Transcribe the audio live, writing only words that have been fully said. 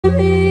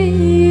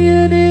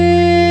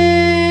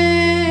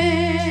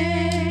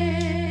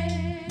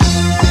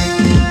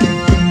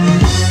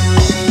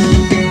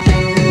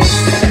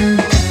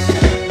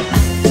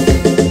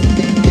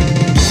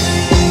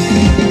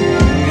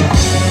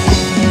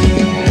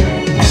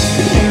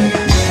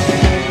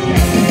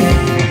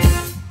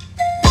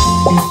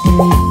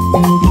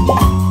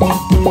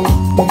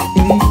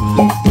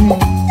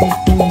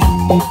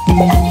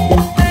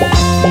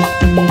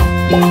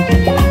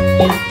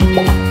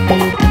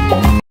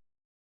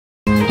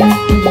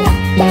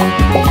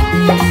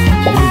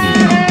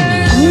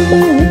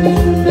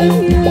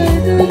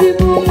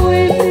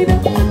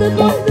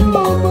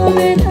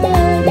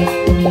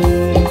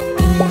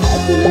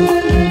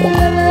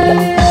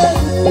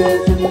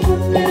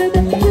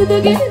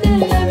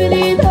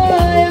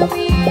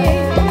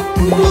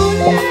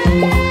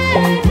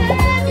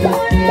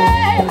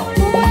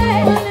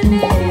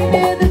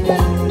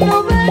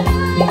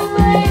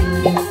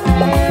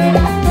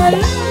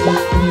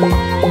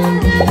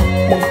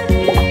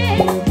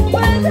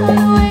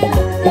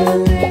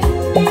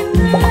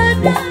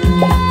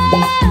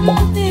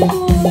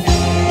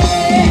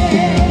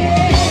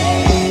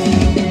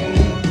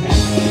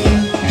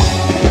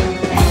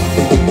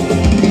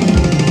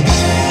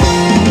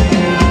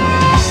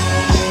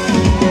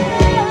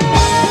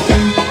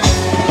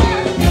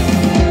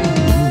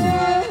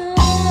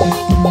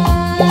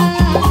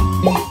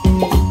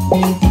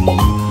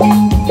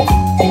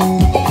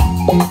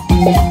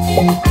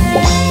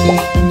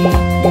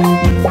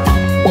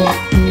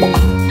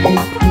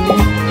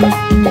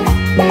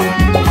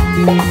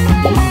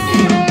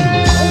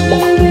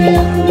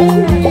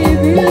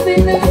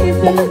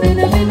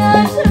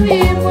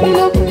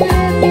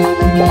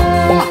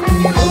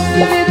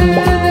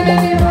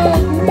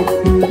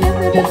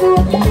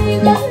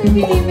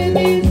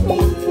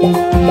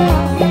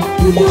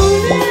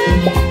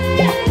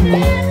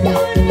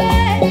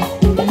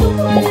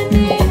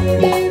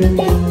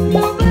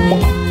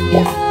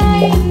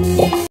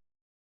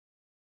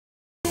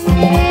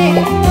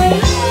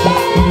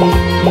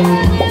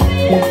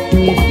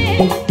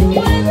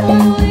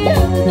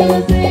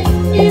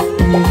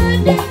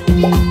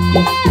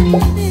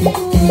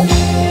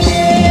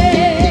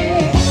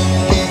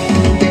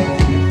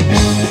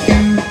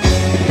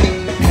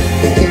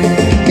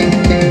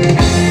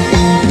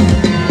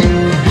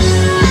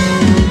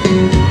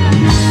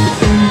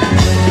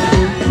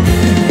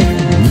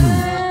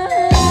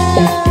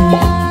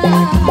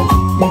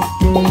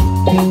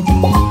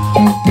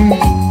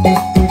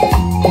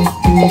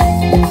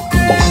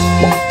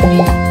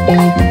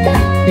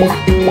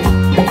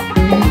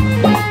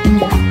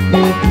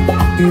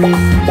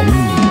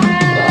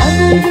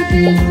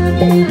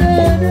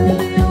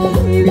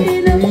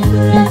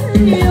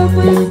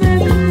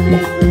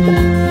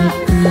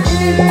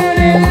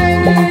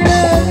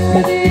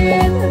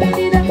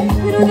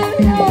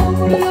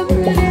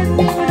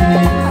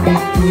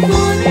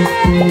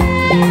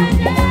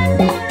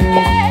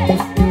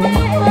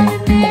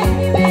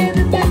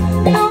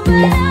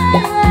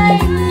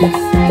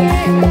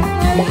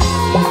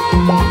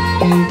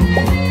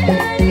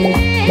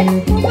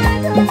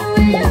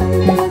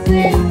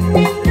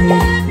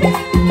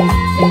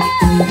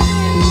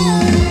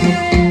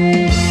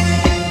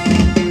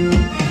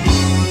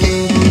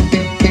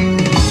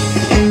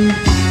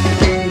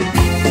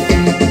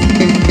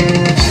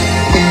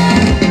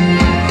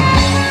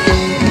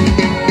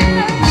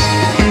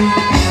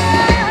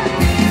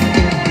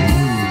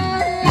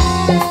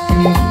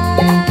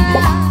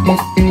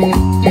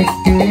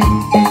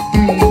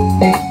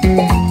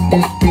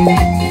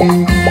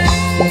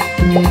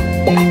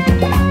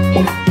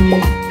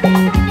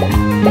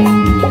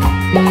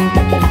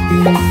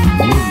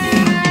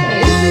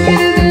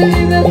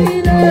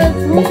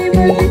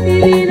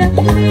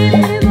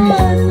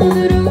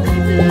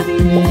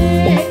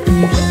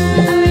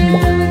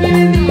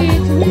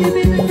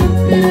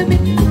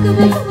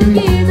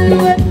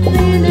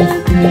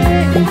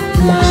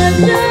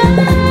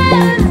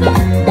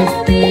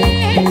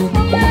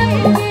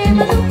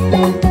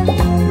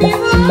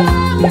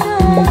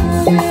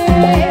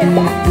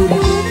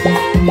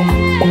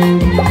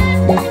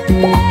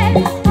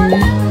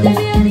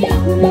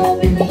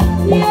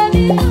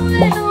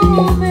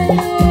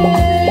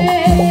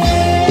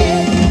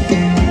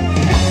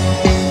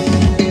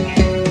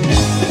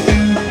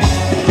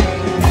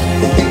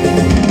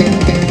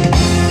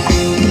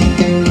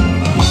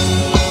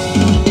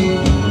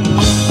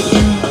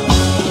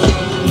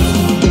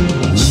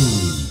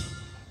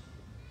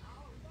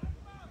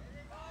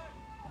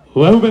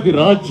වැව්මැති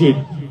රාජ්‍යයෙන්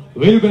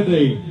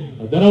වෙල්බැඳයි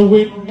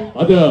දරව්වෙන්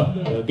අද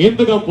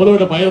ගෙන්දගම්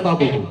පොළොවට පය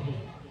තාපු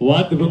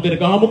වාද්‍ය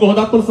වෘන්දයට ගහමුක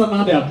හොඳක්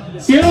ප්‍රසන්නාදයක්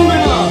සියලුම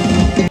වෙනා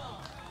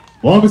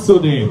බොහොම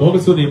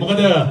ස්තුතියි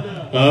මොකද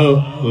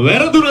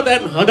වැරදුන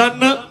දැන්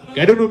හදන්න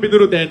කැඩුණු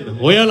බිඳුණු දැන්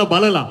ඔයාලා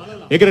බලලා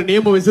ඒකට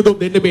නියම විසඳුම්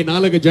දෙන්න මේ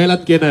නාලක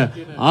ජයලත් කියන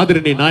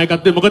ආදරණීය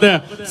නායකත්වය මොකද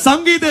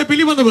සංගීතය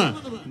පිළිබඳව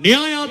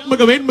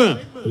න්‍යායාත්මක වෙන්න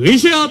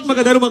විෂයාත්මක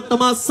ධර්මයක්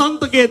තමයි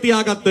සන්තකයේ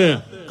තියාගත්ත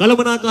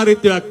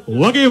කලමනාකාරීත්වයක්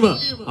වගේම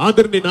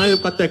ආදරණීය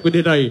නායකත්වයක්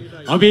විදිහටයි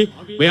අපි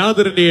මේ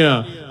ආදරණීය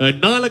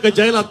නාලක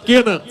ජයලත්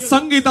කියන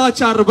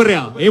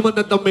සංගීතාචාර්යවරයා එහෙම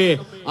නැත්නම් මේ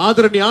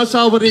ආදරණීය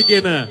ආශාවරී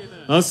කියන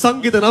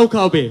සංගීත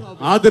නෞකාවේ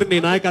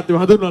ආදරණීය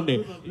නායකත්වය හඳුන්වන්නේ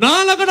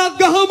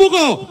නාලකටත්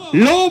ගහමුකෝ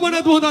ලෝභ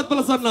නැතුව හොඳත්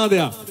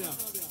පළසන්නාදයක්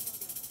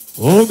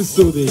ඕම්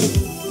ස්තුතියි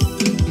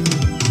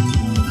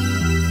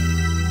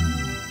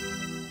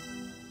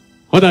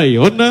හොඳයි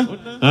ඔන්න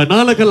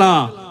නාලකලා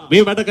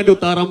මේ වැඩ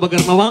කටයුතු ආරම්භ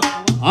කරනවා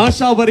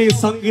ආශාවරී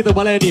සංගීත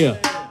බලයනිය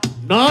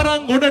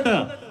නාරංගොඩට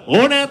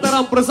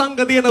ඕනෑතරම් ප්‍රසංග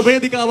තියෙන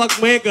වේදිකාවක්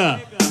මේක.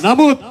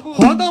 නමුත්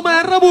හොඳම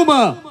ඇරඹුම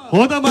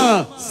හොඳම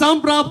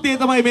සම්ප්‍රාප්තිය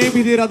තමයි මේ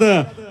විදිහට අද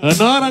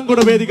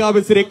නාරංගොඩ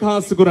වේදිකාවේ සිර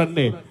එක්හාස්තු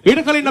කරන්නේ.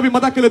 ඊට කලින් අපි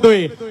මතක්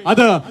කළේ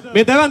අද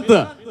මේ දැවන්ත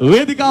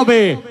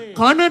වේදිකාවේ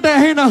කනට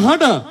ඇහෙන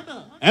හඬ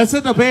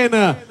ඇසට පේන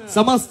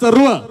සමස්ත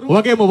රුව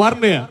වගේම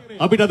වර්ණය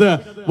අපිට අද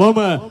බොහොම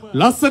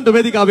ලස්සනට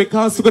වේදිකාවේ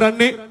කාසු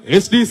කරන්නේ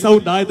SD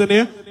Sound ආයතනය.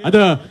 අද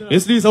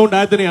SD Sound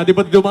ආයතනයේ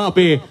අධිපතිතුමා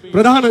අපේ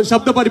ප්‍රධාන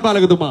ශබ්ද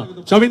පරිපාලකතුමා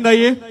චමින්ද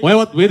අයියේ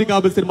ඔයවත්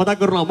වේදිකාව බෙස්සින් මතක්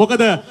කරනවා.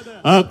 මොකද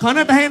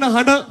කනට ඇහෙන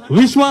හඬ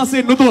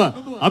විශ්වාසයෙන් යුතුව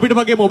අපිට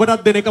වගේම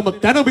ඔබටත් දෙන එකම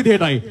තැන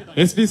විදිහටයි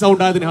SD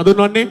Sound ආයතනය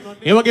හඳුන්වන්නේ.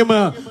 ඒ වගේම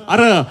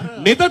අර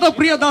නෙතට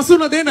ප්‍රිය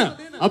දසුන දෙන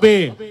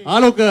අපේ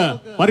ආලෝක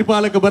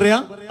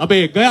පරිපාලකවරයා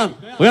අපේ ගයන්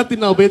ඔයත්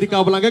ඉන්නවා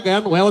වේදිකාව ළඟ.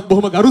 ගයන් ඔයවත්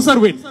බොහොම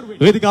ගරුසරුවෙන්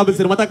වේදිකාව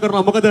බෙස්සින් මතක්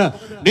කරනවා. මොකද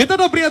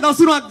නෙතට ප්‍රිය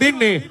දසුනක්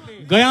දෙන්නේ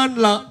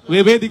ගයන්ලා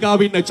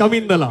වේදිකාවේ ඉන්න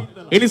චමින්දලා.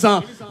 ඒ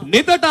නිසා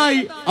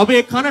නෙතටයි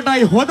අපේ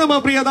කනටයි හොඳම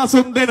ප්‍රිය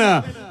දසුන් දෙන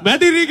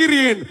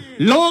මැදිරිගිරියෙන්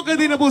ලෝක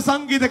දිනපු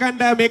සංගීත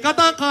කණ්ඩායමේ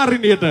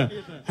කතාකාරිනියට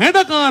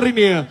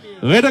හැඩකාරිනිය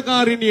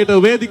වැඩකාරිනියට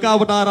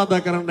වේදිකාවට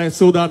ආරාධනා කරන්නයි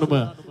සූදානම.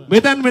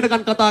 මෙතෙන්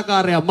වෙනකන්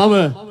කතාකාරයා මම.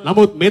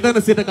 නමුත්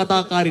මෙතන සිට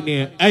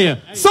කතාකාරිනිය ඇය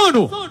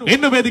සෝනු.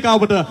 එන්න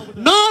වේදිකාවට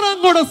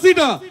නාරංගොඩ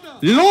සිට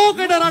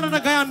ලෝකෙට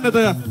රටට ගයන්නද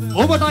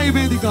ඔබටයි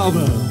වේදිකාව.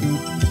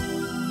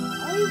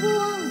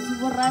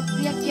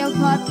 රාත්‍රියක්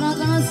යවපත්නා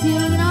කරන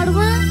සියලු දෙනාටම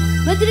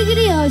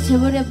මැදිරිගිරිය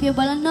ආශාවරි අපිව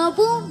බලන්න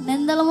ආපු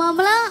නැන්දල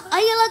මාමලා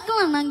අයියලා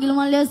කන නංගිල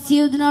මල්ලිය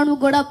සියලු දෙනාටම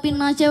ගොඩක්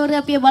පින් ආශාවරි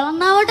අපිව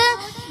බලන්න ආවට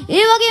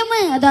ඒ වගේම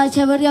අද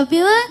ආශාවරි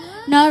අපිව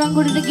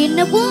නාරංගොඩට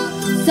ගෙන්නපු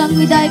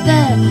සංවිධායක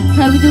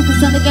රවිදු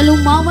කුසඳ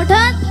කැලුම් මාමටත්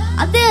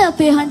අද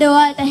අපේ හඬ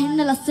වායට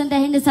ඇහෙන්න ලස්සනට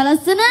ඇහෙන්න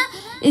සලස්සන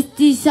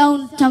SD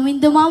Sound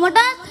චමින්ද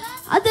මාමටත්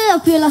අද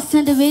අපේ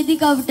ලස්සනට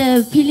වේදිකාවට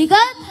පිළිගත්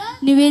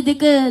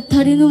නිවේදක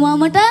තරිඳු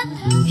මාමටත්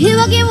ඒ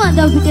වගේම අද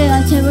අපිට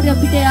ආචාර්යවරු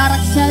අපිට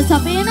ආරක්ෂා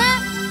සපයන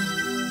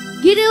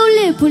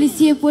ගිරිඋල්ලේ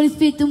පොලිසිය පොලිස්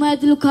පිටුම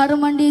ඇතුළු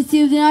කාර්යමණ්ඩලයේ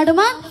සියලු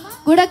දෙනාටම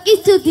ගොඩක්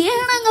ස්තුතියි.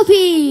 එහෙනම්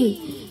අපි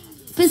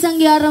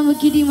ප්‍රසංගය ආරම්භ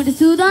කිරීමට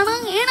සූදානම්.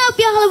 එහෙනම්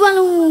අපි අහලා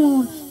බලමු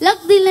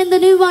ලක්දිල්ලෙන්ද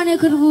නිර්මාණය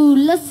කරපු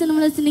ලස්සනම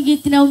ලස්සන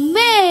ගීත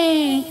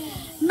මේ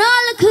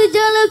නාලක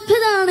ජල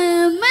ප්‍රදාන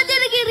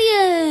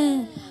Medirigiriya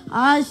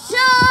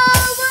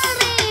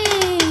ආශාවරි.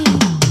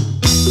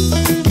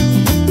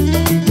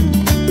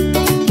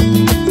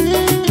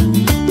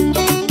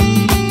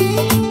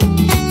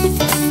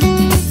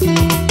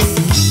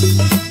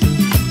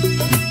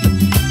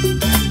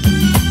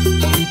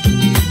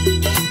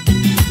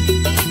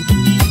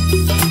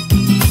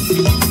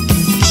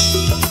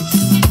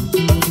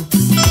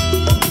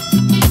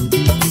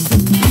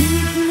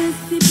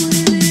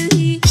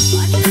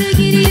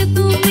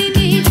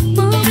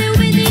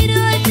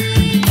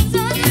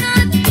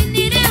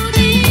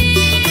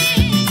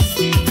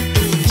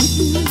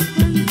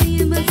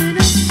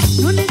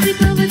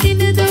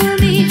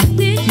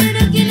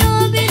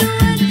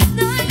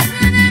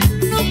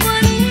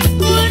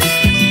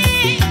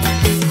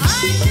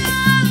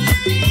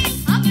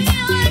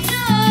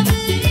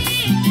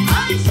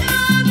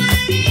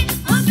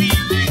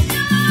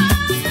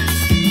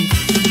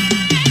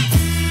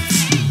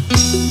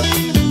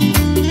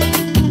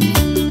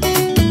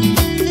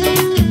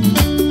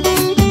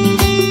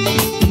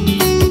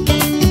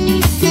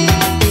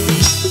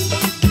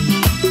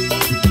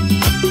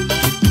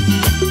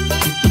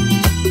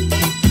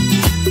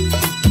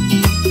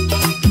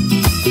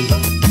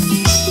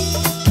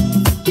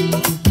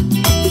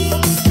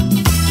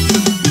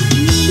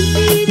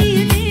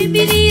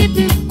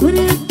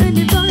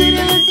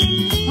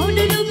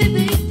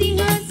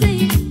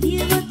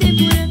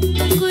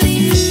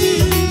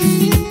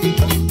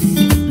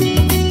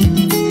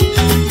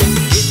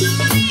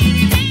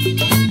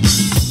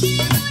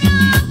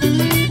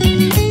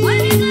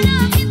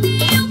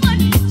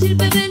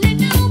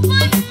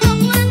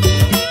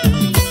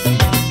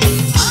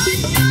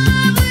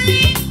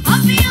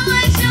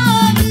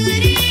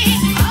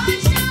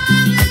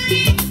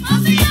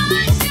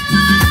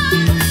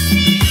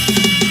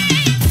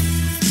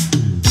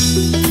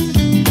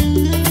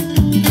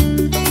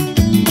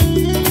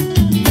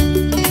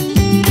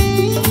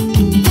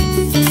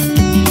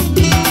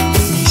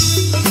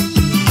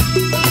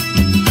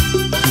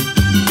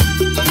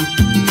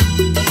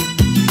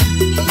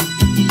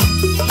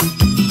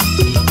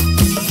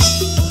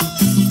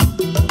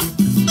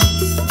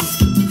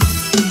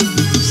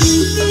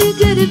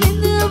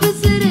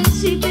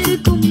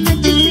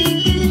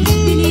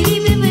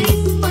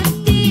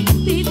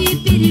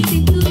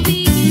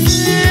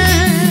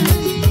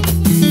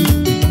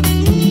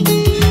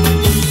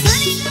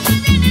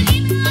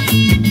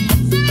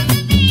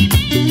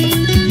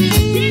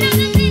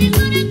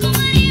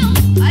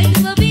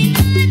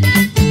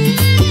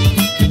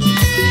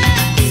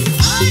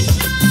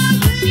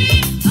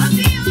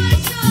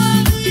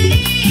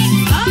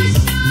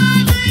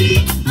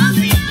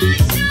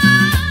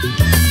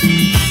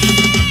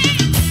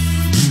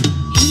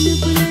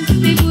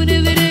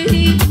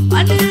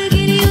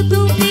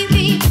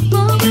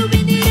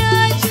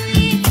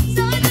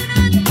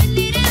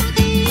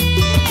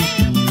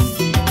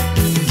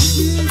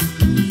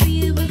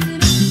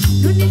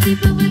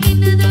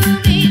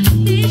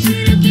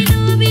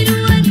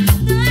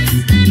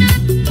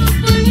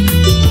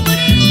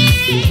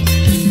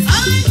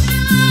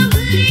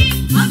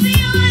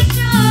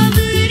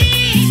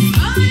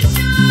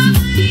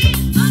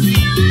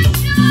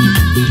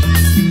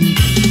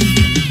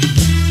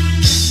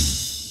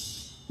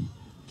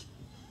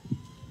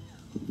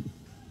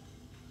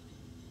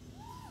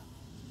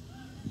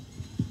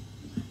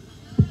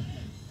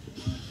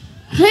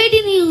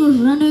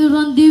 Ranu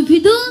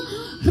Randividu,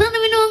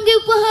 Ranvinongi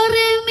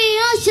Pahare, me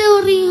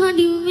Ashawari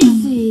Handi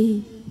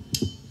Missy.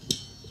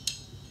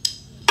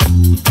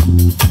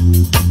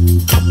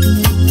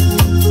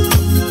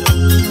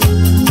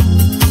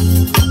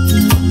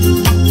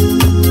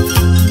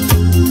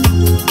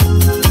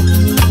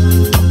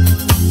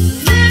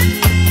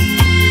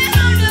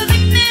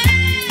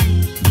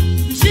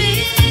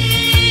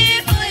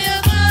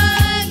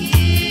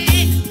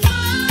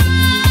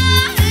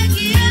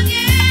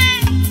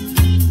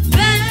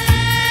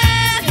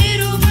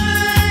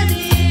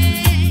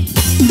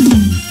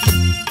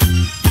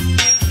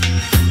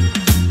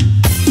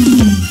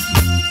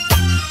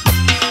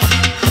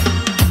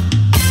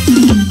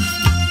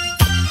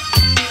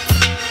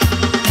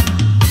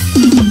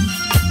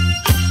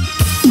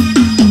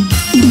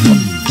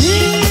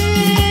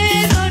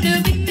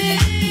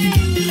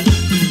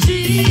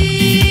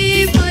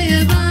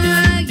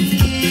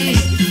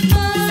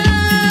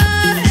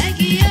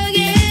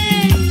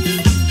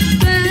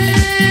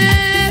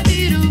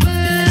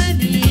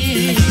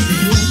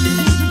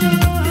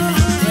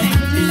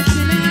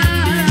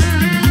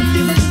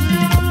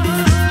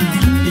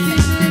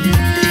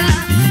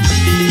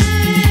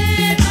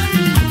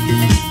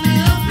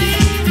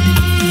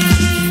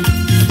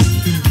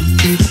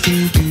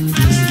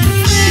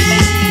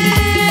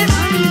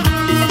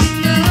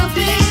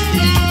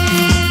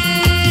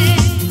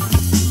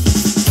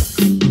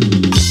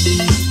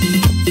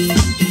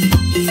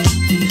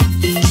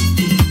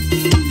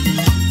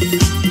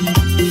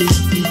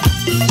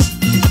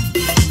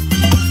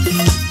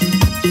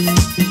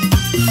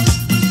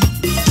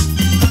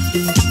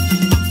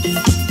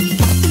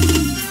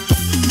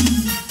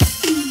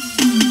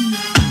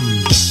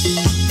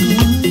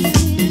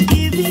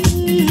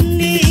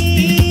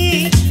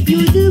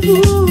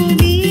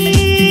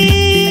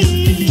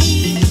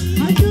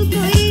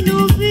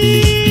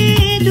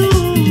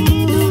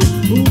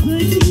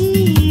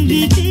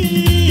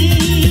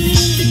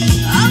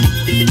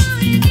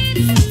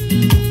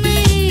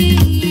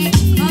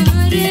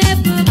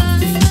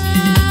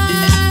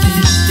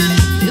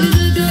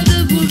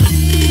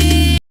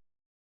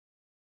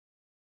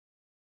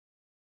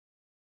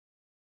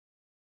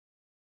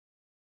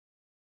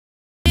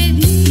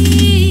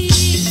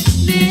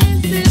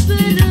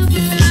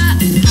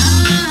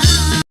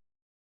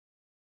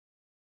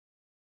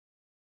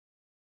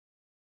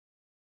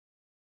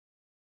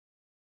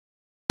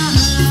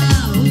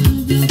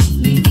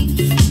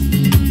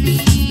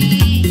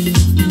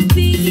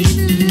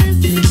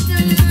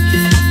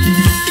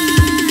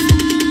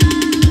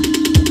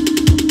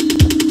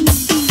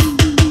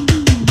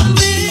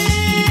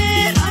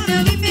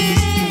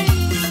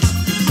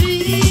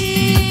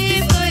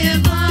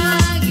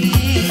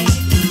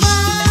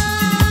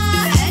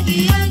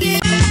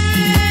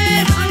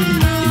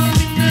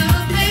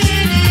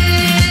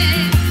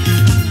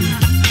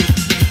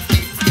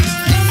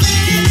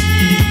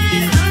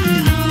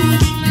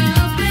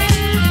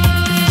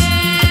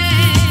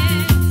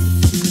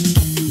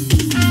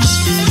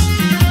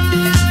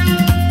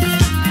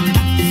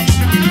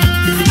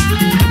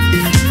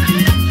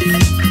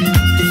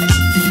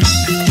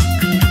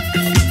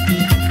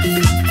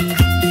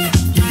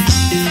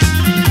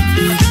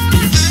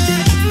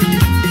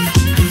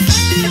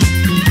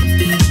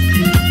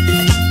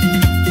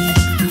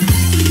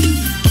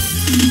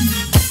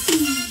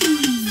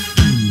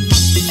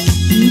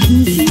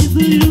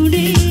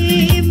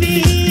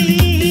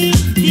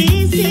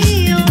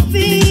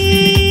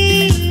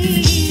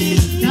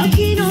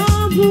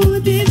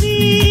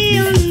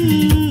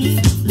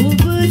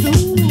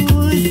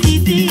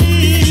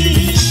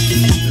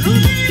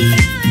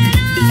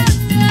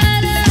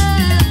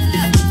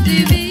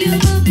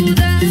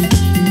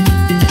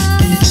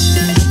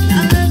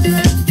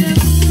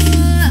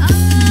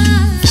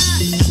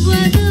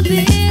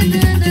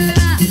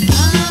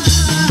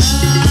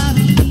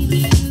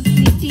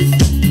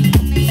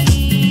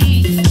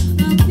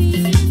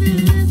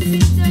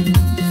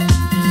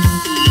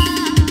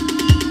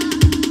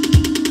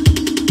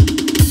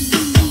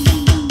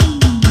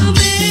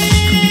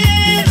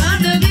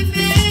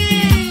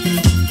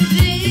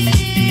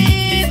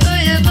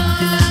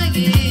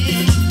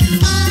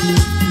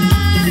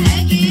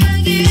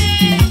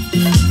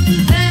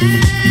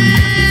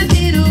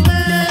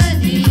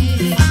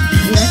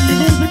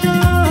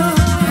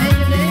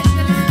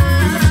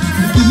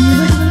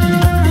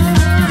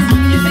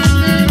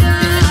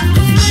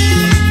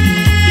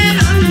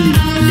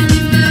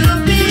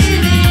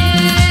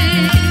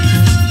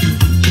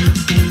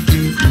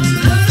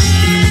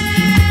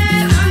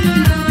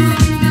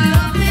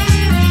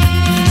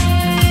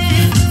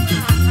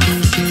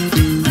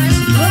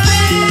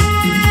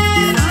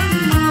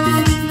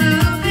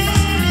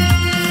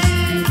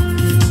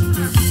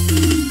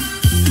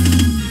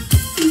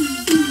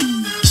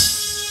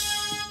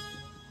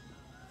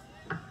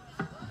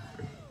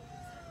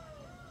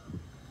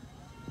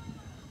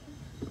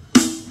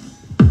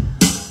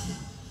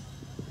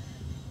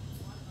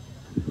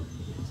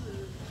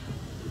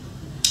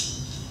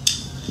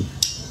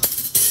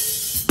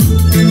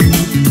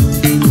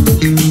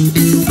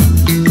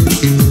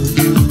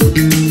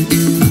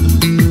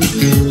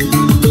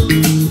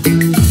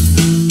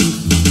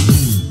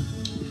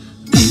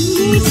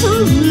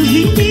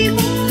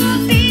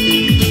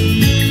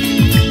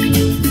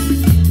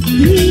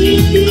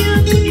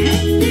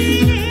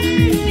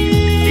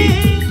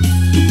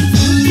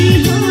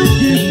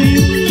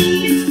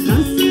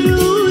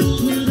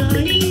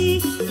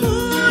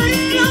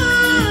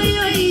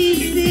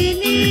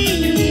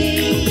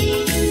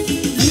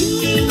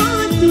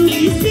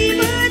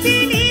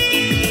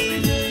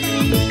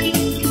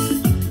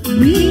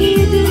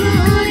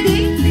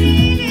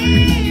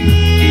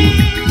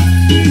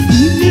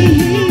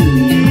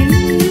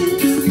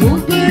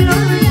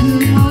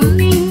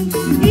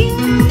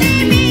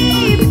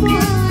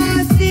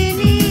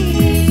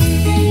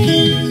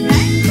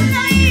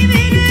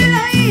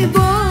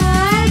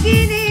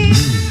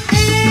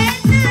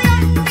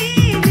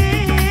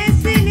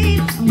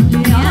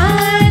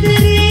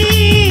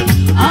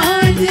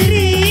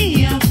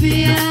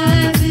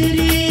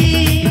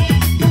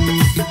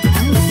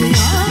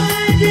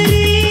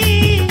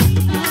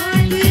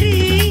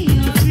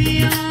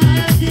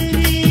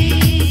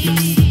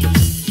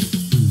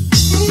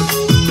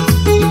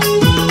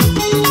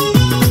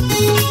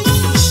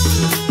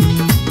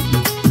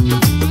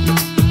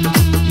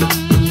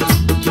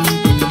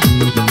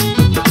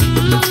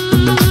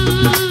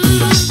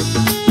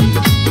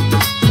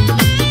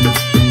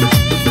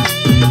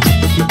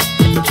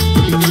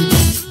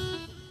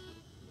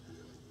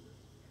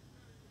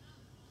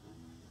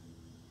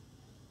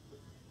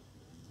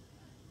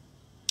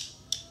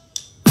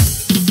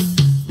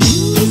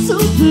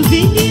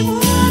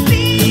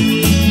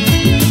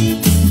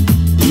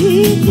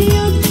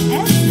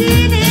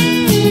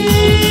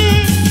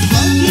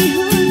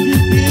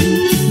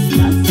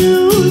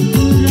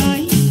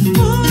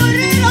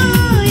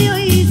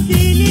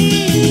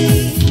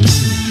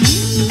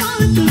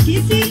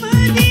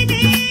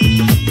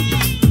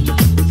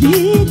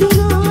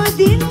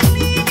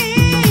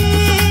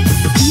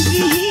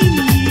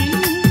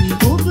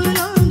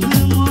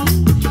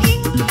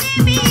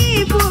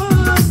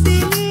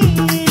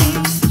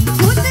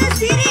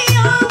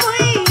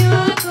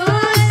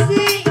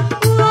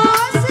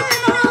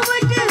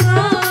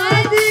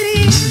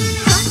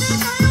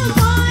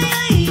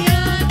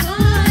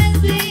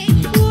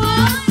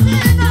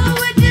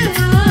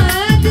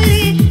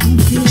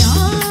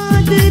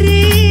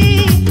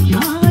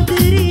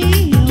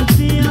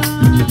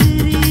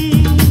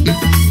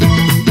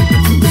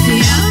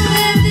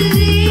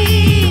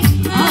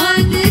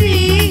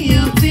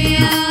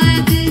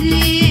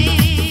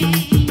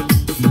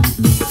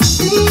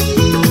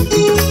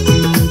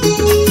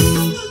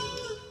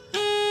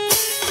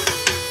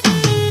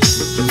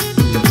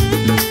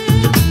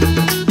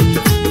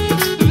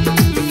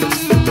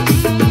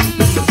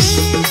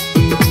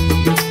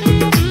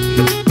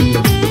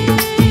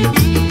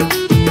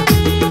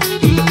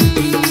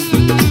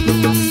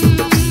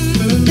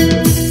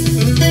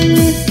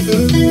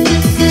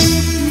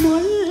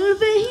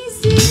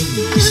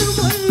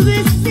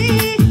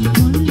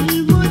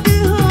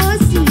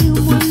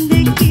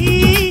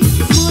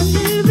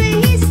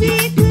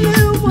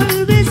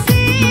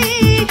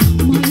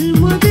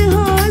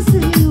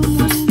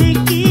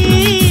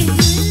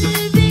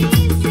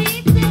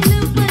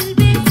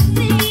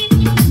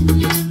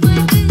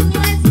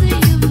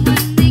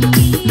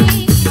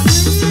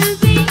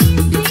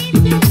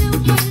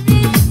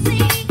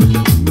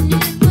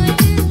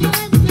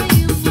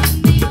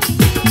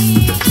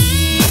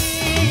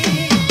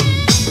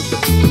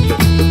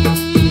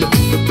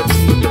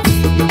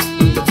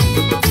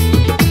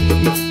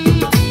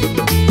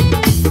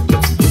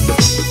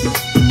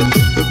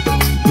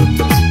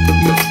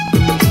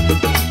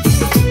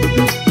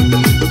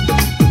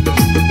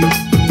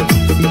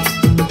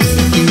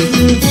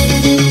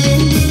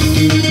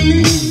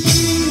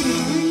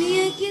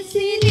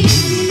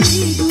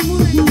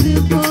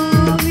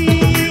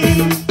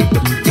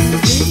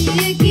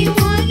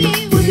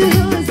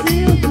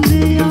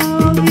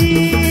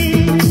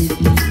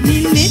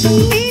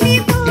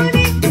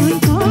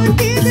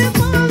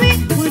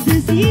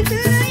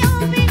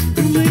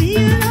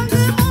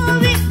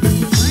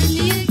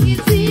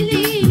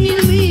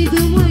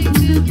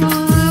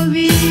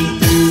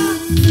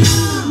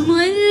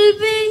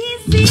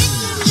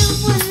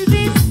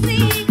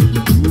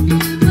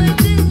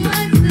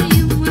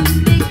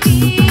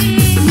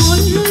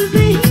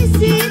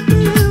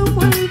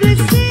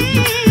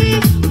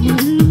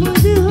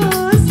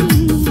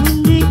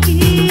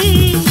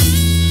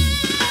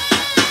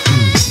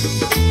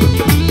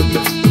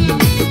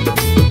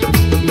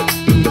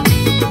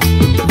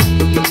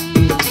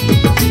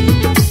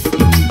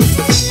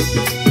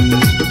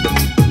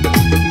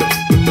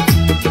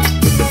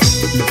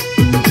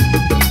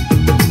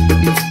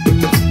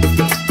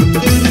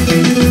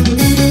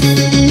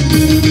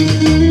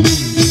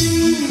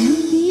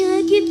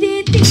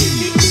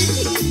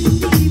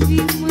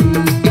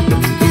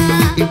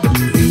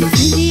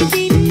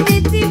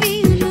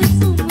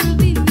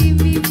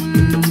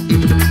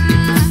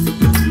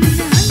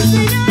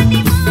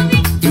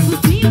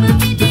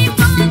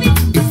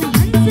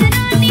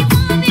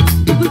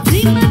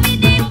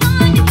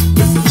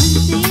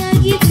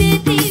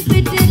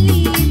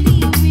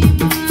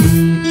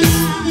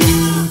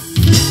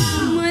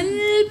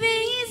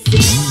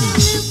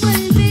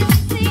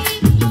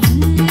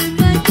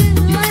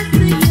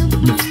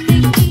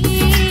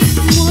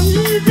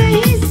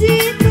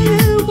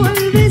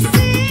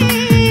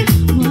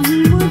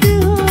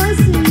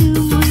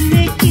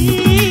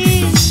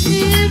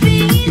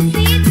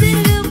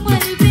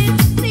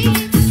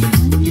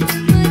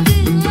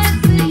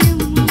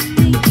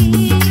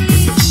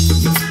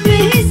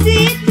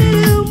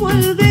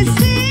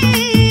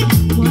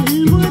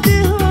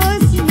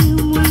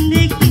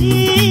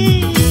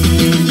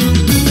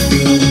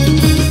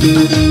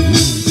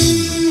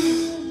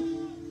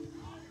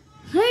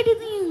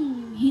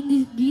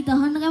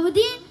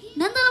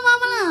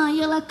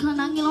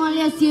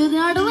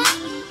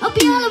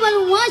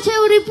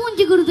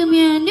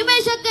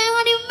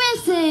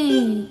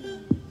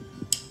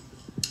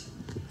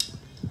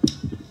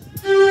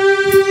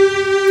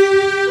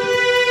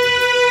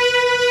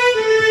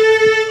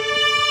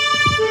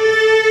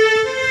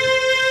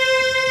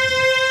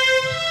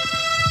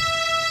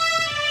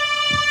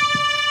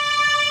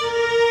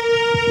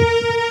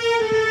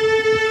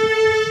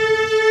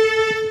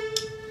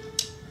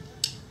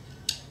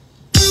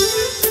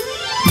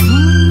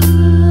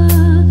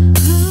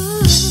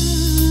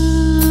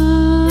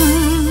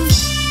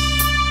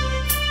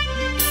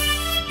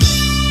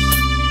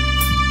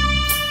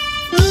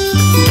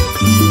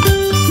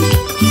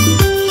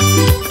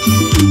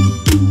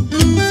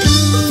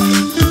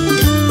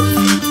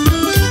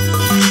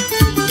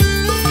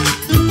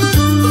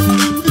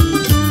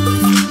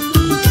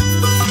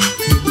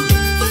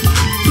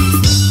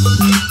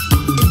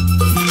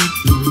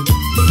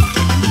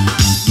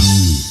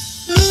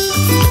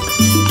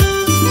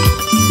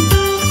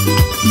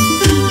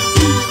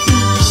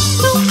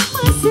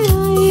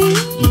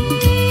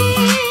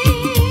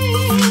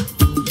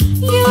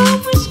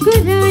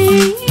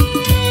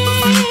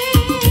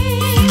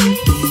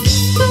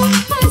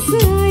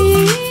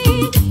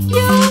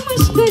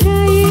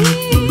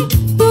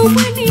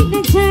 तुमने न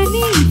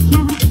जाने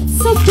क्या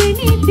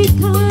सपने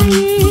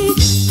दिखाए,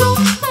 तुम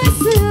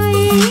हंस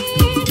आए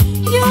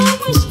या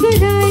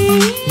मुस्कुराए,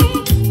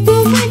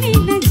 तुमने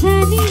न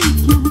जाने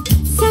क्या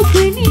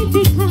सपने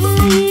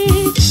दिखाए।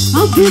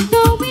 अब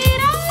तो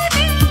मेरा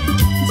दिल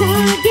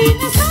जागे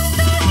न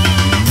सोता है,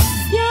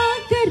 क्या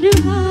कर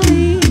रहा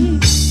है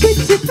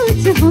कुछ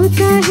कुछ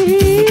होता है,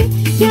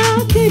 क्या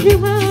कर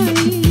रहा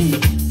है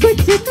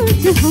कुछ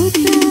कुछ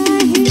होता है।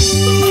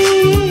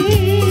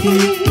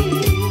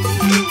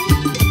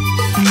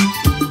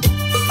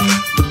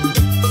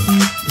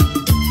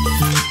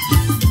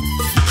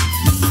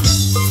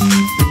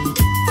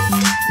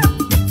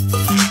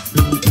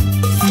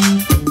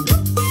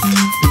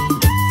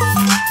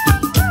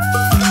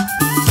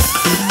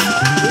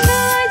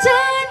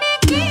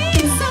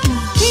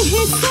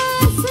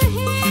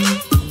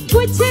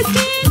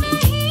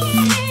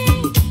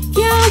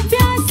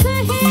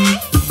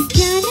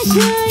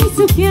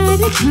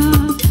 प्यार था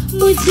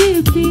मुझे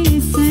पे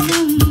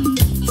सनम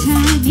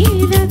छाने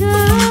लगा,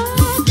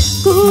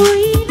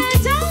 कोई न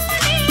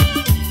जाने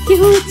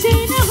क्यों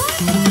चैन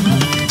होता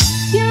है,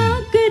 क्या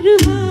कर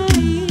रहा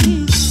है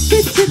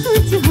कुछ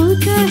कुछ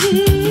होता है,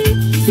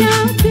 क्या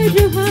कर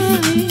रहा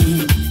है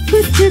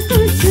कुछ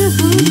कुछ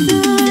होता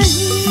है।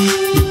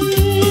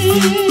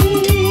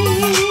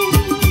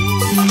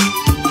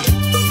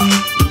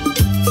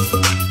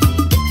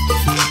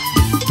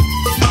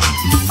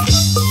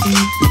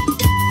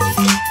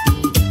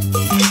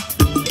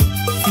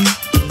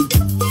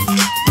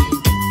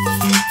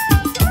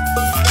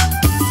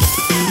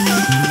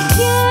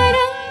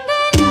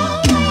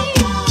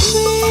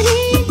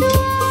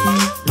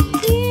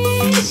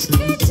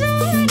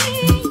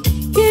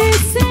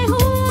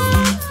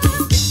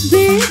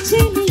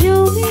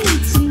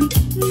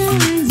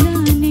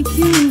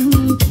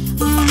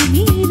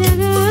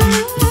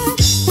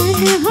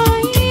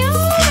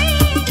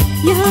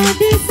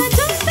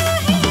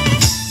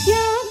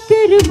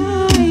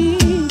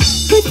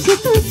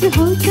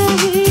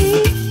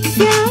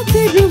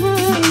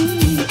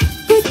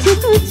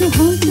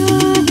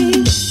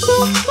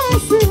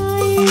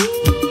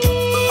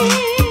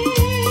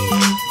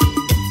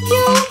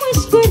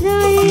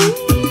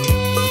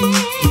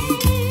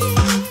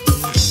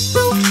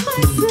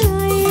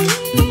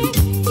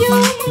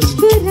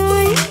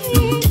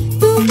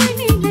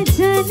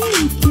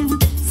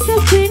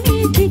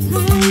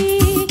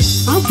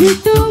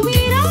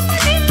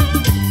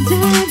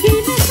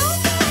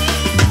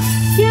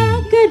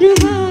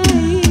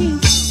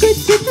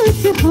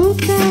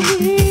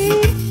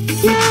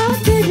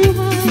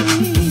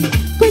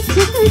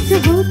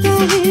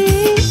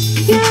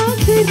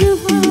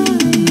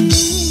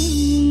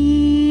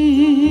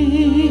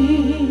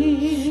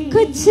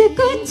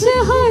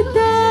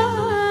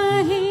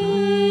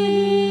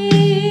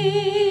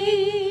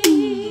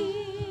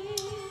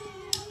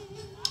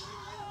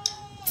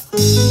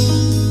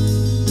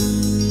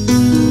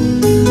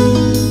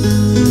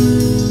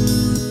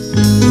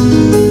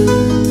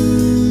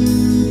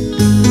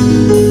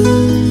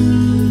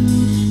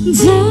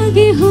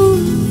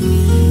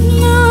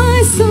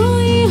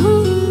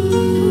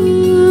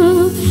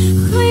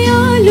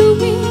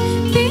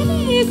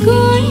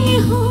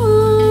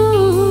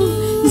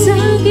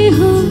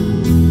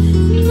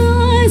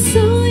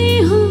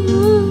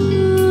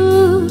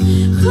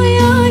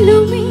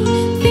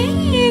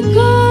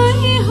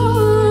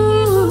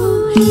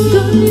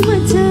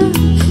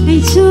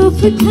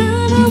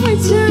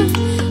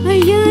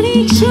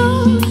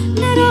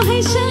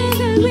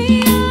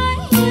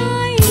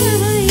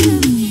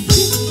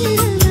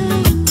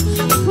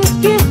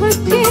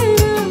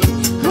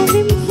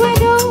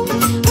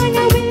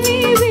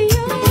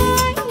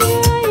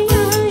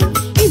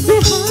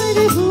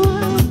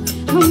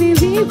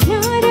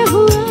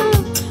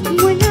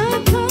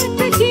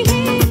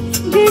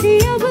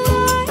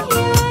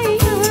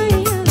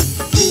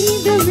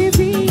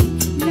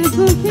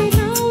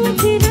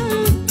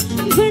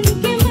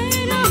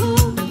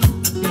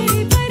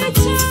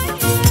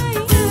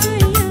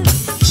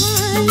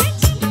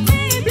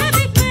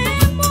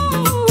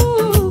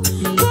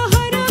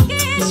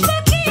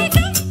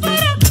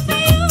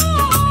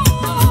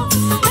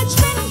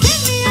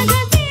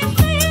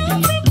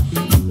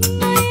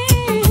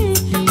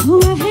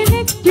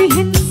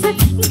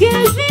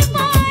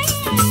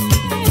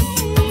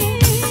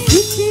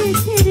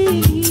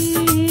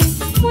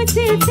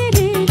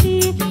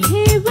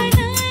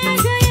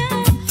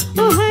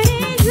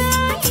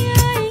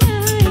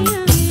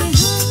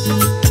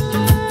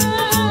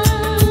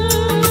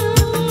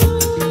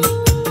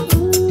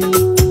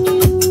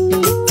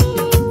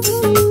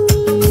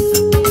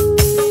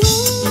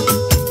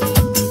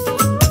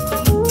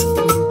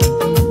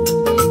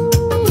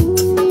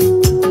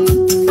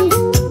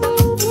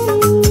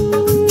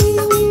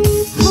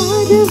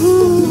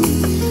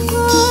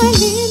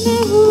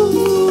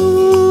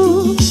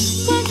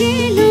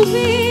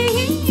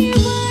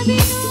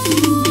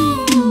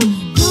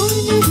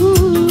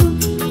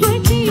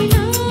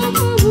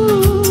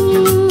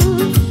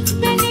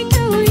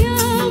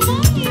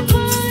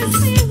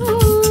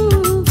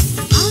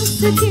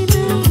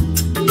 सकेना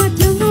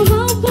मटमवा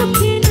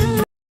पुकेना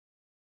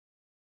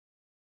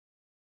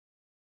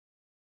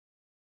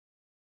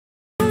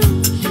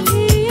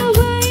ए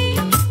अवाई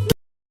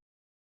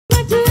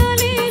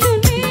मटलाले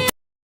दुनिया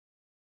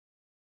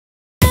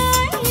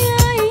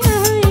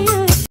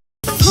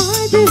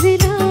हाद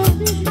विना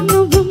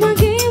नुब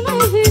मगे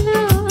मविना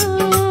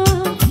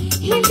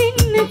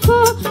हिंदिन को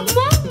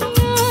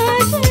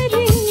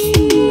मंगादरी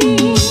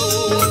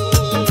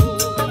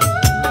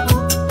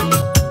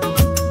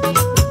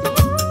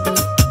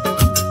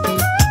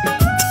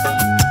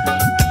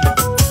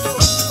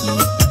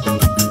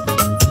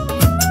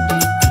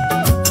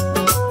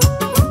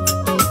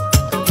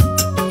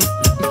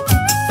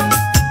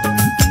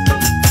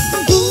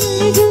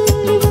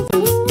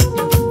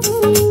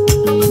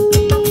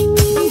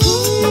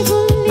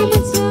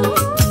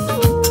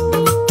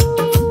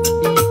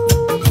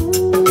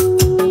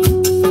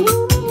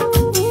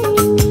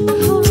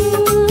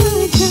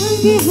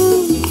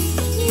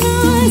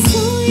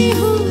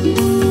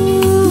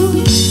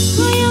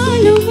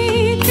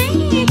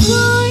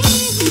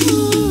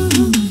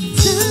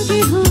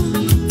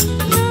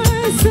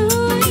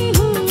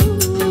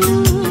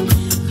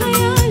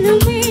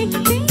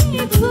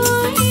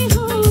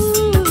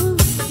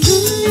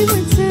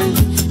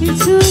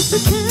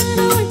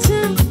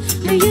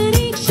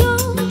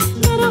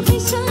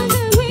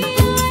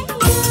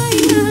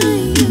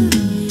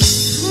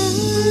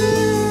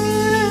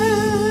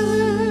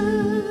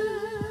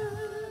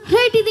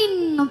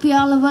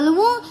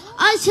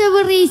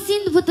Ashawari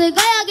Sindh putra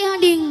gaya ge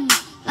handing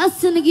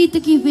lasan gita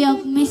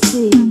kipiak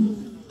misi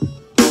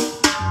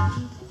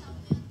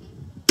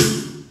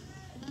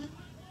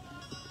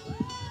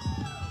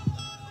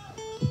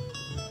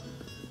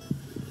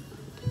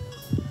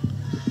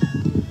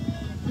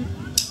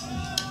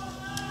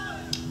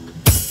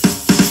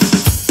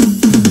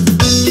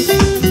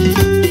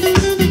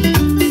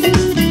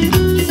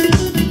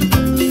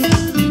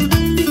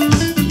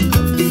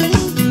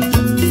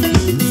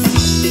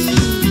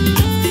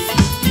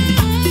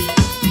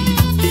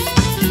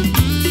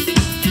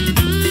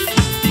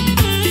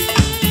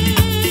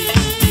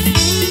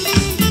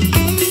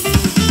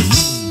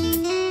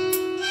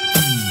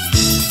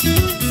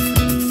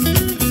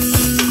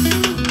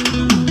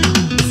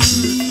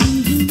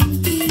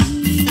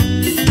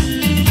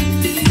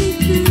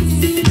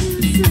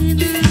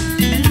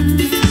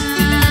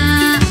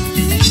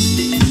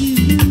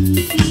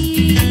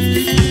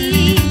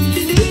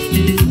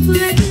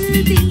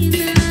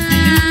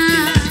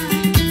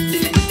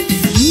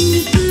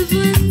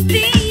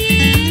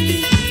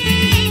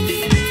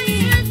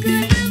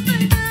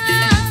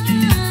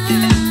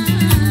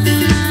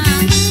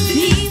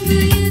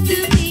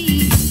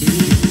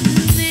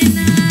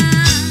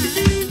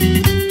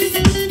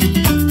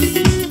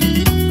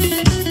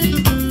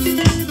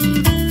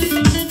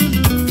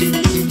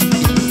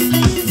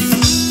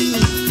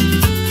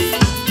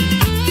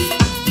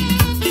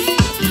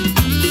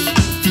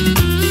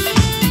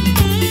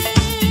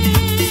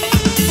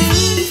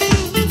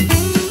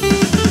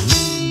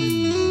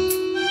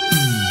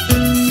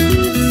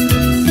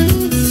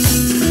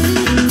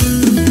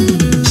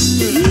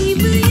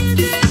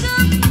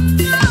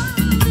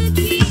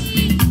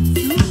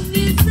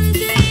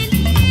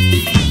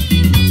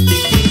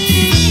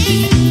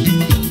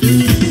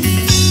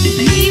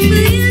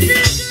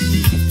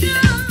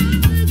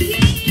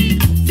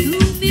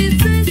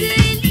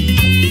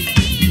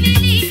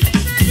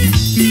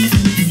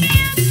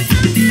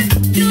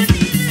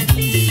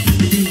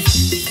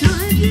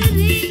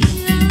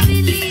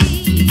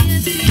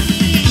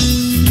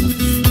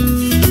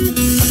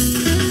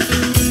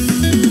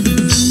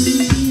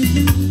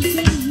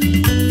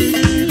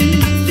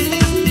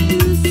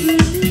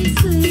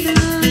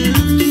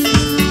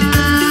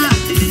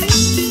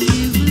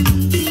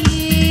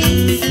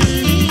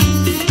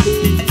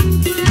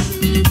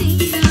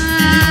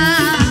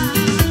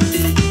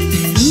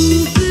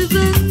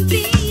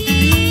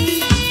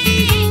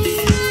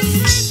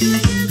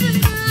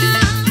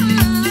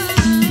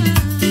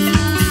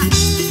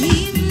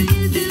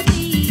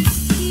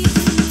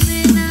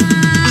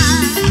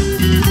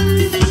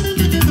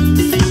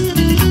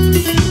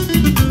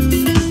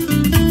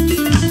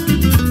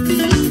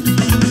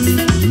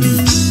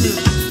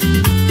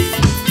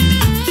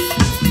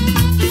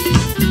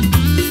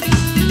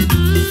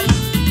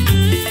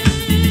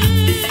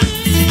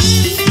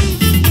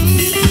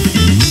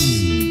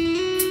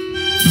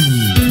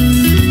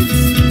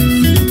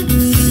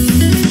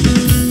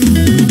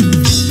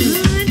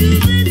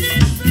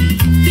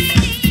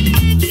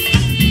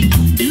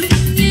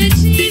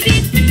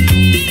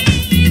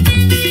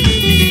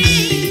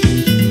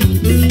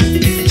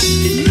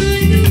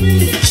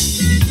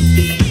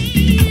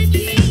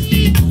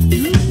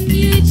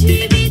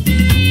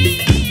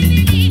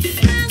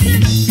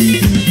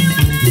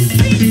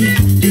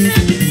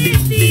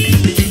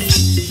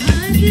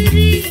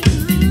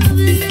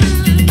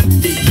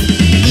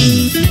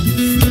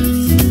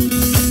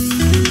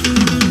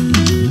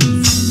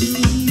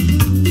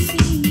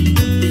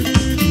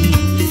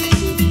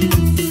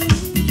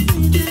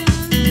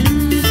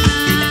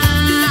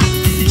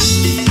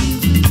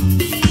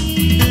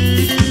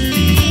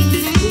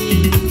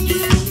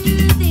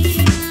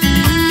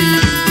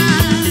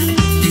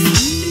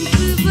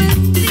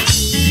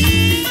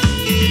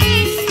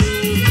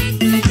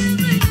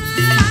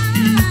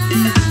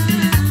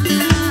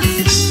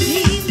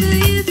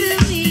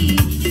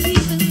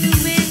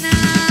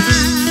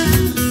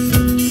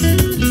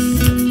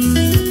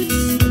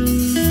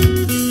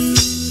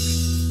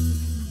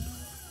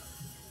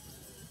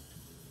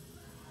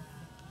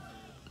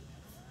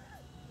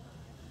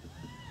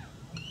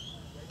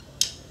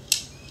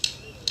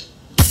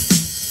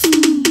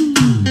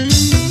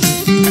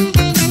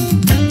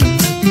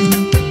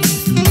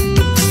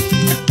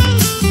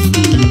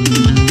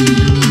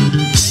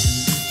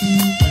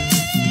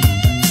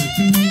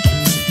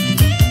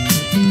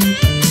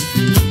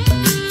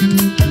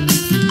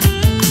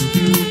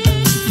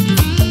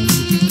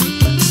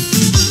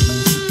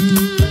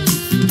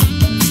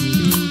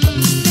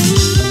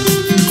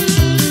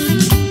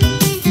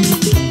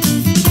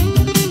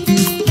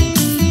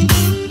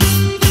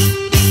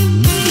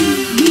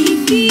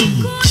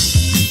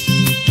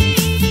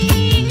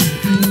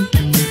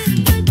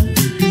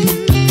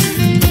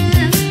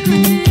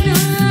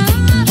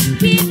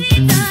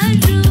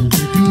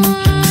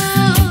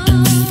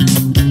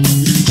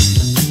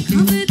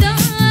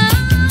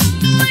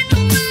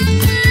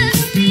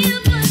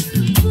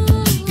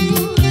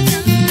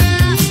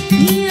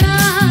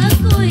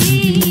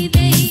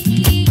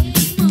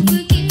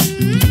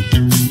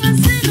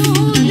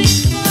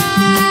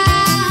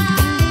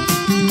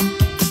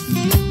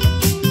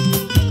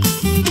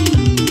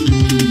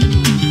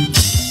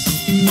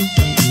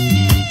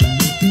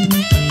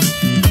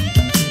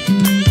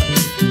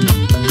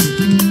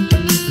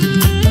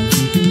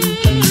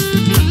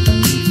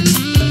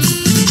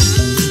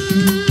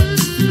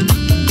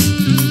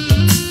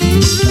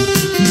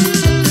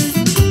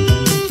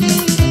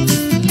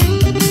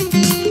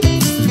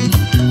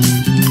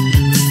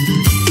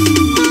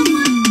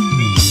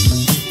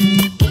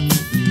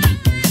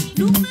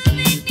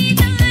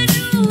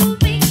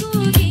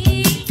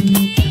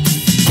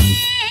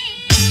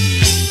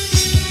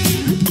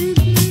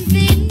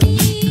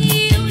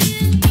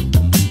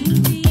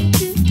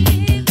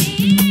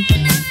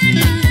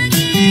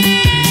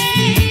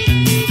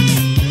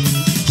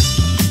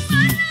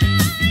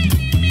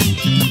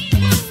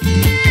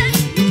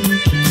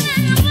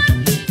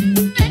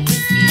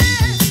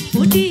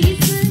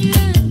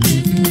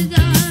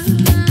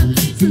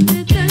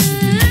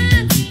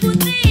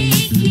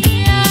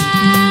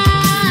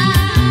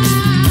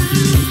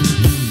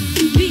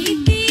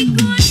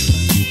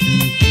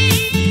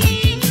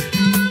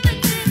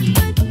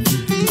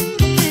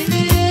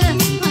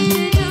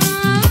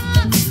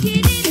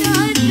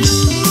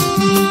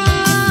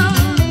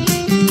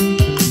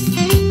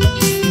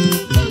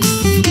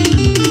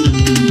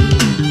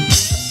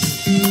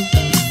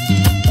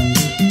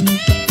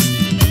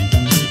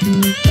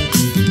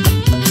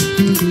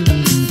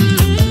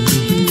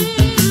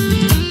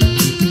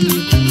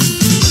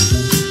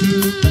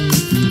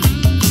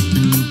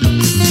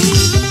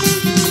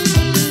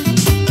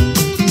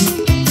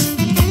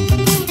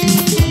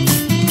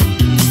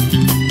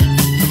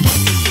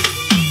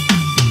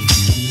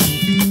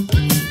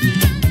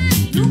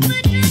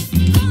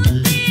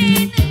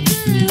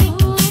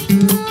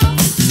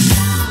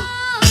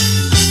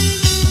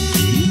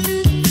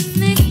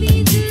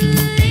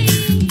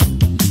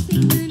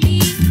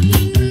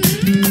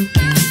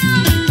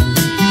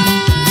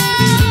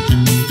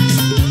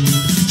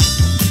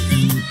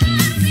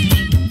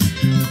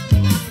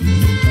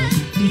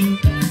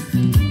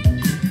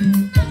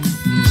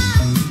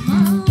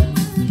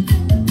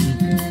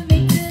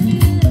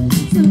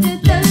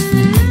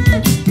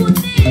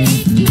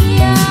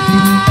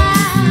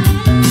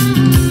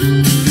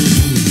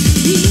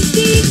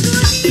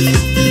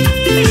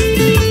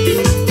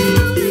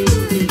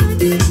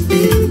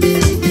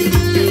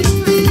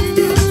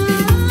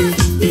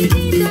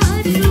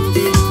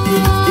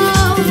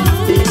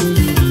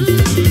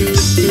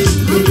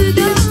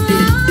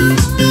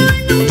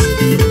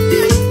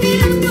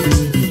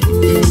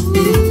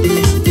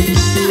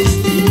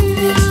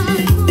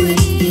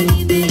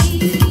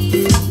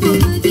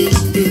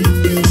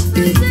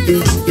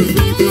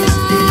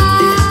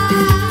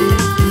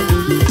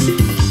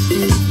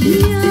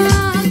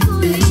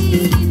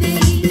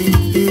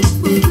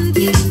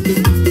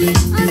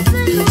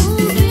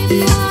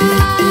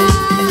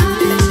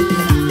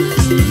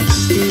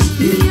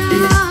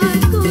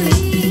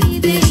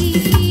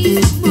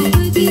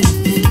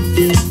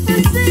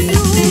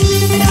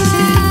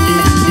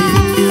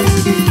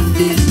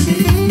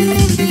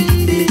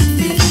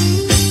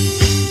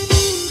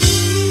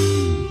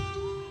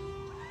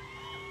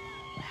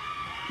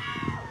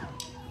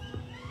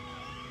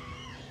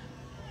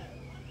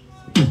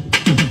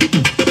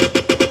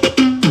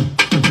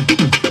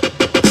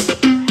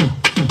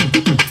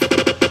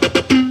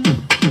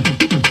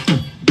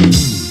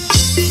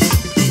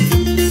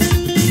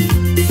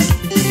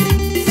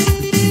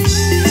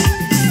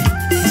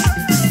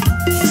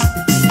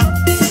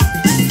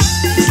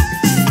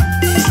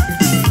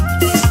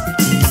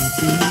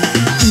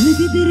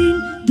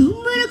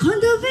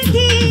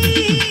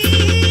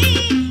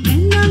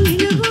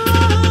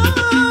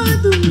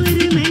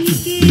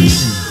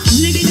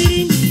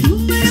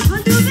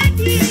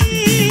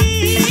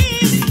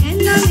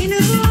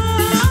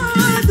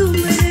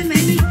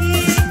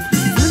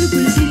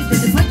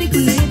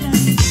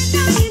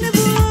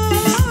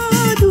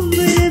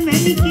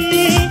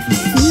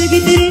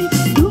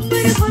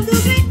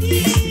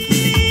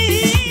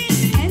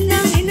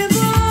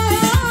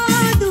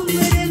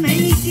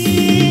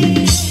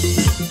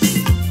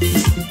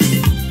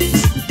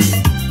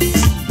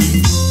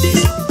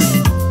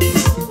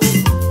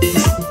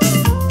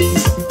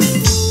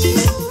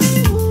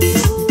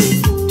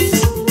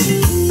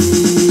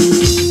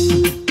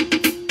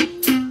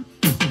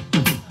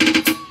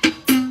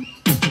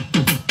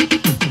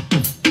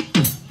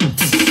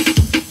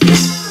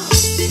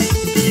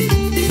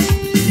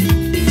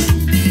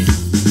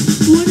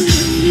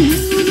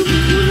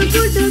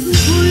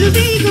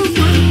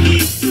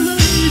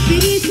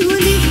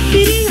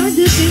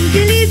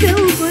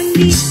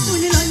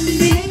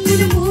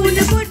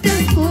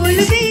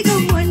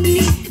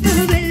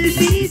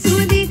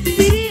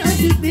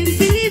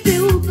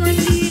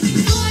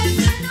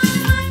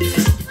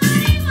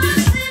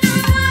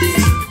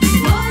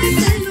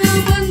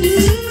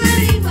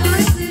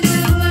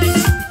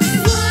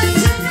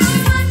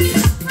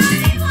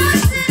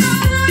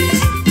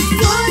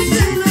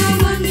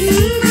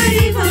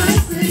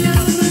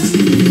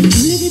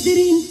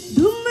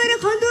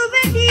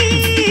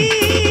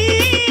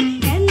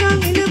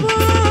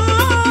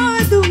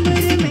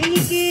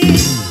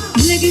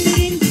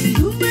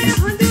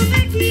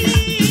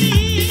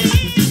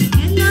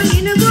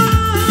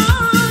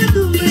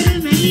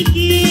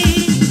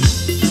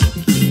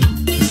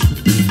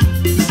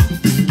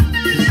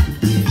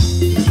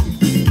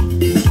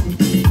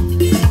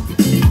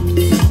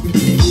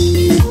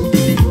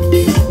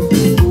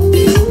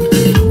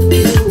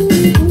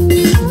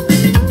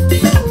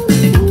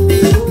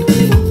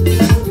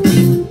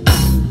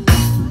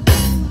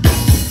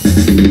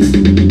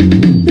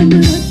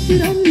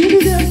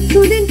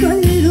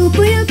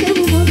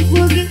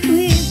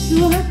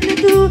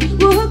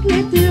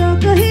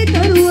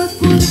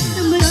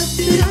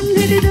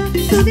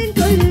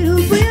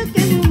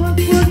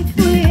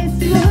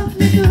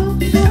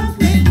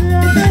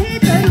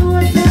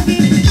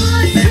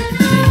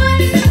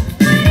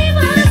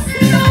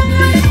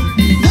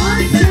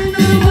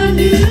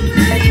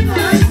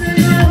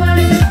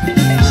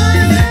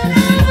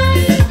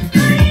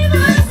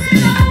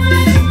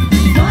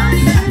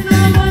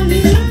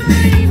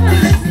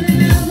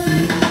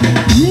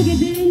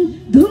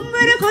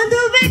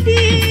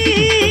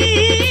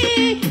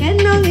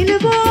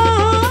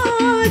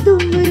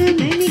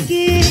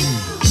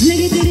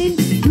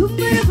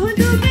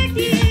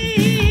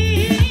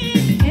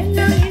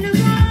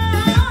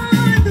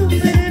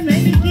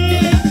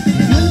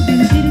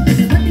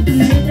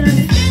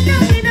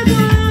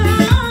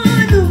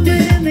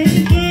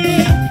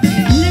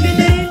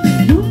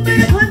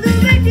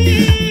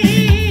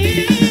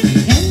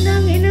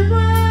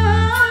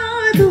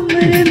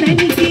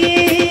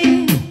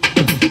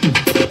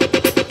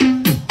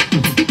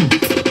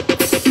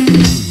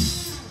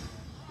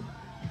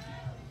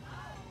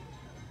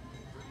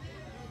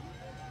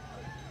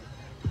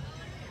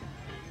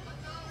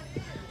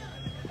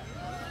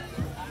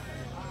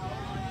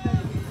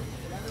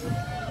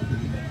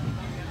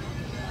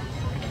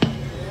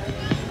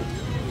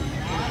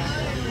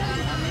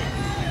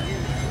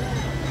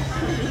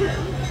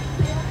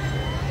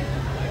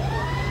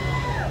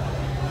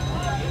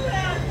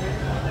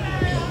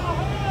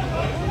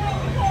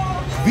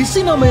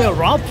විසිනමය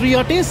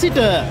රාත්‍රියටේ සිට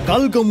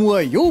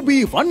කල්ගමුව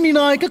යෝබී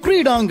වන්නිනායක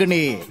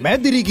ක්‍රීඩාංගනේ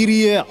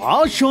මැදිරිගිරිය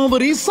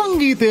ආශාවරි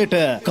සංගීතයට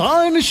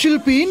කායන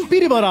ශිල්පීන්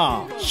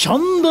පිරිවරා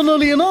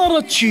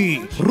චන්දනලියනාරච්චි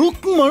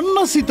රුක්මන්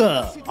නසිත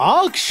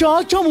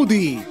ආක්ෂා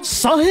චමුදී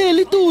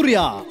සහේලි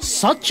තූර්යා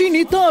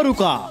සච්චිනි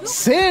තාරුකා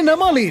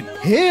සේනමලින්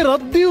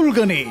හේරත්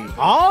දියුල්ගනේ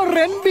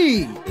R&B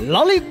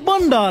ලලිත්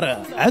බණ්ඩාර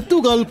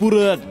ඇතුගල්පුර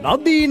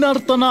නදී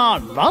නර්තනා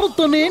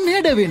නර්තනයෙන්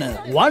හෙඩවෙන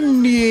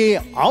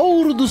වන්නියේ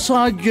අවුරුදු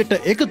සාජ්‍යයට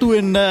එකතු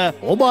වෙන්න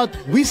ඔබත්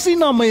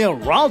 29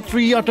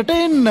 රාත්‍රියටට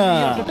එන්න.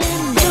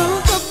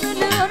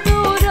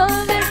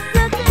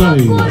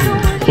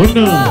 ඔන්න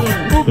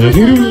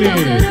හිරුල්ලේ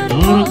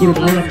නාරංගුරු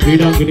නවරන්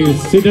ක්‍රීඩාංගණයේ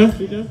සිට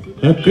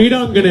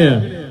ක්‍රීඩාංගණය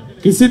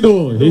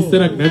කිසිදු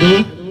හිස්තරක්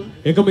නැතුව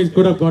එකම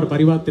ඉස්කොඩක් බවට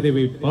පරිවර්තනය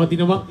වී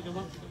පවතිනවා.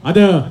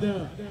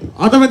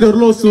 අද වෙද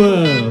ඔරලෝසුව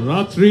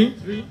රාත්‍රී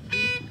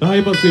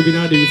 10:05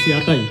 විනාඩි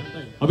 28යි.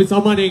 අපි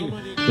සාමාන්‍යයෙන්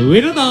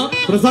වෙනදා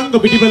ප්‍රසංග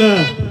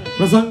පිටිපෙළ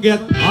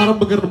ප්‍රසංගයක්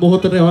ආරම්භ කරන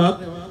මොහොතට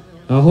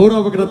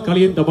හෝරාවකටත්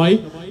කලින් තමයි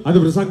අද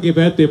ප්‍රසංගය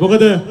පැවැත්වේ.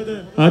 මොකද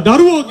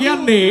දරුවෝ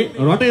කියන්නේ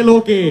රටේ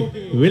ලෝකේ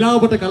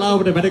වෙලාවට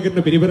කලාවට වැඩ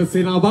කරන පිරිවර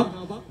සේනාවක්.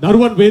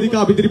 දරුවන්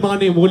වේදිකා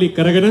ඉදිරිමානයේ මූලික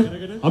කරගෙන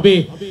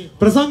අපේ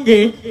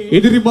ප්‍රසංගයේ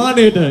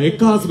ඉදිරිමානයට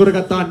එක්කාසු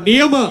කරගත්තා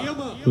නියම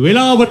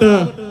වෙලාවට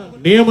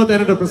නියම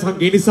තැනට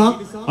ප්‍රසංගය නිසා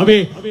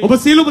අපි ඔබ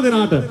සියලුම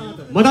දෙනාට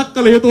මතක්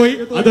කළ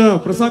යුතුයි අද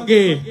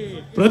ප්‍රසංගයේ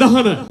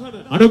ප්‍රධාන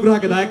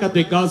අනුග්‍රහක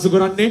දායකත්වයෙන් එක්කාසු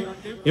කරන්නේ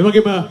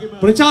එවැගේම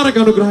ප්‍රචාරක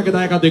අනුග්‍රහක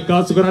දායකත්වයෙන්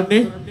එක්කාසු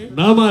කරන්නේ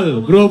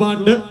නාමල්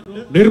ගෘහභාණ්ඩ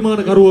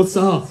නිර්මාණකරුවෝ සහ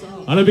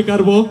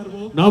අලෙවිකරුවෝ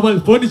නාමල්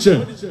ෆර්නිචර්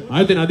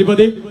ආයතන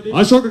අධිපති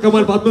අශෝක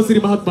කමල්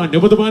පද්මසිරි මහත්මයා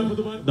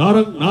නෙබතුමන්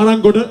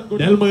නාරංගොඩ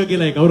දැල්මග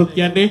කියලා ඒ කවුරුත්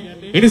කියන්නේ.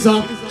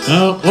 එනිසා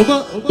ඔබ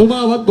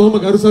තුමාවත් බොහොම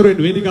ගරුසරුවෙන්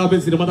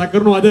වේදිකාවෙන් සිට මතක්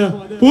කරනවා අද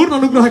පූර්ණ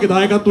අනුග්‍රහක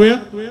දායකත්වය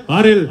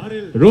ආර්.එල්.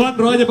 රුවන්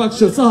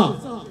රාජපක්ෂ සහ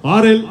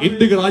ආර්.එල්.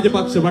 ඉන්දික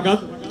රාජපක්ෂ මගත්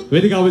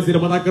වේදිකාවෙන් සිට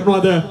මතක්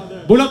කරනවා අද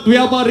බුලත්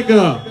ව්‍යාපාරික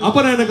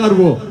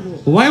අපනයනකරුවෝ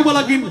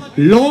වයමලකින්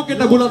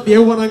ලෝකෙට බුලත්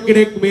යවවනන්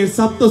කෙනෙක් මේ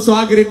සප්ත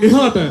ස්වාගරින්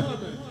එහාට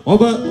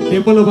ඔබ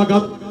දෙපළ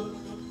වගත්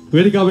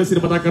වේදිකාවෙන් සිට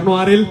මතක් කරනවා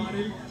ආර්.එල්.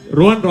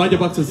 රුවන්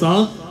රාජපක්ෂ සහ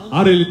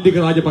ආර්.එල්. ඉන්දික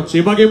රාජපක්ෂ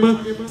ඒ වගේම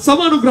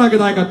සමානුග්‍රහක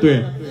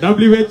දායකත්වය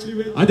WH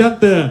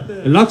අජන්ත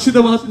ලක්ෂිත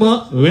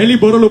මහත්මයා වැලි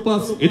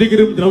බොරළුපස්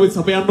ඉදිකිරීම ද්‍රව්‍ය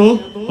සපයන්නෝ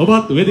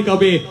ඔබත්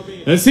වේදිකාවේ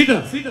සිට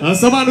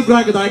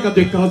සමානුග්‍රහක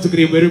දායකත්වයෙන් කාසු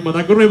කිරීම වෙරින්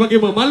මතක් කරනවා. ඒ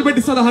වගේම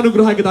මල්පෙටි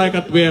සදානුග්‍රහක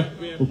දායකත්වය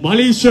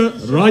මලීෂ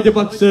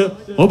රාජපක්ෂ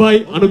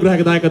ඔබයි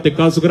අනුග්‍රහක දායකත්වයෙන්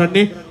කාසු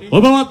කරන්නේ.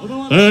 ඔබවත්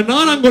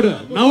නාරංගොඩ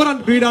නවරන්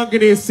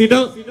ක්‍රීඩාංගණයේ සිට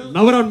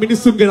නවරන්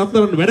මිනිසුන්ගේ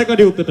රත්තරන් වැඩ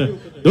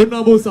කටයුත්තට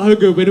දුන්නා වූ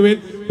සහයෝගය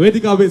වෙනුවෙන්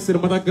වේදිකාවේ සිට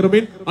මතක්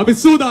කරමින් අපි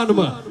සූදානම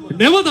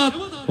නැවතත්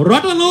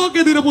රට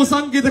ලෝකෙ දිරපු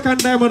සංගීත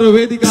කණ්ඩායමට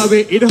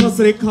වේදිකාවේ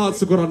ඉඩහසර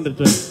එක්කාසු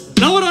කරන්නට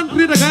නවරන්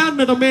ක්‍රීඩ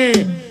ගයන්නට මේ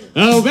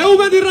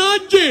වැව්මැදි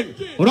රාජ්‍යයෙන්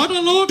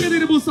රට ලෝකෙ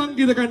දිරපු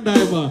සංගීත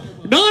කණ්ඩායම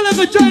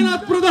නාලක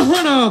චෛනත්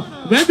ප්‍රධාන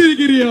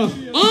Medirigiriya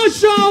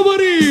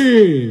ආශාවරි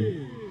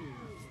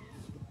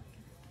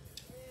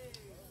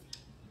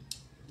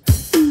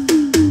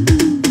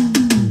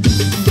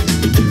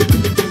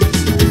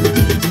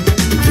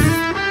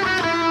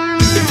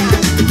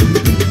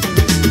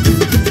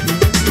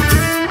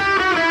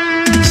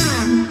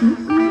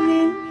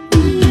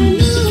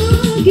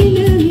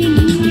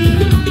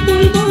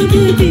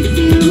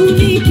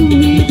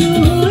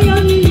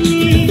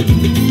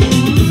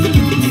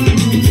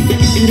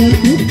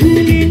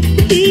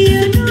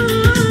Iya na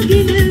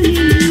gina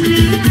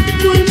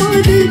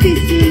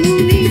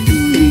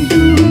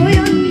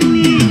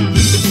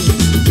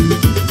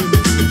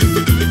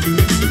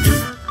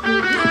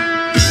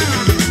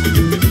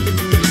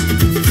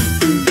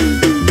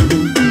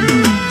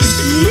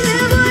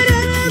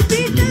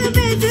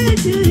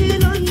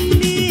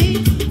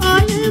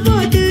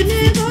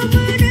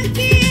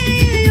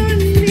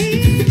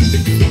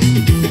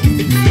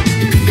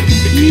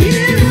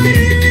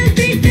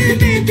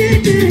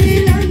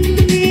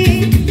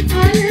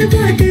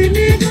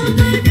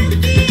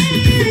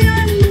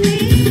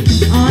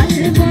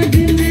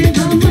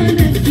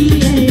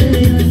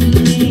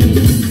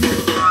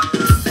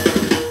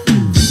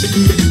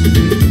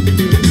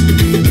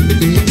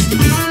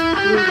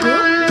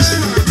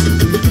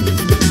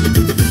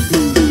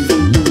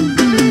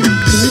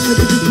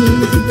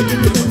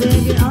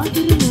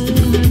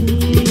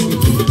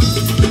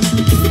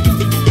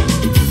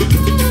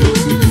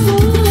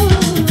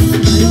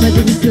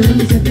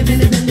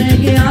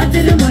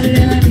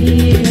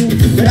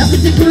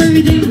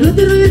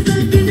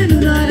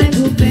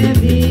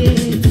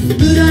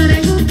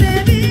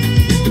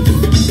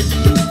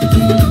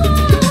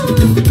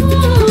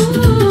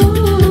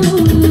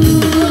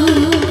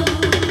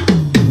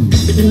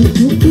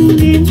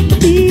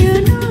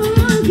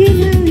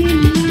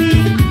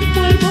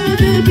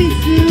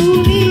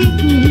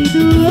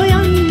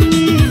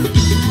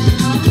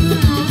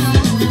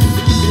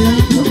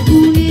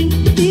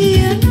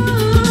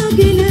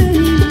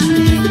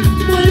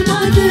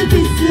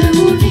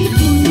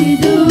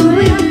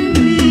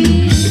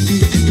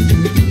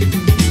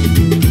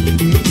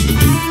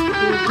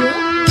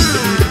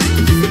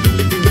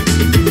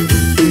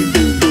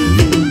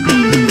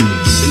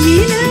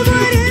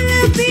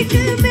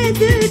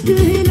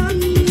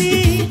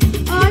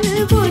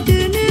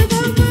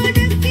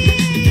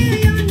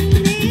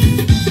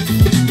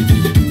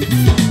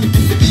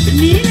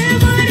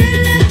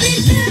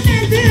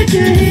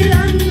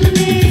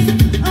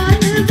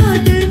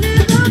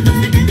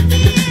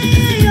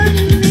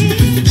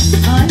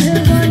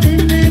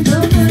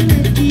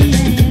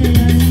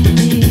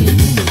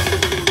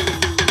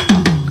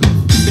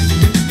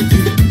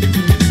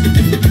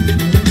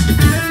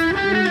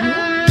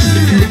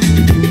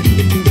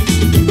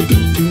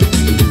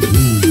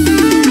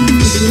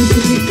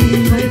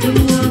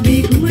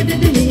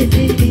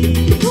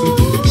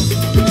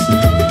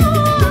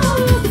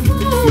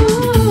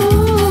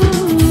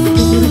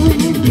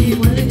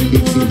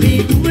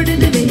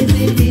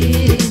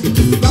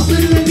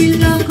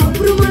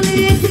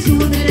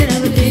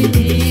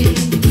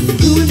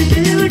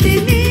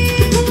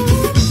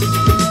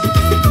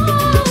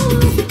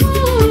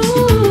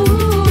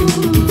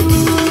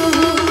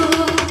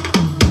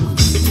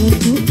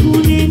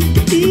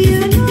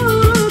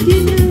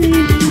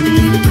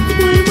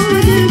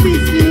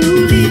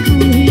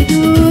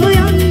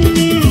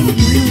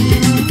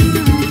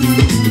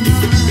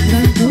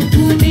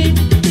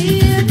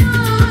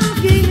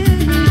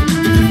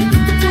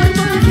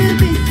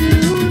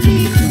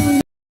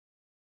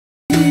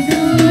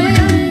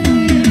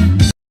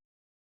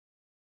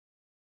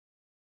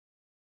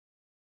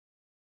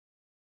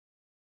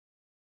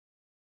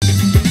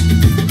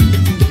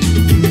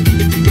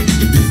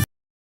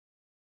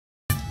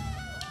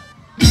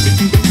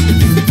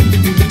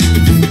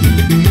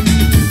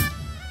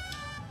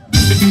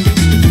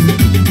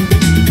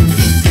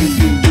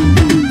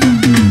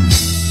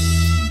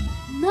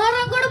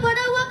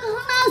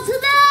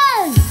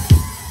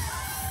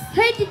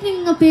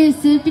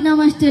Silpina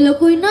mas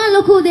teloku ina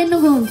loku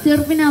denugo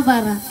Silpina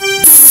bara.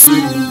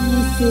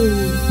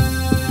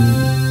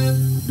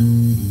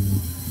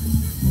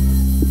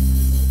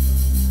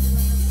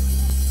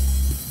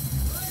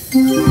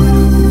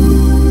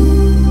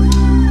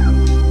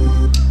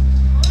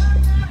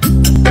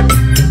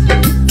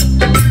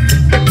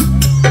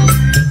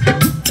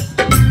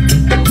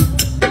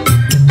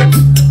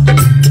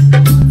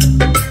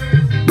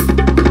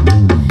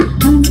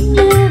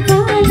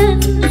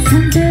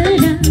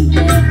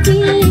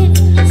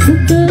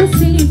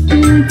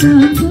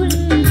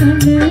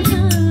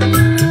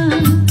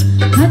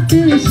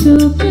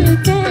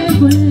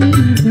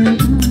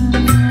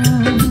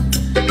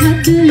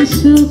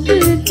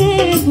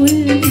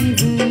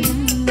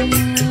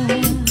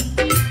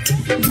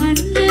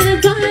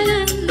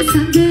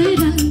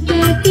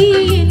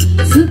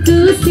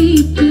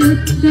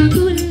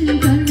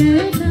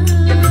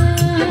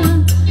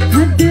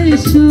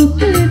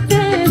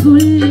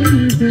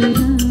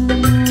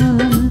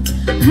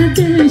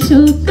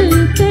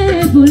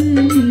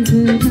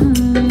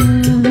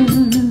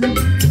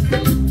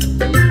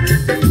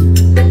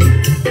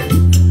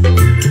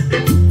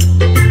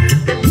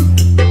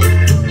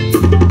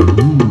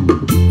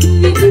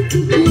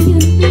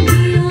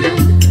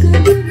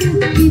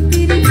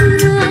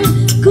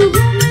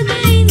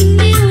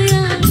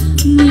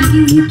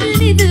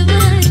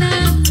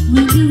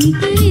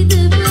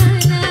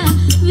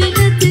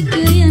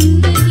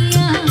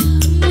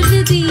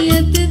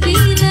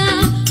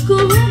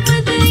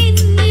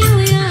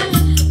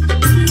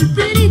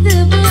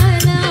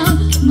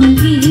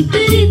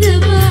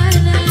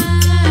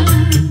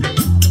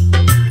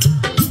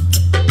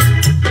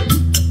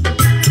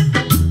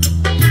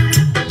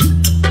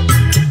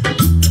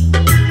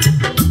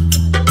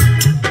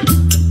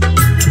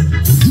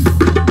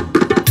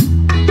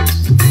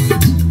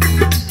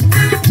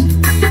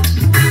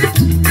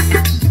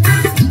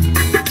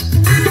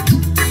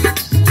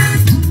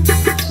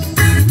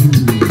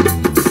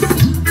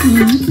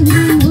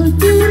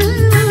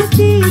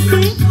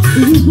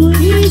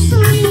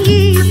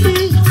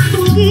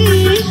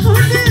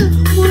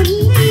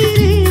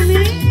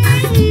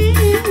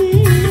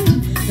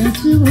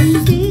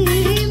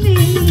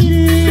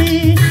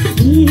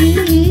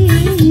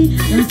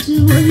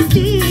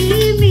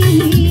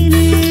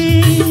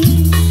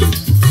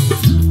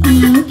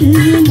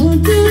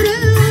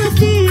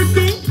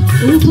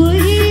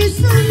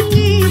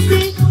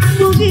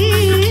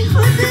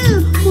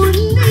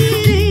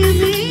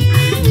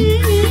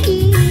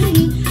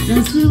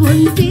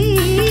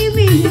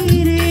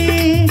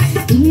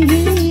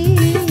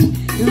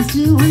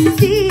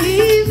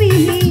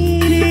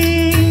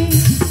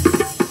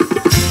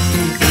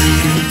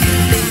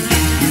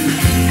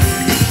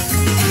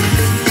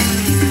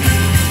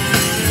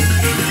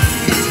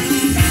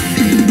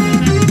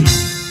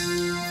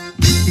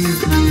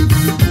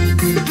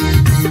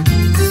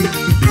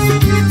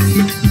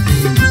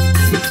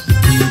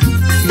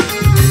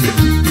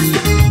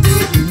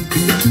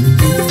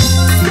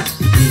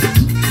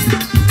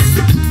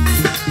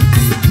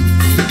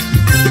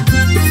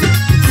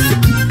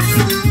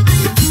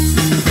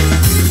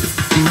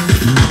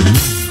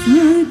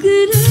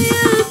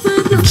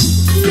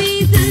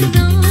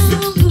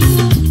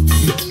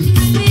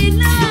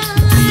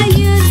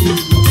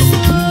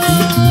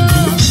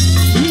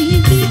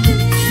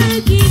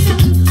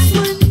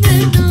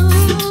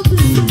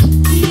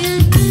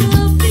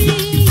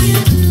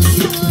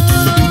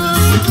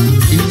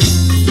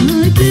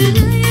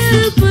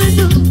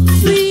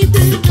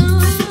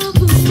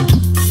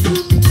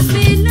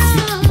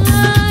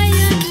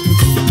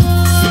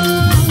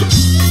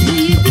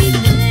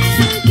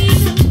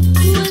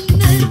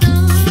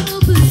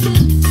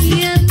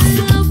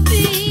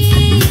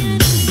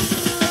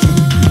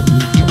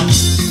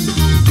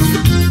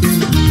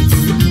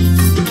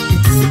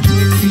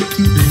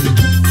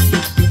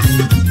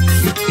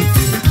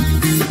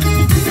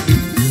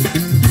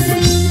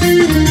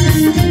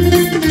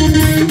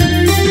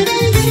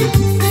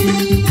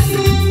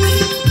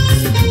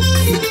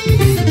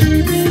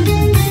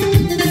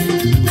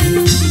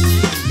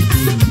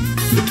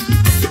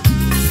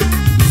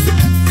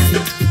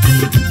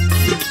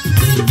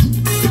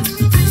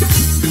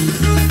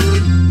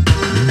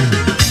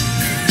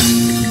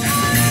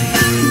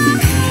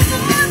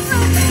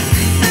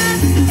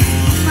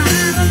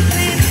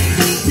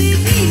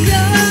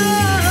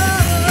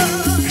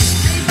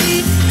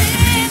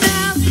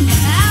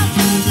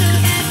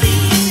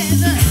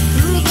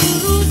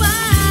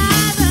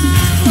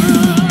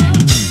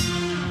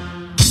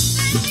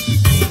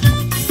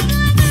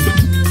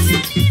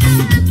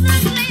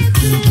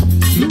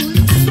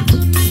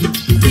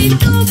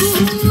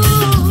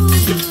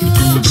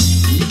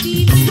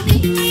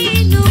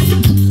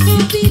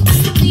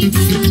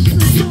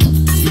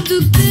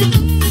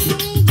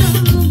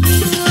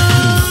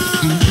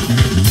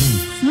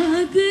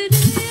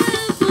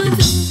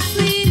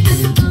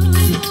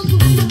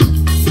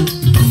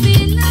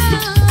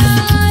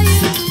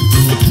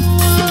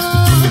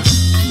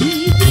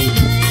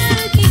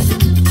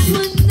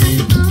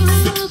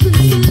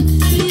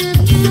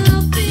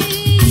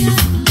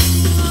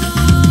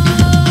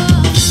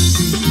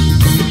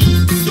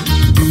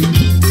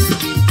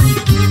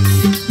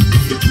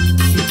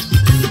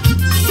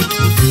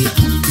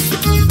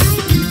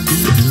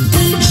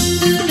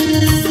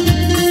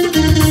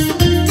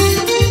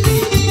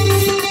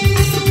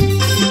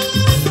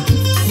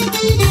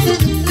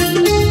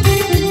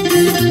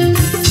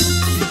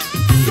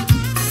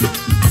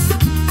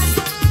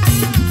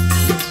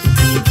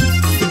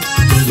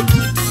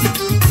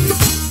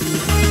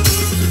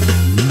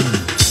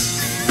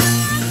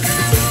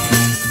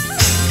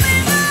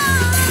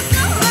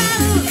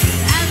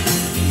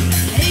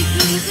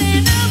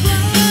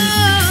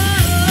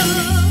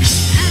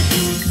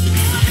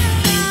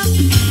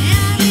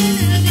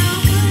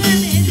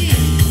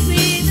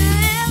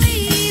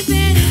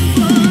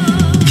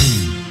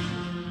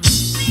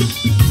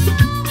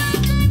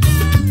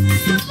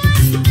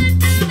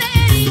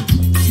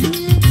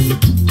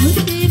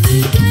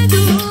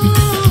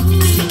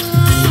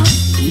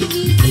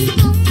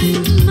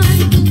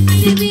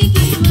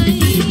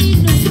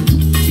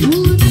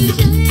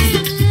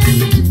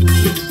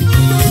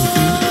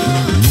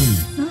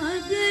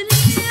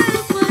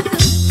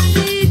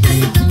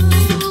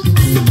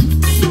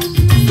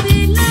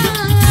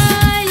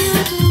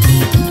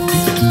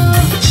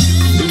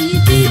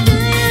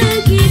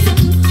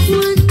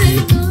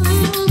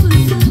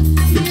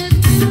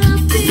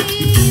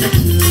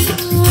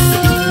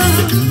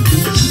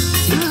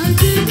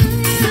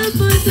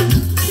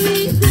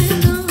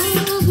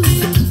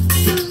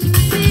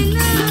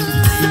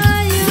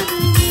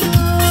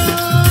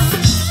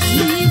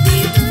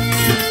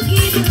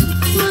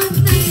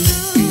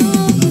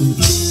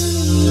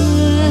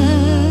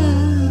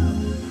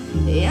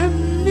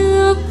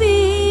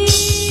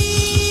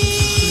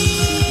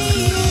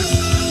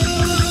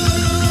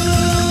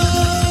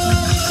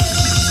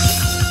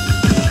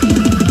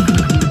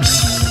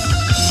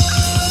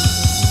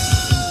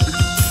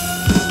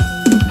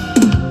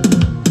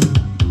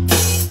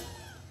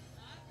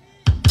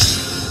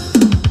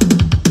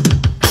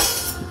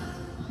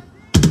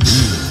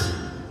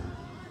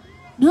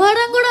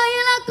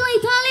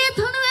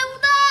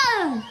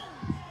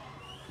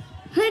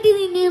 වැඩි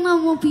දිනේ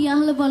නම් අපි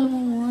අහලා බලමු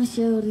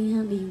ආශාවරි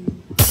හඳින්.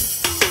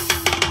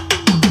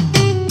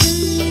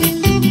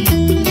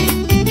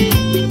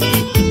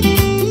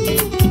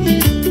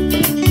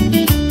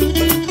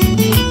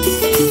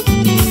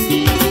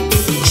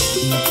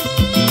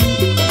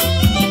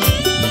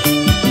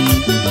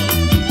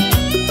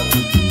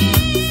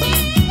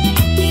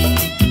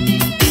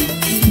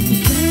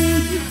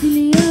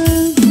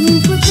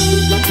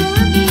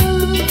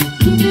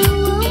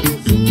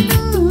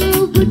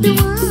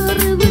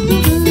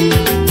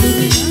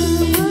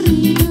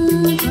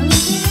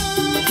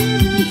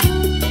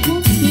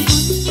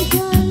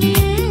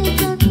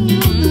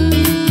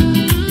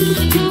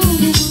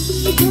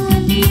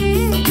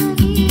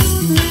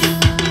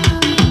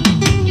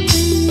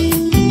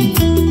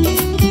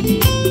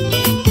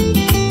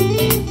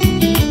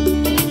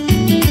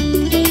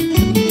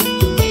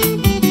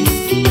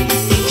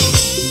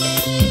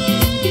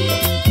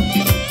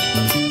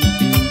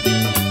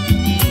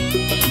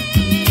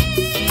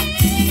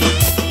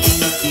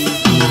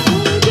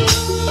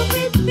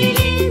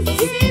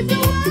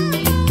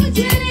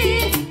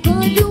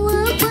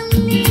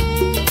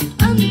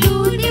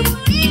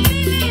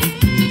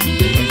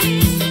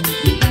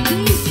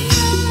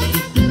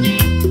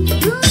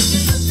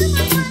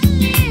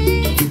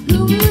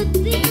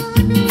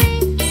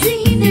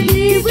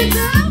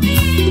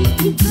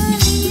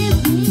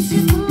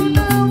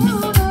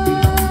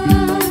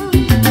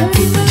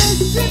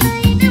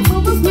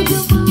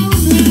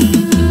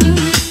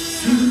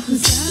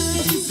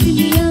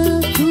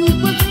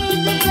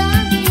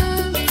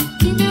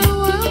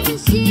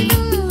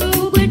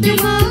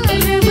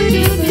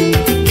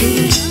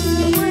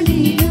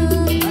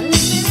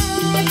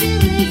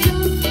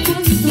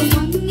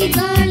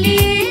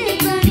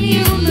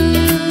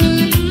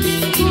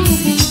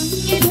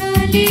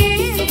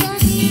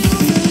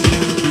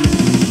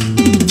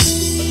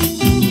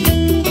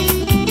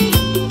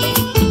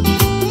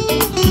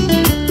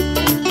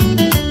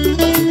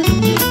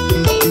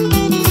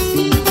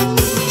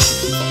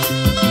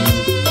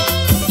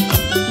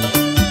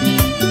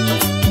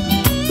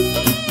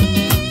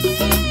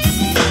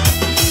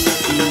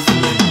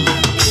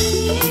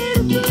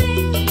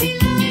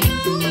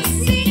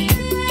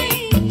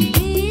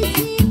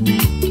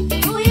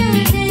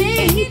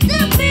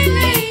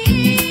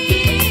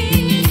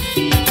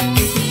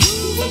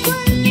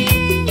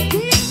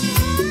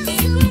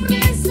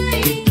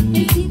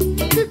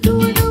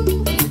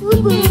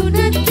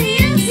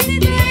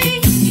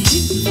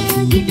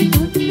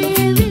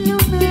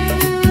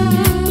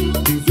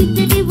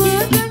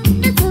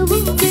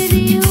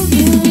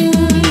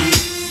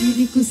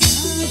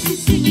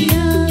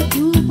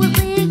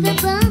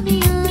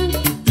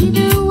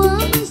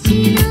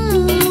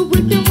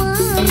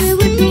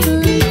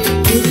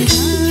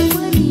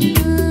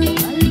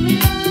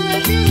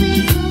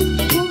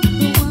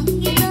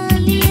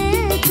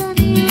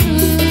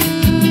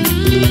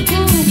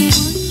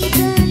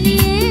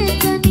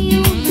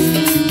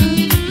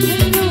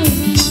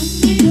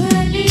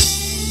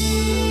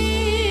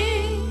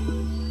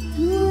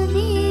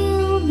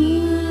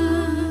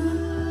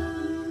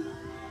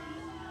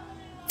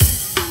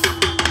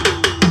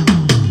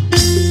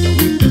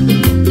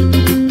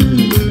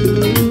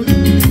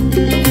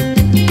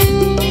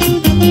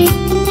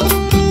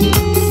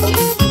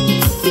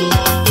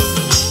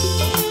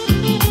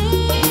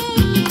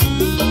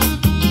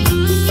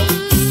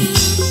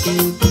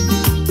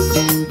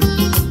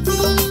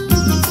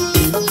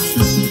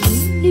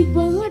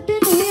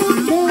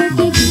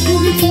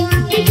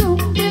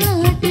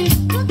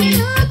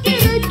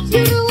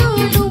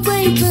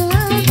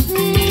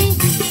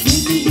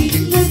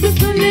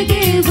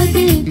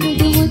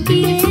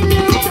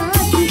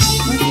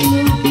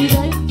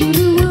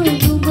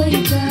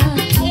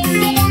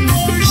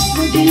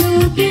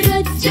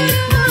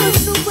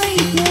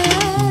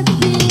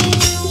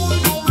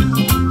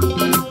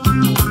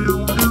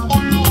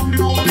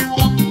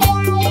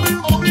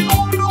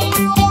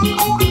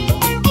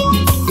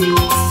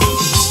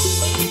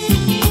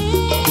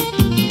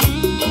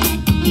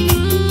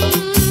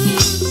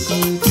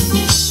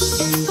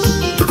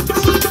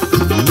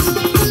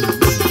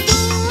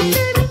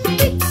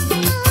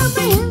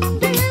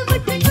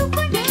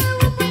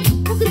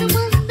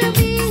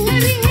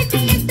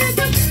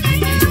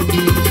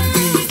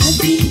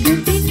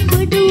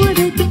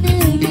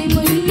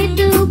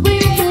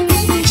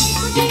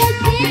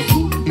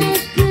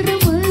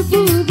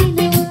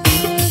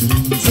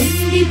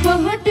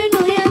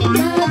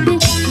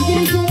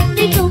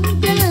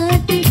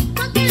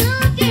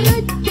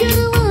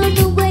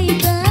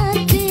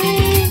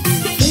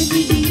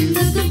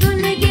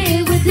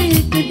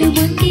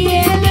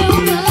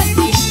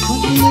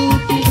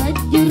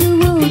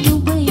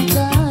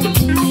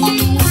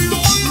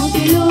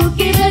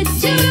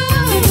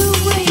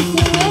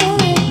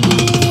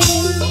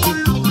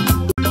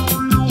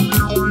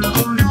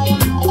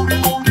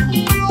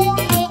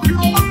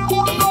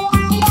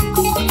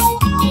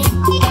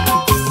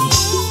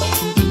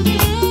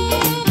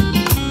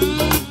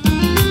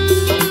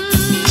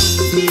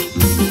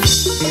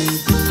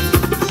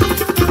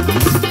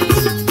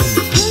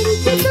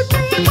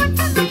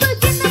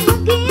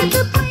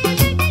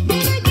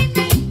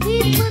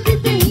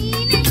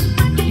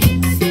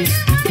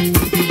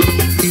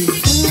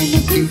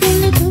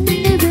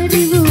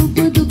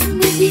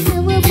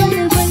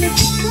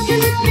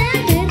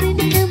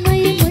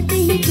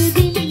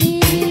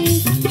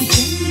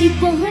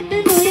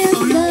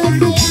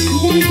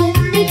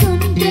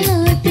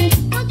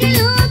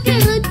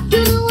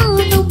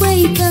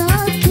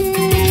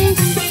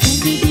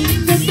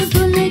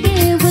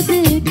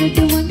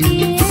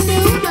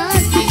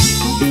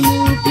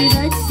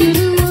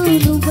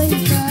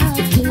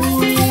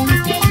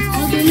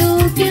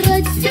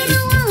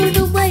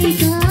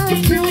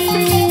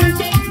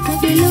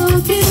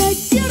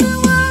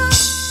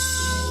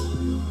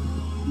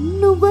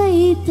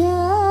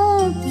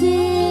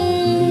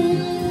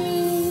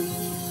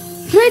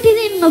 ready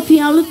din අපි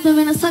අලුත්ම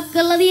වෙනසක්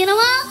කරලා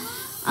දිනනවා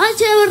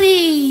ආශාවරි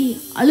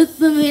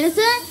අලුත්ම වෙනස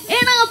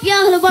එහෙනම් අපි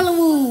අහලා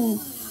බලමු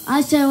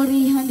ආශාවරි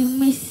හඬින්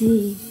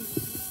මෙසේ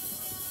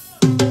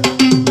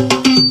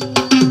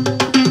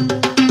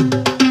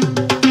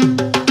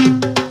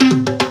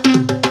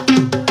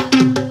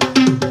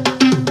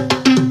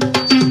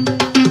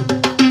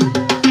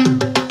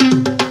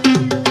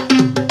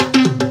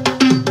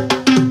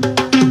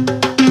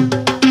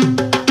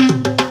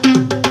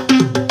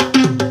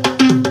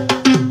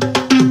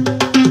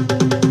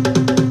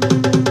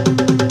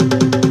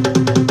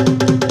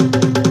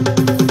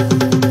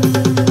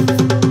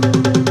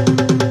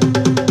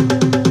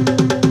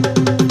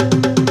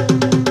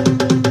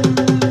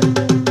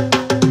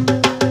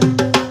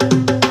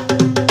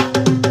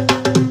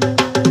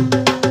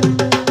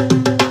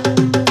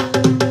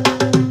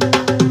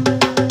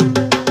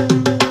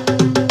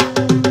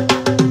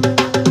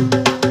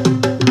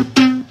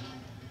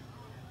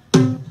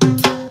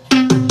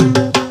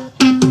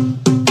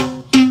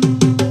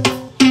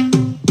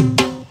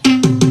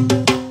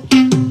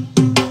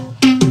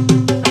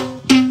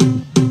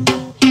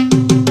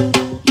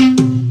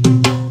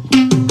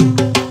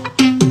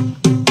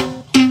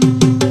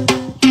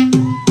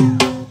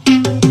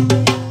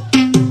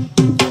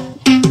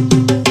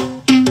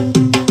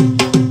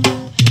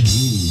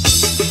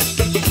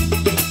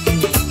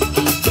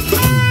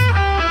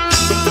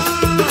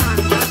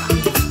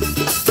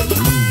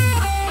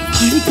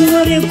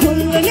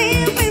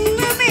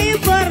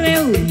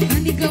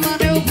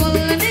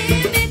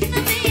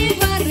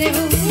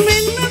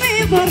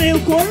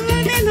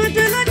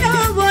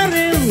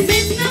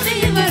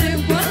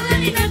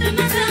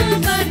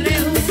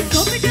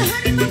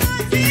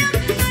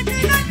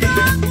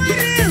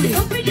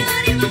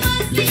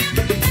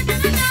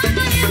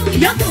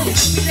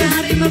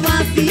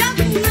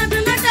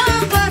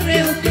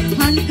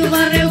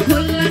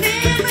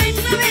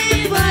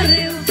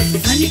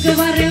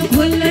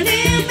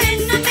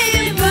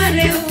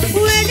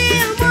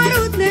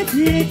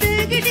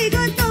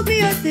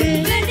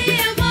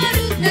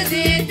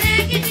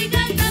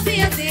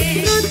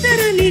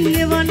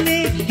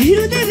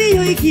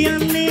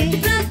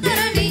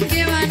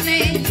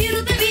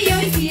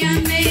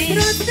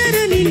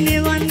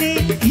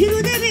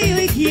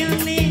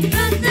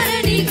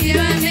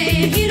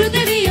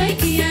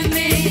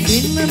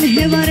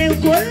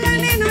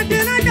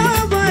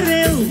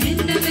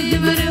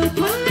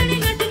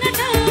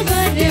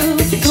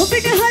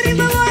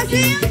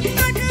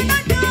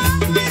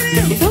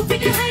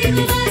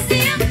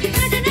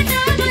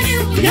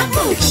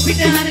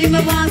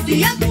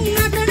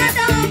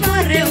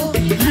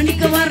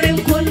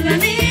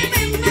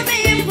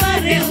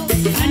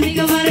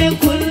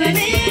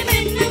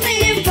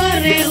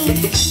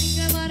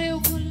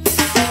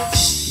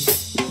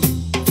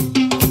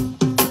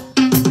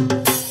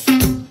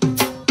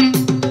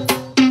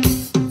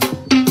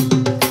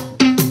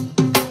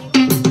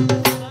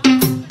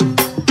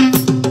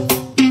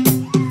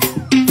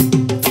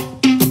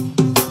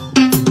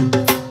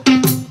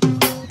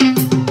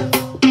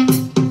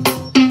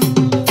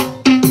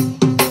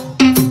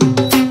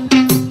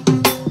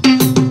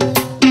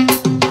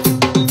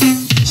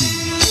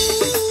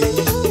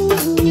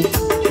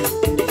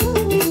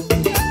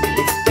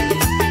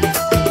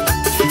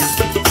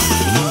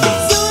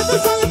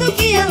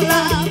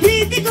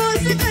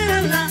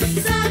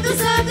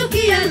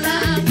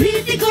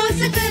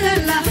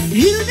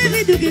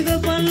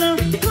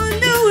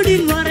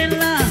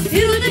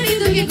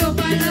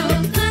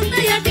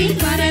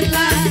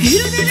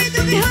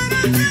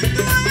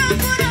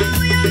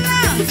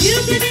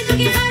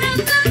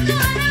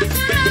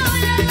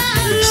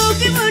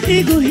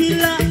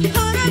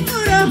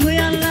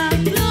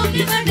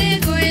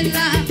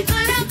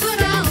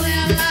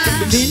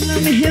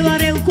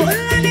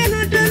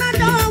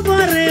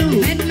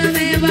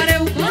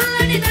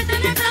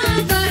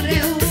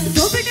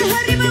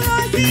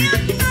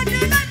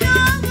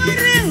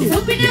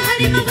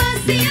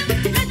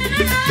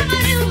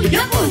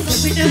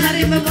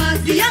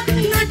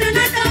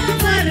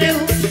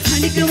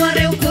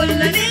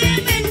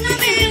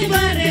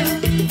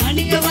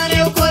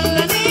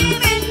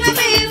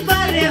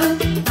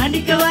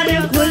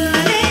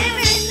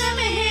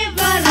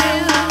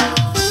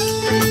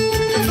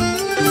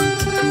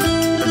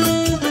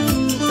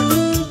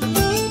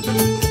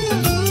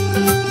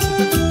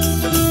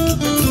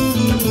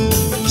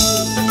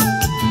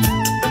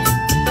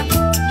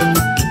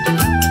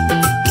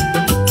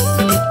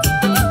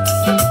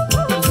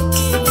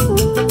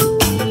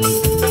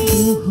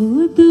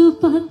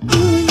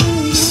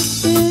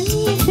Patu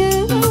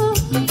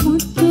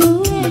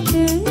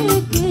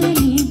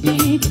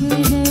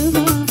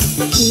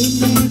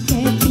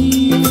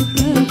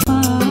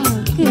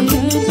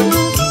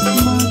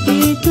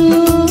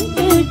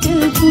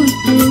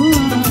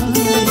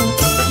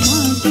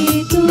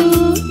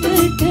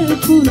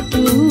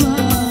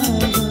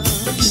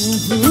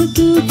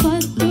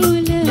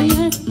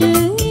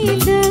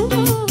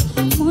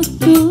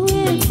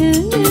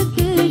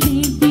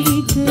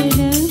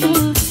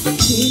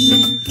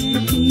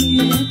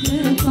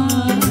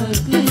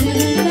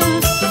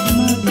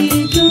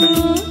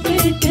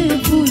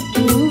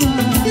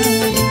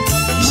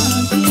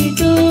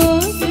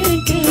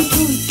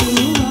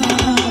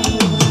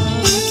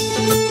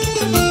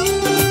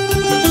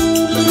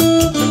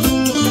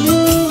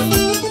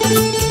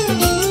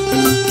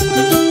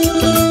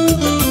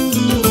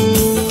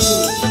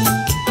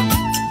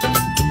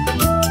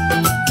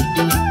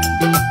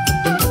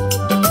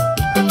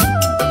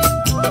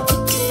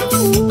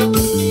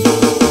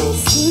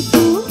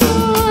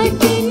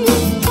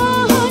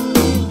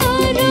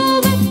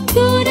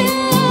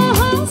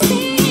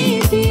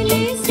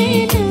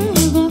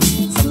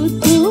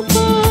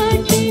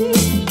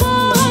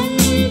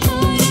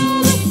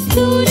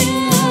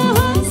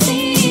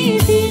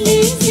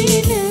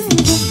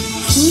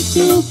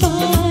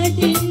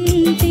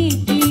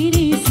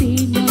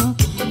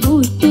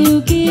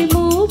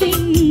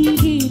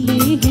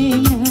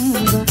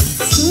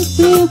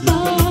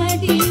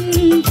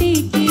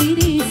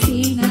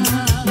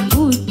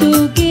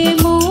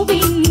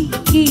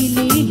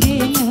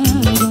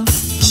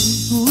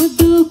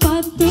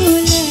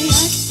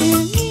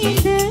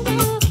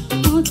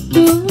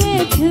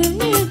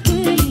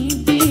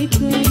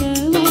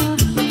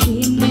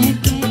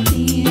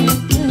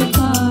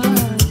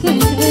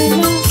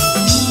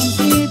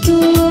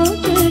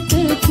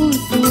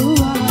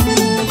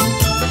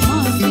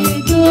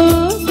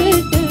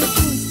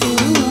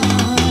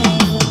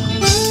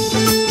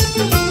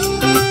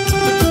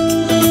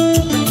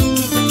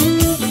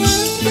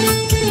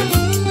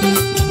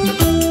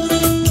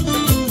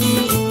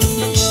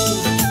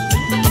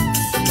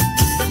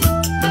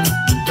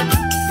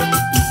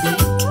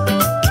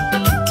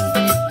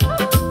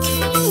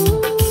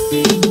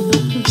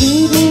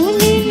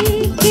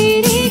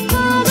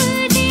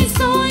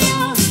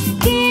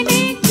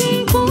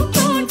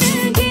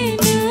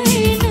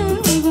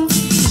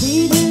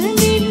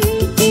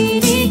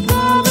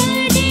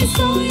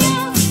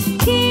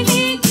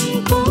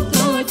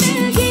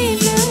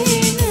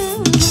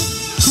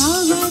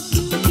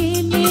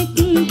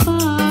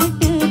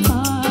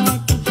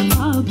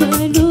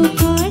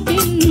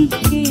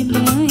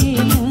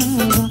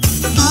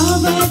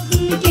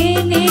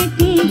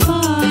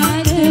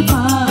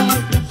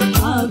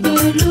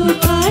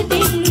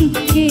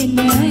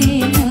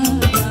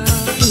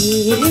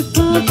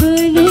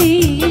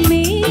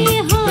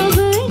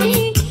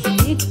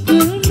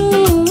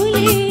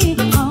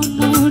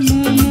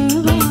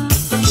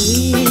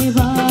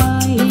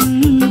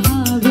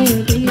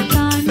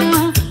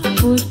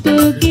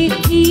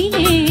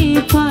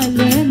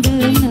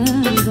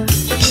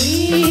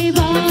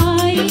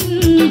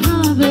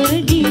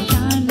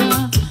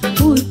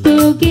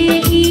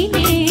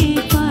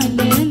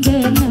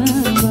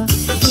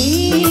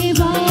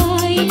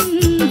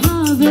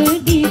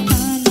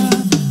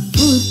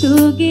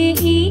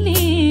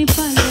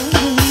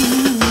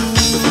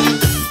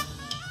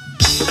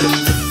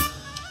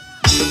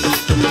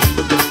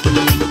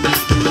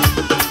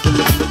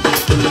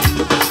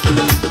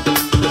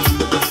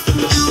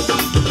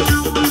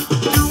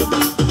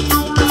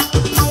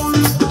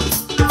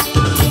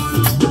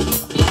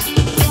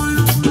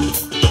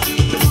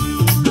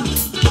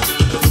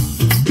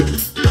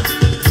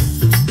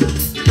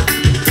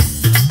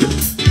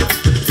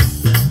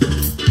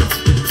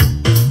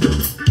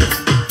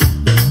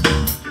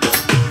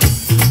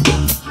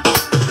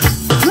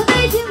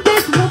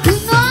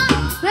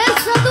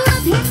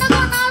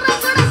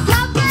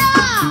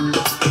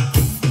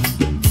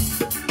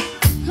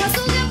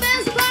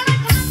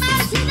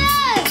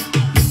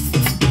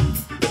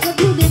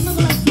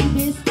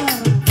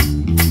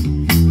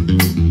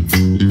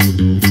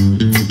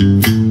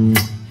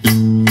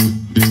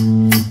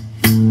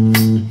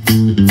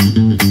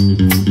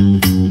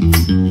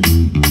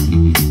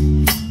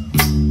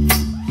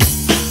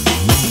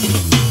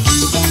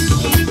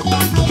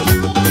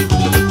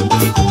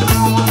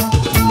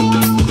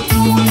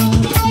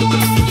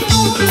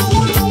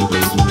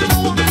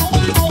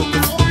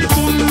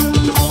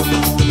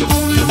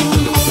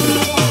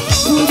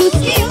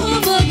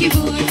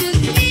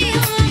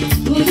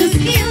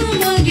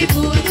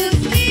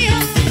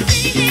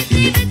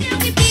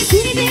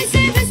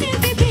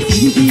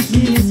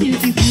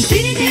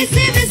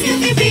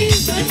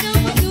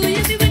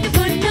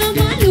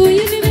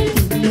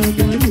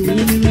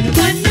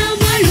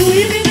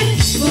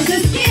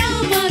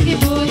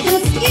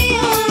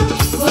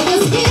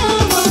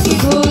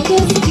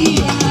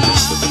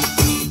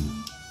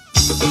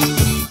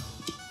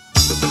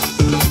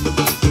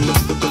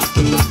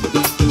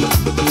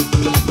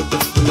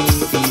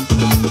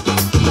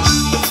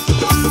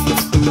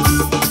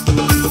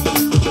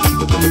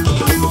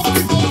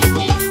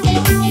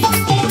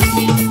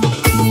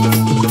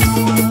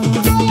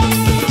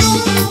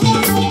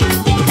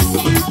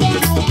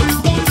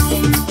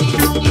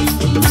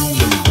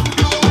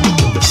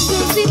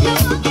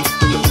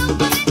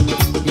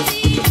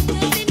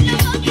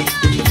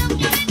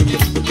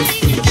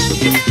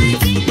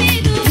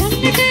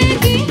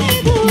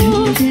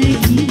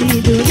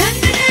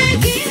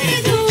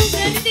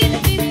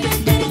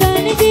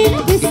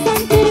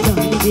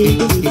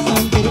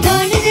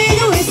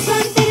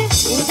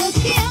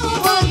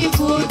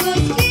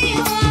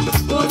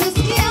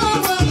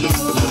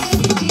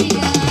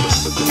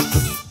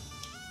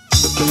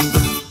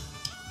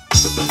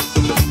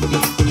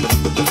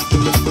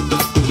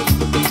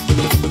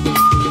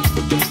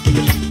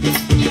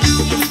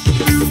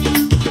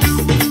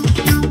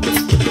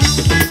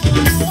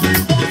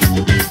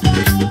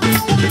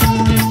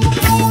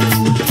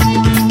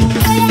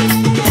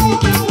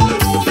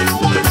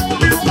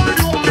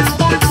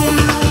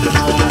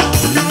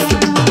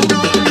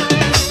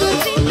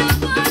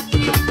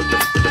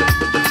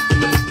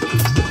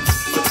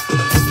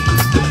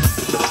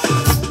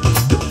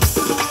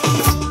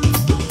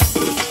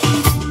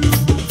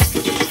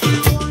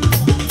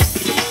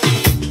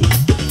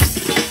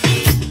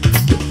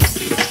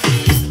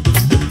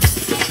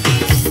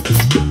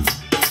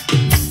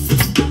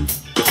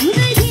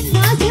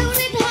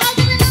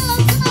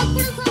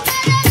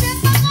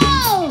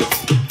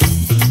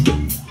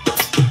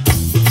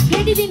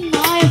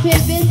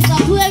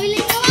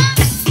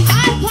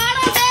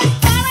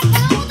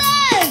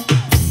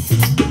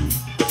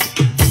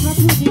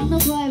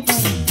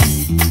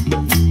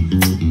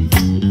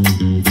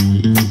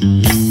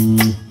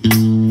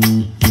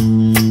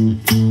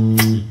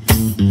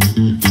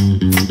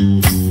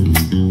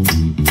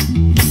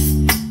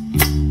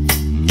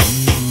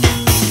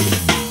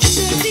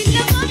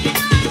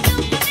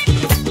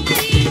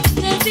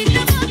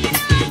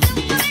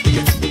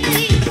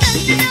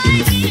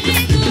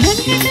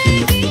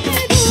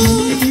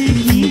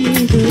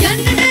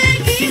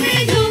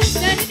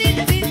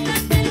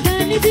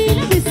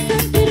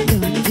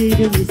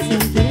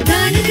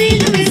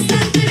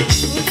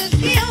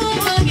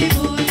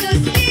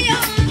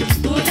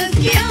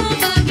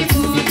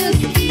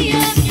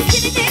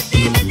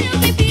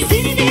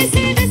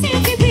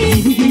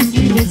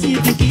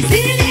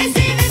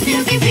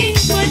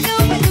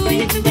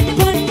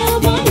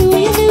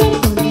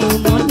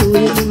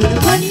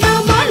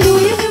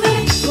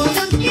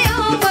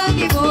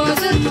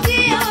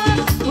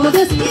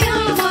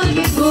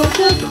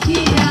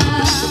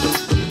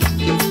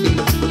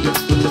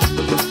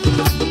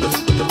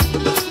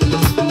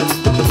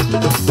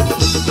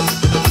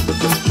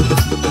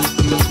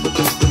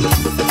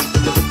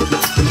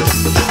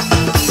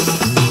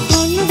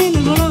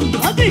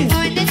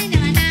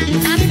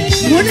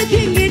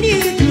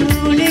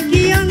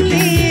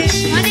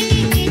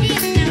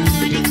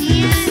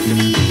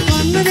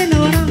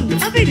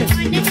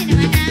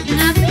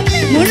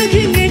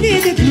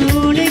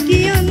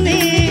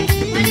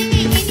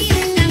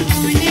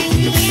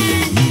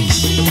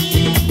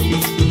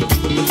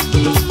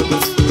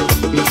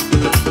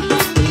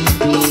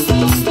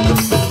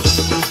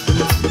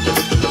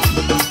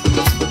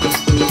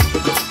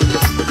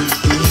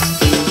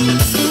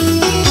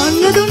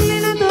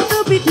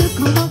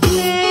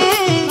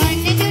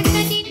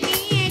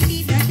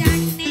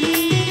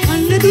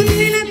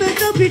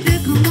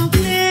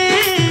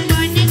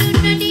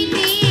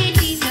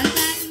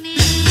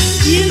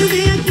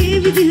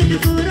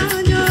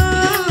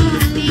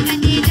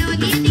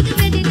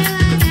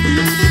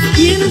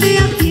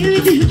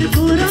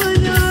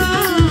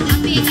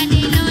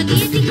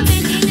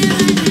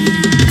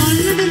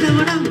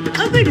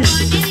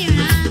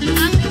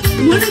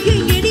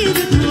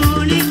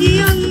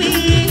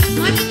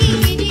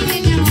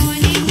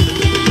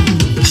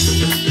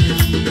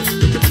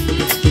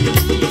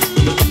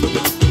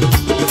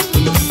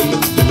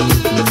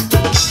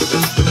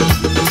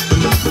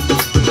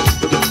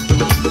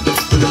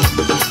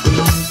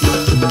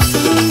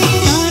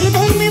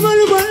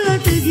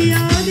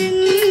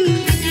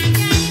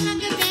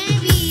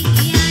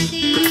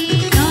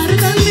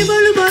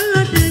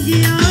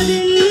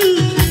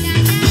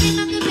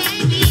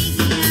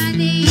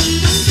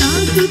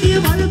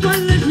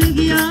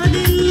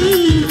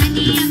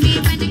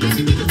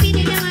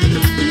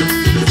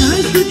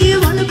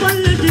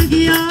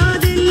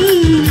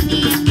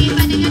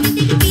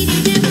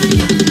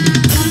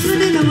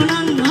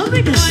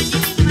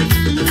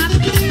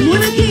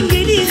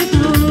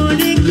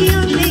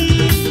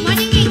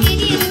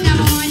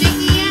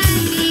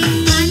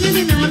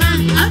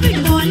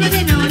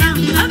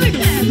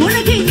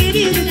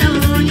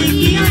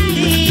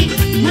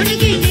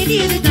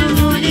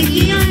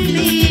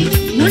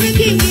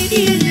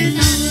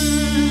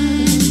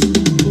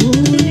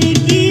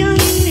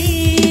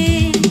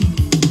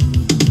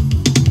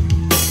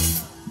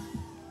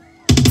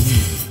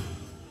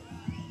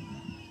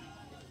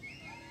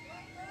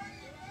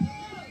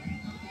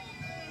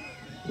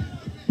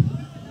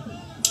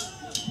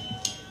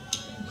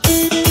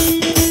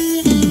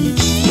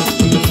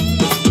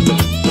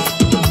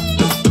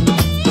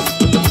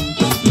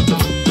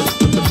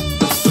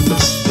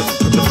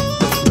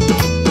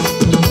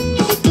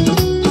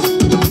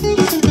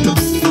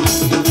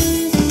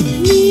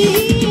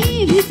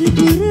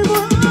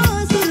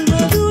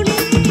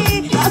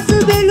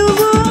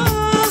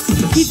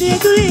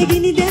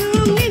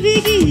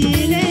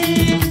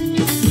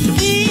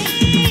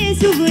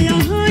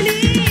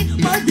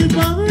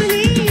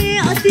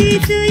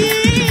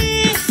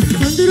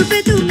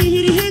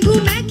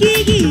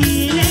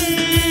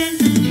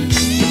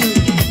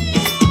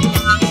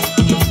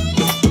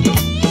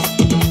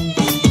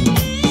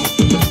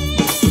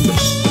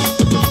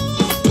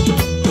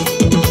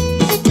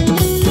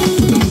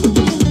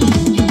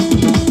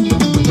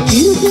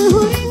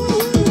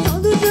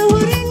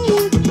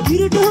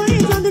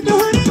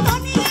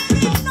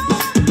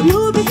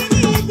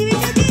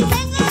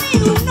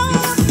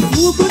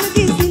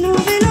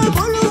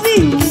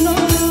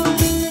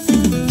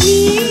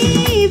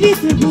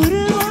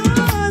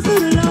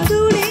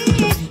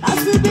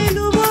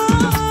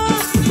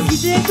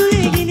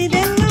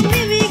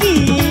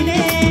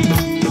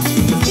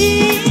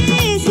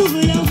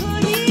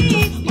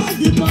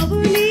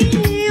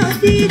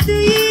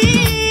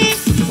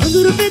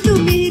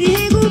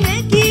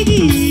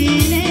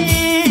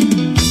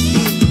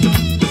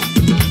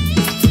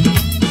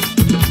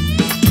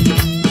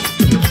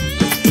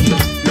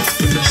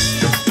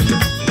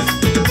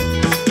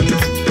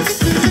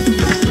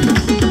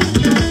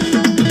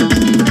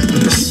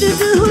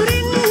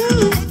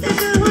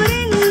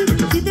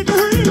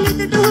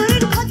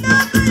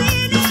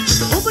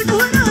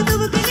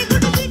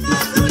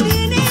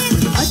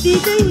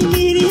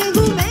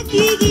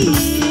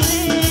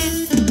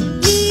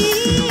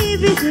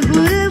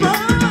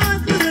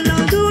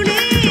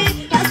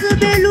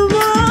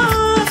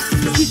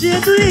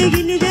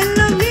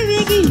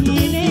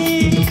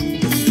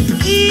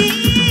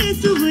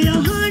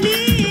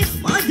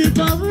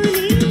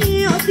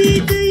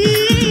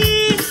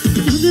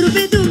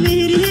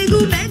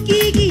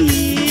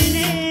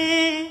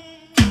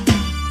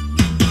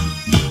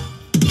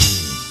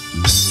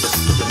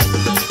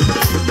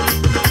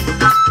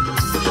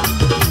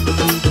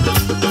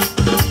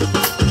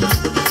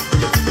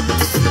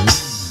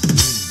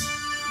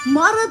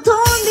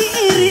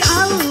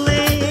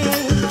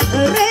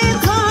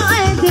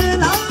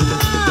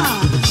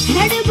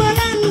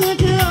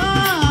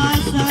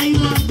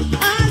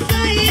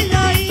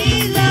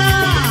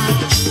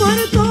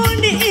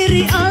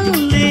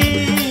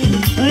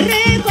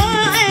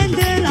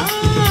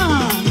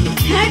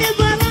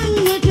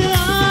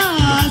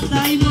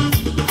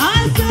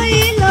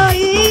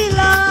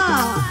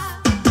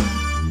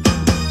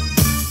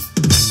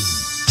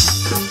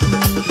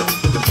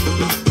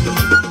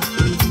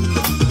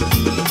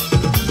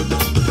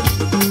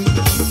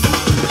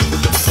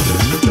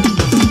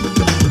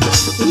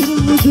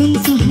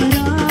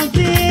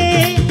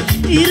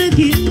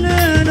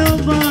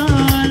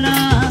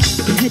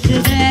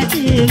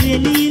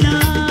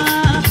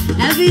වෙලිලා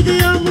ඇවිද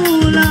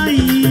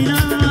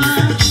යමුලයිලා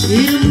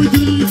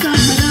ඉරුමුදුන්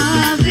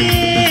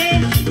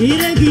සහරාවේ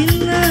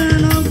ඉරගින්න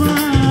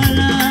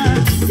නොබාලා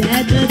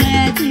දැත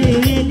දැත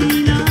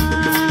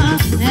වෙලිලා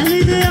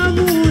ඇවිද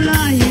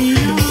යමුලයිලා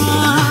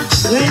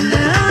වෙන්න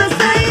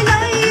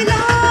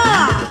ආසයිලයිලා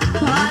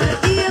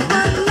පාරතිය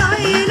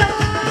පල්ලයිලා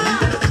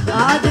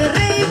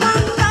ආදරේ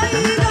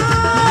මංගයිලා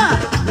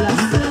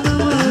ලස්සන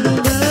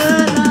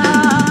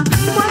වරුගලා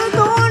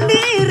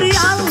මරතෝණි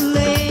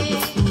රියල්ලේ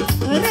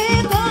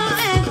රේකා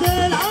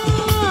ඇදලා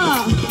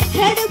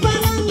හෙඩ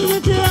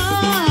බලන්නට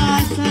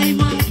ආසයි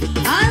මං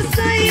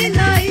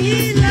ආසයිලයිලා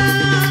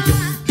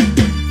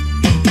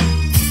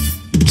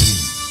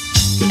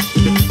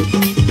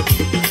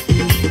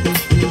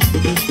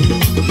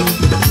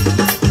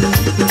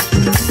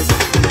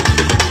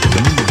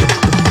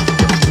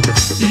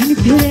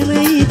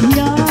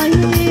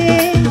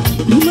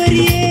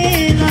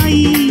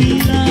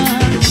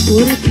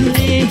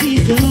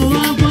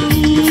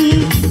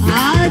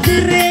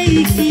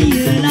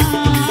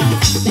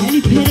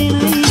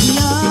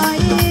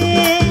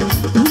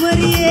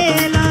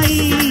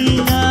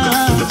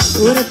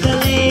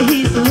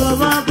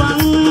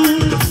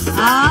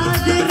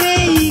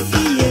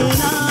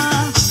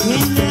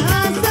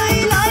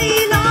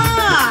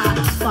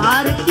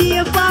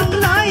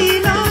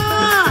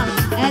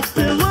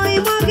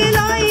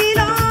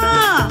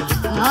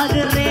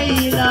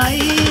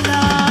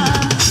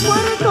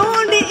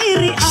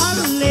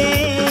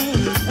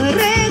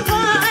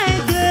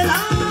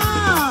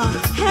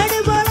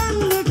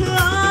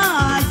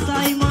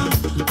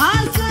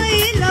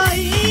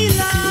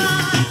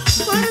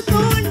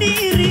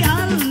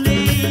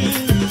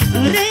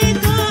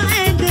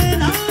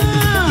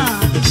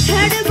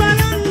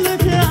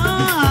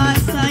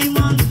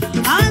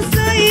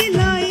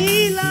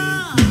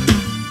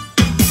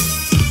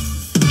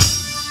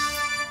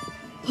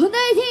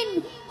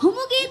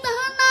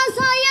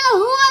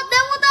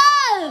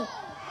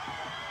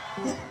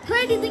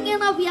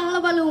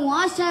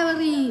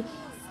Ashawari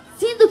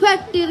Sindu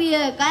Factory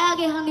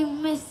kayage hani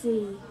messe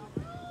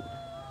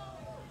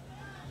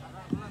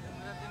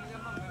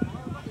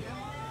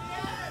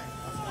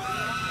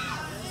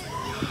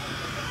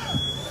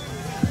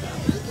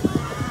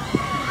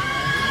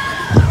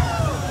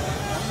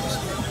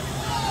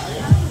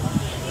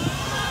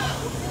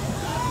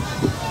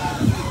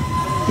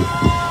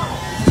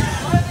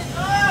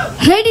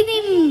Ready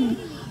din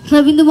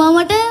Ravindu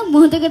mamata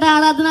මොහොතකට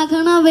ආරාධනා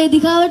කරනවා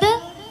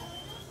වේදිකාවට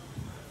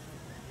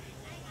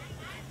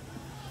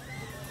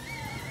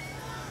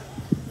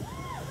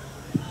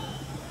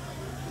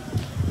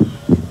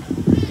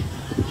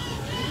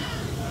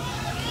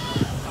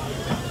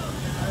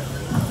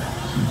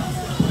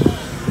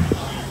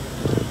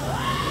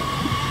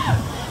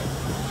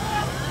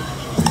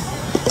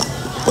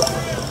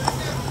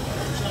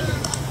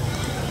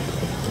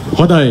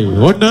හොඳයි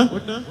ඔන්න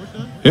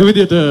ඒ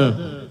විදිහට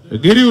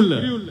ගෙරියුල්ල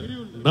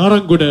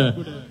නාරංගොඩ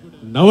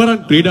නවරන්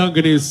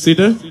ක්‍රීඩාංගණයේ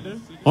සිට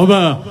ඔබ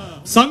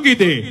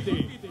සංගීතේ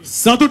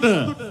සතුට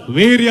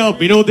වීරිය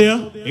විනෝදය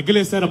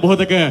එගලෙසන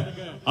මොහොතක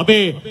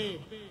අපේ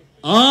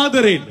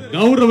ආදරෙන්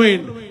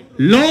ගෞරවයෙන්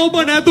ලෝභ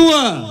නැතුව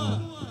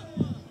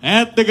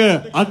ඈත් එක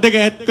අත් දෙක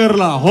ඇත්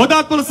කරලා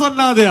හොදක්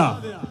පුලසන්නාදයා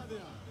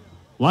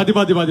වාදි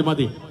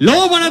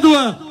ලෝභ නැතුව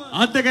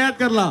අත් දෙක ඈත්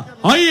කරලා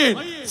අයියෙන්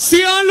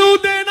සියලු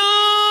දෙනා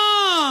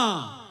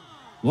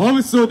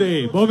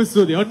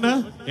භවිෂ්‍යෝදේ ඔන්න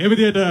ඒ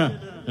විදිහට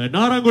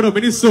නාරංගොඩ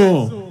මිනිස්සු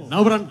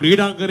නවරන්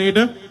ක්‍රීඩාංගණයට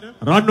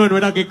රන්වන්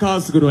වැඩක්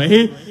එක්කාසු කරුවා.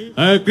 එහි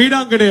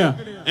ක්‍රීඩාංගණය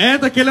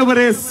ඈත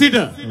කෙළවරේ සිට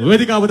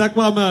වේදිකාව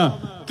දක්වාම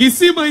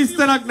කිසිම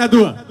ඉස්තරක්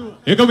නැතුව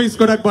එකම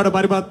ඉස්කොඩක් බඩ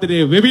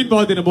පරිවර්තනයේ වෙමින්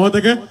පවතින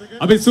මොහොතක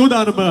අපි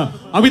සූදානම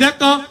අපි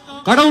දැක්කා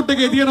කඩවුට්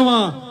එකේ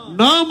තියෙනවා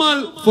නාමල්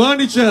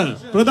ෆර්නිචර්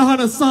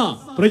ප්‍රධාන සහ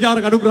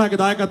ප්‍රචාරක අනුග්‍රහක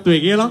දායකත්වයේ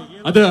කියලා.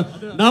 අද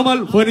නාමල්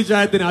ෆර්නිචර්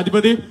ආයතනයේ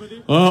අධිපති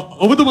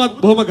ඔබතුමාත්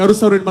බොහොම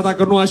ගරුසරුවෙන් මතක්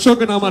කරනවා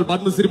අශෝක නාමල්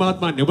පද්මසිරි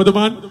මහත්මයාණන්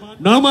ඔබතුමාන්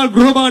නාමල්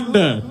ගෘහ භාණ්ඩ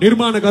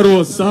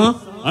නිර්මාණකරුවෝ සහ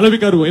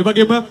අලවිකරුවෝ ඒ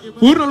වගේම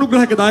පූර්ණ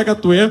අනුග්‍රහක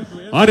දායකත්වය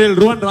ආර්.එල්.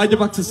 රුවන්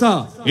රාජපක්ෂ සහ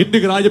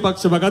එන්.ඩී.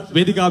 රාජපක්ෂ වගත්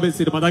වේදිකාවේ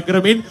සිට මතක්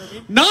කරමින්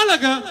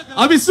නාලක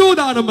අපි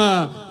සූදානම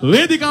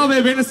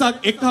වේදිකාවේ වෙනසක්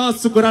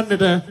එක්හාසු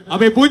කරන්නට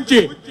අපේ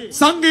පුංචි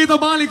සංගීත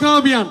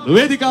මාලිකාවියන්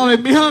වේදිකාවේ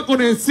මෙහා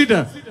කොනේ සිට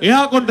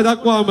එහා කොණ්ඩ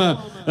දක්වාම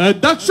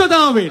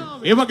දක්ෂතාවෙන්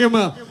ඒ වගේම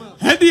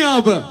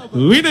හැදියාව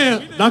විනය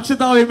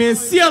දක්ෂතාවයේ මේ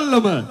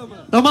සියල්ලම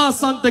තමා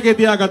සන්තකේ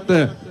තියාගත්ත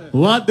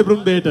වාද්‍ය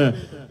බෘන්දයට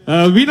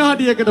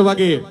විනාඩියකට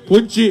වගේ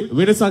පුංචි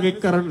වෙනසක් එක්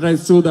කරන්නයි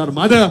සූදානම්.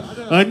 අද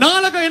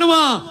නාලක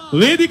එනවා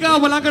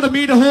වේදිකාව ළඟට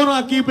මීට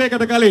හෝරා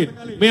කීපයකට කලින්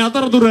මේ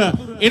අතරතුර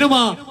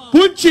එනවා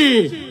පුංචි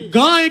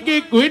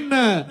ගායකයෙක් වෙන්න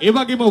ඒ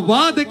වගේම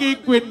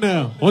වාදකයෙක් වෙන්න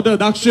හොඳ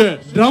දක්ෂ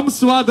ඩ්‍රම්ස්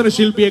වාදන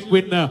ශිල්පියෙක්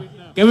වෙන්න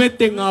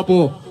කැමැත්තෙන්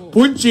ආපෝ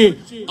පුංචි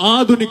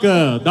ආධුනික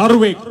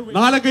දරුවෙක්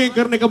නාලකයෙන්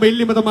කරන එකම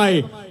ඉල්ලීම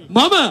තමයි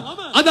මම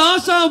අද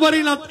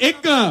ආශාවරිලත්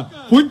එක්ක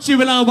පුංචි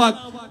වෙලාවක්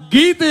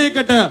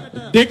ගීතයකට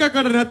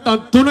දෙකකට නැත්තම්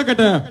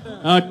තුනකට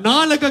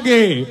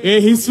නාලකගේ ඒ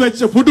හිස්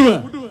වෙච්ච පුඩුව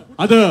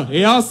අද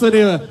ඒ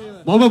ආසනය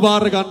මම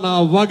බාර ගන්නා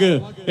වග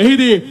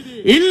එහිදී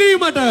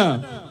ඉල්ලීමට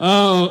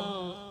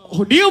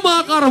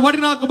නියමාකාර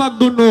වටිනාකමක්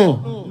දුන්නෝ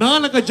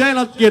නාලක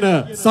ජයලත් කියන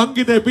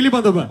සංගීතය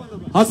පිළිබඳව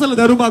හසල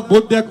දරුමක්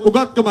බොද්ධයක්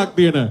උගත්කමක්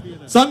තියෙන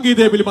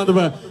සංගීතය පිළිබඳව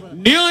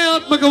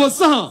න්‍යායාත්මකව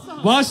සහ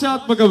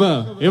වාශාත්මකව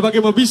ඒ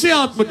වගේම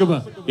විෂයාත්මකව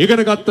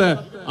ඉගෙනගත්ත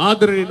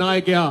ආදරණීය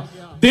නායකයා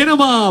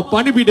දෙනවා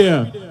පණිවිඩය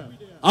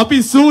අපි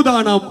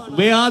සූදානම්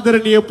මේ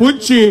ආදරණීය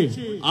පුංචි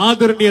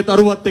ආදරණීය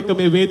තරුවත් එක්ක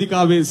මේ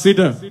වේදිකාවේ සිට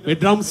මේ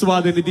ඩ්‍රම්ස්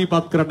වාදනය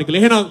දීපත් කරන්න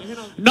කියලා. එහෙනම්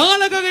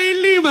නාලකගේ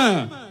ඉල්ලීම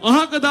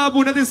අහක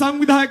දාපු නැති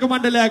සංවිධායක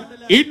මණ්ඩලයක්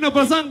ඉන්න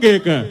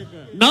ප්‍රසංගයක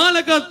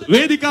නාලකත්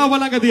වේදිකාව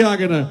ළඟ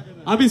තියාගෙන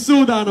අපි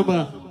සූදානම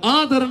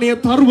ආදරණීය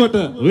තරුවට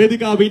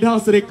වේදිකාව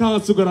විනාශරේ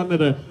කාසු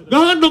කරන්නට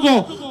ගහන්නකෝ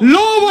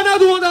ලෝවන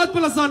දුවදාත්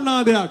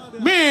පළසන්නාදයක්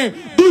මේ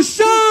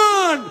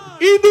දුෂාන්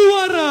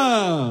ඉදුවර.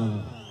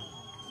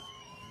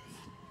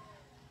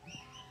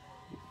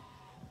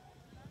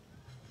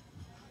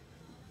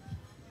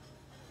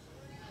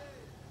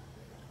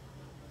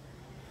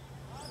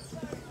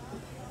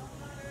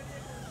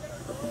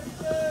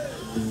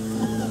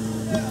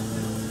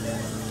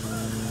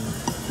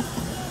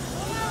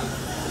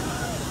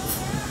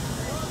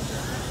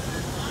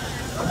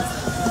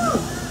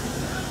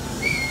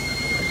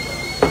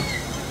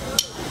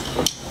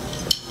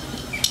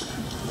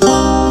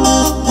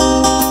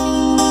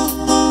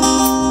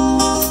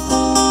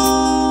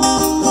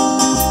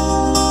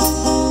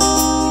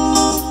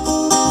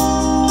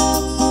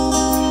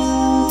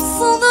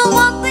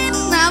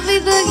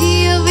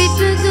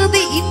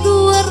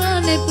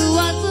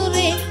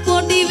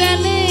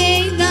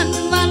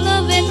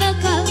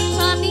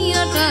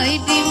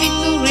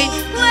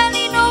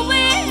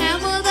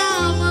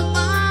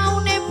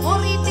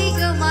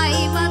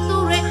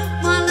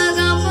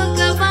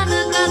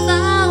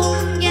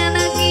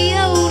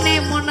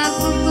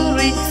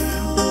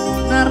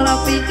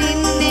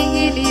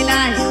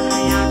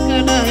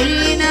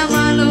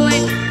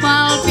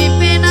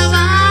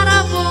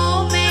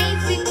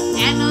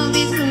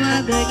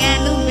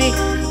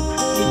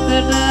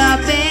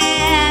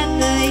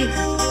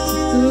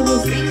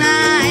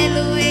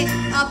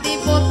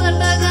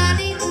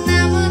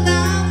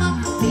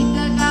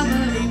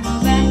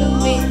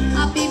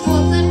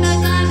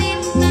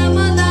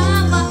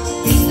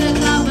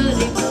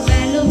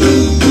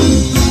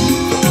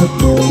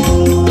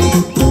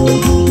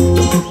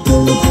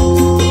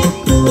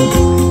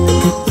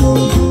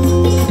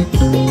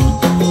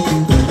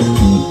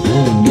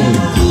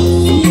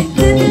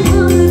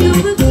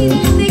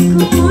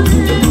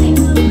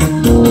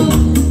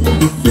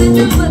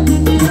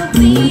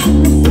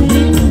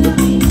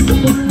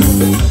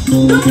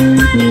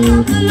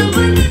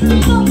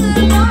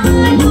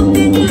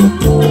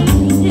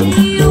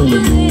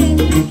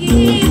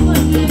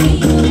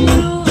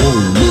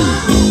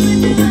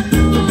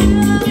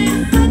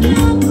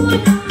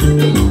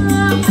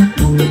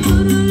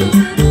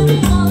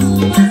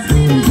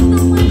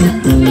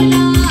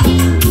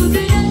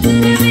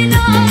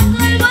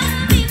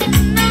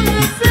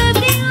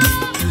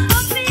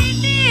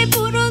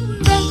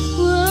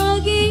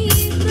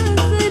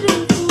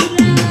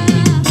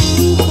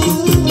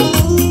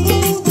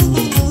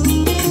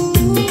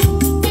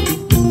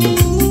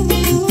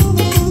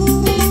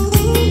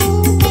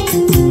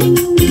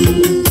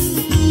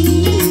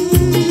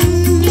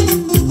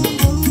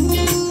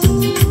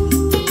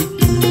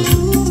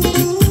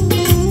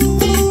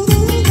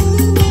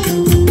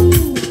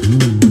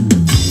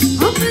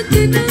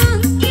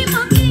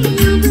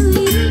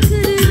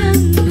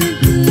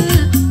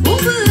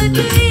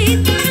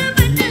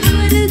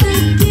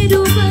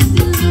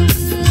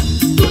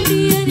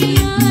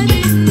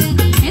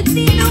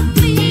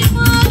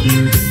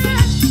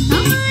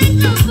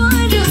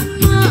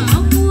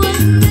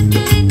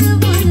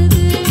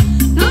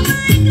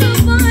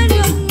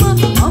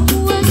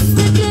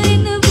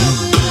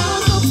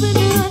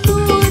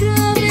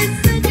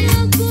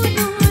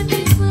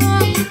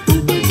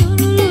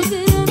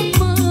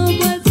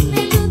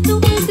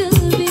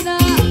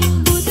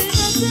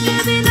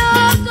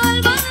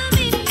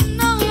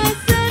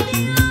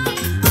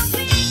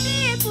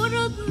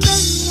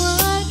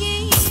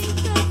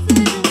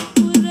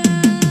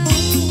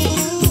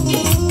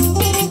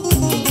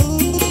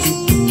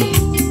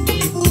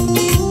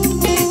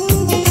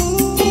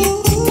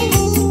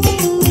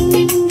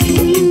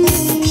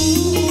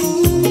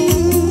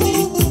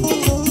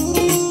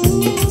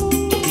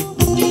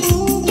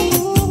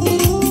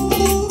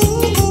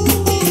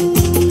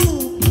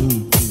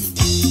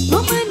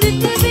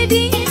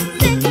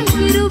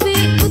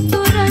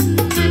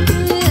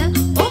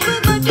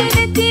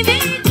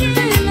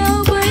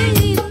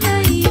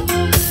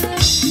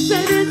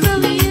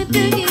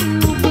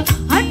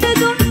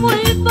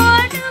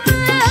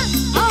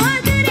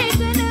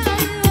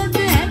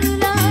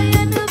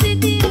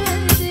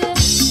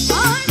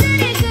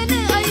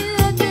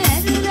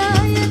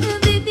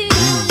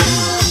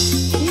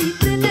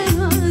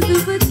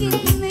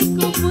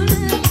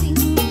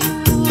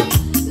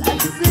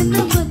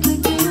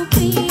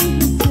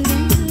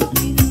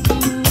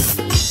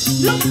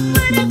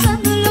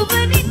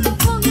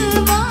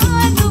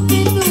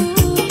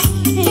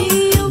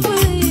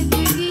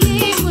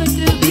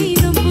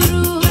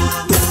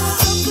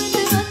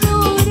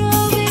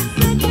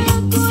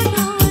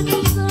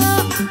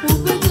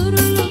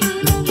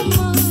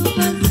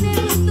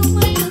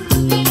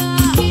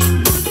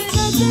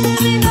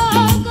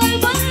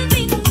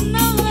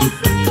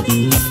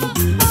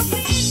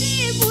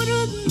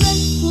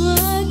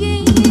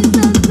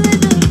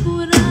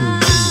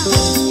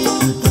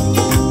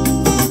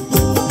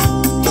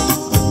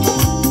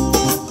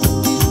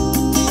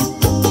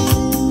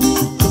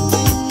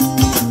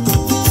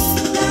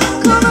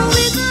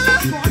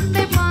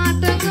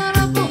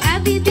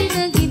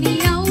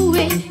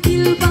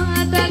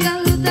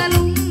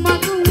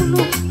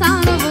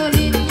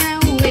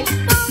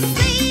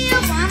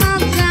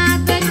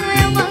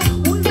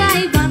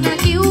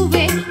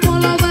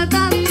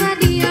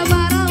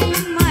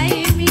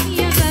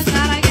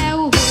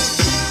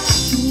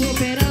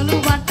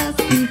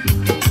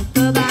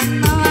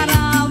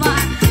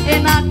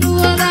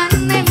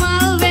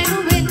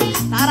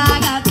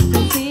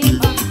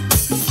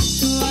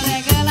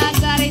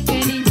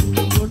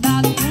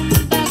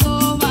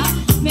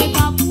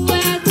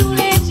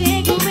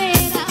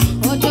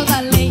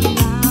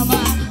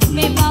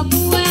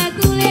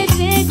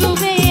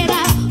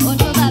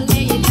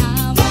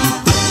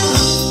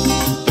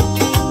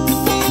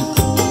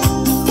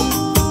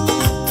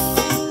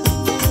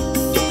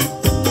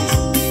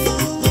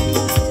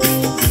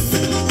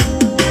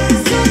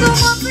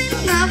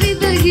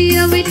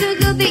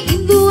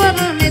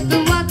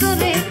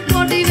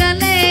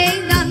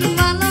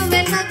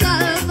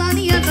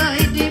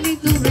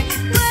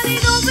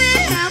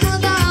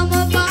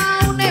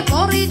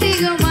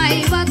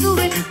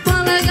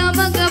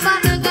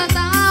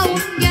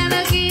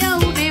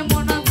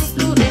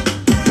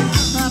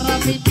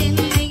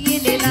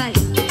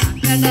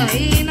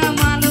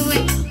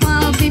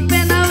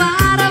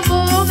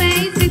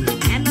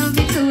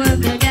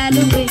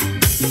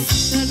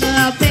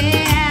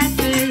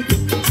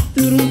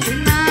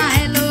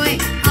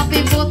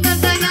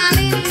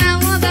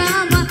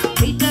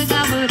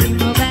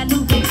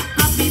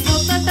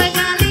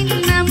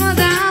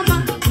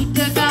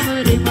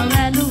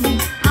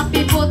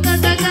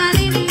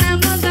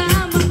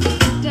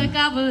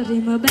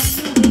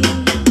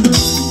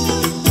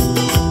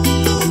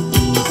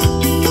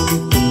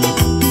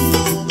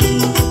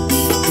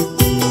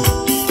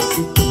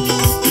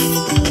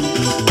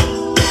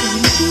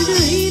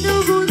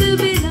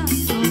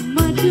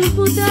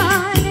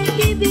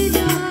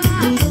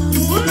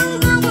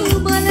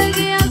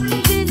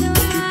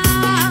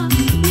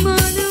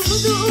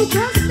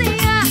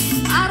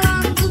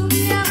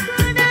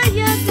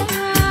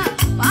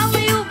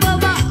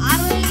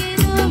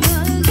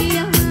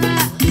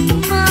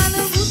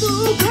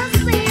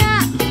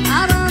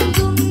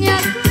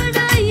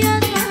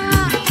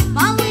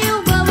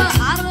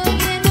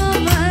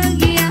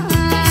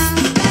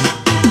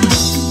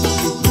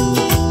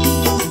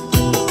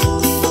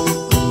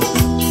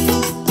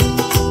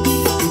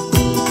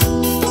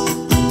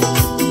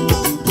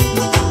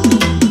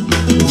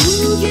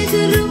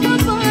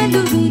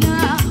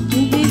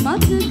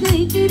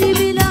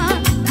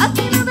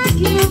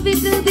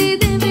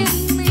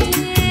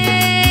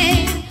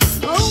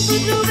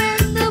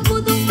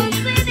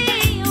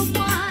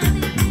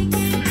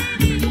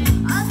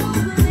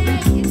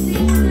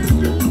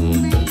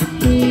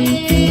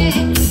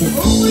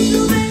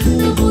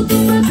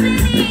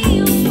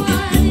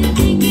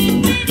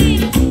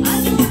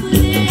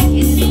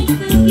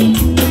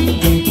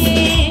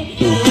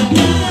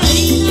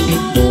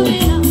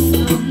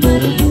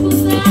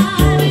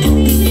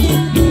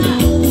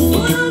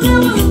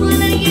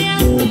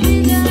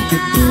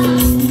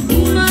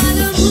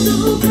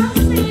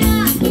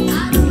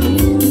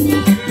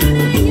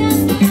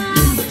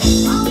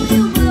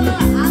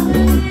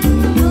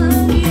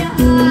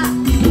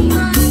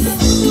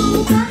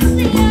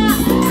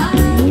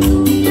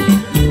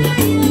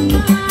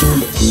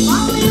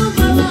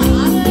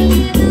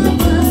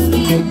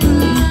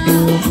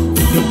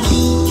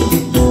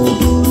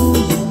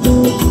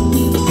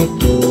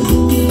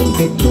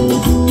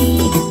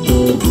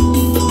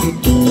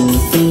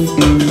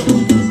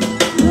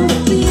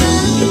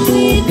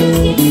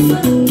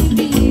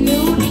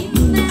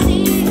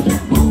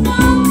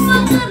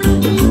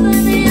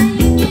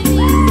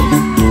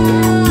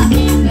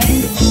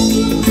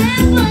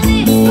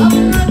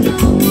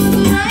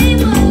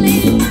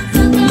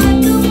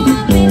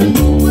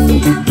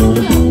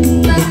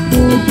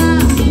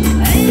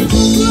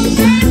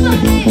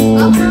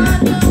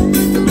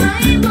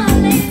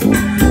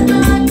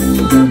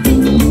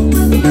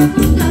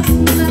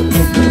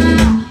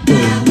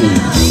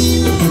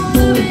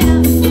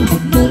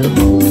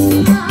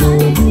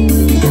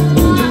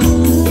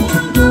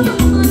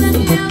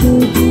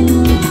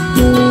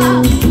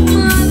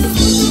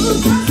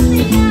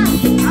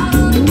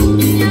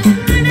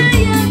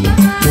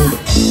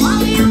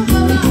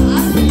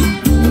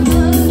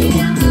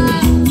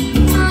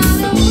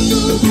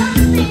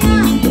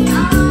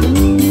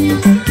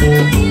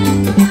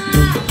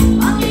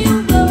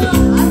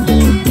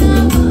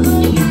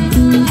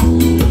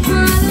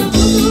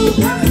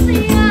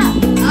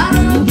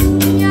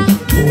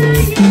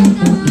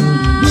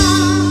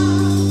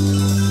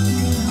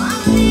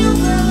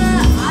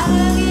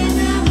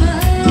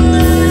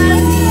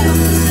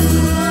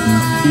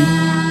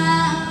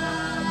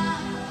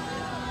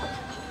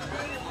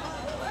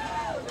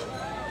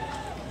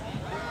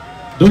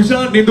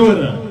 දුෂාන් නිදුවර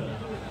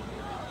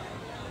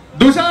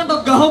දුෂාන්ට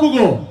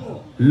ගහමුකෝ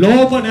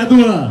ලෝප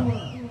නැතුව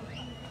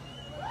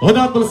හොදත්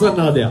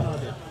ප්‍රසන්නාදය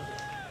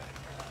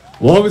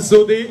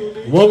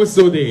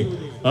වොවිසුදී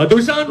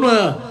දුෂාන්ව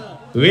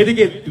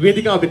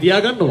වේදිකාව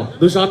තියාගන්නවා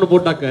දුෂාන්ව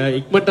පොඩ්ඩක්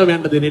ඉක්මනට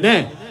යන්න දෙන්නේ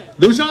නැහැ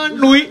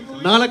දුෂාන්නුයි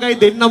නාලකයි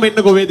දෙන්නම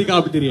එන්නකෝ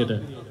වේදිකාව ඉදිරියට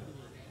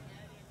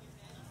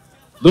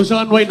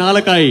දුෂාන්වයි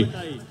නාලකයි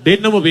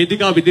දෙන්නම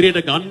වේදිකාව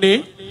ඉදිරියට ගන්නේ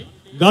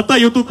ගත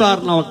යුතු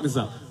කාරණාවක්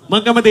නිසා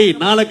මම කැමති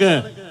නාලක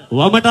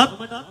වමටත්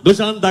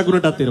දුෂාන්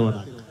දකුණටත් ඉරවන්න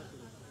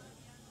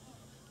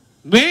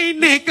මේ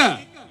ඉන්නේ එක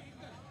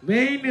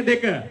මේ ඉන්නේ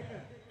දෙක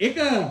එක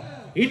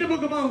හිටපු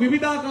ගමන්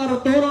විවිධාකාර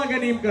තෝරා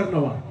ගැනීම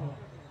කරනවා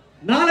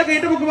නාලක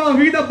හිටපු ගමන්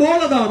විවිධ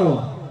බෝල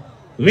දානවා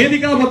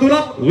වේදිකාව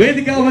තුලත්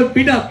වේදිකාව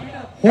පිටත්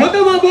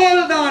හොඳම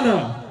බෝල දාන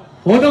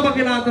හොඳම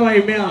කෙනා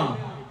තමයි මෙයා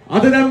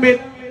අද දැන් මේ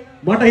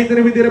මට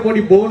හිතෙන විදිහට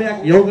පොඩි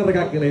බෝලයක් යෝග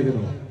කරගක් කියලා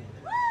හිතෙනවා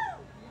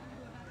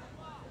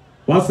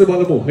පස්සේ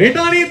බලමු හෙට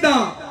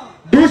අනිද්දා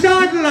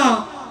දුෂාන්ලා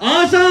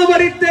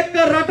ආශාවරිත් එක්ක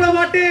රට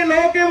වටේ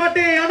ලෝකෙ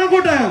වටේ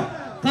යනකොට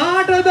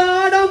කාටද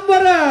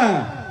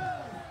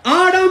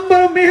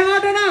ආඩම්බර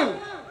මෙහාට නම්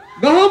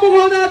ගහමු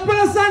හොඳ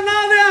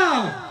අත්පලසන්නාදය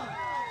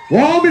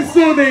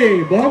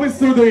බොහොම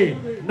ස්තුතියි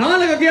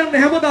නාලක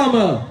කියන්නේ හැමදාම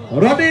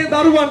රටේ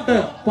දරුවන්ට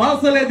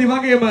පාසලේදී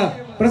වගේම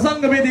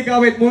ප්‍රසංග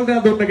වේදිකාවෙත් මුල්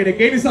තැන දුන්න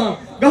කෙනෙක් ඒ නිසා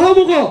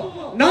ගහමුකෝ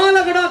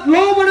නාලකටත්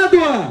ලෝම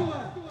නැතුව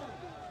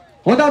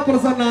හොඳ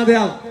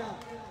ප්‍රසන්නාදයක්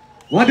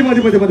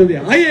මදි.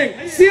 අයියෙන්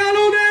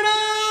සියලු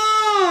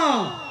දෙනා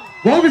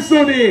බොහොම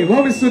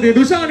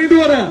දුෂාන්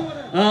ඉදුවර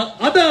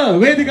අද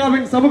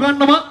වේදිකාවෙන්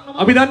සමුගන්නවා.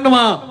 අපි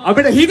දන්නවා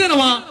අපිට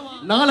හිතනවා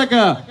නාලක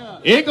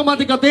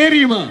ඒකමතික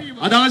තේරීම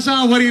අද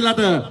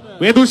ආශාවරීලට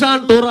මේ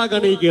දුෂාන් තෝරා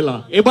ගනී කියලා.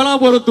 ඒ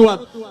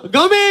බලාපොරොත්තුවත්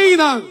ගමේ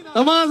ඉඳන්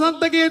තමා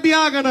සන්තකේ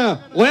තියාගෙන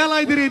ඔයාලා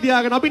ඉදිරියේ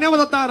තියාගෙන අපි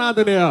නැවතත්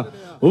ආරාධනය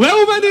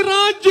වැව්මැදි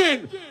රාජ්‍යයෙන්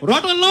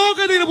රට ලෝක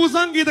දිනපු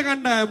සංගීත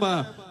කණ්ඩායම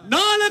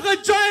නාලක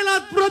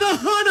ජයලත්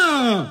ප්‍රධාන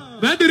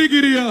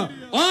Medirigiriya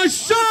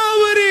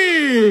ආශාවරි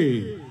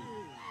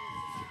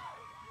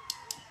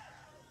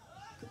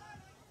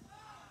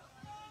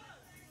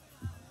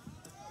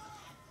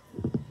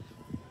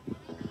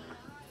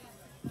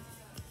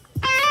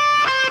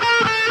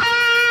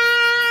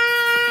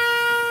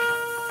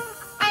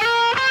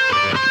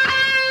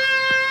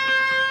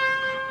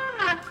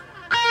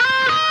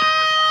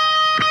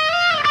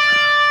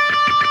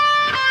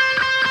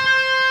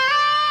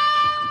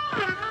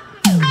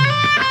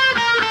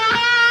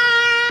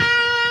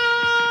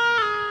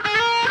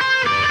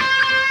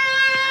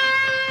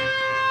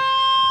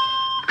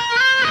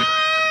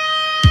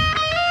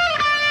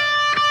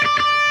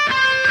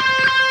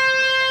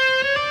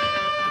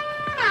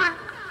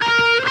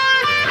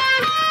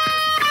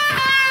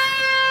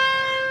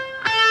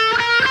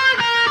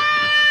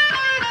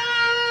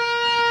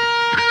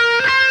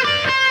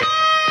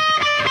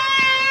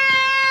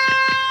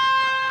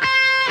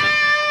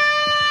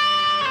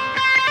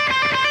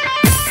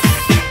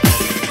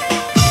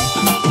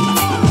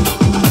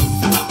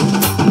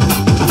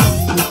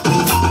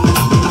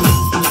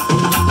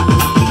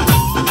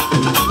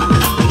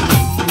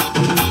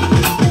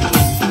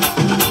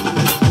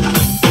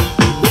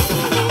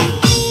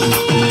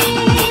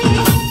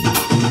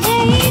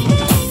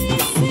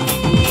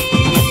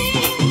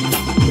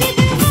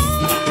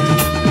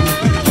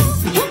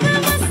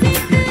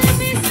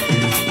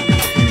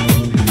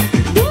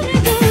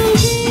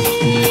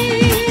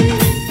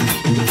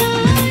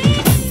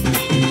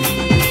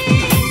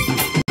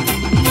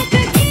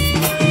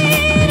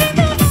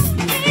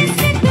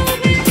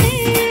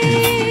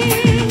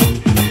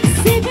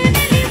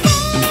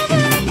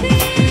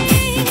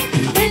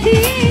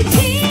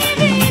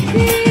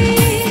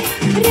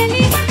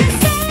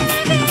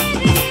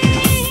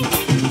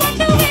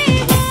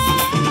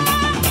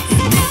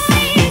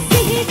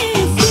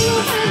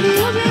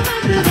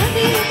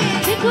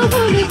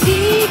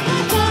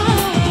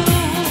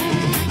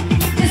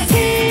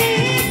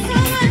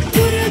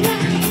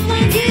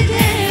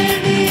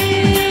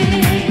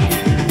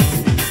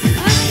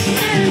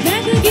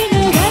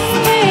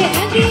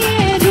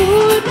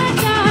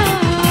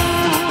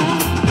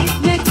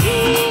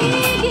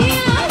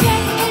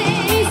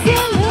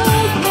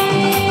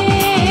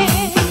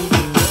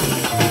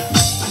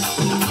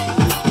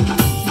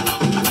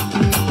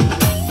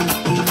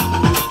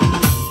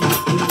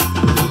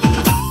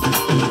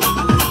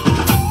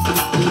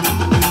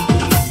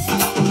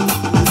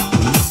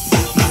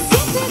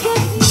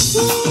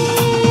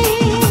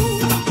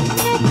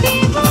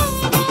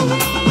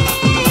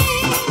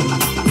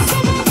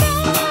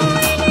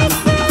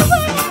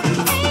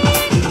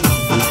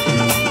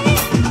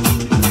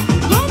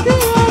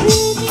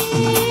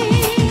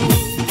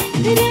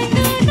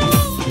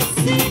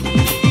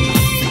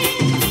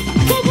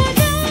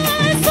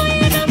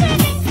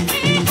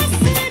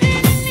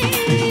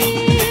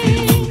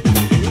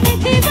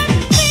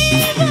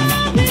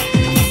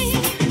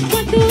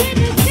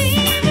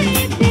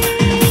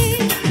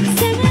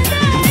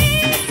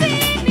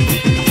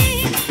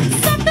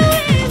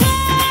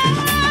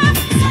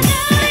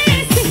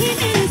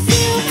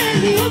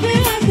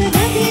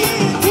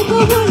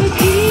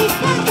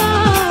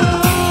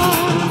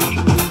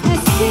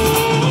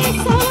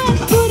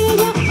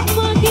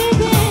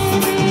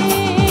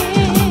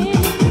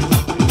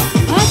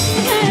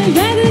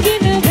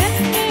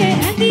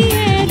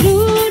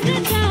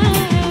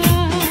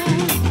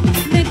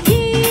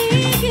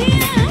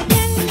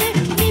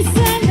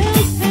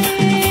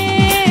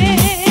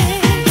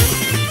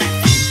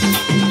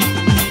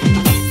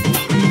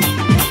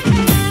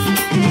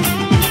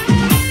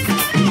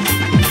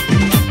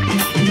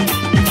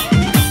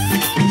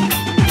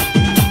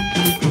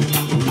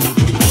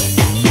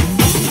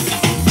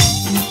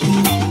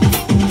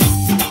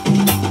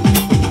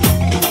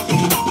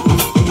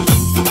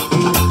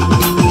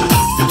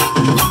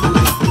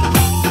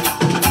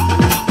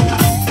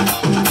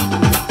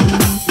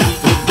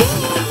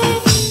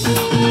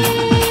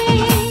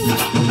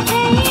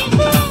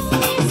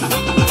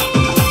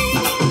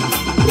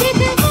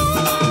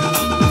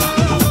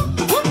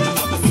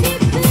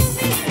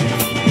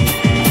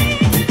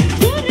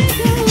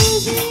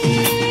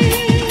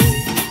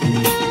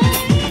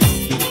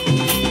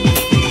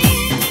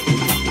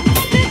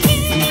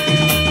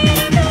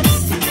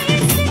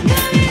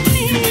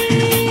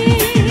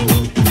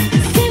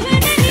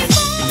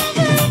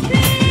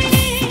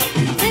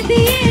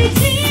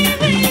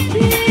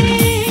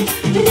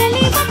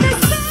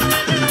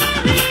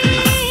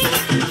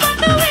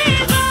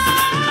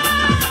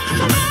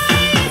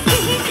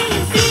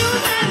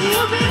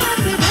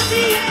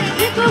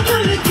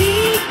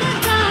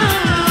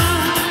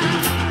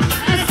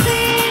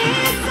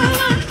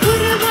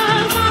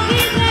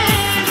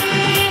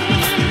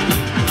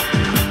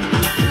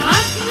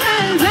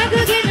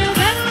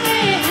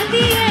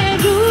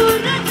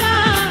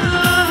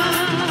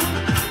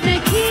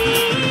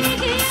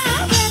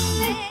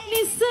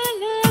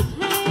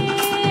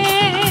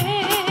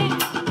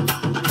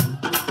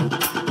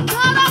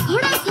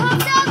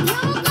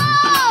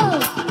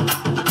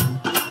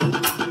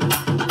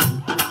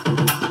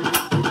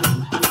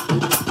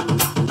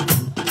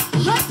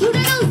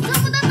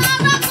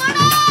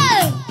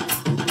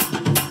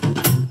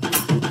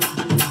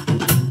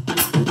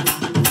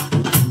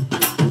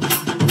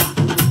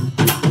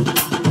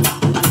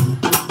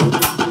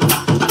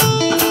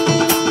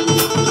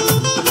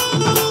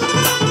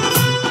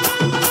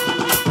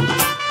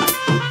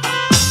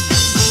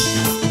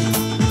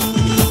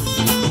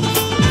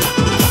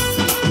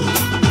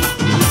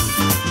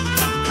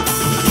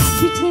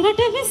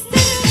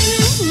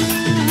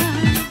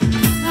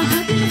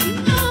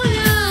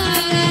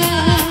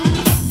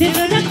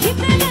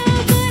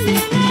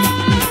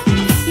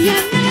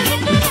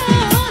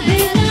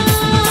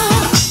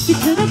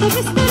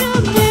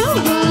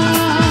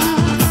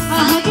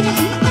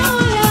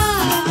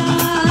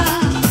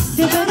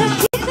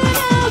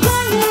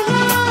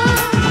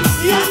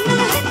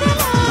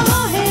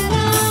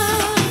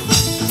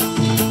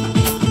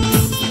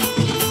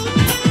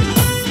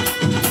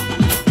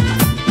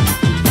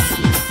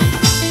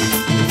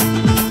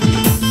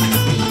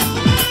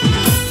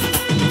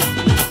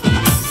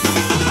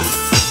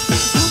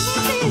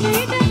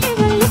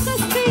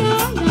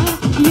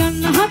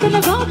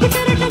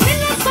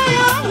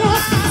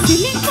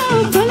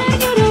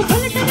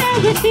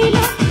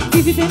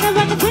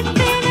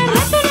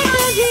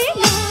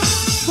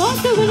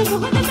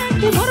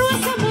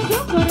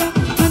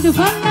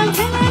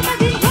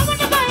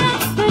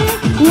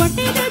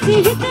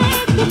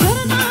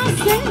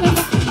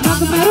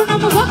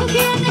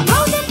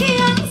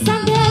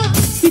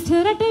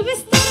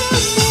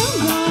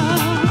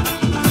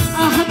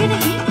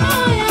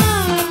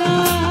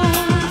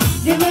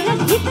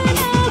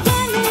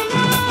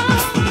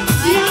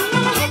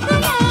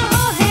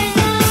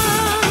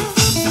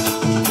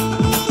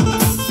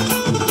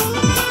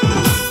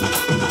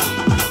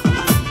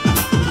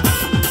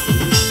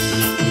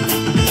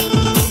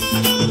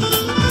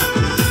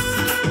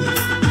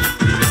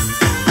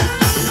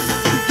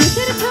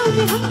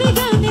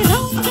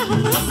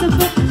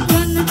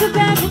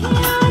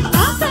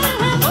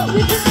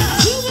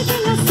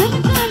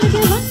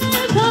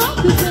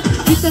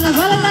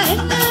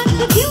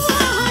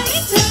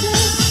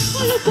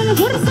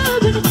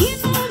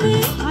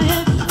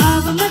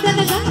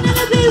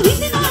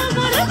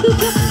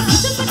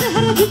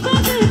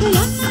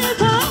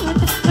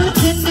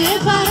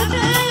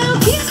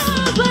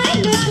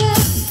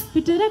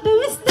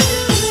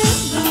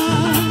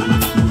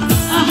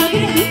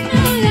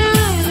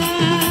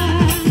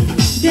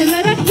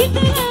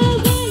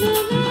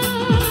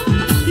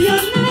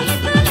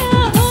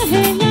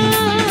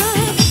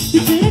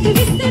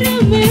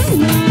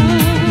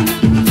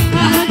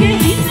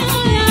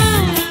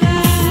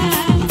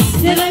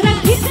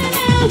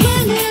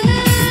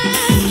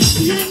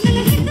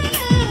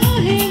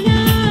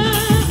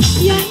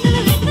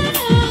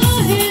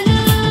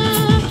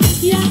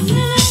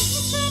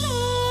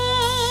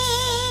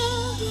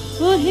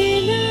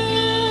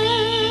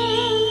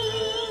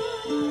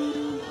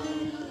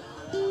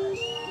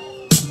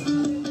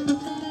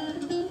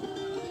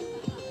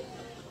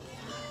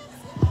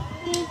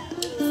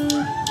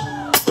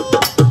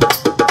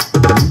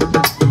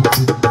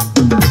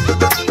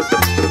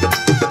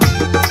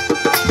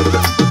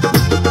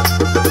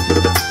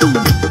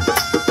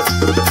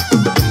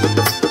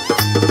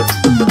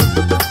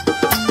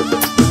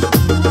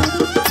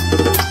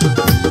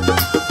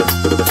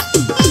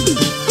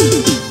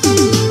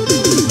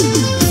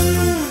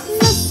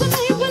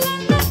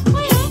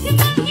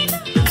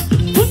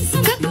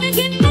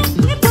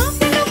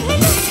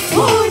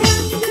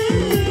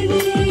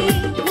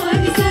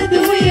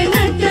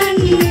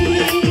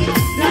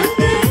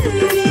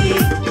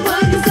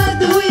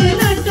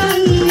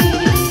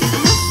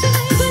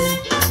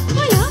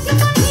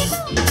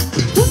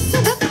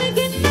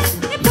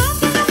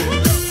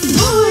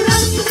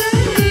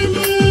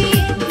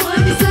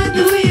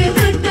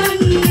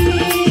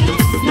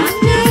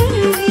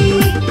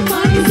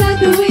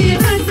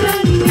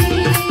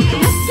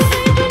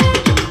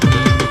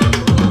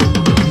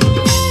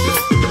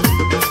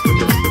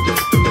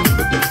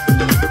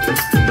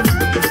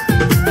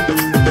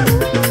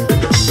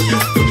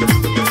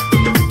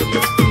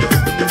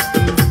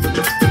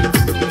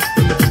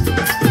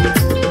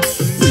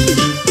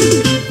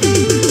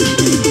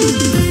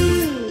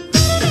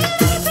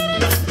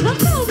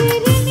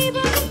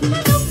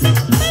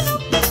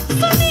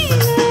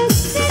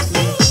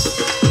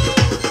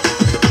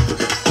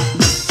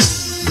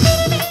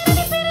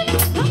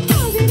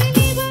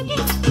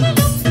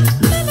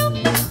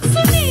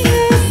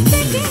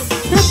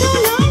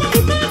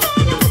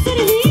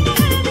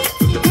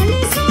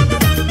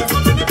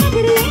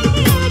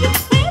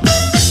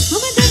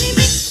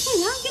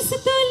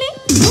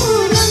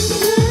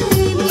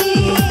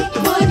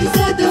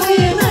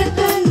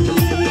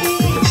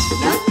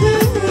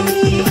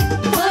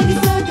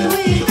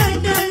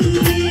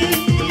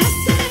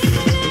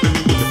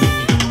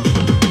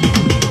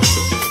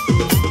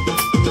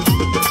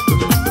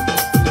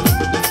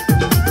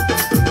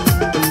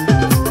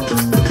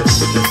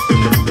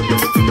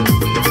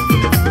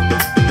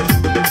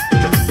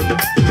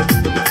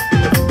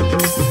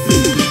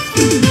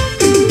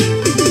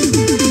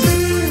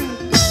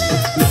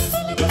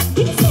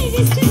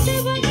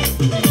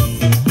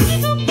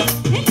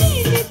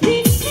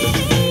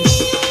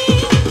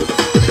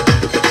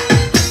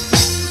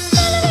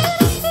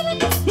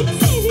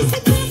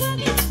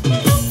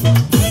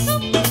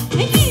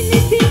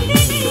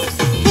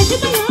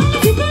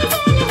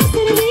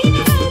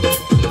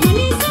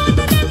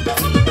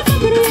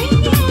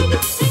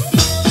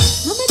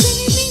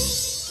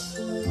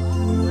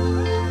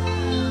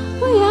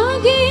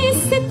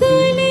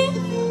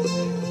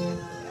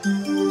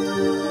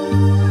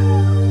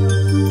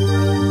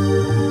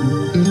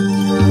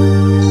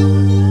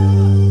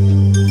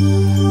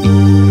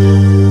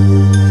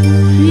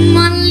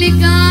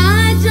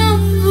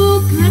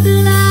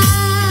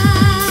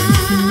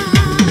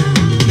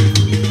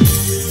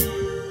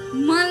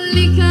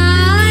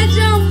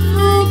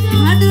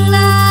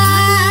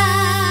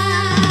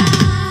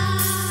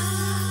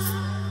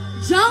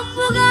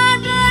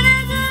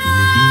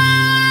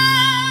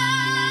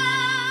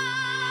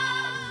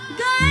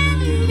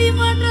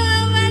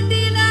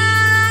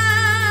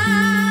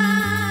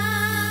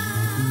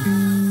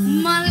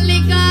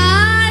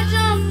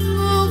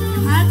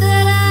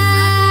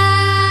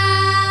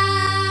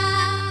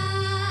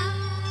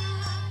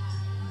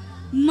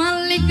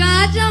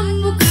Mallika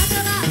jambu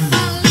kadara,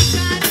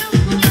 mallika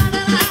jambu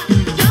kadara,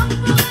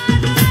 jambu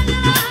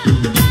kadara,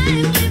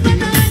 ayati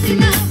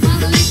badadina,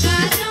 mallika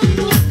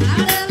jambu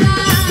kadara,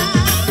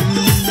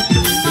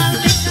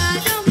 mallika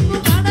jambu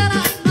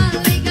kadara,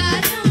 mallika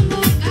jambu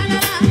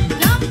kadara,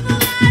 jambu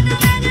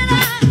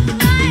kadara,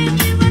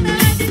 ayati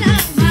badadina,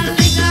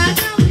 mallika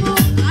jambu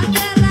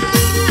kadara.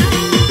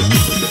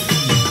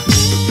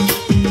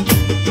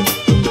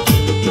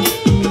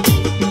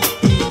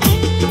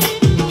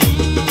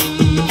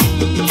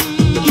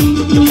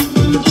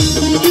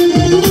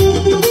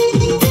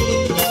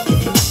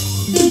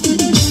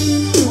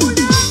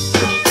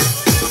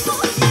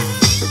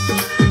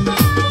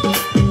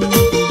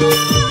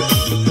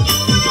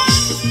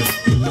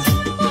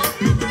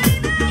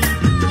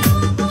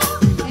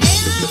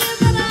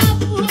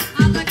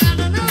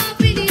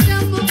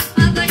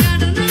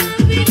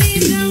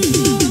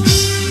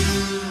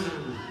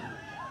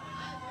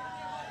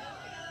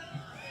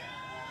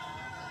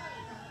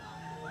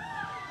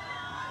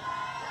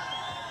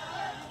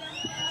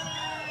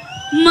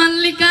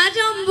 Mallika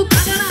jambu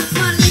kadara,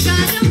 mallika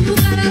jambu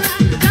kadara,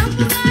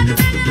 jambu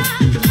kadara,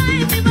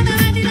 ayati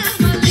badadina,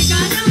 mallika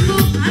jambu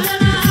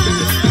kadara,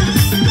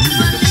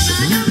 mallika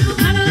jambu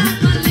kadara,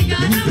 mallika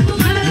jambu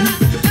kadara,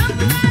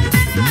 jambu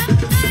kadara,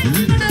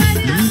 ayati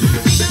badadina,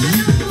 mallika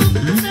jambu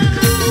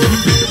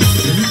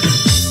kadara.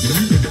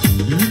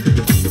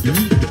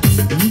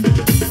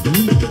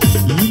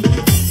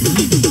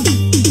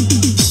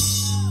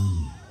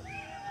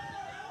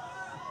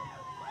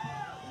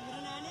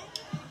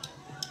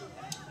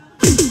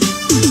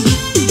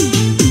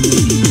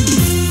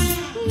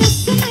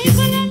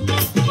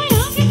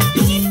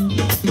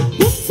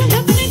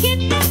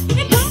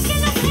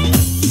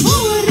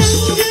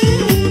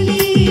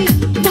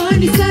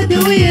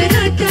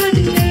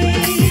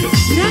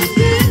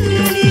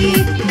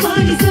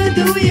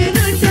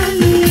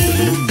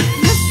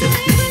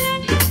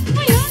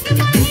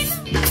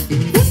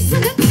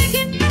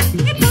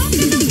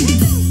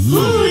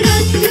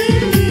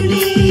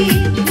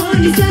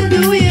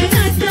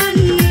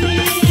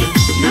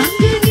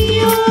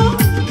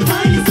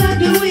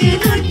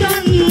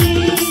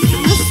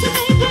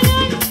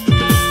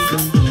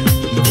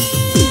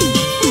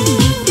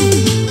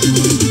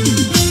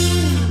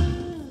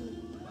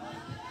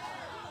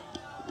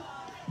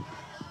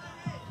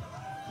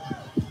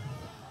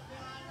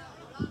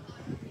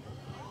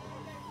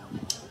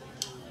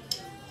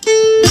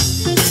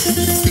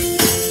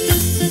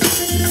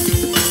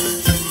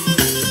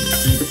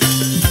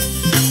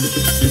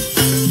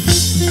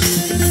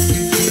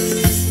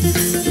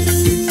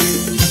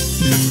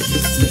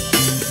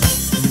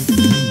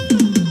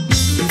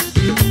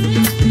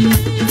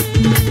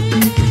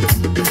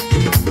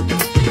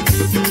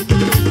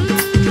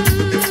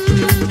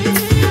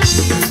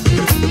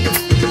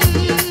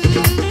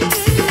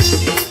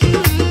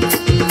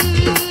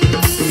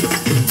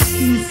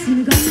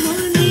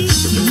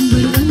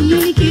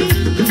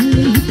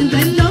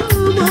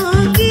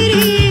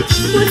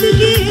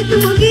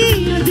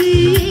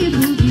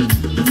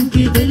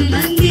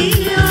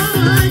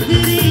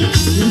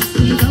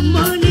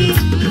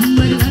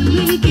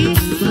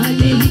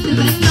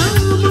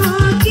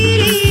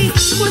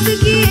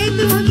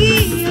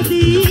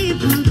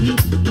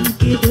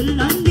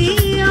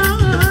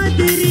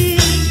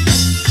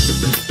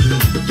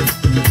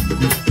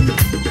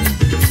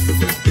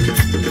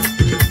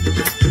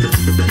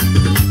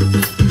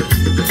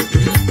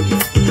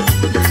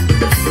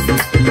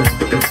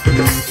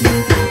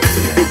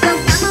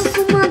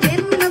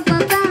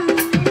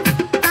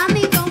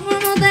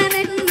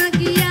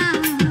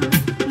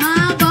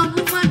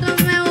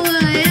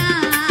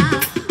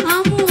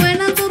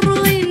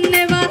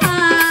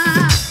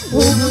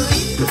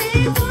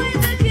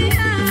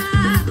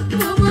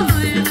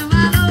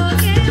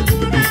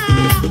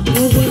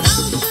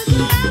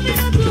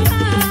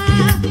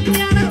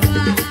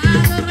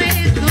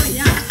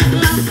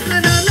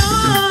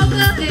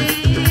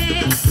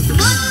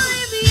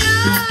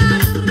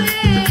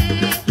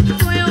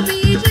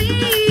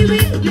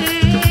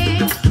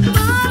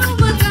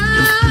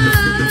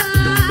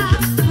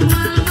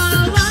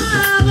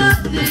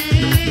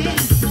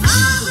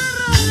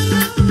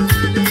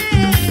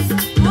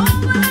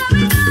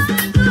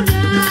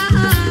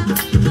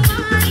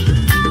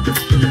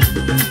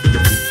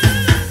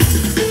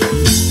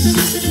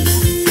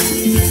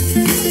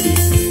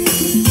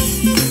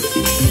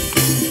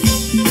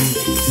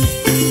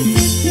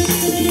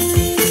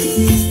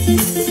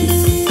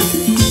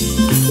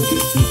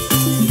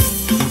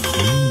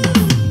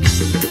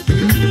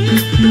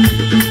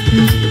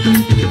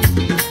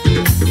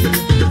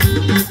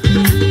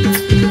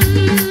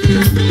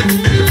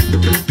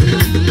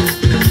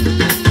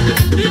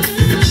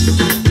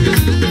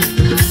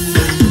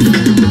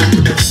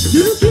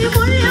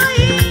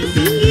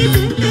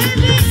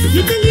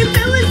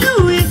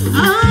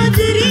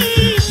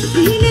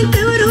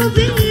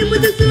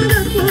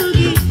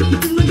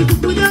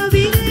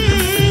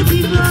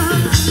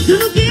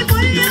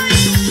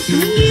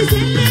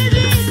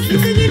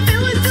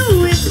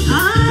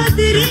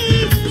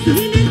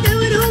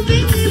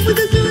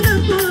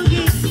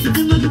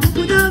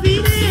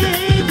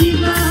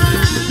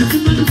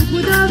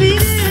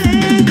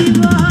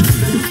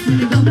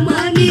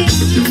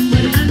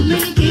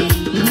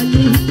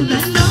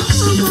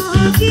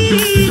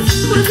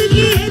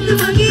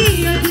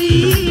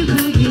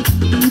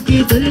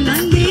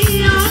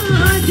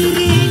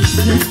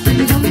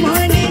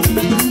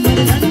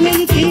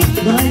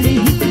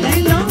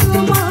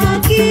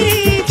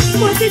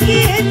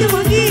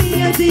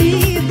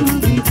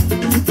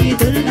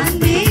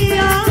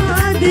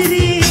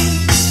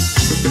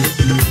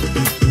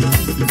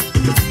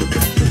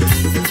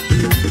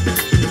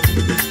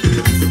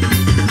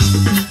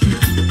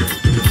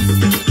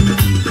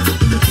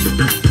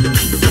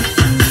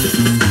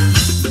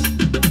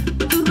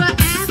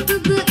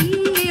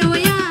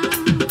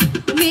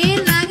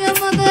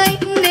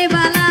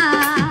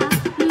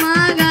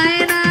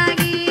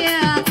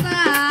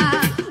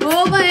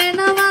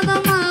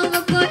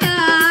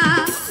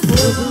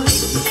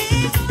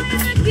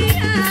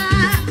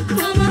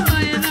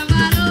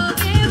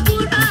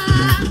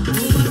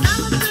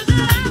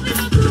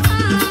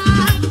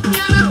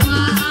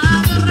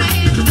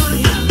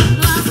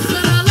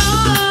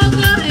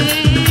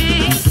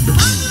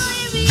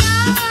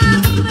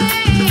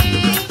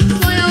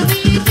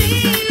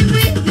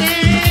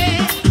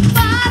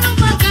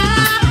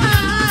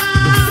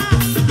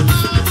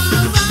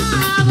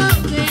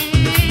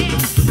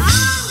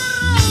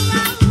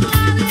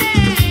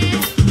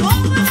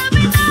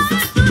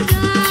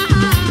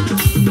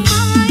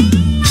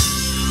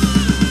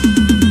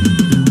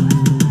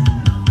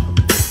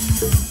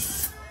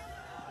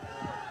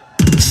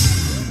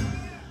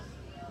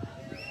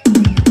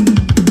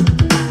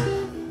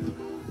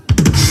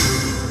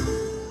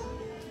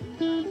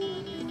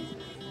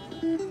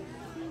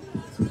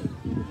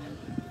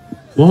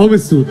 බොහොම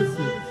ස්තුතියි.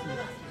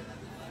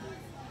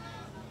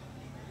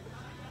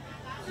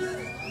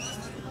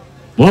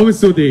 බොහොම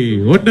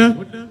ස්තුතියි. ඔන්න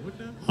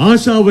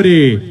ආශාවරි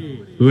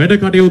වැඩ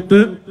කටයුත්ත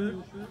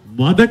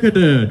මදකට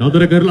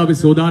නතර කරලා අපි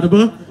සෝදානම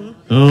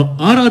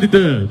ආරාධිත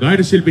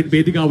ගායන ශිල්පීන්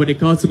වේදිකාවට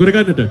එක්කාසු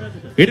කරගන්නට.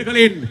 ඊට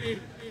කලින්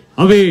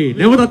අපි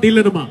නැවතත්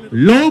ඉල්ලනවා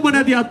ලෝභ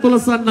නැති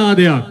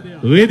අත්වලසන්නාදයක්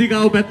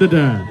වේදිකාව පැත්තට.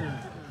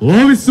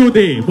 බොහොම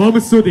ස්තුතියි.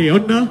 බොහොම ස්තුතියි.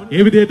 ඔන්න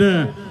ඒ විදිහට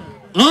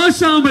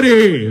ආශාවරි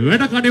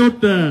වැඩ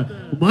කටයුත්ත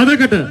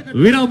මදකට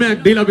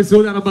විරාමයක් දීලා අපි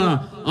සෝදානම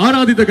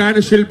ආරාධිත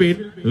ගායන ශිල්පීන්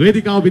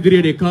වේදිකාව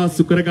ඉදිරියට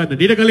එක්කාසු කරගන්න.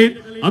 ඊට කලින්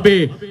අපි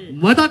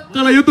මතක්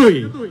කළ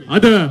යුතුයි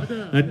අද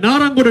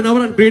නාරංගොඩ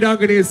නවරන්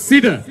ක්‍රීඩාංගණයේ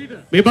සිට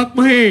මේ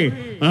බක්මහේ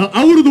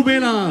අවුරුදු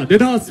වේලා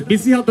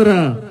 2024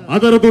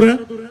 අතරතුර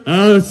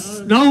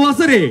නව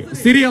වසරේ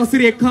සිරිය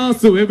අසිරිය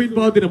එක්කාසු වෙමින්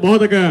පවතින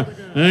මොහොතක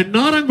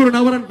නාරංගොඩ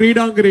නවරන්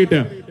ක්‍රීඩාංගණයට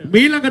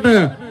මීළඟට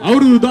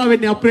අවුරුදු උදා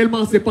වෙන්නේ අප්‍රේල්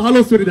මාසේ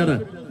 15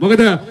 වෙනිදාට.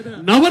 මොකද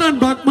නවරන්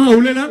බක්මහ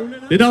උළෙල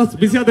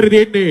 2024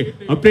 දෙන්නේ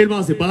අප්‍රේල්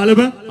මාසේ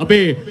 15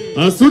 අපේ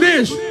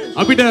සුදේශ්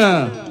අපිට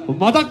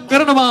මතක්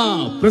කරනවා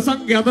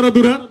ප්‍රසංගය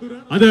අතරතුර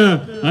අද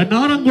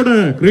නාරංගොඩ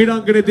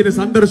ක්‍රීඩාංගණයේ තියෙන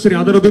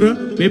සම්දර්ශනයේ අතරතුර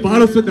මේ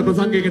 15 වෙනි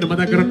ප්‍රසංගය ගැන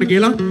මතක් කරන්න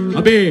කියලා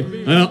අපේ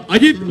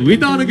අජිත්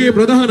විතානගේ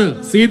ප්‍රධාන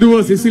සීදුව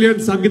සිසිලියන්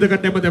සංගීත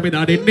කණ්ඩායම තමයි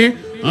දාට එන්නේ.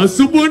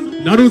 සුපුන්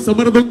නරු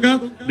සමරදුංග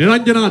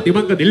නිරංජනා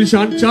තිමංග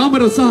දිල්ෂාන්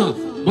චාමර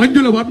සහ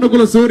ಮಂಜುಳ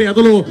ವರ್ಣಕುಲ ಸೂರ್ಯ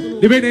ಅದಲು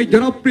ದಿವೇನೆ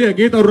ಜನಪ್ರಿಯ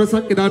ಗೀತ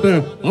ಸಂಗೀತಾಟ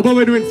ಒಬ್ಬ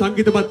වෙනුවෙන්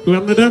සංගීතපත්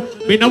කරන්නට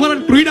මේ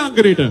නවරන්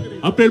ක්‍රීඩාංගණයට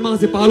අප්‍රේල්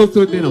මාසේ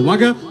 15 වෙනිදා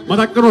වග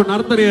මතක් කරන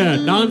නර්තනය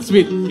ඩාන්ස්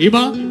විත්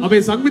ඉබා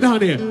අපේ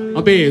සංවිධානය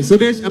අපේ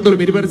සුදේශ් ඇතුළු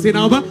මිරිවර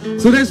සේනාව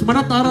සුදේශ්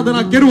මනත්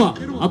ආරාධනා කෙරුවා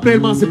අප්‍රේල්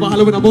මාසේ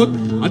 15 නමුත්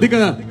අධික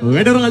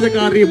වැඩ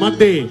රාජකාරී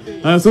මැද්දේ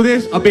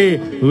සුදේශ් අපේ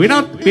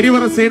වෙනත්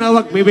පිරිවර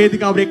සේනාවක් මේ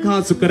වේදිකාවට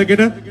එක්හාසු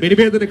කරගෙන මේ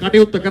නිවේදන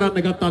කටයුත්ත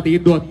කරන්න ගත්තා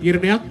තීන්දුවක්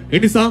තීරණයක්. ඒ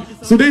නිසා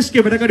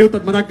සුදේශ්ගේ වැඩ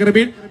කටයුත්තත් මතක්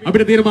කරමින්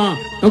අපිට තීරමා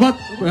තවත්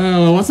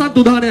වසන්ත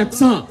උදානයක්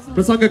සහ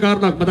ප්‍රසංග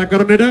කාරණාවක් මතක්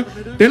කරන්නට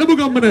තෙලඹු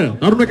ගම්මන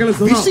තරුණ කැල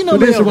සහ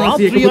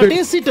ප්‍රදේශවාසී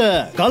රාත්‍රියට සිට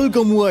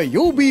කල්ගමුව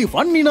යෝබී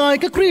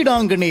වන්නිනායක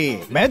ක්‍රීඩාංගණයේ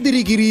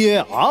මැදිරිගිරිය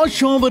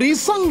ආශාවරි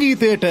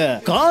සංගීතයට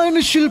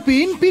ගායන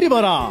ශිල්පීන්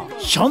පිරිවරා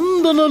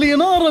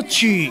චන්දනලියන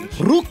ආරච්චි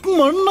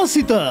රුක්මන්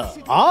නසිත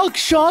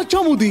ආක්ෂා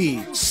චමුදි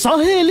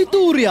සහේලි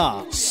තූර්යා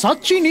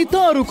සචිනි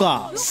තාරුකා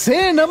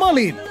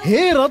සේනමලින්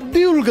හේරත්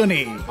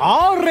දියුල්ගනේ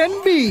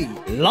R&B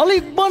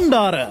ලලිත්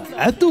බණ්ඩාර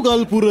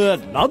ඇතුගල්පුර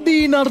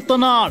නදී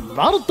නර්තනා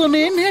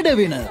නර්තනයෙන්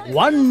හෙඩවෙන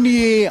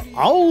වන්නියේ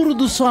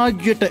අවුරුදු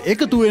සාජ්‍යයට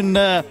එකතු වෙන්න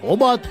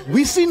ඔබත්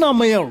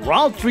 29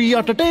 රාත්‍රී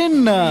 8ට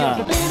එන්න.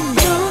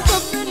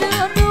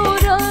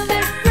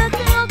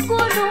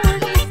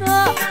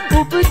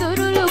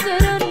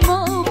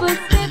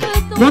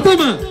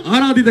 ප්‍රථම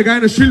ආරාධිත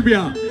ගායන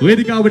ශිල්පියා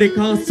වේදිකාවට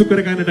එක්කාසු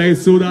කර ගන්නටයි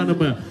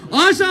සූදානම.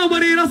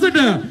 ආශාවරි රසට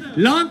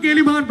ලාංකේය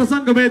එලිමහන්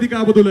ප්‍රසංග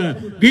වේදිකාව තුළ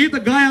ගීත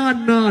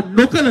ගායන්න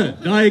නොකල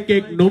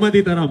ගායකෙක්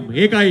නොමැති තරම්.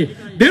 ඒකයි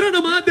දෙරණ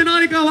මාධ්‍ය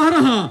නාලිකාව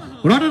හරහා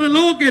රටට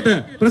ලෝකෙට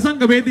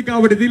ප්‍රසංග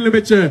වේදිකාවට දිල්ල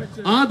වෙච්ච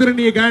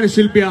ආදරණීය ගායන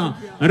ශිල්පියා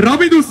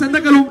රවිදු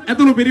සඳකලුම්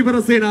ඇතුළු පිරිවර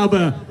සේනාව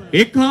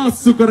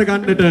එක්කාසු කර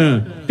ගන්නට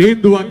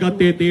තීන්දුවක්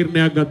ගත්තේ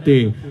තීරණයක්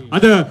ගත්තේ.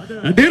 අද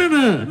දෙරණ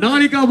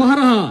නාලිකාව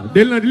හරහා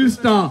දෙල්න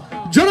ඩිල්ස්ටා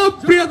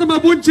ජනප්‍රියතම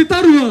පුංචි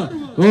තරුව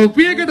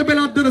පියකට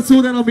බෙලද්දර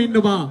සූදානම්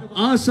ඉන්නවා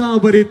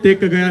ආශාවරිත්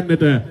එක්ක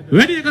ගයන්නට.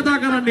 වැඩි කතා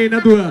කරන්නේ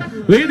නැතුව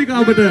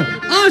වේදිකාවට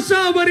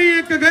ආශාවරි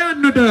එක්ක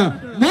ගයන්නට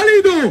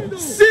මලිදු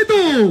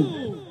සිතු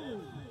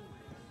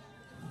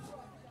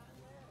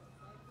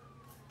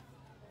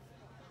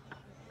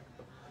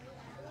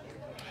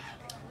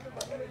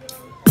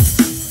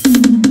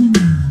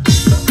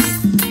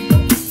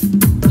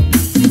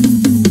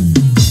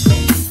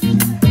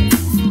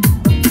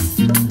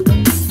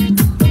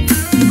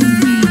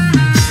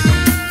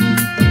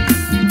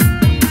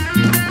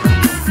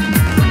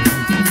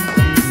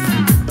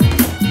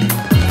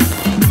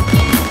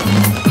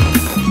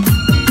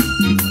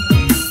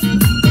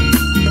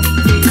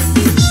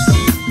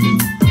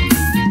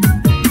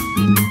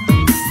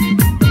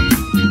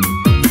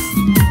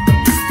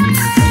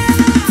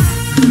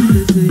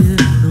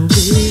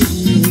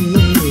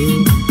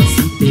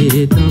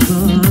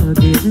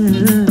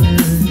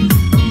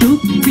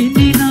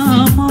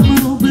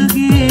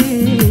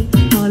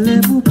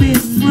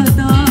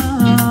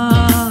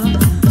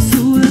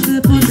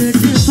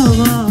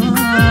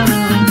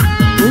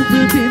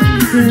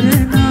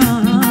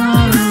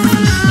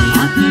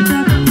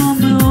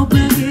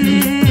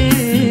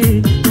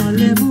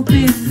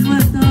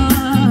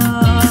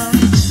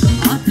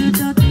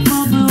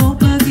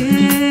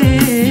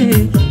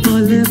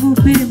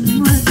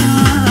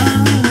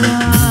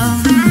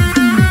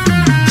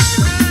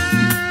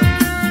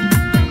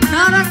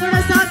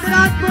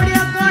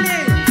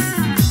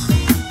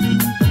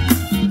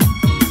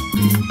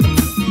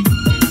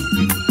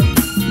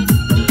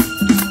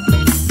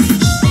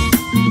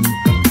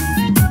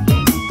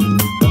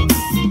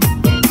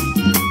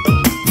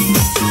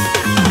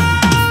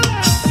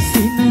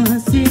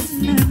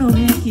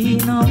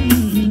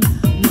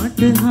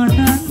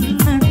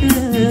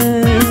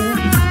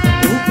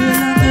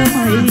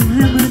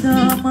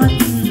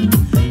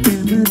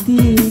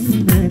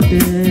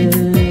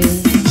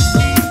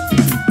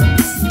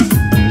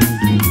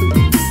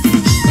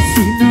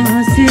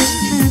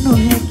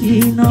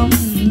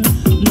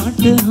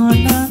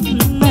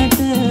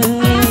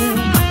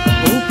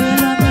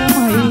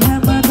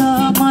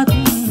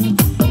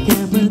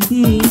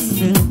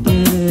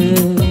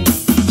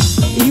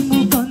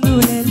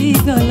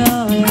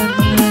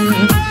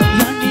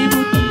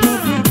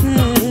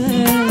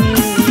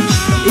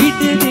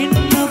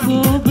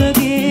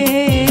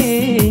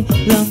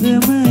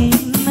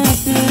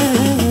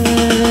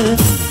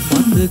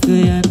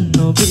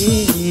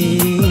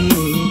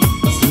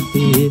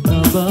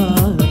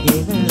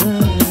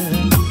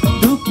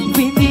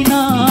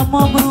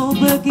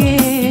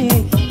ඔබගේ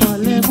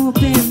පළමු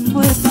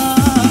පෙම්වතා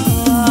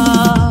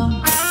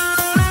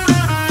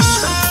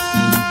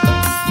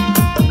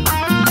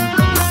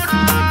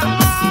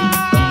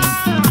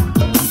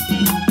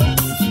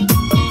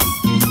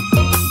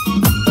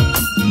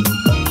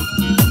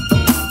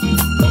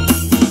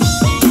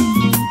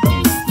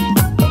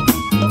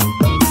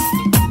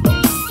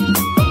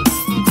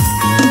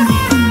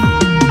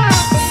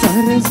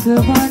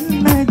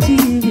සරසවන්න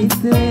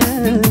ජීවිතය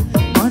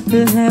මට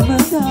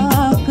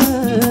හැමදාක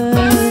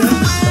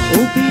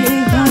ඔබේ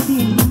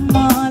හදින්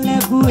මා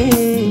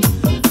ලැබුවේ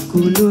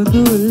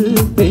කුළුදුල්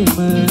පෙම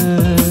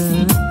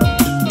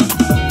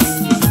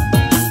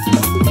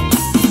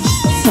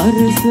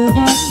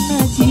සරසවන්න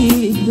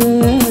ජීවිතය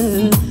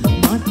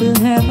මට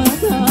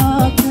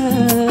හැමදාක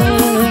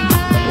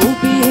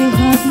ඔබේ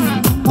හදින්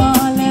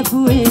මා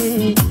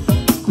ලැබුවේ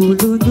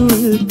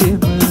කුළුදුල්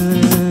පෙම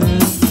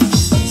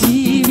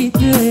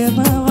ජීවිතයම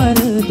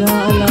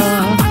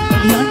වරදාලා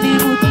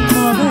යන්නෙමුත්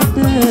මවට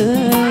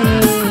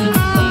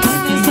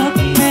වෙනසක්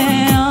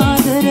නෑ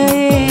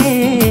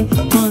ආදරේ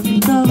මන්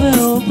තව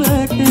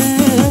ඔබට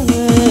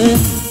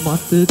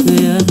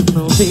මතකයක්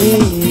නොවේ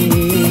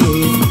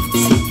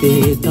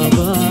සිතේ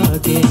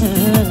තබාගෙන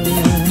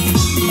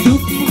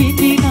දුක්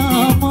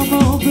විඳිනා මම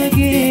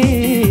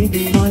ඔබගේ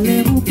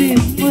පළමු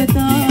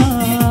පෙම්වතා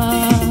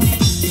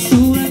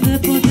සුවඳ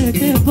පොතට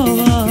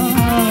පවා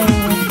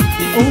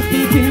ඔබ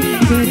පෙම්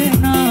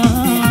කරනා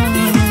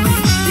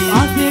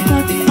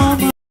අදටත්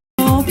මම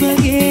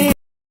ඔබගේ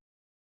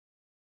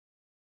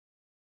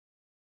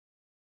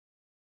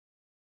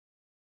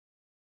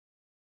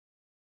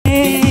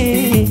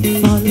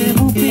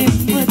පළමු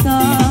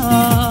පෙම්වතා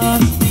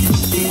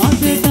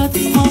අදටත්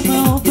මම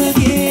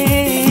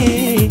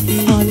ඔබගේ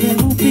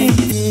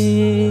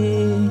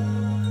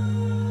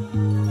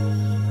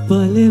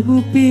පළමු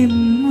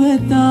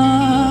පෙම්වතා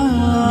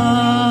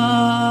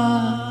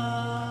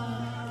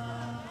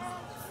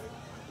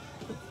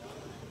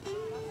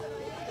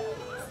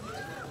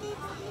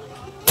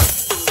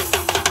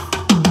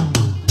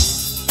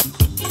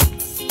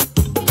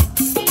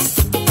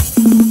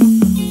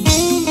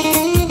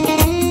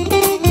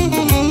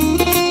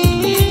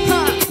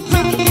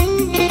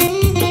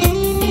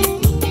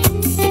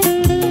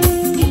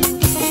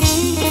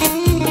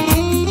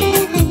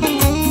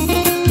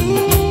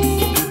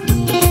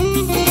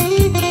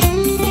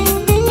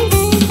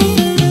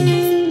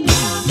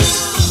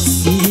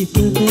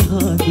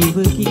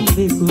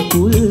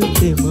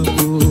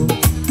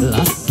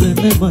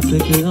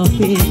මතක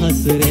අපේ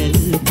හසරැල්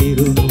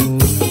පිරුණු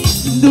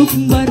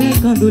දුක්බර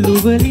කඳුළු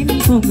වලින්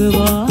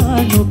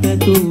පොඟවා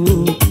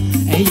නොපැතූ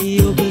ඇයි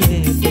ඔබ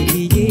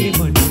නැතගියේ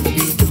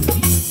මනසේ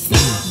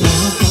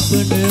මා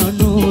කපන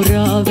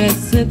අනෝරා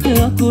වැස්සක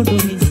අකුණු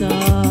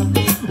නිසා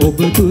ඔබ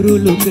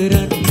තුරුළු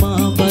කරන්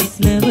මා බස්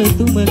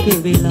නැවතුමක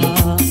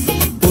වෙලා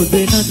පොද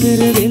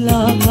නතර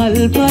වෙලා කල්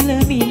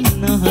බලමින්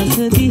අහස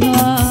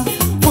දිහා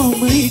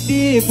මම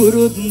හිටියේ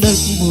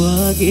පුරුද්දක්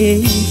වාගේ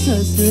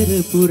සසර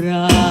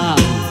පුරා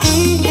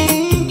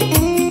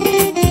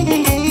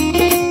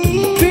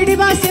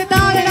පිටිපස්සේ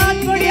තාලලාත්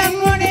පොඩියක්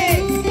ඕනේ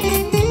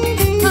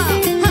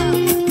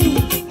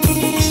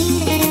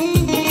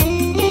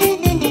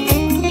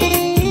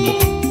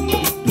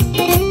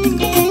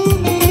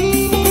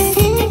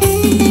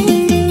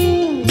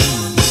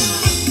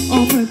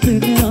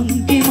අමතන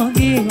අංකේ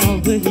මගේ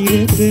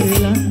අවහිර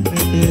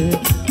කරලන්නට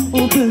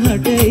ඔබ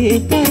හට ඒ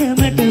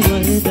තරමට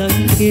වරදක්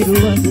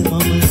කෙරුවද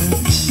මම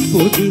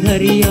පොඩි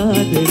හරි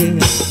ආදර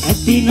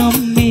ඇතිනම්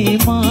මේ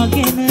මා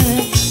ගැන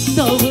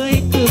තව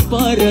එක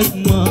පාරක්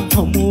මා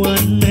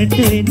හමුවන්නට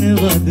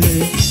එනවද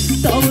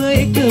තව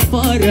එක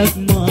පාරක්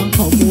මා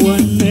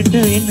හමුවන්නට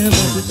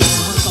එනවද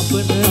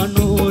කපන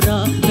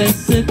අනෝරා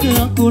වැස්සක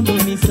අකුණු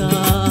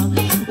නිසා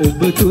ඔබ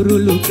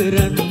තුරුළු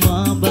කරන්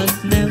මා බස්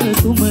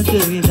නැවතුමක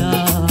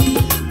වෙලා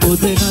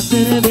පොද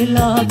නතර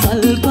වෙලා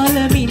කල්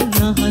බලමින්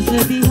අහස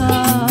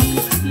දිහා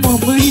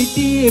මම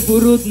හිටියේ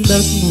පුරුද්දක්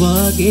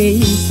වාගේ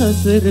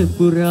සසර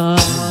පුරා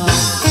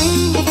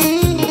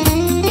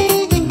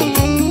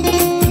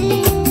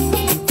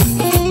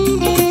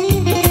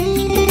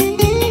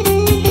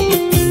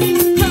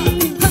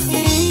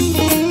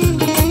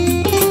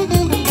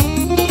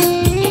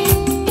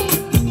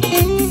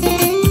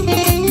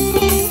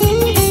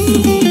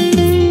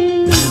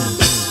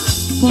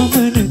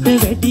පමණට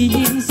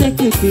වැඩියෙන් සැක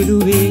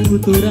පිරුවේ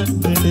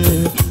උතුරන්නට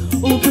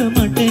ඔබ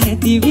මට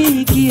නැති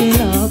වෙයි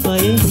කියලා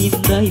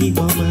බයෙන්දයි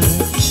මම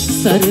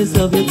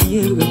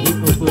සරසවදිය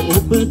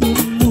ඔබ දුන්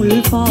මුල්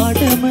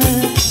පාඩම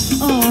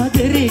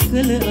ආදරේ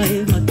කළ අය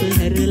මත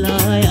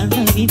හැරලා යන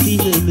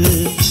විදිහද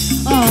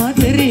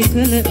ආදරේ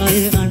කළ අය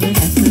අන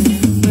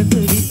හැසමත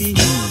විදිහ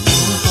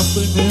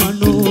අපන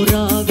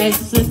අනෝරා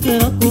වැස්සක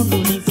අකුණු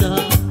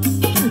නිසා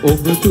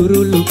ඔබ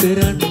තුරුළු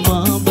කරන්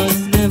මා බස්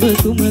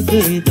නැවතුමක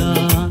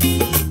වෙදා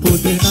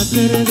පොද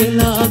නතර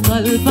වෙලා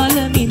කල්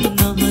බලමින්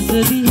අහස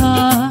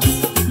දිහා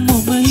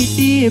මම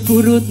හිටියේ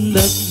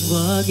පුරුද්දක්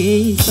වාගේ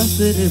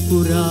සසර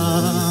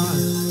පුරා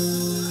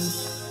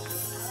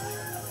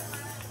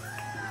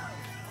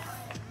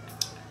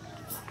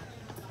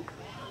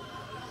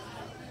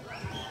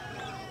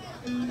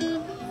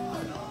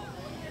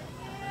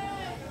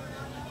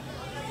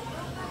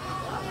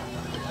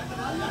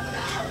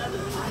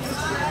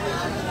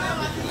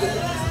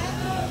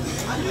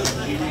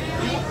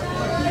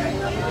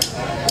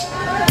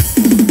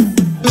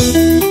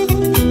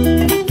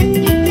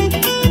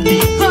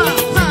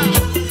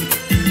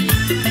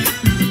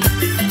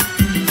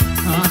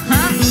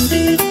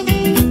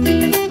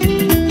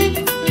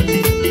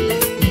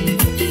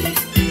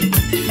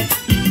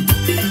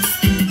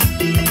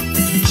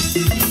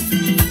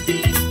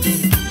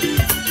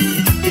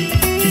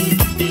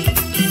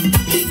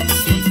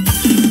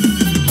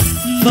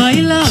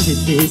Baila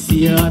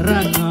Venecia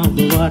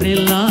Rangoda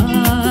Varela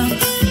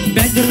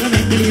Benjara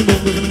Mengli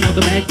Bombun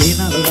Moda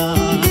Mekinalla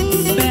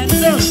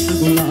Benjara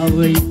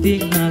Gulawa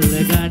Iting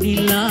Nalla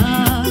Ganilla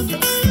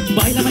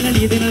Baila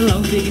Manali Dena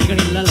Love Singing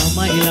Ganilla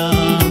Lamaila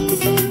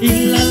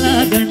Illala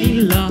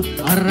Ganilla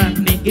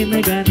Aranigena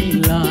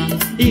Ganilla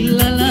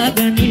Illala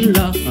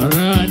Ganilla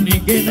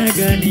Aranigena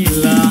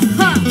Ganilla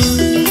Ha!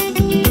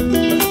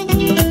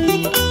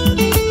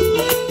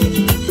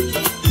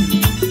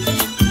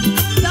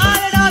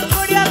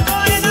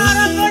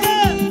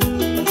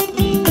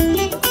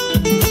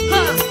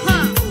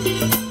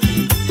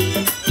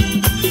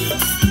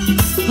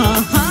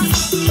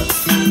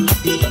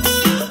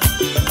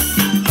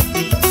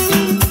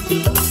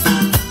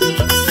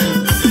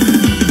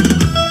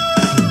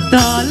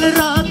 ताल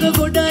राग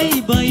गोडाई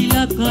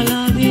बैला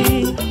कलावे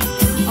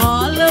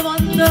आल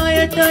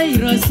वंदायटई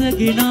रस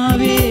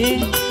गिनावे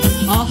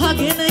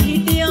आहाගෙන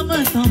හිටියම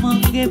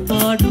තමන්ගේ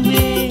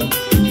පාඩුවේ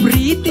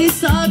ප්‍රීති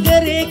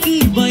සාගරේ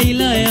කී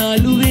බයිලා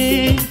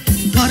යාළුවේ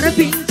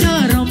කරපිංචා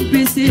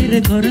රම්පෙසේර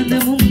කරඳ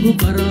මුංගු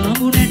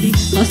කරාමු නැටි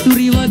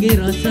අසුරි වගේ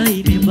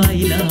රසයිනේ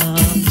බයිලා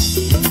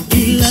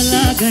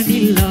ඉල්ලලා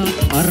ගනිලා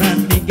අරන්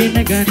ගෙන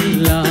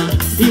ගනිලා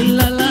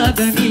ඉල්ලලා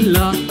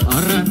ගනිලා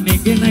අරන්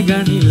ගෙන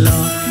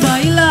ගනිලා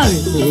බයිලා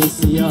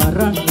වෙනේසියා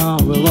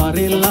රන්නාව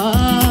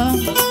වරෙලා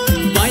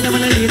බයිලා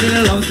මන ලීදෙන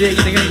ලව්සේ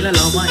ගෙන ගනිලා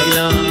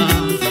ළමයිලා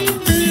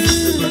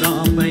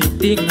රාම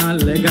ඉතින්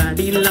අල්ල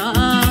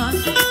ගනිලා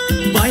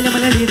බයිලා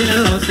මන ලීදෙන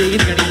ලව්සේ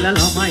ගෙන ගනිලා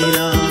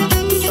ළමයිලා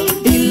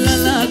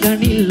ඉල්ලලා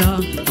ගනිලා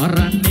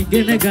අරන්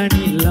ගෙන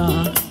ගනිලා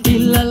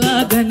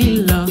ඉල්ලලා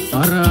ගනිලා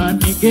අරන්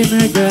ගෙන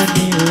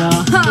ගනිලා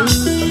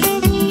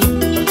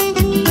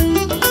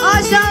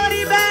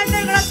Ashawari band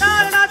එකකට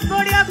තාලනාත්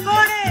කොඩියක්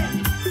ඕනේ.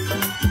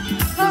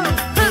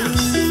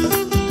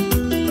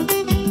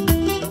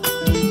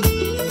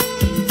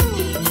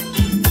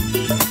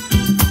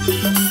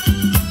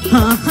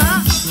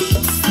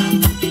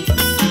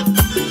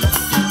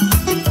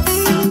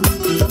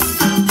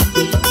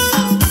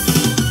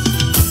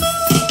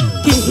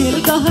 කෙහෙල්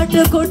ගහට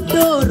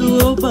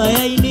කොට්ටෝරුව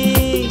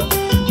බයයිනේ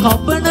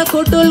කපන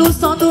කොටලු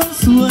සඳුන්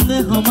සුවඳ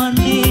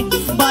හමන්නේ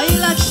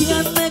බයිලා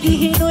කියන්න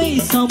ගිහිනොයි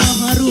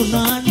සමහරු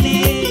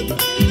නාන්නේ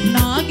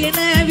නාගෙන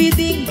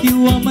ඇවිදින්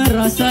කිව්වම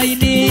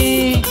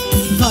රසයිනේ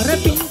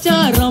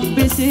කරපිංචා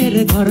රම්පෙසේර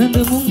කරඳ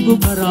මුංගු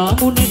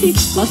කරාමු නැටි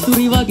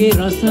අසුරි වගේ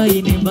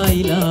රසයිනේ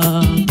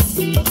බයිලා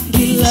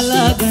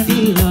ඉල්ලලා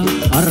ගනිලා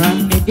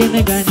අරන් ගෙන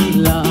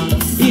ගනිලා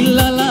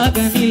ඉල්ලලා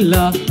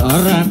ගනිලා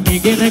අරන්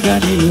ගෙන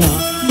ගනිලා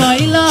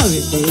බයිලා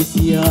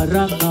වෙනේසියා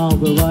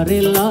රන්නාව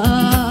වරෙලා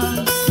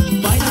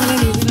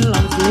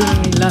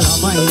la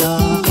lamaila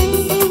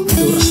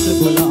durse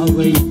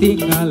gulawa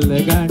iting all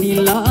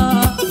ganilla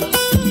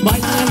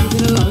baila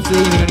idin lause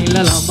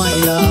ganilla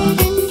lamaila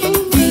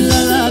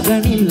illala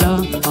ganilla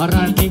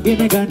aran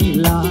nigena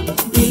ganilla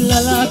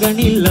illala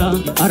ganilla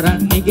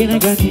aran nigena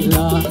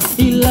ganilla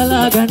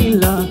illala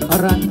ganilla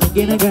aran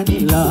nigena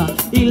ganilla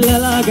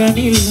illala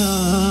ganilla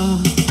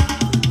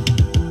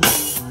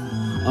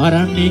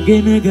aran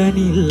nigena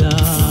ganilla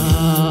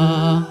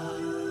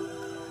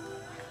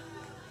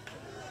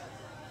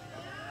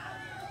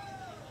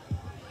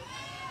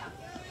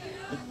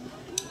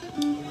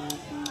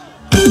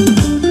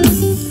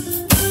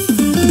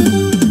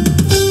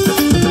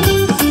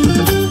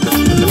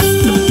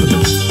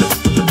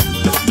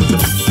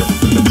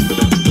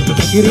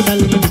Kiri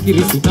dalne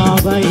kiri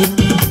sinawai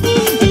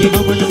age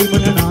namana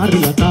vimana nari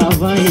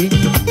latawai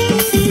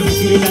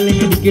kiri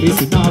dalne kiri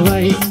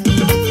sinawai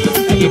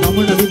age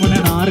namana vimana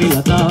nari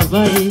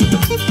latawai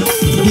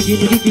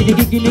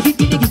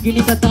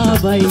gini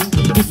katawai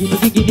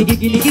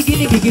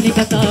gini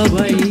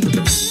katawai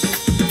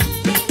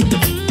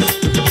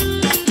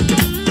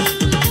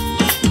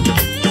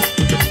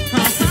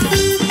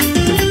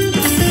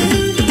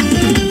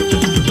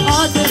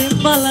aadaren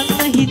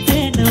balanna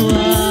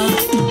hitenawa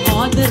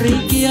ආදරේ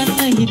කියන්න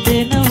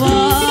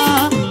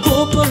හිතෙනවා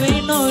කෝප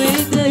වෙනෝ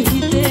වේද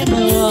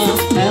හිතෙනවා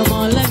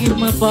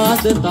හැමලගින්ම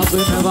පාද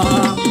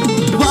තබනවා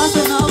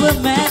වාසනාව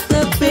මෑත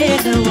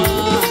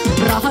පේනවා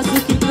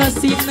රහසකින්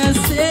රසින්න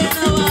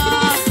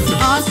සේනවා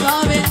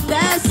ආසාවෙන්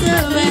දැස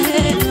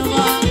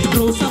වැහෙනවා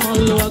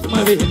රෝසමල්ලුවක්ම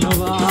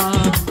වෙනවා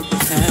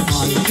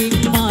හැමලගින්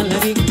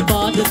මාලගින්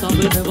පාද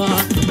තබනවා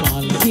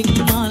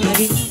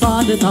මාලගින්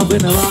පාද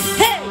තබනවා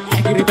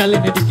ඇගිරි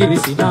බැලෙන දිකිරි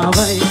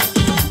සිනාවයි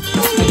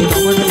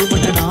namana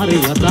vimana nari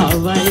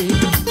latawai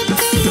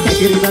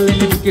kiri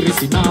dalne kiri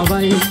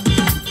sinawai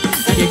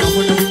ඇගේ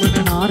ගමන විමන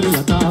නාර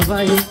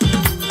ලතාවයි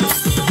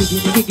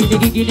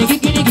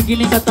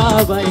ගිගිනි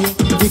කතාවයි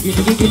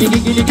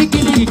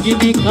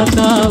ගිගිනි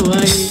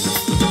කතාවයි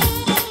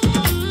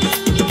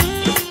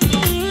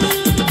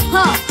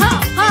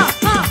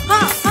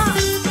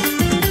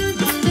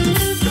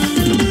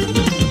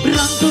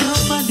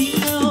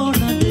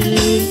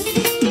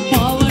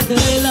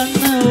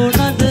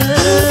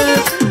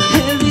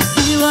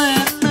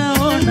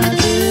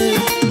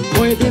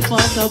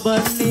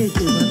බන්නේ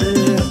ජීවද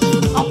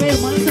අපේ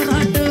මනස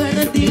රට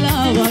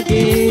වැරදිලා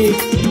වගේ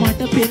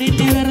මට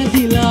පෙනෙන්නේ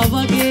වැරදිලා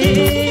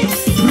වගේ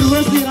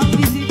රුවසි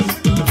රම්දිසි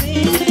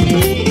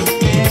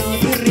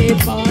ආදරේ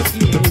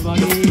පාකියේ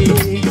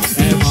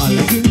වගේ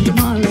මාලකින්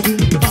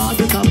පාද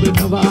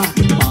තබනවා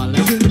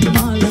මාලකින්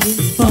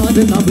පාද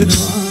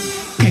තබනවා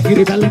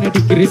කැකිරි බැලන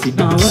ටිකිරි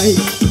සිනාවයි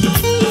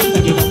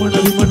ඇගේ ගමන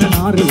විමන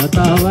නාර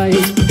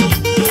ලතාවයි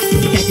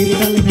කැකිරි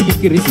බැලන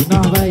ටිකිරි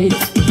සිනාවයි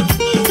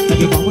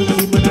ඇගේ ගමන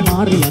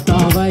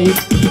ලතාවයි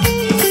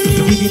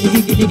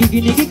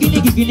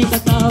ගිගිනි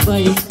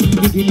කතාවයි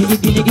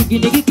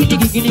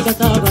ගිගිනි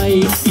කතාවයි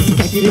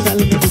කැකිරි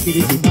බැලන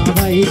ටිකිරි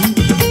සිනාවයි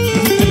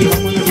ඇගේ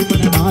ගමන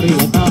විමන නාර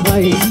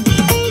ලතාවයි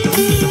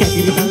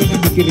කැකිරි බැලන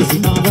ටිකිරි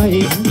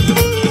සිනාවයි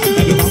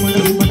ඇගේ ගමන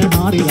විමන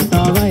නාර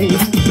ලතාවයි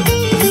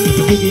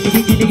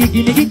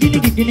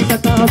ගිගිනි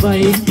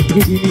කතාවයි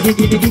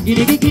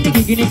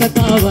ගිගිනි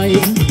කතාවයි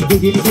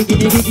ගිගිනි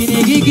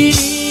කතාවයි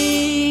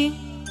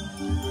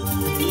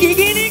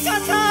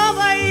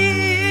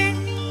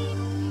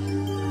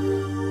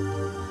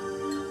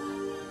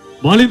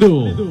මලිදු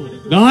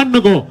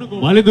ගහන්නකෝ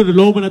මලිදුට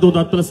ලෝභ නැතුව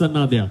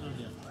තත්පරසන්නාදයක්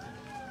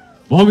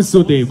බොහොම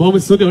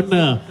ස්තුතියි ඔන්න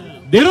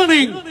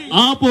දෙරණෙන්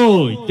ආපෝ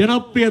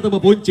ජනප්‍රියතම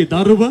පුංචි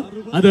දරුව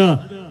අද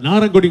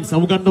නාරංගොඩින්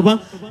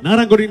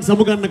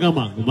සමුගන්න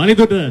ගමන්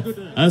මලිදුට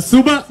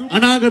සුබ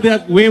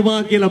අනාගතයක්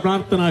වේවා කියලා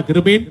ප්‍රාර්ථනා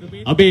කරමින්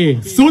අපේ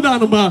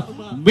සූදානම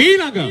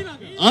මීළඟ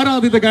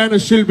ආරාධිත ගායන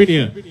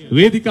ශිල්පිනිය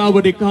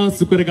වේදිකාවට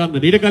එක්හසු කරගන්න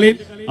ඊට කලින්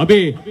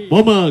අපේ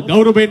බොහොම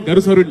ගෞරවයෙන්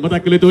ගරුසරුන්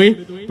මතක් කළ යුතුයි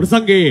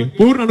ප්‍රසංගයේ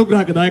පූර්ණ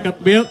අනුග්‍රහක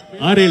දායකත්වය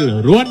ආර්.එල්.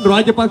 රුවන්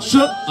රාජපක්ෂ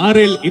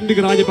ආර්.එල්. ඉන්දික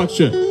රාජපක්ෂ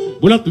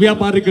බුලත්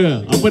ව්‍යාපාරික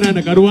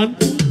අපනයන කරුවන්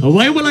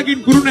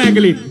වයමලකින්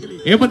කුරුණෑගලින්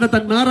එහෙම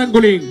නැත්නම්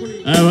නාරංගොලින්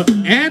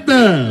ඈත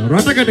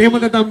රටකට එහෙම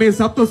නැත්නම් මේ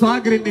සප්ත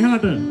සාගරෙන්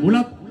එහාට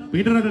බුලත්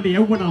පිටරටට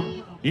යවුවනම්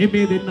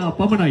මේ දෙන්න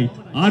පමණයි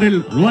ආර්.එල්.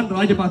 රුවන්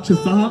රාජපක්ෂ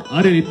සහ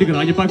ආර්.එල්. ඉන්දික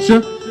රාජපක්ෂ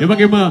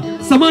එවැගේම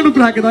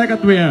සමානුග්‍රහක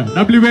දායකත්වය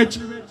WH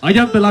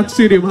අජන්ත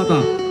ලක්ෂීරි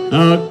මහතා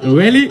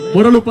වැලි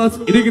මොරළුපස්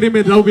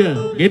ඉදිකිරීමේ ද්‍රව්‍ය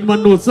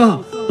ගෙන්වන්නෝ සහ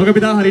තොග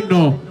පිටා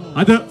හරින්නෝ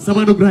අද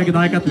සමානුග්‍රහක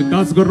දායකත්වයෙන්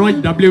කාසු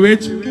කරනවා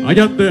WH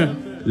අජන්ත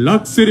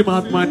ලක්ෂීරි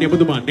මහත්මයාණන්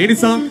එබඳුමන් ඒ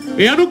නිසා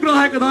ඒ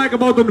අනුග්‍රහක දායක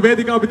බවතුන්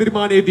වේදිකාව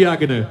ඉදිරිමානයේ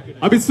තියාගෙන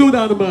අපි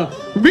සූදානම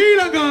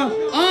ඊළඟ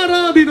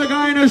ආරාධිත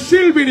ගායන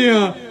ශිල්පිනිය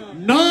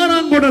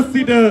නාරංගොඩ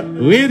සිට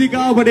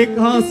වේදිකාවට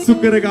එක්හසු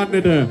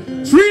කරගන්නට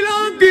ශ්‍රී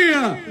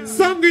ලාංකීය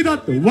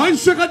සංගීත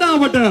වංශ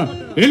කතාවට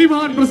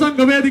එලිමහන්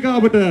ප්‍රසංග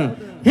වේදිකාවට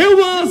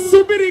හෙව්වා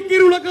සුපිරි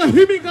කිරුළක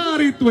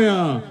හිමිකාරීත්වය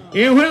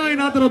ඒ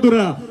හොයන අතරතුර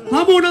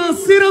හමුණා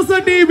සිරස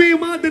ටීවී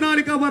මාධ්‍ය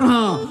නාලිකා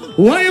වරහා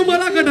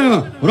වයමලකට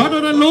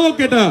රටට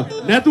ලෝකෙට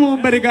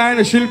නැතුවම් බැරි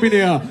ගායන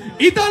ශිල්පිනිය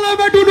ඉතල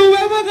වැටුණු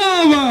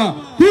වැවගාව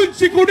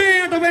පුංචි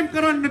කුඩේට වෙන්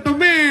කරන්නට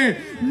මේ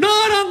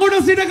නාරංගොඩ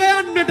සිට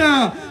ගයන්නට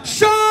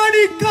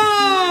ශානිකා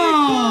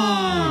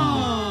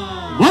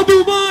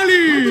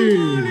මදුමාලි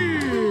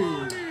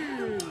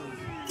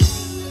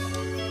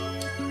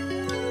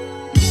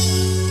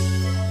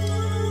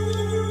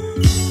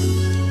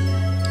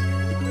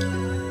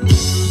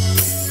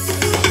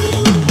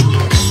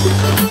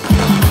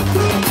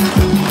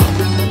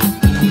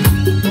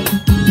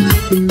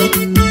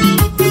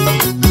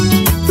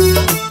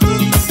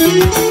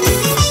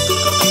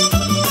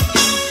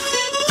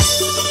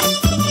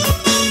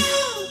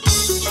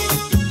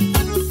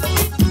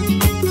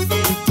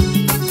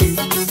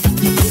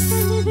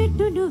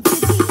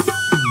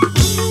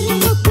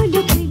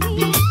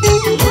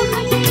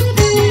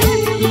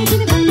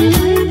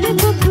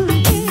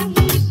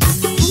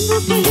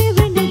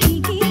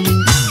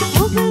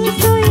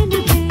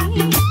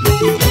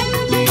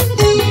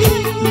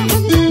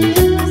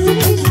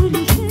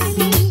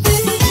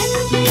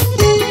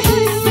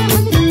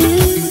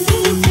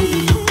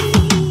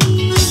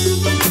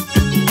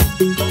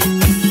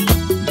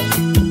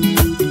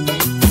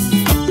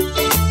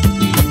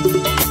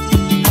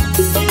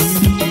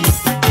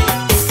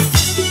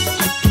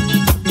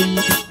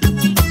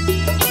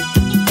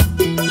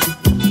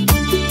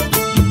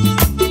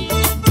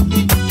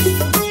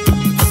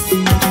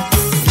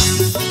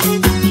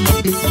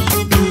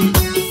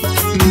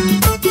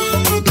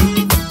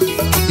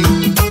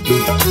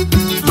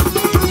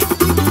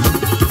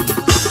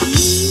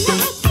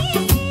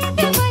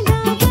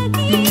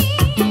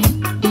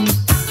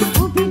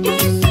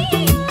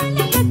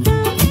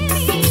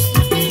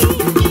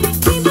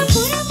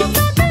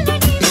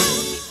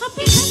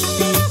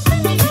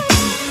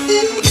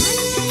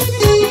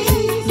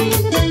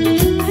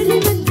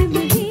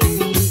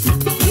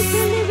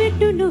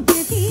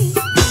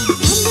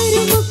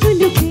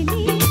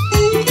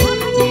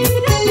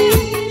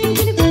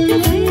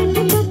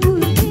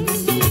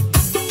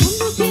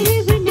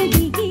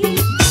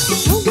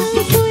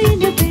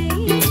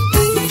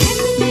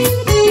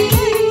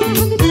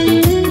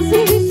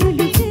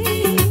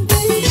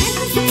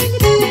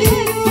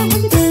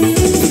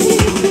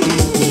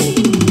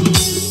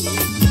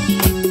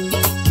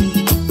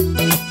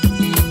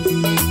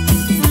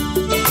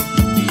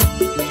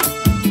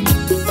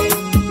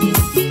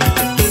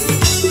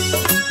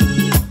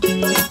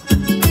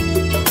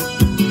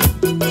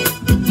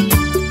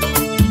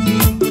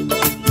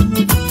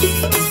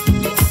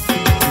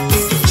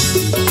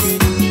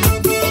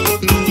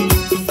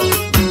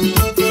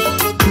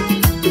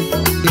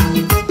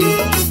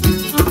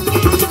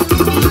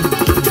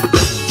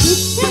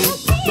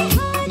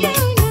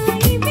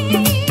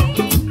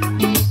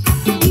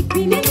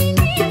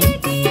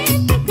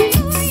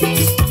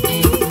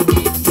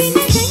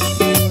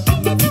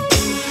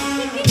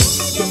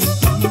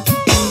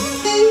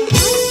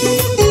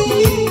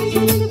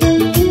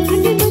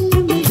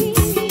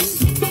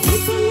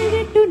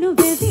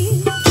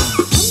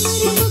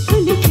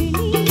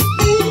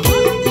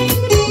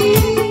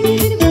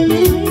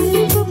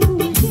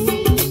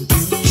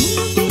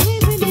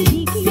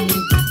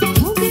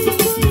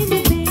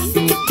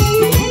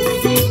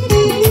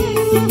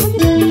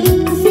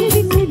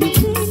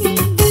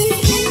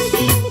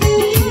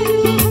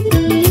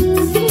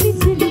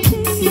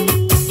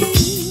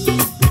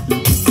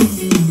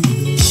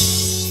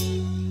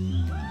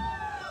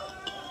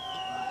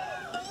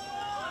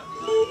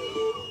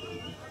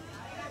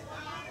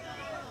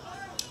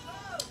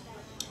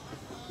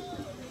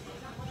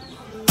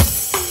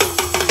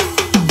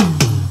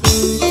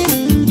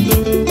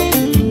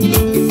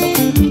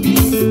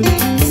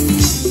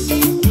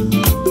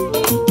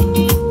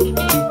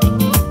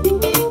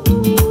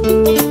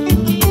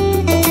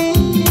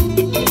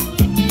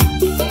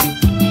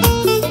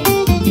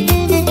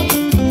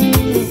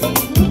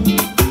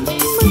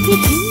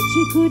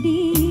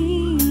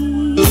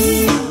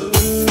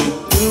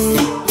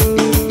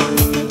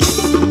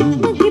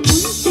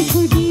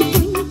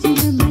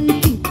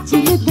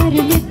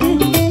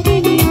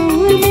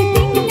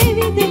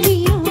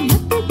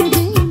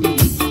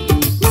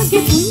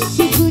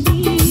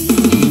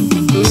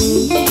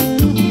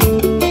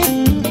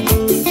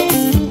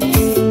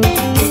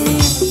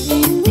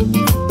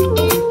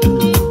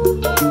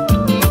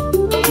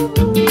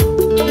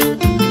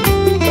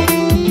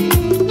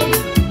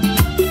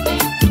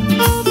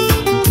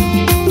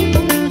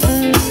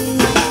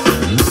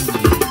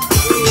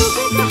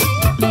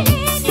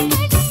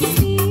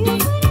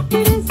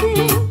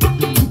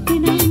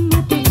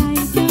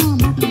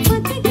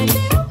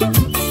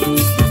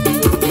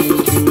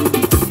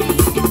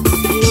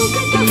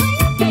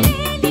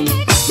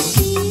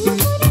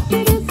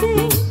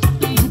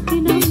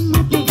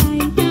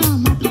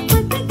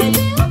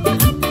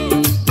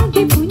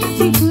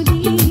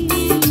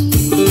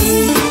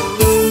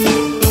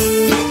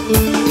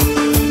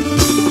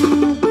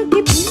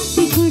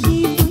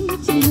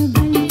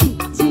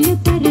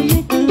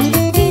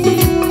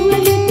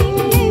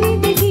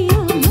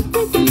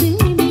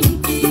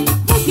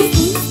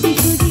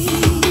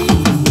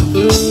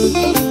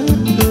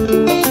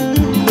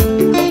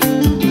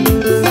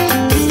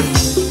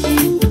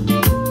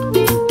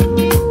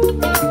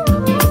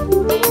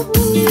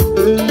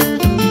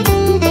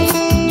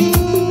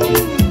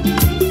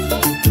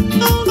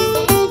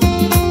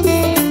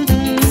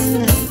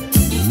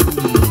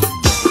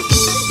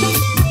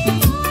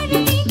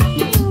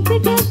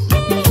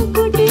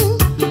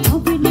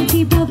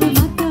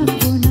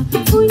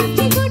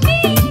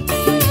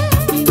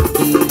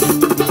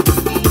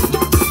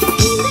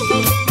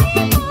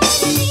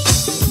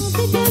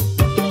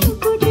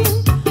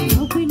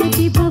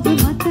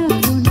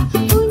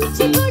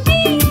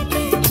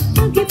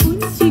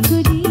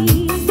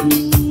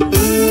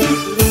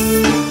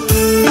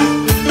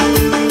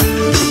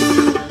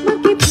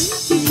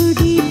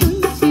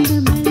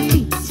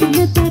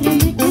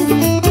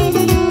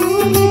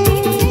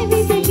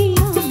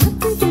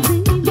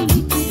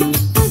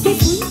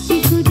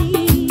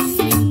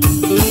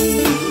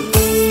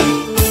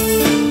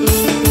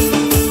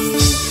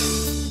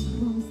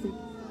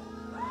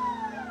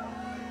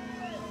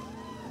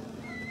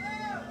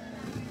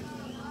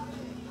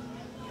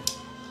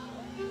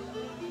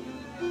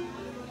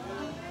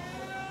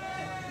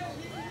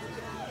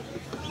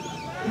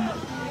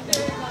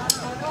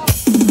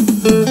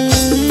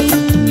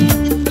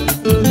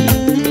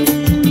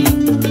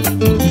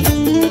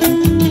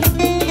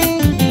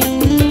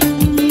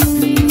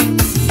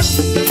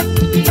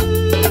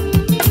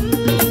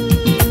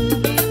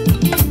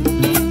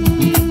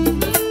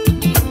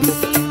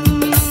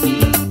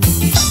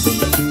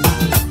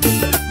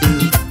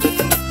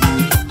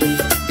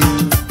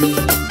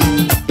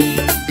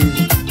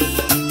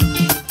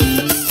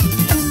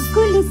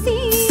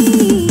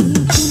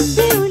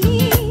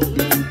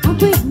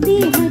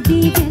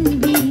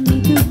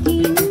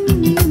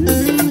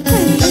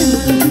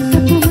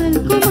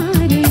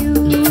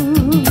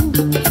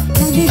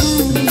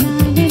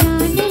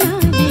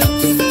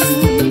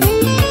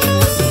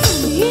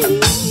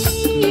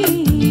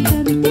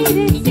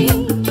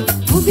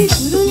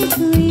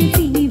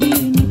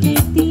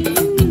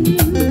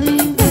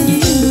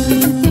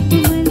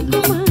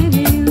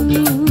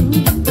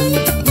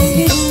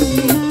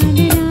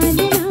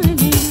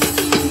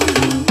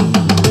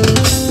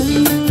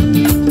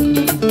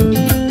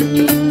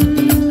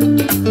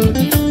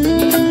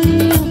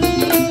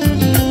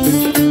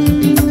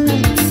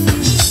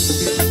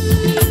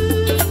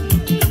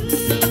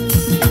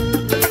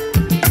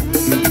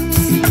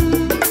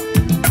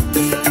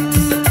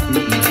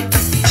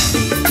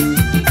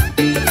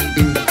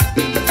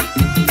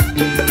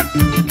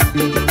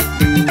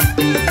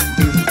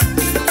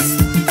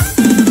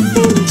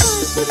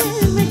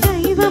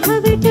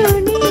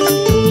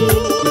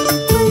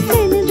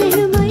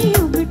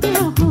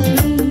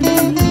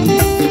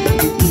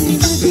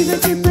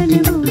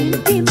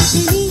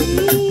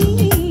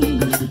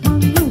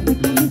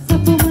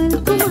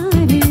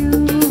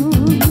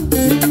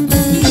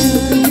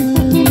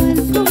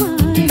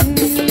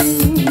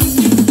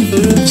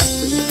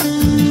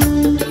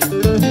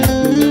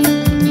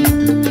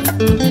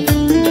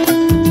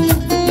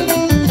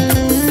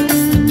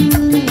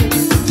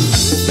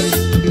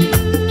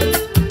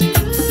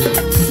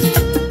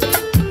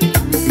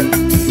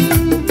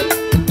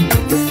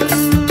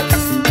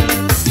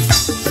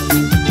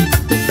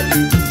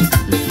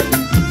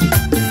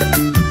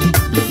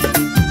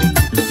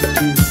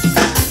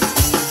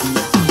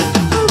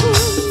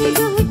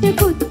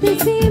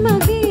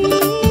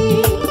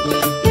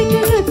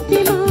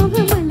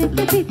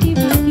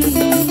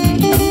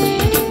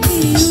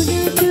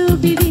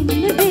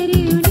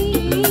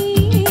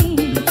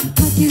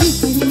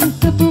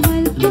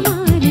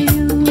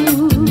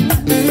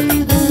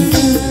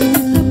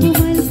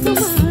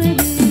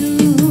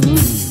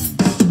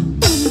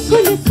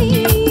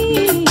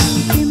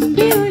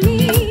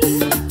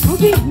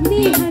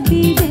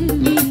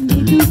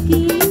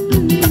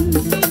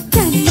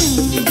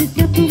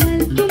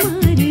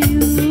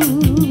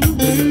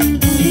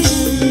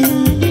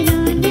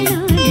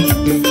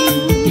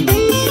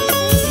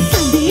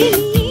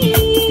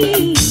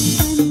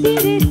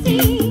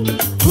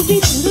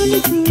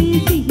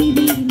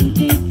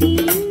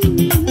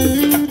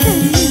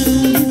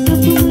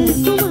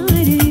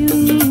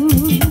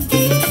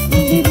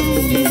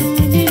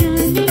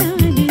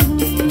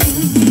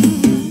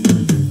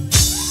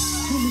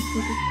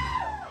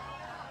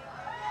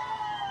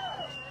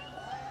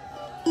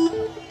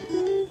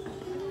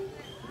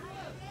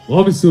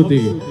බොහොම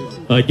ස්තුතියි.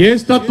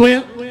 ජේෂ්ඨත්වය,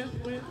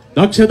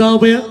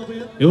 දක්ෂතාවය,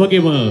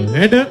 එවැගේම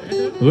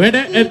වැඩ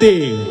ඇති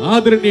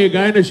ආදරණීය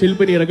ගායන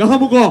ශිල්පිනියර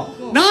ගහමුකෝ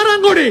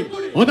නාරංගොඩේ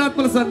හොඳත්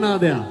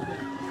ප්‍රසන්නාදයක්.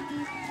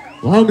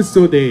 බොහොම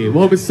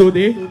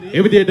ස්තුතියි.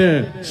 ඒ විදිහට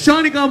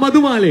ශානිකා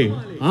මදුමාලේ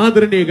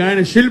ආදරණීය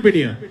ගායන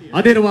ශිල්පිනිය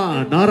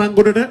අදෙනවා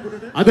නාරංගොඩට.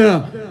 අද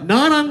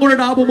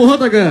නාරංගොඩට ආපු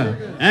මොහොතක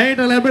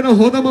ඇයට ලැබෙන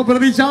හොඳම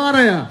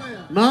ප්‍රතිචාරය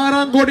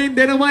නාරංගොඩින්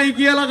දෙනමයි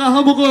කියලා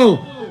ගහමුකෝ.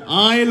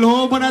 ආයේ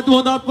ලෝභ නැතු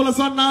හොඳත්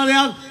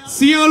ප්‍රසන්නාදයක්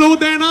සියලු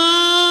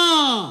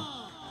දෙනා.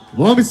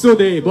 බොහොම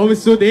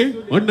ස්තුතියි.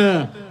 ඔන්න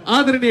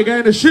ආදරණීය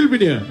ගායන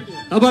ශිල්පිනිය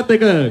තවත්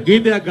එක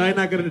ගීතයක්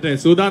ගායනා කරන්නට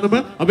සූදානම.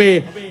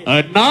 අපේ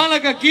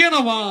නාලක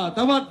කියනවා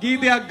තවත්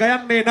ගීතයක්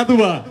ගයන්නේ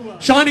නැතුව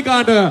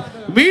ශානිකාට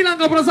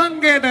මීළඟ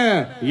ප්‍රසංගයට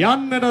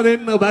යන්නට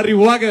දෙන්න බැරි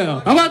වගේ.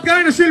 තවත්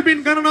ගායන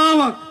ශිල්පීන්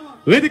ගණනාවක්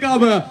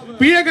වේදිකාව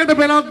පියකට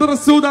පෙළන්තර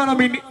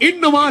සූදානමින්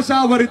ඉන්නවා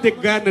ආශාවරිත්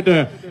එක්ක ගන්නට.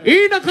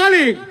 ඊට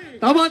කලින්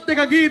තවත්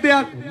එක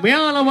ගීතයක්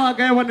මෙයාලවා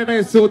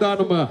ගයවන්නට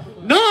සූදානම.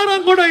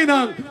 නාරංගොඩ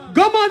ඉඳන්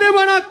ගම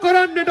දෙවනක්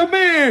කරන්නට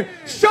මේ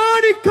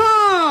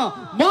ශානිකා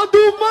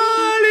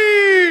මදුමාලි.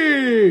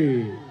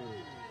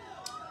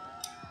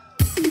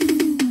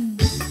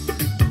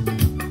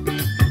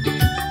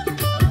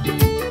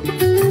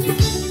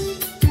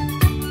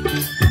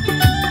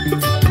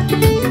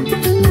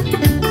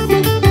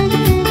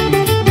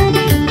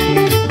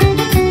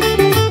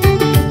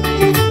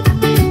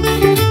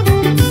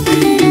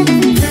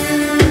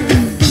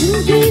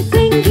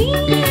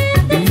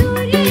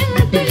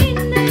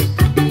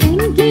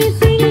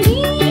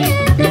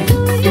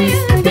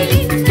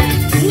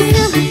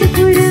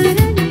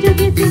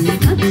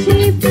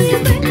 Akshay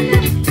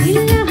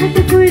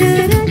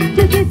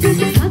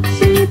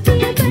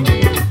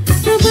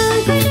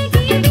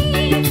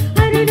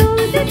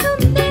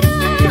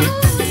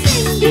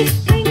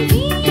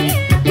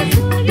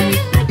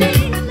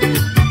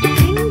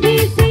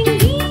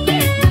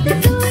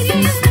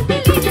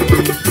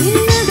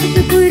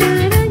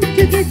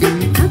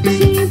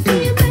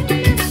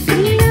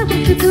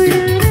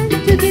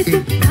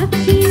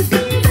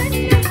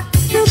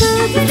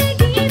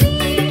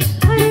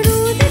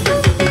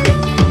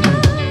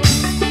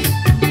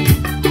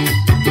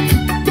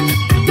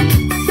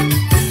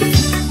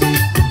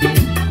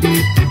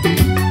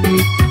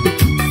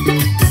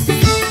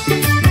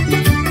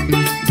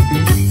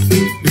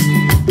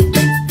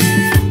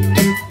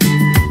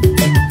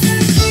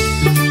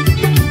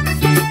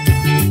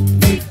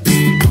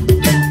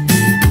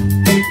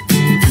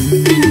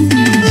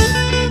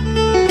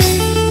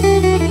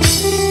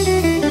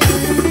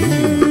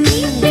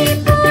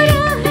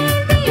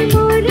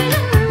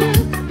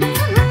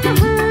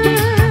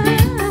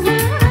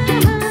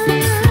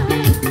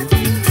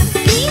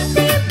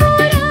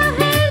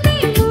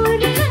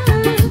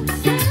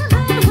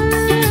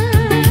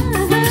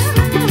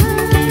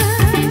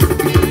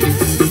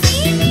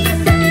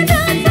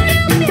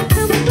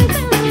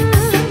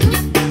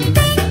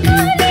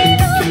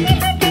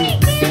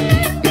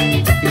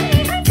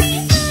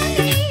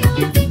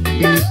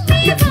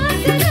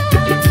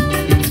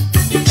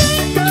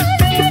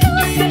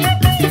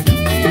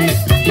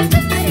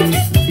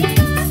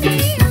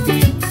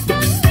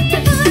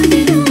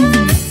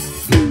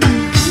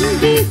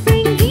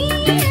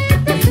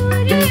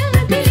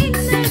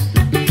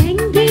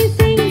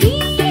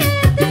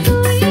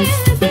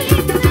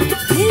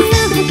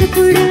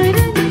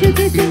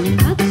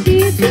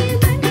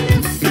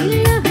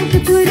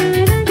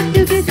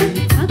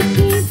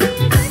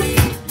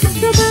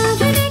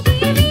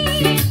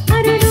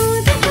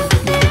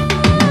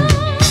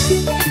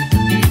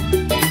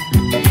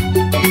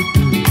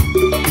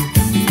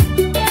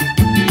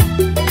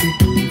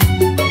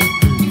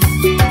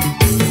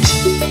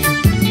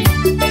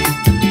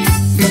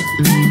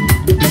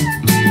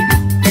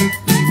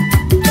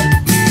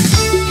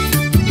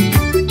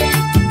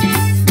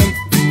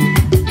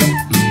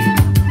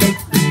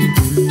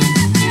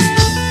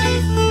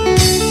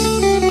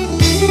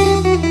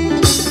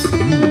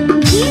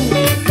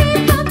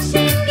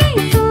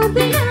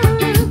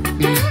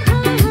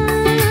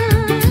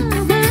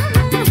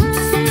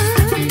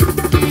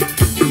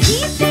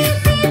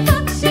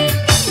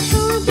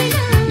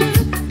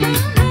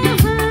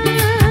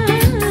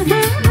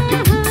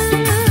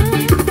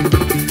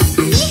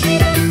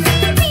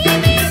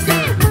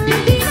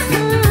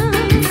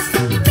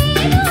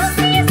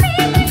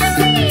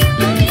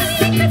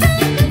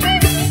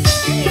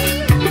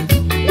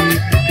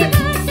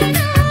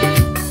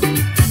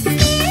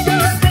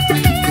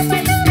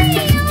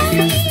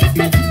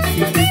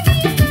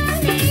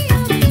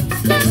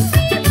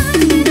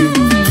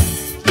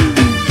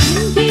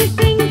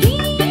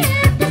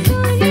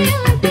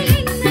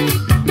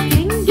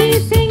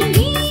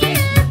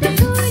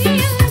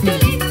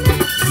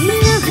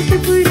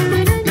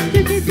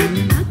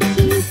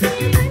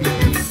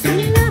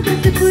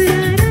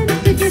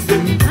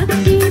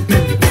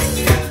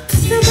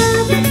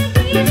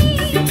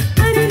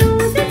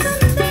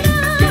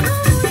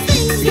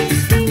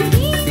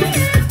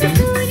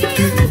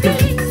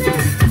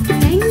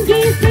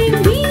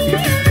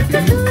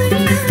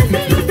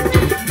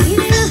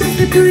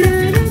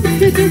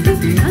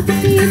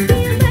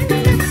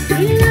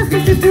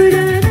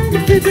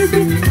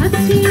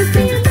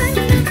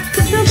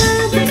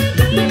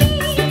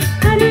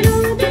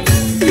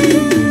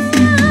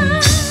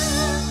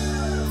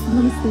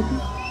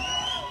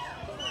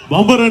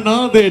බඹර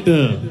නාදයට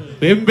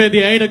පෙම්බෙදි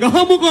ඇයින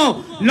ගහමුකෝ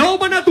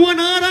ලෝබනතුව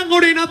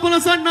නාරංගොඩේ නත්වල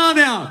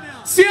සන්නාදයක්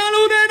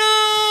සියලු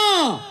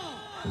දෙනා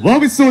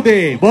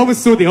බොහොම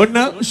ඔන්න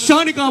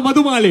ශානිකා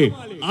මදුමාලේ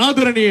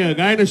ආදරණීය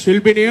ගායන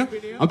ශිල්පිනිය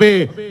අපේ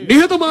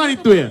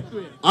නිහතමානීත්වය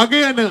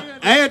අගයන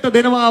ඇයට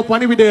දෙනවා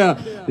පණිවිඩය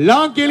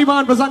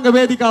ලාංකේලිමාන් ප්‍රසංග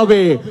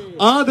වේදිකාවේ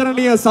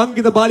ආදරණීය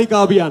සංගීත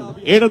බාලිකාවියන්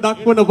ඒට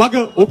දක්වන වග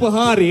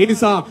උපහාරය ඒ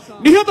නිසා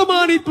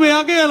නිහතමානීත්වය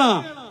අගයලා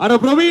අර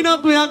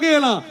ප්‍රවීණත්වය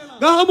අගයලා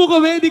ගහමුක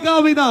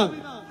වේදිකාව ඉදන්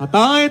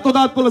හතායේ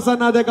තොදත් කුල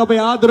සන්නාදයක්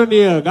අපේ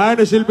ආදරණීය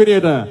ගායන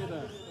ශිල්පිනියට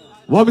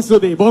බොහොම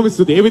ස්තුතියි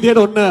ඒ විදිහට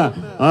ඔන්න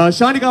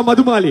ශානිකා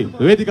මදුමාලි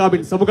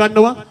වේදිකාවෙන්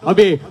සමුගන්නවා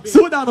අපේ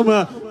සූදානම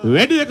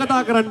වැඩි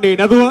කතා කරන්නේ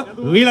නැතුව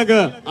ඊළඟ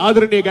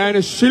ආදරණීය ගායන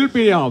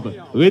ශිල්පිනියව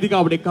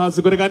වේදිකාවට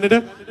එක්කාසු කරගන්නට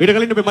ඊට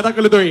කලින් අපි මතක්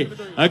කළේ තෝයි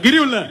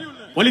ගිරිඋල්ල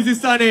පොලිස්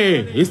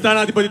ස්ථානයේ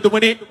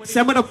ස්ථානාධිපතිතුමනි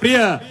සැමට ප්‍රිය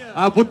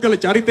පුද්ගල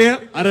චරිතය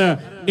අර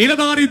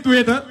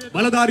නිලධාරීත්වයට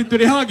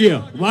බලධාරීත්වයට එහා ගිය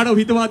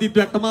මානව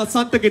හිතවාදීත්වයක් තමයි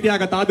සන්තකේ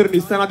තියාගත්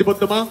ආදරණීය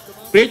ස්ථානාධිපතිතුමා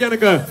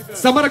ප්‍රේජනක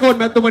සමරගෝන්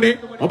මැතිතුමනි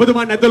ඔබතුමන්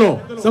ඇතුළු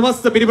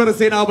සමස්ත පිරිවර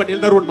සේනාව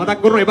නිලදරුවන් මතක්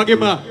කරනවා. ඒ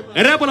වගේම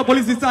එරේපොළ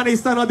පොලිස් ස්ථානයේ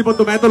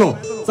ස්ථානාධිපතිතුමා ඇතුළු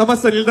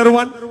සමස්ත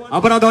නිලදරුවන්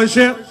අපරාධ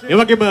අංශය ඒ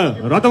වගේම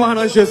රථවාහන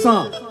අංශය සහ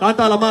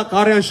කාන්තා ළමා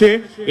කාර්ය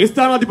අංශයේ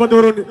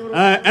ස්ථානාධිපතිවරුන්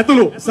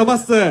ඇතුළු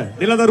සමස්ත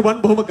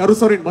නිලදරුවන් බොහොම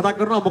ගරුසරින් මතක්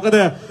කරනවා. මොකද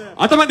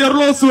අතමැදි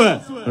ඔරලෝසුව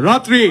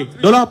රාත්‍රී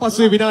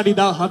 12:05 විනාඩි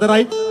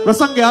 14යි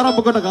ප්‍රසංගය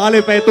ආරම්භ කරන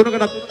කාලේ පැය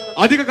 3කටත්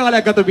අධික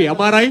කාලයක් ගත වී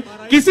අමාරයි.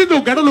 කිසිදු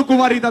ගැටලු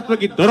කුමාරී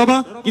තත්වකින් තොරව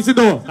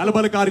කිසිදු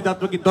කලබලකාරී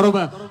තත්වකින් තොරව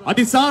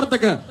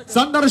අතිසාර්ථක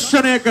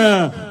සංදර්ශනයක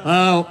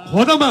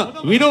හොඳම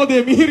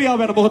විනෝදයේ මිහිරියා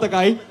වෙන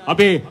මොහොතකයි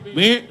අපේ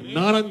මේ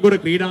නාරංගොඩ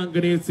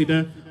ක්‍රීඩාංගණයේ සිට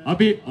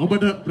අපි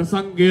ඔබට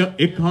ප්‍රසංගය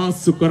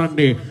එක්හාසු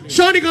කරන්නේ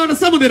ශානිකාට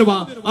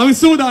සමුදෙනවා. අපි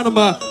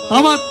සූදානම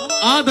තවත්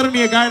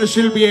ආදරණීය ගායන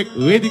ශිල්පියෙක්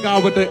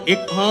වේදිකාවට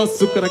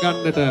එක්හාසු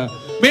කරගන්නට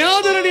මේ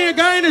ආදරණීය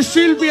ගායන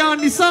ශිල්පියා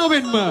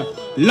නිසාවෙන්ම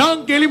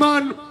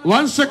ලාංකේලිමාන්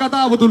වංශ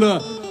කතාව තුළ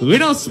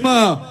වෙනස්ම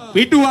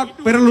පිටුවක්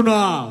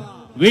පෙරළුණා.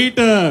 වීට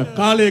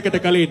කාලයකට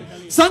කලින්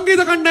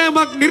සංගීත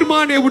කණ්ඩායමක්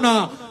නිර්මාණය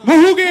වුණා.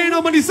 මොහුගේ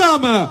නම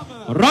නිසාම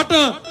රට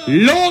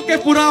ලෝකෙ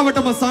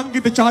පුරාවටම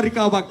සංගීත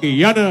චාරිකාවක්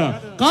යන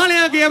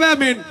කාලයගේ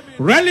යැවෑමෙන්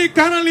රැලි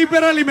කනලි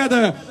පෙරලි මැද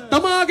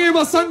තමාගේම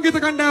සංගීත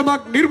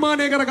කණ්ඩායමක්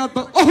නිර්මාණය කරගත්ත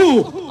ඔහු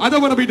අද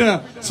වන විට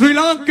ශ්‍රී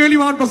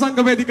ලාංකේලිමාන්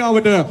ප්‍රසංග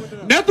වේදිකාවට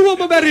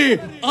නැතුවම බැරි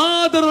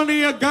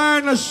ආදරණීය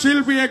ගායන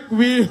ශිල්පියෙක්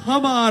වී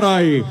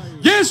හමාරයි.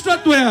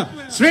 ජේෂ්ඨත්වය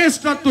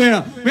ශ්‍රේෂ්ඨත්වය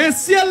මේ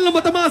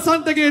සියල්ලම තමා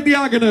සන්තකේ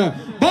තියාගෙන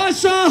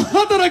භාෂා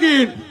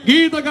 4කින්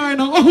ගීත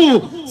ගායන ඔහු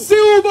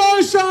සිව්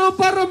භාෂා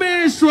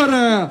පරමේශ්වර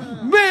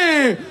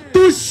මේ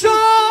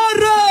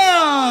තුෂාර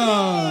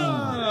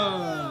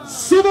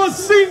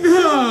සුබසිංහ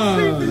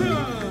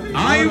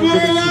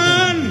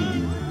ආයිබෝවන්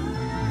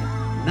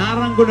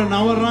නාරංගොඩ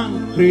නවරං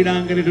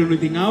ක්‍රීඩාංගණයට උණු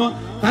ඉතින් ආවා.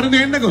 හරිද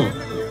එන්නකෝ.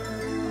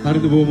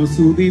 හරිද බොහොම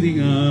සූදී ඉතින්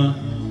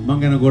මං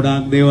ගැන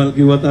ගොඩාක් දේවල්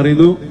කිව්වත්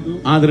හරිදු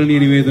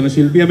ආදරණීය නිවේදන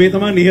ශිල්පියා මේ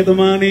තමයි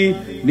නිහතමානී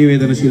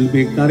නිවේදන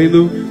ශිල්පියෙක්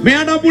හරිදු.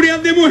 මෙයාට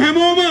අපුඩියක් දෙමු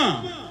හැමෝම.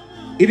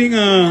 ඉතින්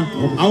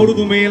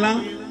අවුරුදු මේලා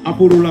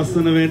අපුරු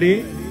ලස්සන වැඩේ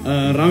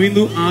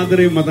රවින්දු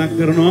ආදරේ මතක්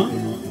කරනවා.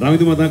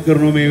 රවින්දු මතක්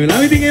කරනවා මේ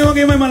වෙලාවේ. ඉතින් ඒ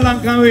වගේම මම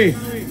ලංකාවේ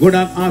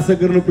ගොඩාක් ආස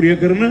කරන ප්‍රිය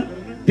කරන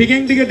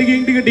ටිකෙන්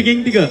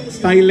ටික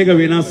ස්ටයිල් එක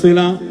වෙනස්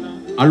වෙලා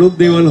අලුත්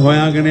දේවල්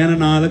හොයාගෙන යන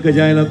නාලක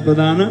ජයලත්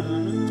ප්‍රදාන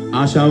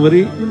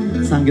ආශාවරි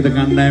සංගීත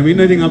කණ්ඩායම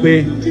ඉන්න. ඉතින් අපේ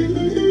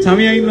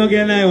සමියා ඉන්නවා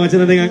කියන්නේ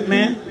වචන දෙකක්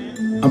නෑ.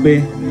 අපේ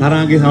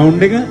තරාගේ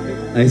සවුන්ඩ් එක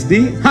SD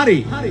හරි.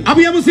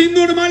 අපි යමු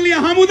සින්දුවට මල්ලිය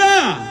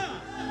හමුදා.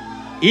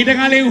 ඊට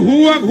කලින්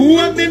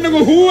හුවක්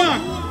දෙන්නකෝ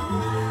හුවක්.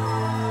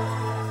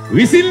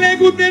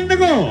 විසිල්ලේකුත්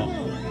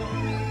දෙන්නකෝ.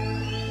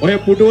 ඔය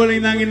පුටුවල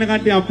ඉඳන් ඉන්න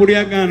කට්ටිය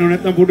අප්පුඩියක් ගන්නව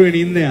නැත්නම් පුටුවේ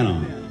නිින්ද යනවා.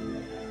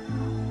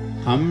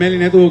 කම්මැලි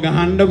නැතුව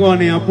ගහන්නකෝ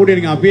අනේ අප්පුඩිය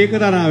නිකන් අපි එක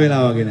තරහා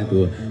වෙලා වගේ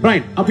නැතුව.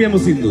 රයිට් අපි යමු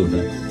සින්දුවට.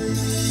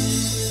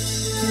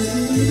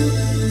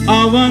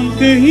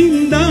 අවංක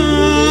හින්දා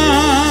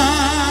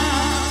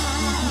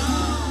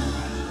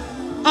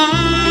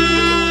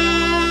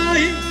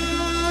ආයි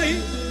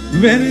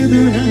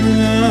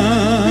වැරදුනා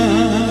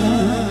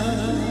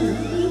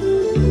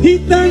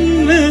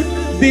හිතන්න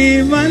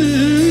දේවල්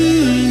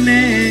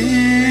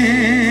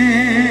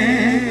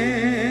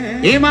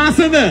ඒ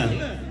මාසද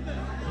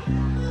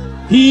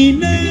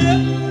හීන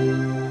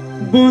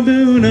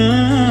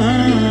බොදුනා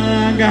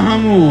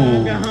ගහමු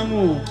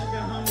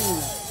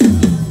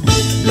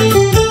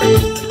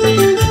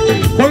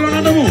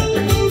කොල්ලනටමු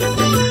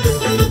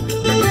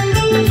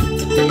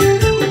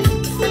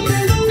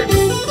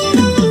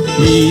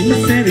හීන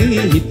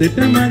සැරේ හිතට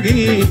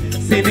මගේ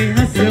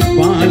සෙනෙහස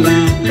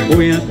පාලා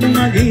ඔයත්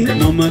මගේ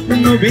මමත්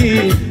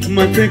නොවේ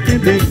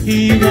මතකද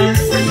කීවා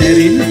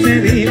සැරින්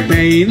සැරේ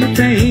පැයින්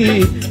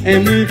පැයි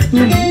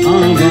එමතුම්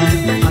ආවා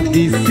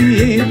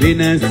අතිසියේ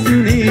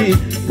වෙනස්ුනේ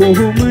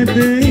කොහොමද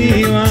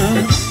ඒවා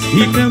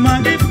හිත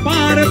මගේ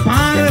පාර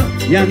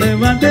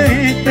යනවද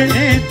ඇත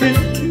ඇත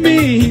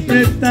මේ හිත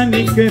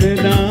තනි කර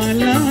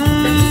දාලා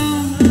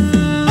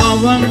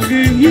අවංක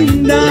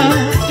හින්දා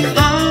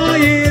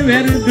ආයේ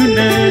වැරදුන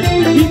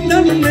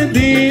හිතන්න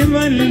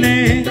දේවල්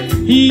නෑ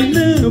හින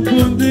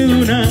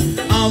පොදුන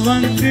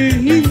අවංක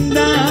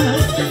හින්දා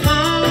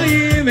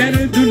ආයේ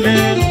වැරදුන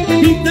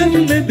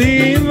හිතන්න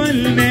දේවල්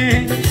නෑ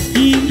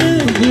හින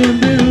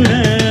පොදුන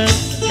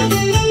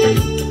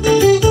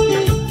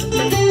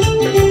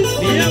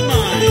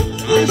නියමයි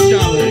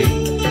ආශාවරි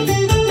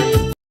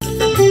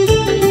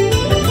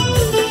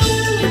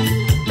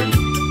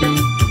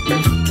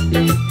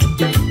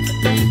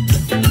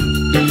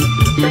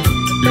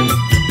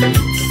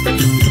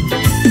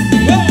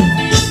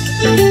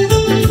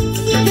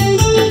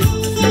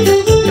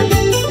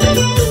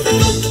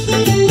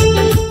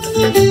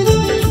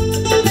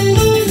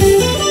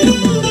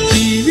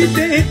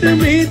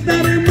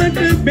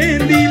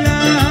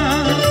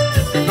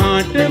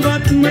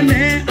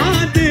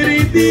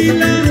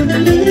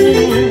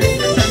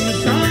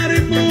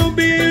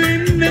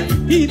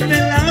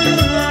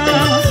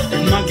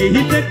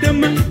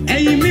හිතටම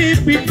ඇයි මේ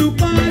පිටු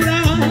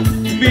පාලා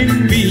වෙන්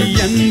වී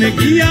යන්න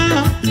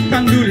ගියා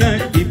කඳුල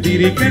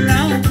ඉදිරි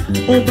කළා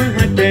ඔබ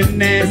හට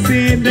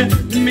නැසේද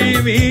මේ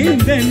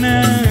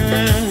වේදනා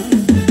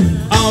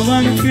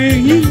අවංක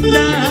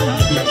හින්දා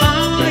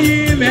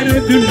ආයේ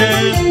වැරදුන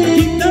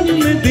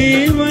හිතන්න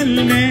දේවල්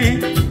නෑ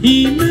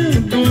හින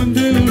බොඳ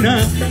වුණා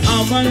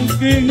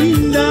අවංක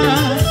හින්දා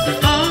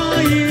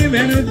ආයේ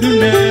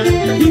වැරදුන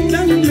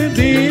හිතන්න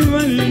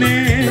දේවල්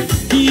නෑ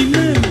හින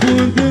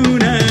බොඳ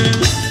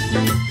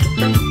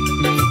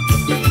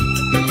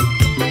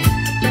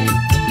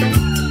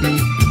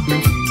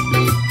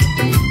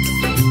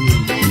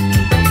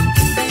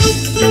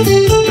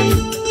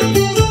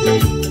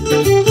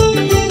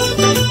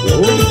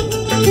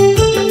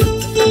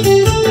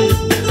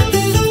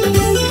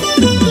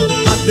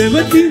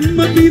දෙවතින්ම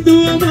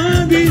පිදුව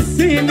මාගේ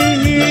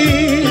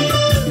සෙනෙහේ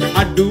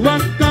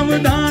අඩුවක්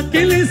කවදා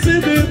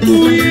කෙලෙසද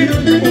දුයේ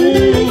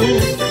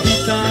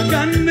හිතා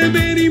ගන්න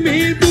බැරි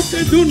මේ දුක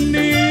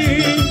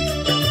දුන්නේ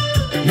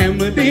හැම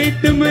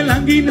දෙයකම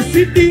ළඟින්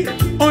සිටි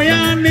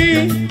ඔයානේ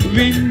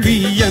වෙන්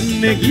වී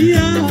යන්න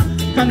ගියා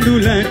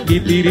කඳුල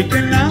ඉදිරි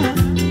කළා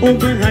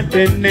ඔබ හට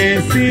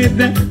නැසේද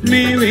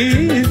මේ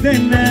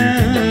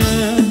වේදනා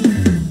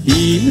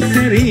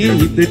හින්සරේ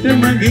හිතට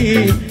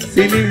මගේ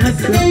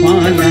සෙනෙහස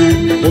පාලා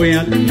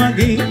ඔයත්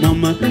මගේ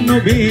මමත්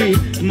නොබේ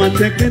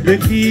මතකද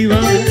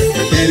කීවා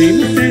සැරින්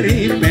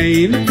සැරේ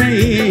පැයින්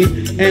පැයේ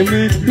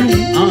ඇමතුම්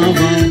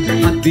ආවා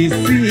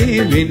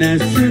අතිසියේ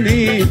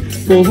වෙනස්සුනේ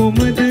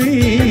කොහොමද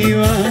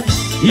ඒවා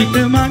හිත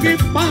මගේ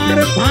පාර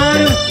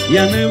පාර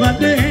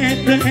යනවද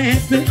ඇත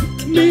ඇත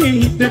මේ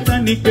හිත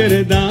තනි කර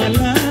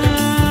දාලා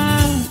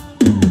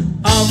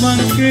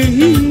අවංක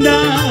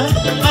හින්දා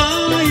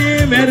ආයේ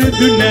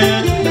වැරදුන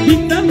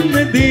හිතන්න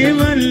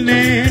දේවල්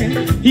නෑ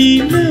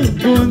හින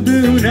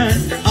පොදුන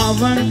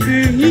අවංක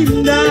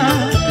හින්දා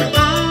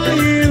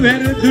ආයේ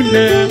වැරදුන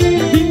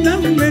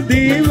හිතන්න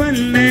දේවල්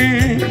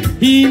නෑ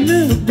හින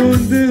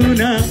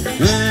පොදුන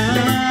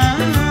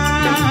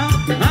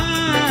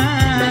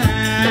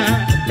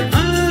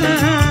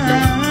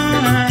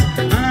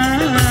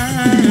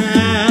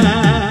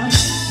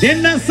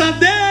දෙන්න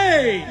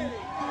සදේ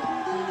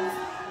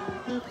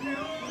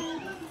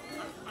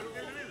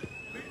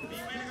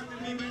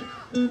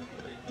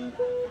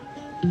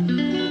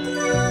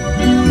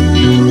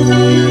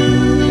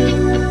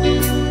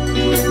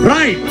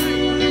right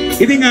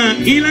ඉතින්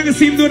ඊළඟ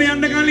සින්දුවට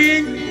යන්න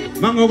කලින්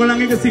මම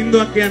ඔයගොල්ලන් එක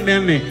සින්දුවක් කියන්න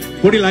යන්නේ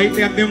පොඩි ලයිට්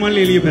එකක් දෙමු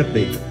මල්ලි එළිය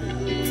පැත්තේ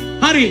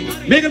හරි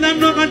මේක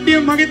දන්නවා කට්ටිය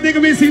මගෙත් එක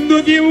මේ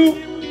සින්දුව කියමු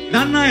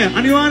දන්න අය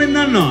අනිවාර්යෙන්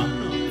දන්නවා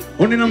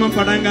ඔන්න නම් මම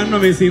පටන්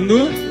ගන්නවා මේ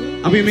සින්දුව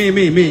අපි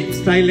මේ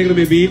ස්ටයිල් එකට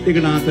මේ බීට්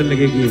එකට ආතල්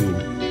එකේ කියමු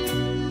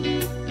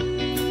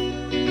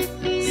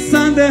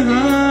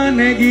සඳහා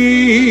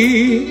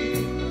නැගී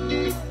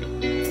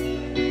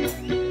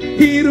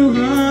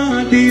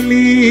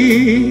හිරුහාදිලි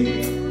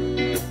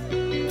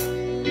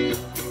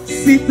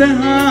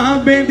සිතහා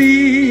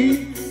බෙදී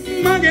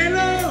මගේ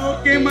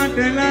ලෝකෙ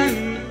මටලන්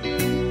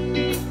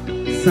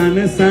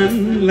සනසන්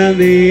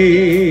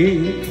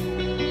ලදේ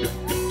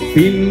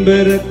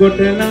පින්බර කොට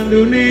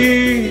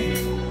ලඳුනේ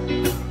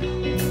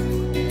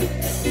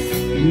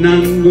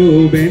නංගෝ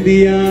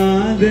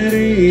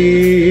බැඳියාදරේ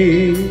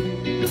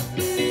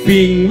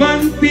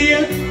පින්වන්තිය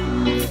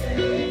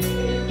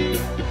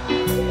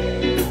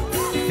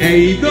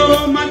ඇයිදෝ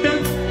මට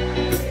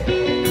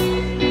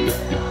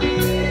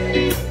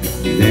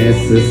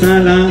දැස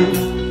සලා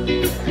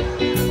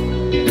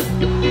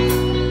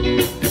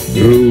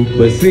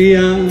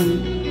රූපශ්‍රියා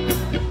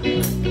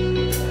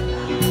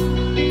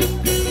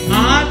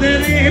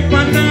ආදරේ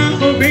පතා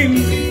ඔබෙන්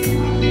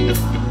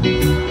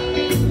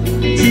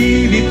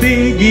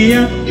ජීවිතේ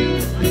ගියා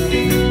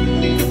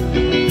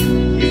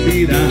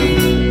ඉසිරා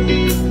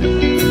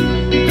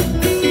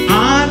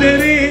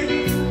ආදරේ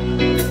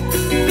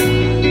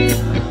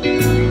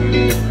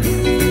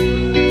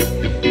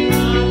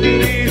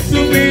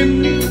සුබෙන්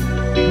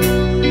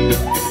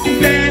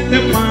දැත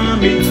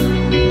පාමි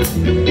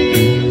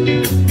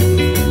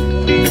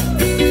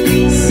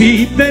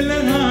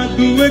හිතලා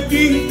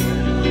දුවකින්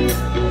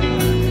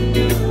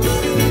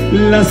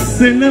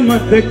ලස්සන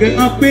මතක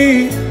අපේ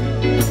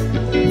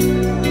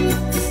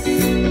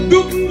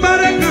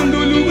දුක්බර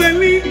කඳුළු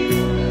වලින්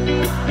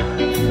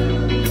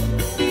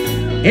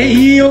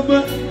එයි ඔබ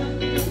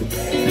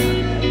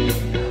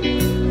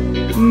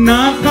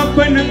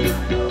නාකපන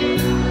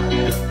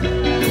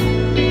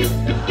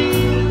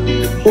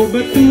ඔබ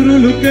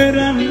තුරුළු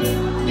කරන්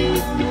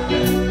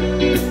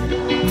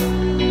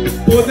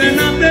පොද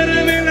නතර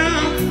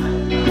වෙලා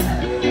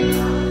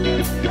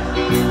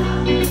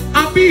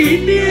අපි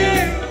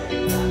හිටියේ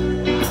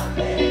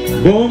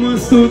බොහොම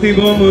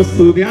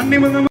ස්තුති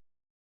අන්නේම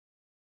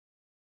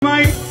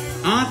තමයි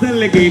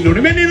ආතල් එකේ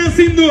ඉන්නෝනේ මෙන්න එන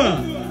සින්දුව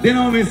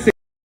දෙනවා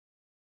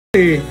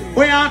මෙස්සේ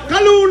ඔයා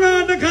කළු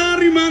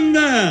නාටකාරි මන්ද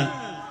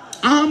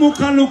ආමු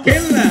කළු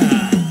කෙල්ල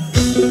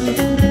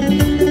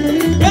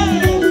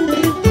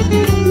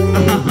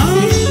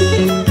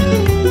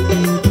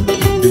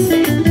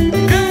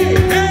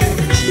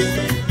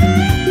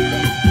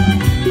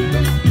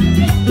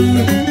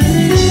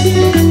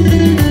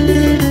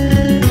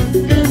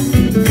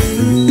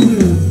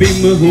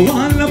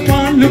Huwala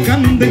palu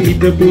kanda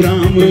hida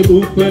purama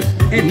rupa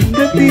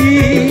endati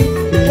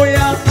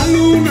oya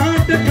alu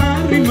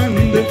natakari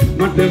mand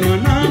mata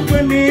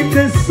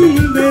manapaneta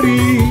sundari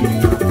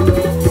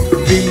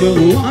bima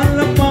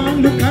huwala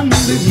palu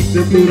kanda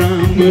hida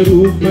purama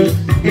rupa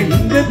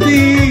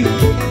endati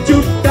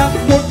chutta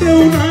potu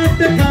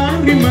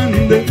natakari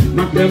mand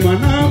mata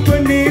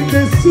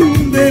manapaneta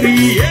sundari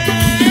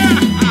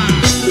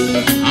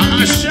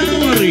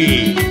Ashawari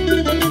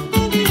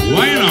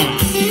why not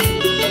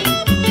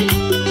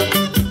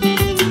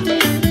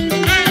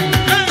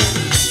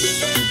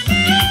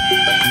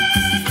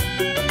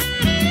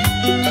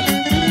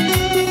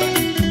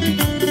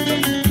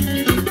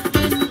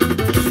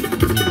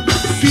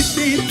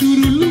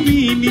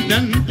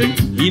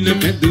ina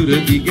medura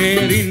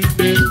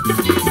digerinta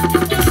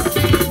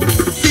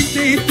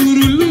site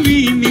turulu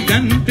vini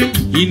dante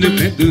ina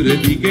medura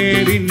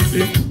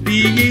digerinta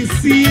dige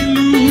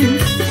sielu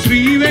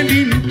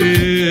srivedinta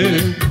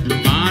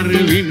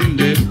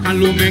parvinda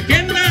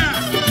kalumekenda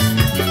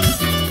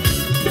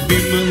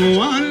bimangu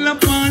alla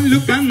palu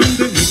kanda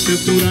nita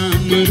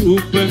purama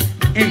rupa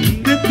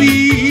endati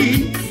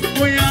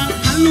oya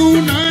alu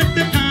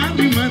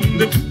natakari mand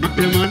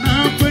matamana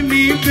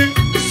panita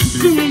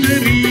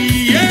sundari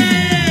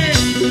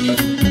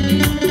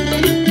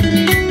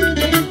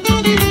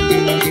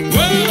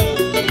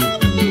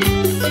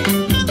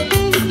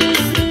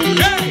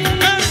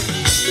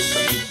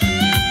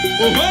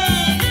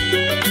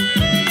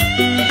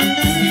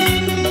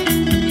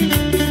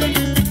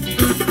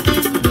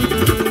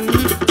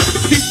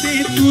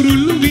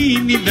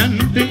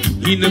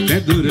ina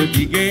medura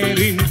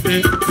digerinta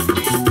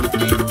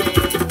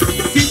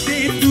site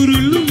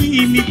turulu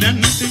ini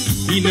dante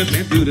ina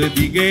medura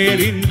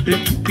digerinta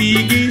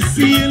tige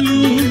sielu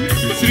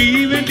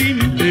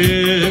srivedinta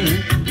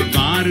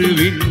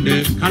parvinda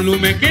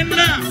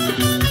kalumekenda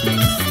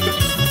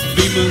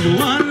bimangu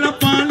alla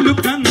palu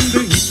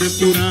kanda hita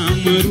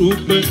purama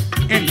rupa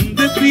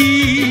endati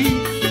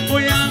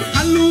oya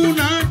alu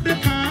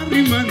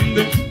natakari mand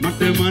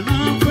mata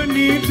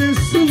manapaneta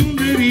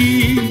sundari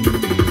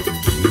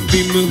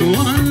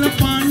Bimanguala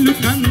palu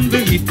kanda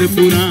hita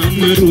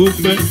purama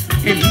rupa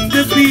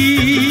endati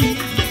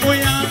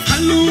oya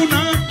alu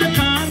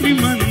natakari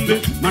mand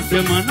mata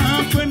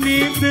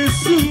manapaneta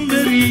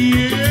sundari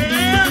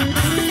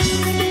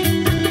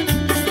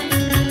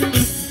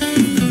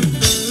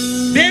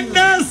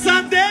Denda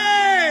sade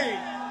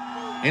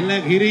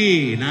Elagiri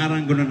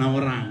Narangoda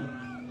nawarang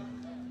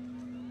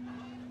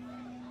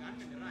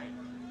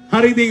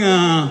hari dinga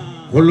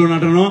kollu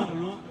natano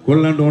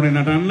kollanta one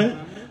natanna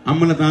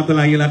අම්මලා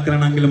තාත්තලා අයියලා අක්කලා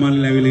නංගිලා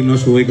මල්ලිලා ඇවිල්ලා ඉන්න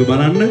show එක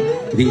බලන්න.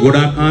 ඉතින්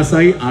ගොඩාක්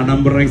ආසයි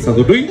ආඩම්බරයි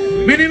සතුටුයි.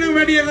 මෙන්න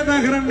වැඩි කතා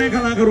කරන්නේ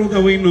කලාකරුවෝ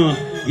තව ඉන්නවා.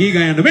 ගී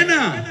ගයන්න මෙන්න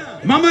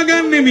මම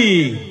ගන්නෙමි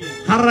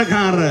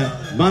කරකාර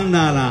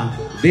බන්දාලා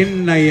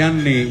දෙන්න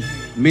යන්නේ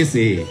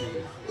මෙසේ.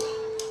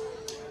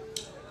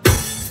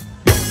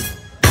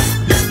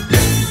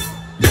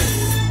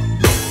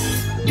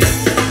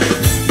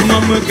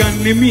 මම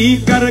ගන්නෙමි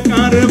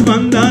කරකාර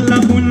බන්දාලා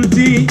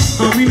පුංචි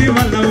අමිනේ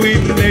වල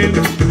වෙන්නේ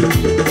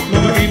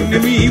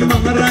मी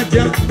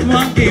महाराजा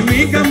वाके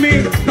में गमे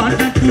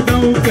काटा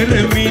कुदाऊ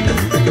करमीन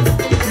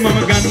मम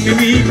गन्ने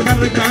मी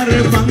करकार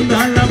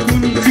बंगाला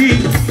पुंजी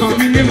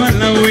अमिने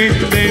वाला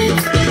वेंदे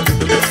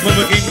मम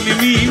गन्ने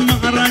मी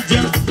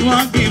महाराजा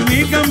वाके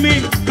में गमे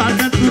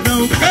काटा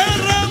कुदाऊ करमे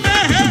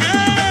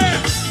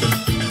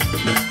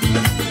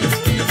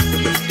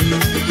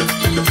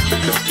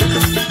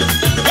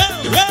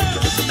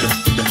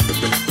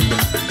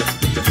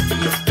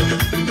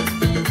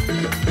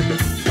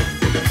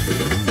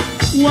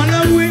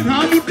Walawe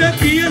hamuda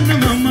kiyana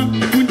mama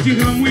kunci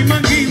hamui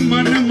magi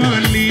mana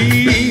mali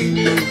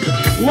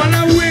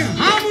Walawe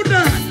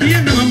hamuda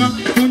kiyana mama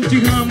kunci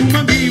hamu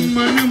magi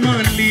mana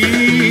mali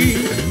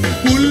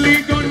Kulli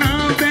kona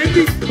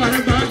bendi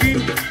parabagin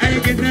ay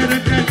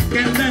gedarata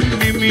kandan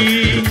nemi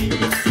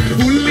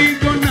Kulli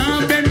kona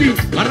bendi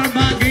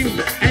parabagin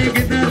ay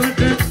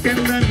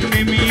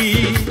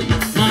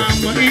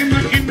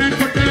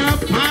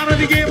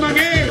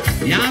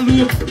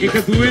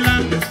එකතු වෙලා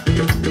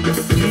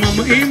මම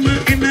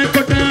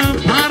එනකොට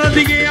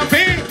පාරදිගේ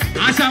අපේ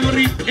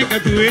ආශාවරි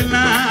එකතු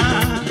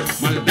වෙලා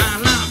මල්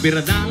දාලා බෙර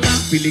දාලා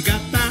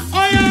පිළිගත්තා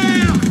ඔය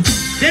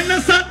දෙන්න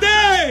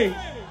සද්දේ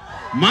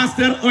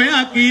මාස්ටර්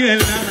ඔයා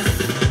කියලා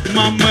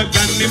මම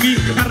ගන්නෙමි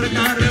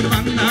කරකාර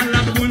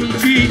බන්දාලා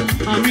පුංචි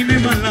අමිනේ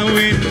මල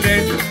වෙන්නේ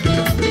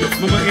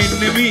මම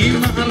එන්නෙමි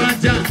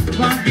මහරජා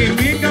වාගේ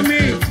මේක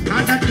මේ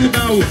කාටත්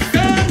උදව්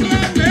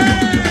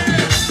කරන්නේ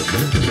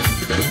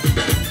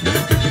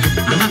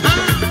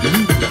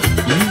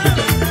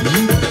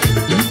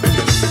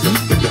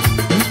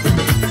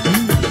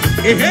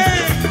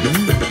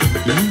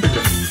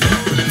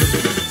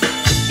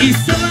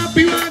ඉස්සලා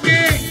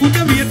පිවාගේ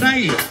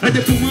උදවියටයි රජ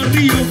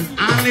කුමරියෝ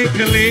ආලේ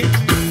කළේ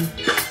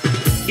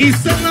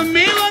ඉස්සලා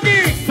මේ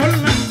වගේ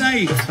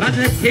කොල්ලන්ටයි රජ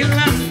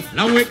කෙල්ලන්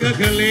ලව් එක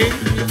කළේ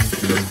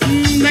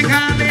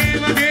නගාලේ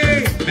වගේ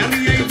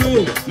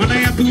බැරියයිදෝ මට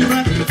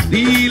යතුරක්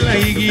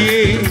දීලයි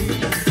ගියේ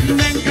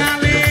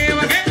නගාලේ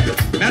වගේ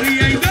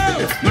බැරියයිදෝ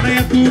මට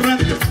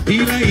යතුරක්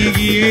දීලයි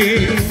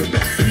ගියේ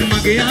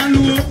මගේ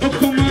යාළුවෝ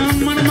ඔක්කොම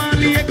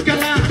මනමාලි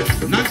එක්කලා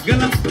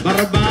නග්ගල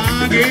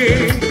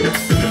බරබාගේ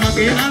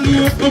මගේ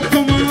යාළුවෝ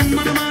ඔක්කොම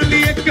මනමාලි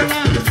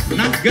එක්කලා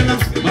නග්ගල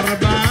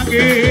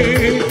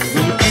බරබාගේ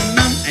මම එන්නම්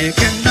ඇය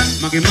කැන්දන්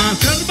මගේ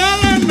මාස්ටර්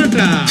බලන්නට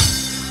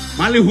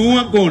මල්ලි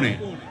හුවක් ඕනේ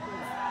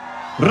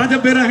රජ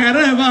පෙරහැර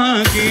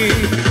වාගේ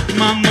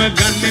මම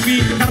ගන්නෙමි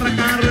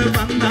කරකාර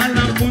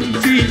බන්දාලා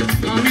පුංචි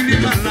අමිනේ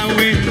මල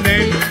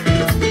වෙන්නේ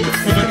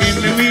මම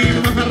එන්නෙමි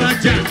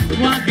මහරජා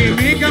වාගේ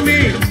මේක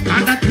මේ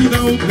අඩත්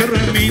උදව්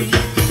කරමින්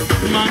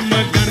මම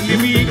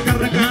ගන්නෙමි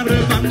කරකාර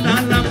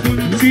බන්දාලා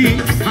පුංචි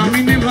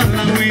අමිනේ මල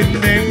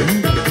වෙන්නේ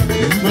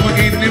මම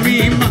එන්නෙමි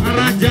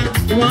මහරජා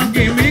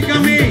වාගේ මේක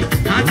මේ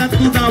අඩත්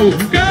උදව්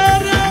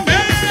කරමින්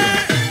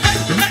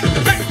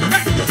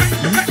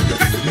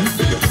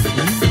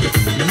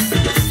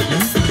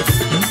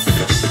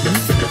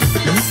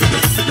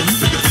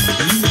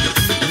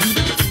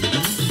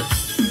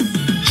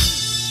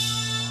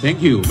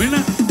Thank you. මෙන්න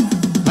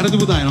හරිද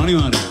පුතා එනවා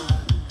අනිවාර්යයෙන්.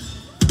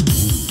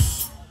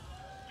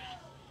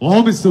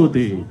 බොහොම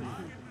ස්තුතියි.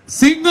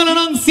 සිංහල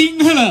නම්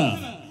සිංහල.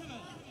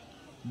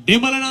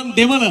 දෙමළ නම්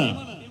දෙමළ.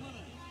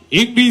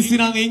 ඉංග්‍රීසි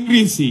නම්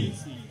ඉංග්‍රීසි.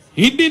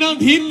 හින්දි නම්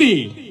හින්දි.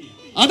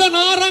 අද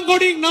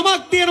නාරංගොඩින්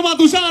නමක් තියෙනවා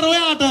තුෂාර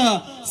ඔයාට.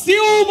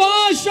 සිව්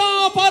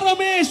භාෂා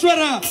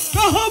පරමේශ්වර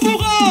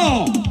කහමුගෝ.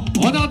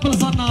 ඔදත්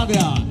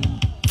ප්‍රසන්නාදයා.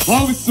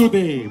 බොහොම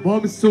ස්තුතියි.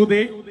 බොහොම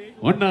ස්තුතියි.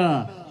 ඔන්න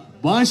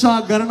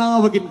භාෂා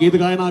ගණනාවකින් ගීත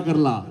ගායනා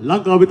කරලා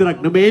ලංකාව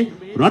විතරක් නෙමේ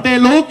රටේ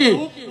ලෝකේ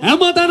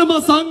හැමතැනම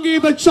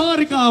සංගීත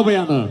චාරිකාව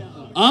යන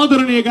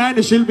ආදරණීය ගායන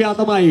ශිල්පියා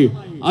තමයි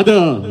අද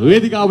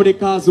වේදිකාවට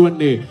එක්කාසු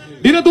වන්නේ.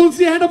 දින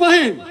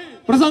 365න්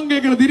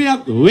ප්‍රසංගයකට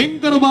දිනයක් වෙන්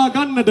කරවා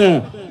ගන්නට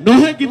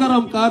නොහැකි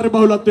තරම්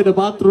කාර්යබහුලත්වයට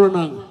පාත්‍ර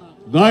වන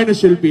ගායන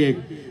ශිල්පියෙක්.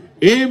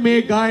 මේ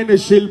ගායන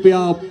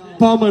ශිල්පියා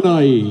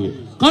පමණයි.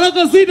 කලක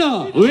සිට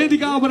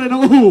වේදිකාවට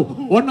නොවු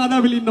ඔන්න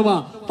අදවිල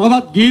ඉන්නවා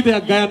තවත්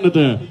ගීතයක් ගයන්නට.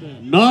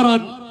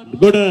 නාරන්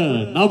ගොඩ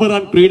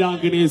නවරන්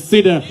ක්‍රීඩාංගණයේ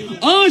සිට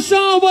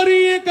ආශාවරි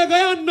එක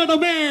ගයන්නට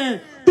මේ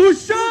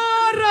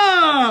තුෂාර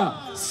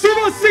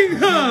සිවසිංහ.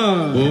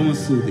 බොහොම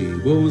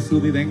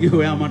ස්තුතියි thank you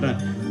ඔයා මට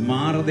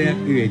මාර දෙයක්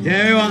කිව්වේ. ජය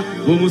වේවා.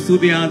 බොහොම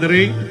ස්තුතියි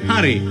ආදරේ.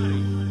 හරි.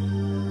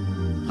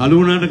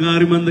 කලුණාට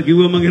කාරිමන්ද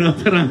කිව්වා මගේ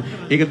රත්තරන්.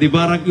 ඒක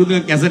දෙපාරක්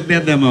කිව්වා කැසට්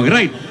එකක් දැම්මා වගේ.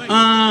 රයිට්.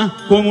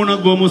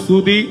 කොමුණක් බොහොම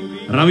ස්තුතියි.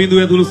 රවින්දු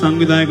ඇතුළු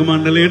සංවිධායක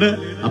මණ්ඩලයට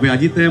අපි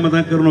අජිත් අය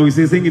මතක් කරනවා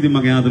විශේෂයෙන්. ඉතින්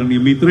මගේ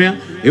ආදරණීය මිත්‍රයා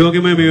ඒ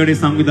වගේම මේ වැඩේ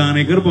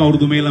සංවිධානය කරපු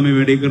අවුරුදු මේලා මේ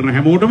වැඩේ කරන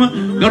හැමෝටම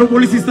ගරු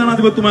පොලිස්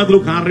ස්ථානාධිපතිතුමා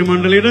ඇතුළු කාර්ය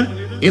මණ්ඩලයට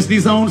SD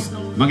Sounds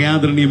මගේ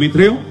ආදරණීය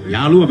මිත්‍රයෝ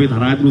යාළුවෝ අපේ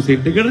තරහ ඇතුළු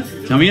සෙට් එකට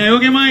චමියා ඒ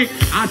වගේමයි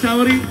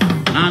ආශාවරි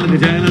නාලක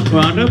ජයලත්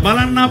වාට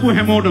බලන්න ආපු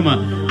හැමෝටම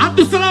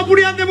අත්උස්සලා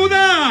පුඩියක් දෙමුද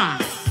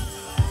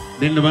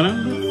දෙන්න බලන්න.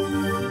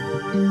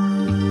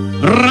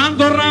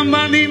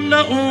 රන්තොරම්බනින්න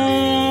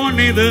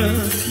ඕනේද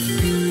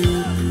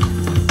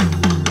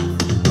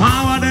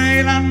පාවඩ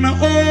එලන්න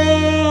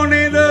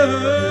ඕනේද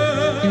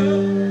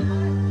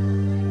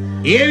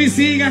ඒ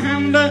විසී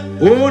ගහන්න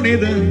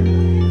ඕනේද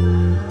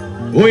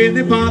ඔය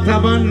දෙපා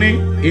තබන්නේ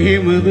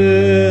එහෙමද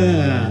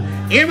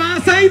ඒ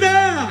මාසයිද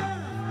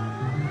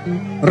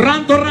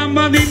රන්තොරම්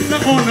බඳින්න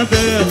ඕනද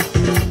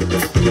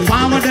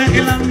පාවඩ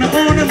එලන්න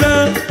ඕනද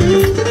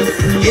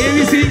ඒ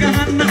විසී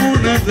ගහන්න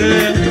ඕනද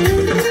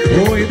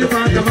ඔය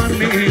දෙපා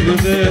තබන්නේ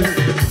එහෙමද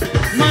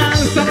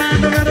මාල්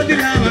සරාට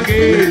වැරදිලා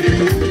වගේ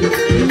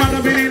මඩ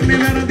බෙනෙන්නේ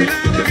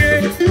වැරදිලා වගේ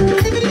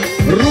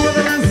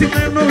රුවදලා සිට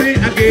නොවේ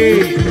අගේ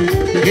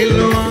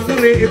එල්ලෝ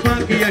ආදරේ එපා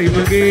කියයි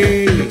මගේ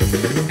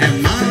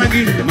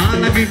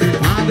මාලගි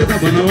පාද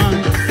තබනවා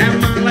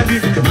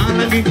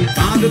මාලගි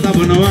පාද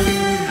තබනවා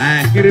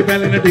කිරි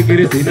පැලෙනට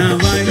කිරි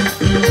සිනාවයි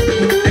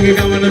ඇගේ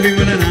ගමන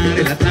බිමන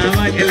නාරි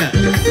ලතාවයි එල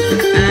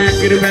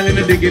කිරි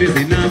පැලෙනට කිරි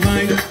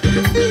සිනාවයි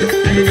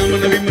ඇගේ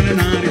ගමන බිමන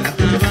නාරි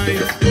ලතාවයි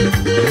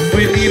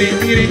ඔය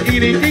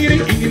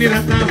ඉංගිනි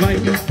රතාවයි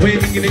ඔය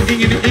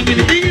ඉංගිනි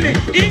රතාවයි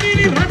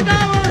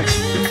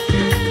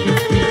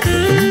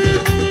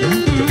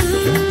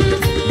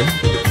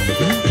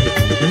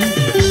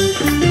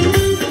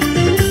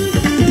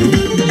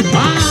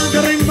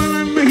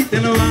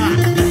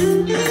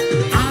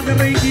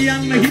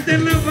කියන්න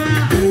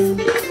හිතෙනවා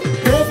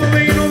කෝප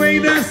වෙයි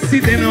නොවේද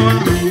සිතෙනවා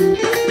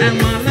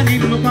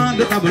ඇමලගින්ම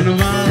පාද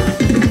තබනවා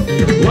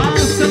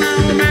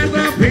වාසනාව මැද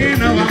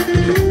පේනවා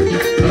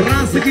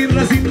රසකින්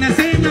රසින්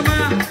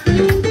නැසෙනවා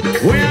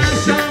ඔය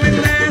ආශාවෙන්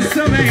නැස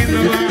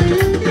වෙනවා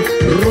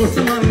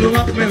රෝස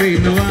මල්ලුවක්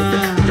වෙනවා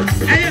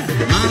ඇය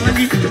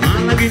මාළගි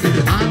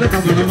පාද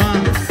තබනවා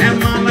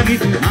ඇමලගි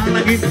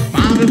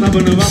පාද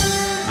තබනවා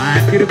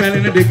ආකිර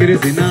බැලෙන දෙකිර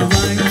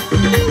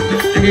සිනාවයි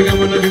ඇගේ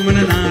ගමන විමන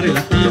නාරේ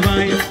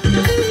ලතාවයි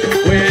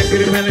ඔය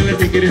ආකිර බැලෙන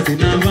දෙකිර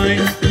සිනාවයි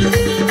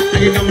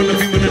ඇගේ ගමන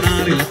විමන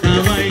නාරේ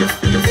ලතාවයි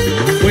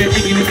ඔය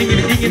ඉංගිනි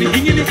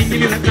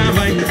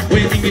ලතාවයි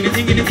ඔය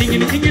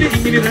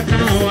ඉංගිනි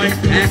ලතාවයි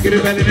ආකිර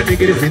බැලෙන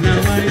දෙකිර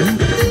සිනාවයි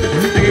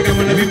ඇගේ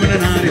ගමන විමන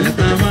නාරේ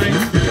ලතාවයි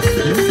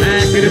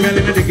ආකිර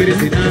බැලෙන දෙකිර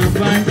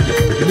සිනාවයි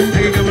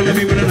ඇගේ ගමන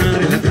විමන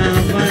නාරේ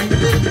ලතාවයි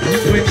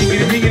ඔය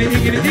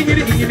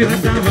ඉංගිනි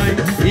ලතාවයි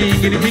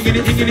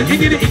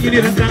ingini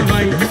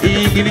rasamai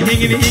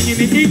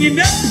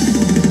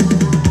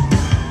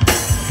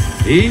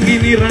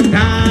ingini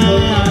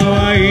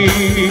rakawai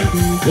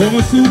bom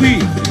subi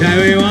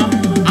jawewa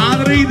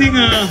adara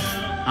idinga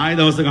ආය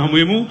දවසක හමු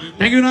වෙමු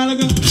thank you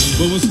නාලක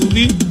බොහොම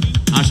ස්තුතියි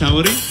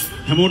ආශාවරි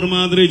හැමෝටම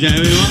ආදරේ ජය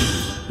වේවා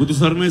බුදු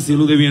සරණයි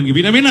සියලු දෙවියන්ගේ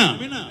පින මෙන්න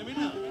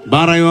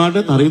බාරයවාට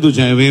තරිදු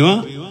ජය වේවා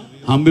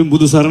හම්බෙන්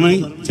බුදු සරණයි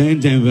ජයෙන්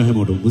ජය වේවා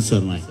හැමෝටම බුදු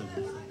සරණයි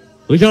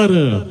විචාර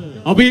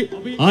අපි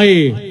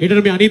ආයේ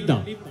හෙටට මේ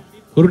අනිද්දා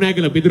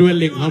කුරුණෑගල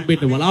පිදුරුවැල්ලෙන්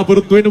හම්බෙන්න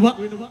බලාපොරොත්තු වෙනවා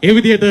ඒ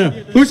විදිහට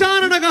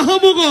තුෂාරණ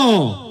ගහමුකෝ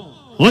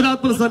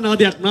හොදත්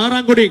ප්‍රසන්නාදයක්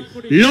නාරංගොඩින්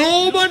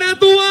ලෝභ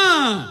නැතුව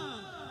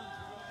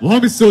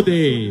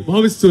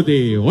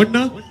භවිෂ්‍යතේ ඔන්න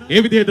ඒ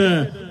විදිහට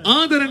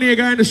ආදරණීය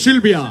ගායන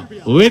ශිල්පියා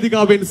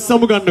වේදිකාවෙන්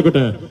සමුගන්නකොට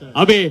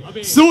අපේ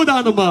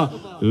සූදානම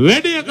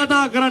වැඩි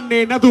කතා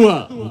කරන්නේ නැතුව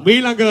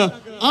ඊළඟ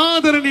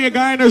ආදරණීය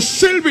ගායන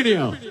ශිල්පිනිය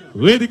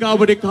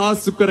වේදිකාවට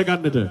කාසු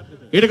කරගන්නට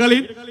ඊට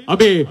කලින්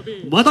අපේ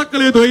මතක්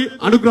කළ යුතුයි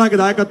අනුග්‍රහක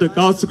දායකත්වයෙන්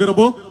කාසු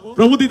කරපෝ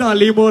ප්‍රමුදිතා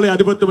ලීමෝලේ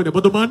අධිපතිතුමනි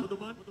ඔබතුමන්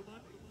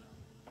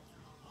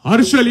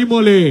හර්ෂ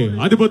ලීමෝලේ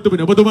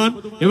අධිපතිතුමනි ඔබතුමන්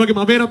එවැගේම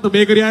අබේරත්න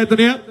බේකරි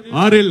ආයතනය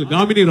ආර්.එල්.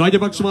 ගාමිණී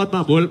රාජපක්ෂ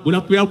මහත්මයා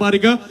බුලත්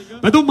ව්‍යාපාරික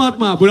පැතුම්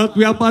මහත්මයා බුලත්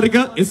ව්‍යාපාරික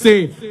එස්.ඒ.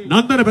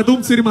 නන්දන පැතුම්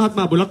සිරි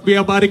මහත්මයා බුලත්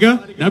ව්‍යාපාරික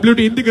WT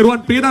ඉන්දික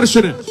රුවන්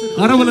ප්‍රියදර්ශන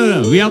කරවල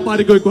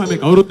ව්‍යාපාරිකයෙකු හැම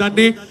කවුරුත්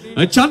දන්නේ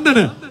චන්දන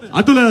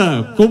අතුල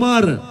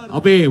කුමාර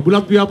අපේ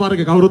බුලත්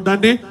ව්‍යාපාරික කවුරුත්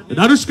දන්නේ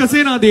දනුෂ්ක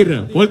සේනාදීර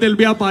පොල්තෙල්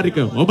ව්‍යාපාරික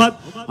ඔබත්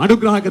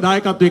අනුග්‍රහක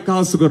දායකත්වයෙන්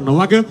කාසු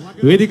කරනවා වගේ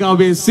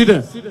වේදිකාවේ සිට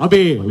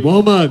අපේ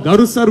බොහොම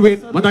ගරුසරුවෙන්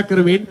මතක්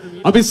කරමින්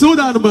අපි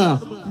සූදානම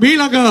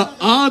මීළඟ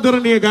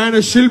ආදරණීය ගායන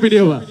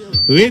ශිල්පිනියව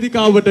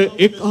වේදිකාවට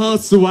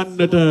එක්හාසු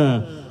වන්නට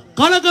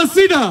කලක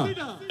සිට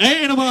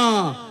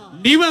එනවා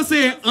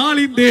නිවසේ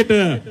ආලින්දේට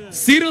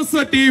සිරස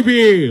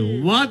ටීවී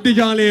වාද්‍ය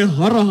ජාලය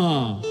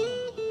හරහා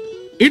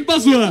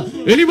ඉන්පසුව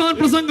එලිමාන්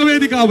ප්‍රසංග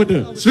වේදිකාවට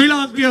ශ්‍රී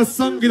ලාංකීය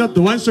සංගීත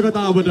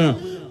වංශකතාවට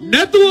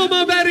නැතුවම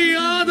බැරි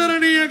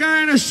ආදරණීය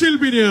ගායන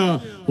ශිල්පිනිය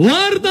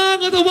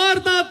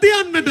වාර්තා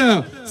තියන්නට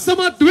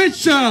සමත්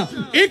වෙච්ච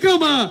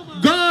එකම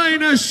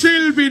ගායන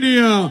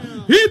ශිල්පිනිය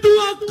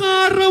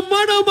හිතුවක්කාර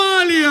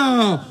මඩමාලිය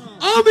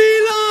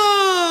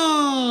අමිලා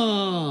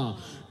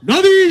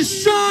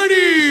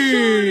නදීෂානි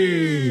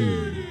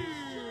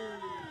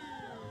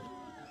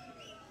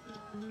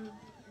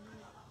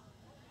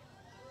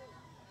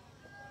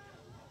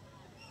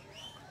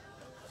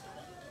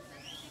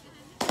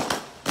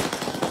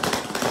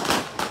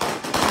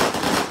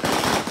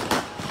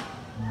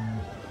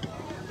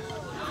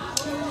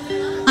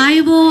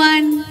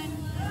අයබෝවන්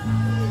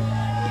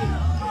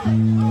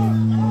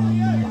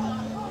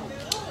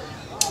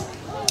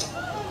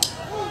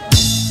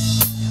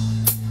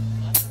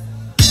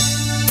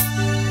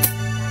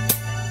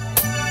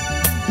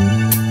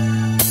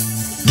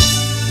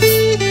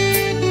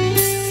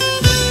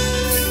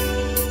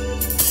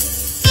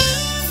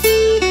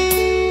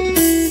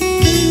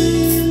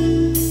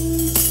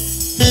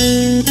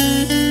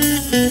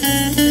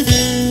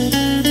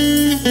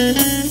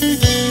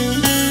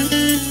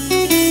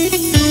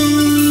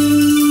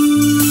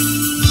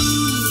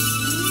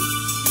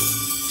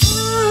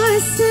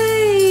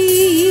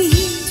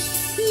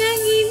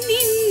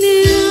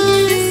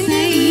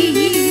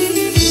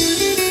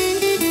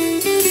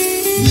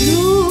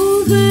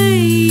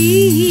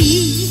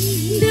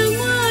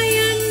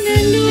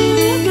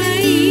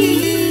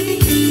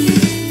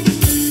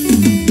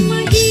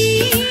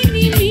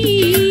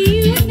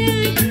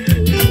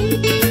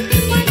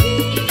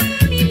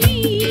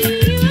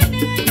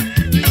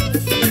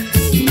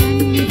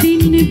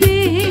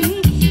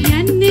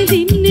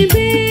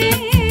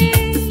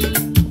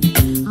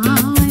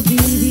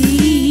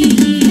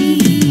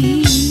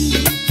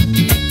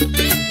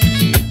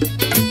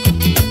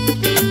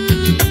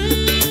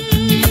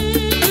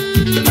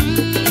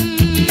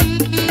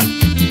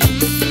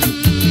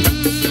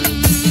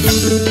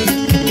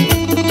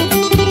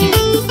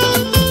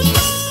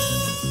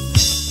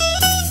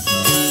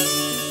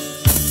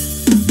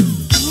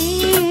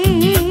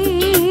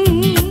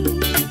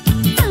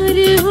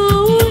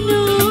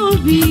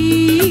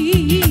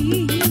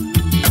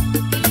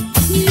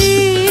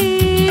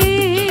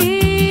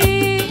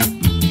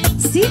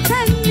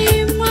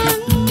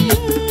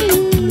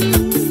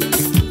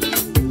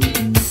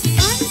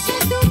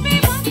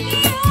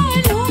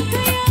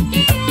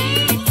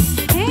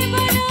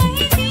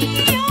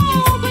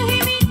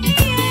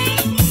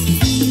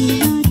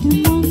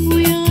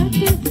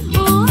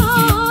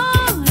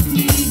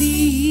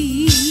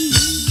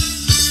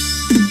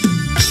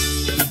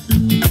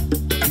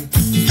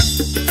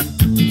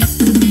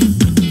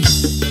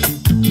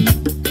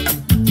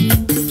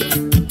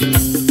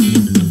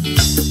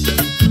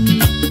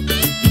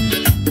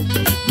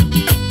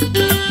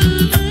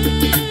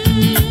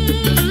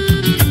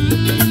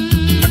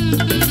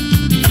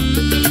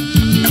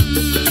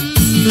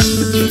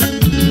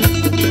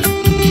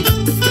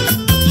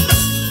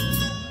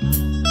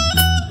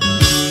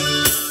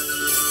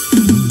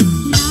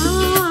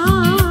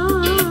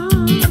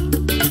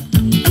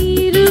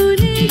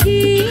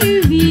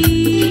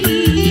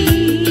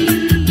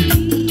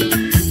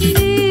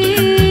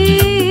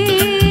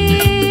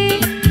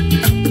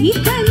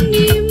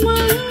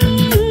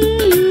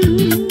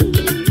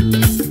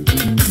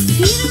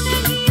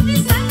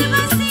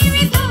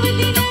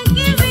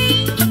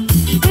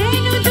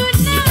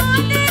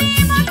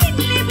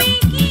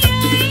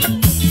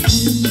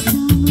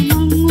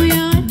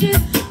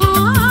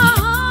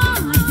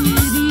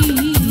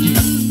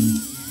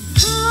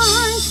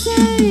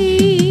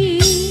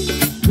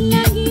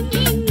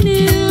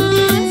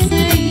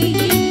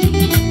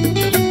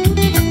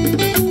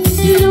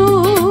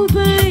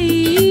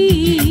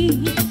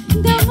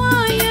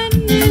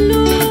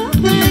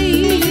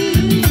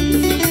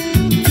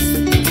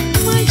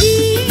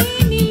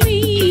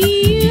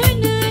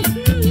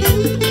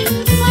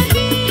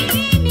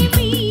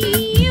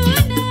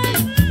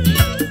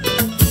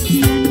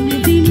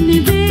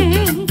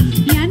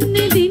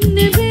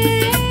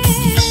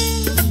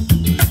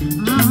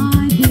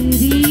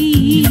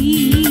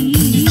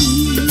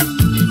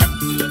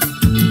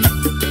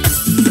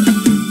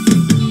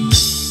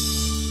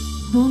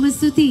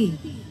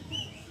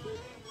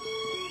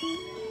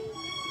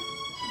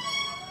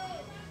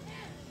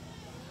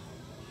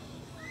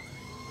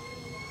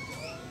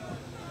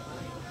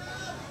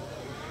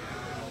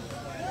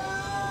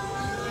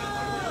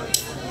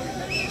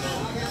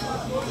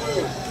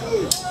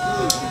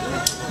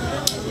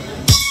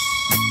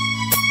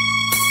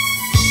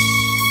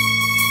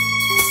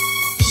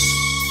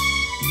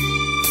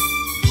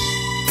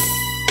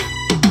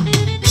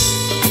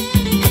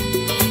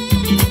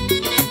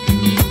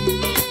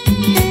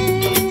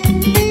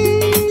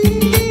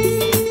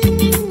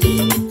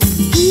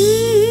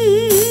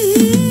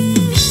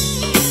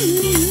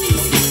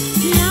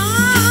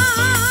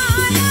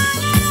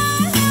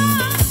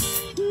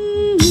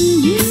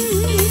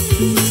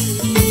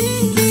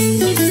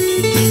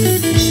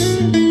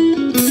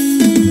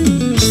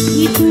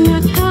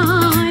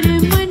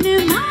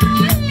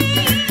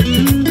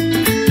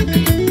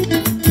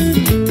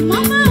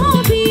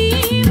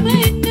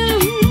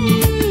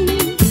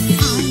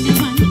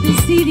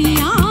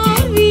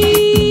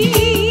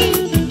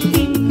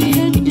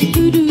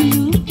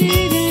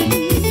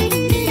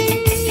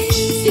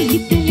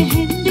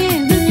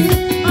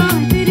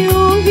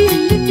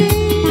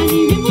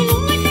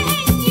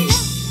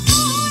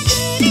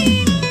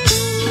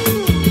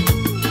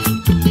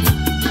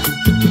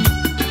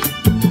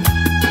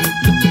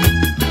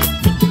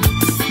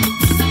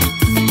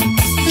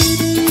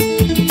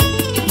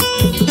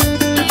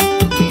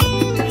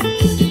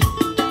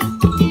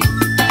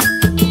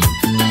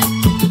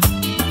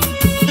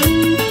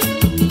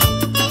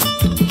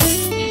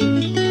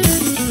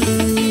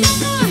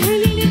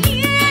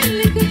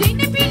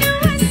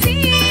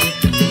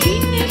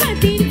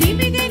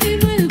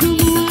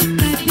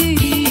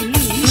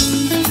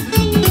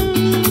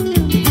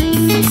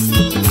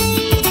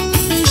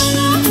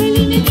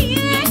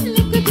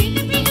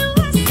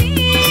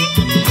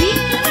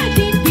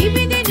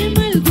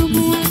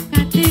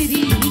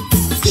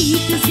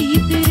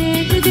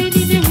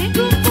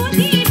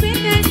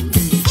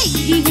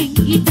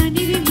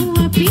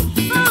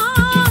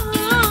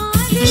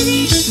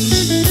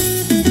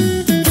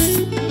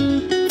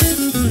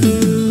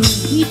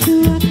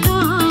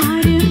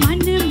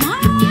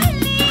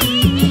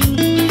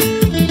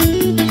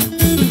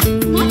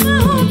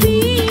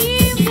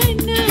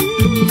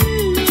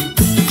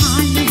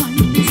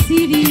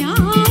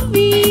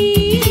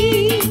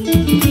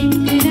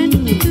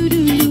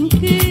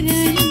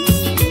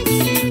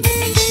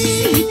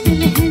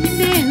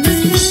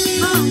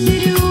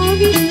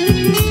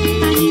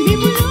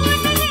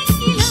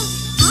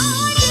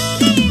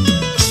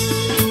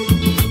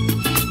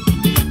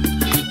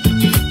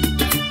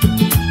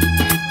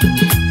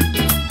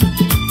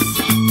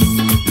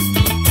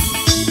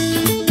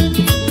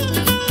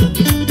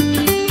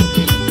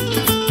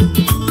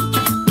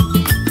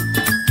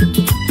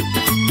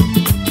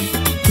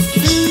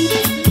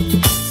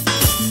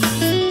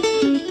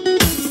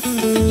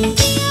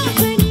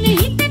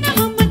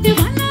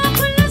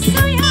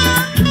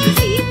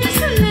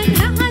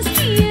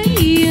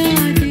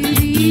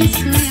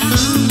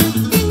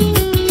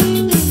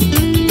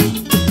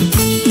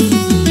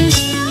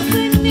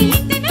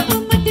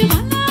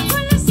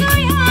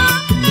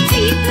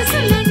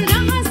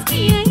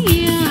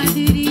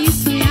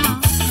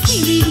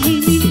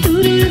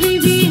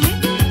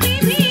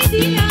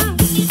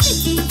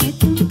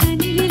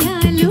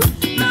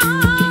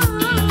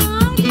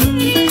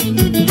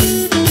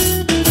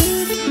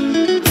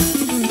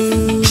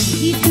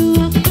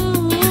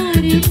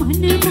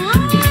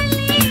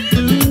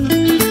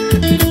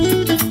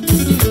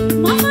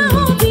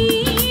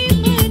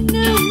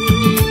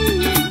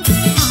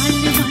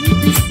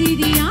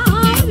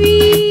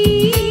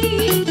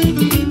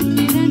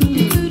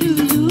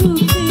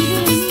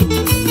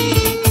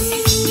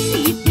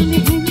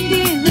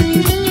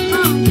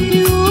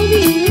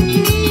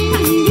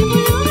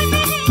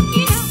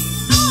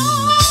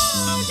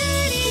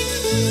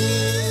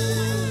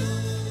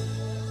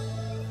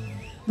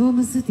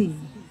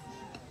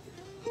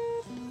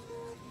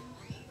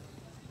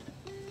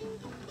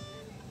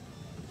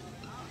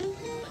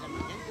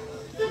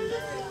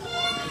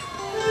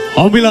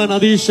අමිලා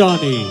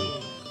නදීෂානි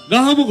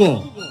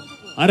ගහමුකෝ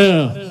අර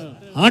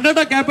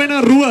හඬට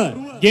කැපෙන රුව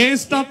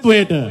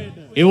ජේෂ්ඨත්වයට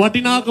ඒ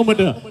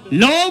වටිනාකමට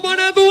ලෝභ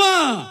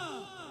නැතුවා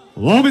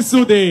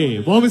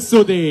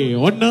වොමිසුදේ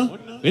ඔන්න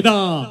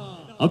එදා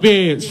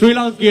අපේ ශ්‍රී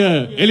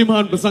ලාංකීය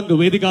එලිමහන් ප්‍රසංග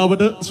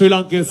වේදිකාවට ශ්‍රී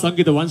ලාංකීය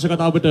සංගීත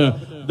වංශකතාවට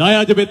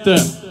දායාද වෙත්ත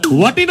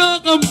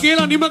වටිනාකම්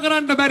කියලා නිම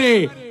කරන්න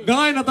බැරි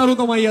ගායන තරු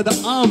තමයි අද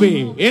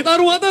ආවේ. ඒ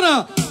තරු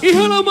අතර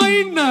ඉහළම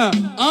ඉන්න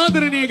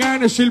ආදරණීය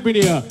ගායන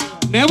ශිල්පිනිය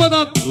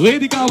නැවතත්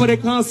වේදිකාවට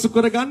එක්කාසු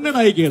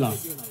කරගන්නටයි කියලා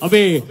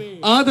අපේ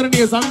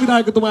ආදරණීය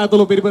සංවිධායකතුමා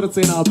ඇතුළු පිරිවර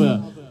සේනාව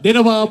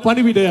දෙනවා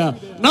පණිවිඩය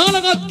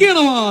නාලගත්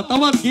කියනවා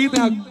තවත්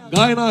ගීතයක්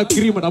ගායනා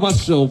කිරීමට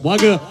අවශ්‍ය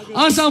වග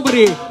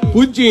ආශාවරි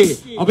පුංචි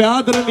අපේ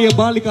ආදරණීය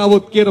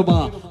බාලිකාවොත්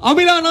කියනවා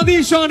අමිලා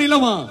නදීෂානි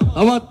ළමා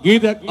තවත්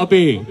ගීතයක්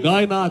අපේ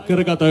ගායනා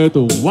කරගත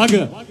යුතු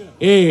වග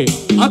ඒ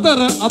අතර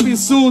අපි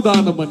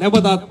සූදානම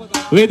නැවතත්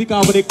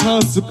වේදිකාවට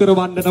එක්කාසු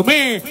කරවන්නට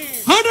මේ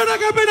හඬට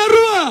කැපෙන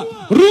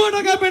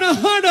රුවට කැපෙන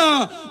හඬ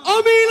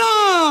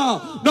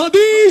අමිලා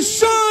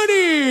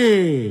නදීෂානි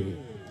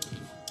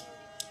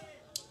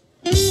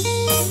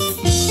Satsareera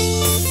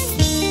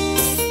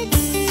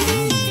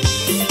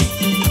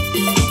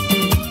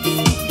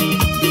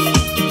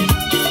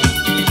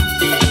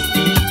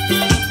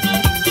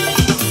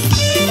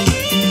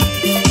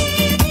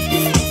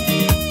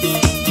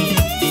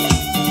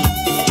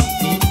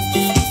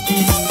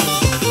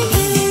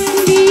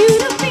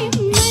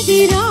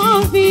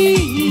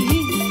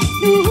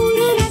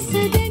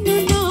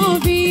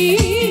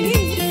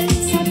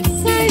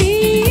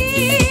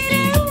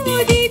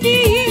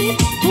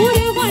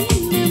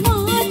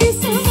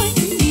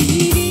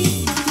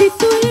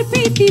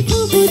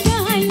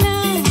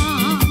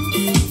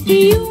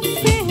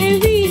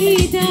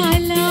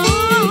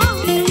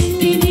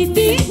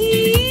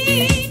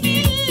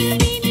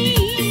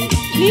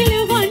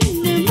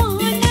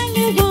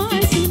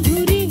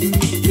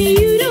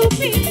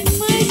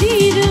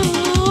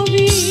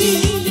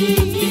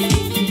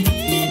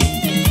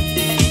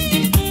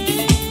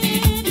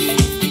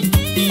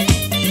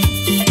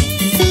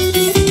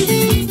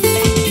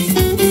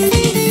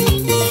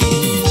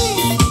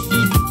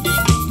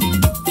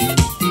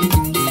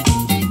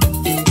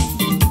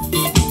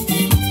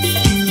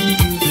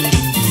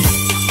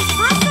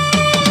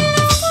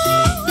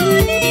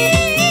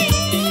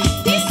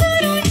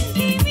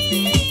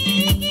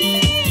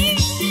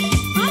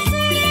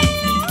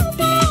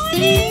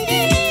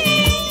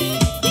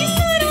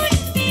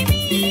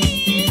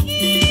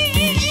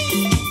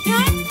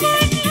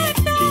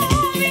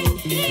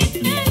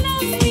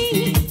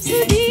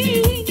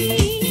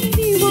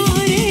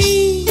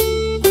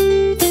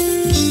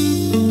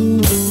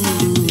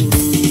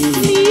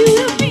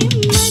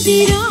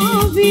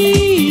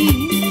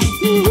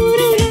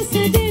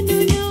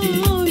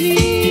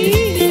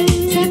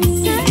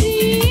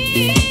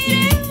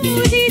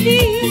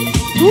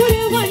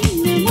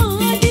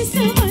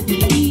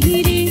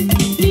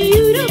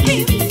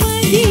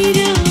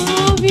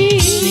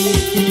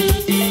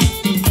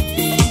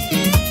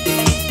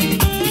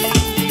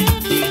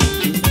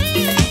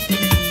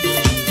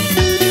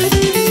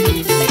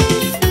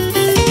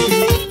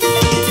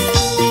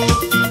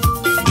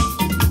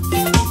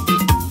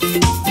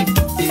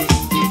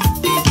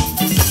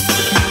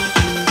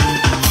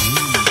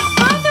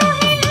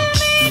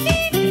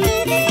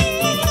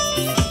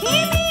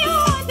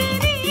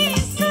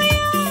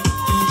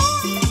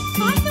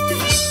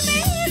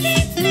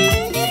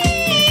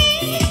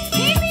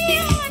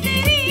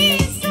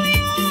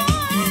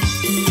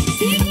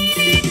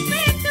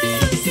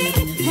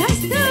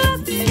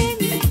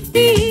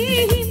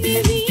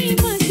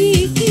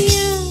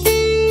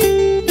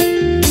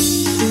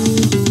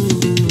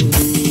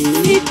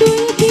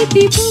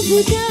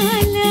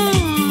පුදාලා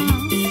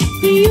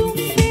පියුම්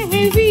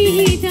පැහැවි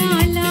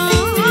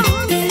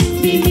දාලා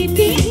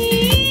දිවිතෙහි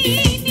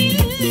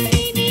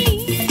නිල්මිනි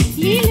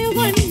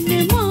ලිලවන්න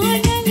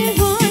මානල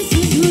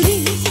වාසුදුරි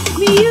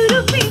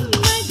මියුරු පින්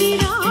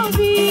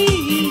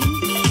මදිරාවේ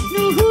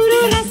නුහුරු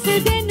රස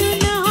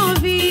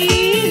දෙනුනාවේ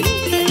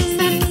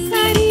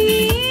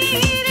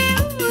සත්සරීර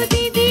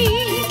උදිදී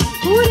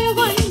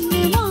උරවන්න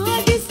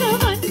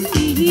මාදිසවන්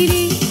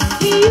දිහිරි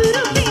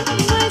මියුරු පින්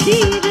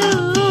මදිරාවේ.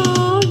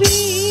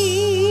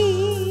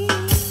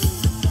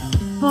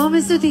 බොහොම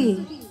ස්තුතියි.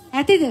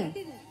 ඇතිද?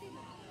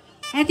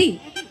 ඇති.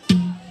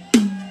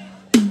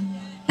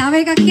 තව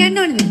එකක් කියන්න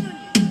ඕනද?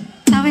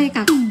 තව එකක්.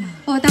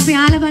 ඔව් අපි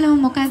ආලා බලමු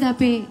මොකද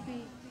අපේ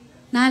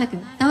නාලක.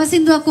 තව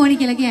සින්දුවක් ඕනි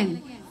කියලා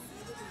කියන්නේ.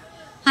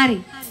 හරි.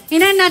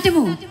 එහෙනම්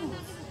නටමු.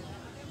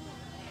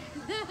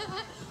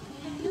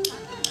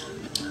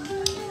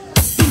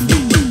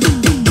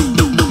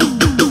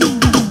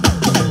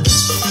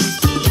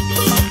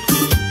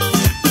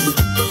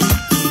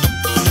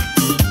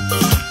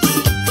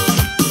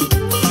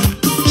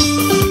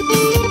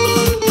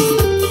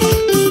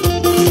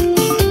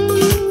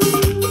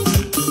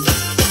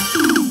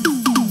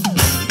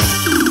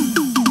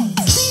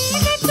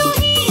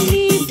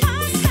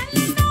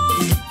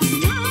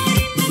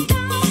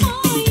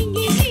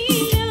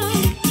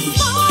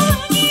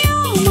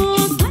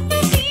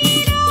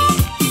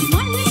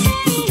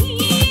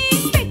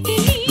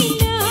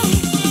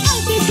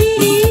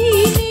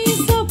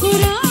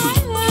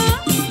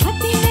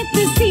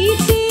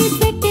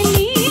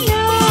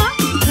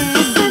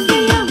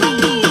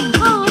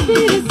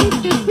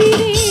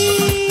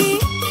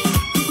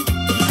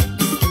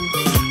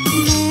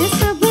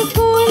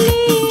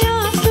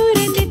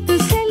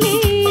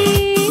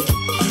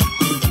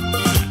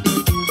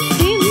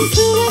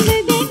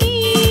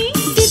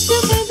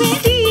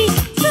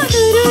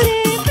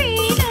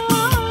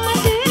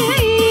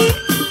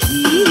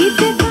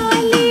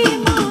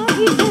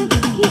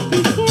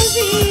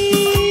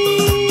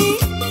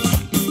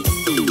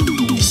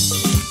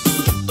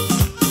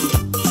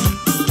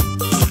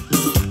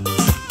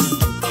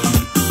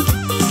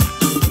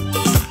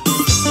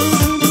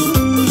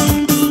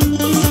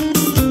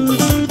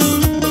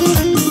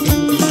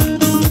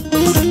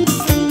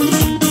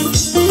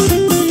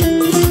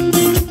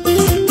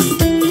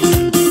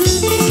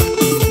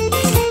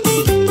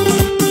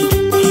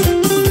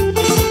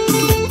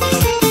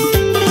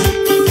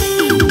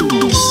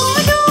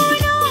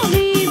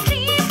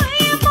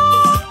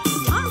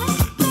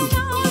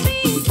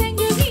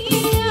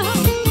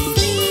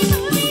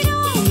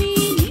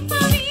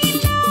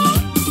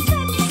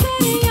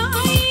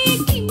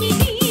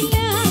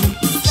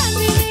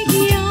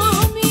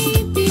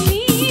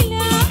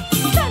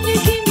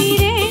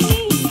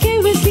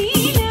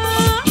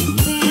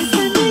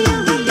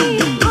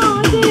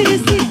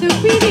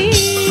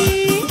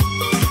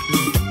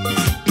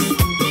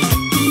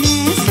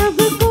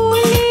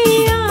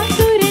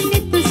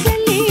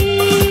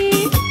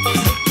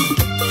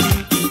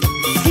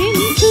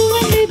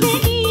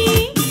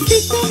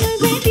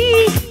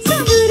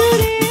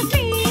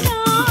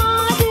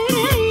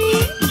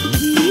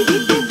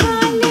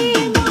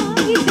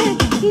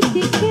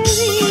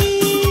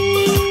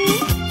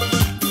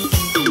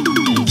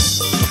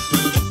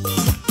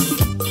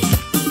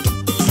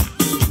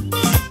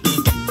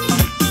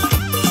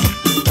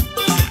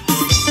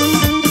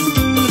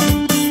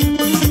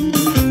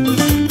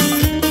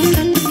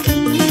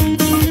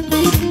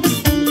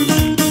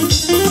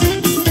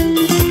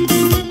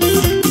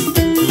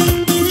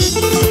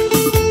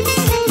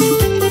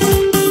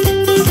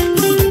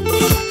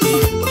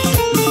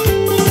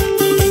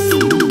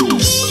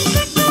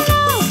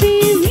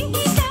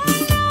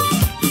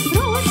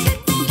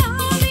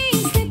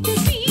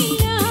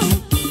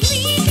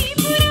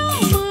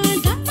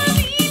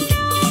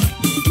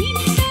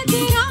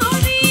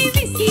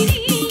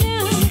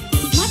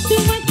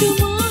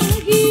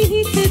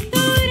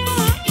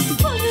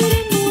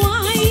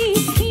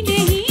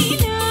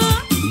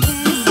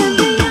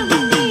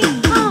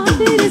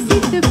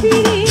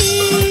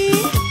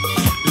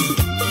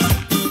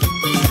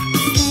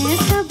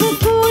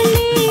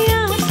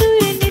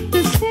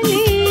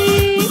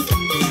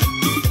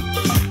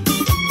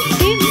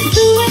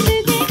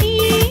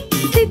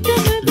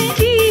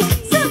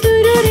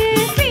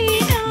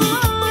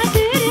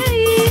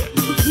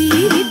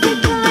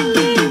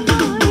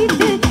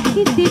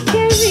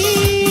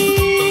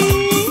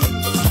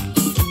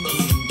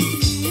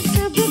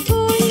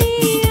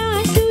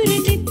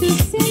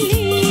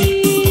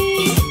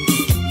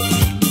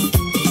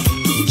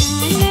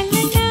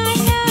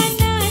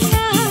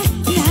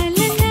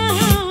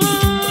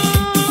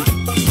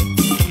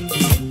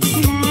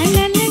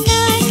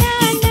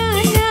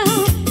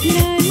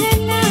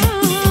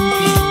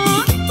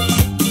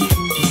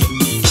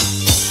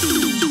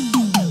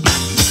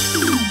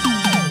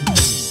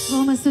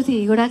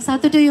 ගොඩක්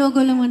සතුටුයි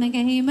ඕගොල්ලෝ මොන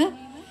ගැහිම.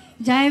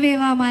 ජය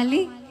වේවා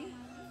මල්ලි.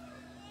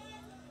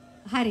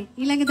 හරි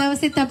ඊළඟ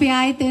දවසෙත් අපි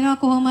ආයෙත් එනවා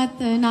කොහොමත්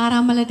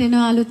නාරාමලට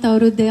එනවා අලුත්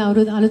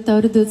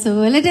අවුරුදු උත්සව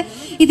වලට.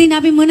 ඉතින්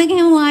අපි මුණ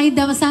ගැහුවා ආයෙත්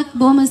දවසක්.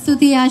 බොහොම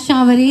ස්තුතියි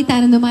ආශාවරි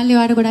තරුණ මල්ලි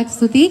වාට ගොඩක්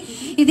ස්තුතියි.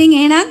 ඉතින්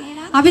එහෙනම්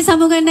අපි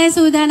සමුගන්නයි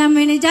සූදානම්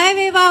වෙන්නේ. ජය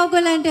වේවා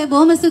ඔයගොල්ලන්ට.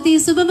 බොහොම ස්තුතියි.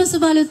 සුබම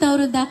සුබ අලුත්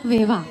අවුරුද්දක්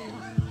වේවා.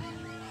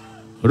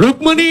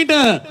 රුක්මනීට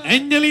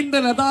ඇන්ජලින්ද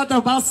ලතාට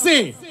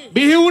පස්සේ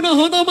බිහි වුණ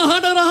හොඳම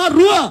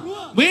හඬරහරුව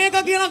මේක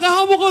කියන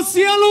ගහමුකෝ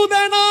සියලු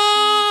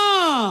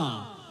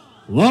දෙනා.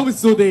 වොම්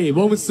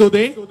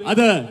සුදේ අද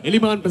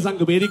එලිමාන් ප්‍රසංග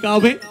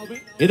වේදිකාවේ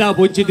එදා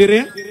පොච්චි තිරය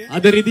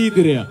අද රිදී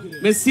තිරය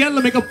මේ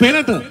සියල්ල මේක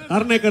පෙරට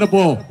තරණය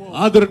කරපෝ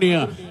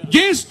ආදරණීය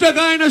ජේෂ්ඨ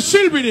ගායන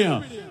ශිල්පිනිය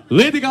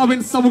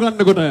වේදිකාවෙන්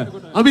සමුගන්නකොට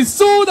අපි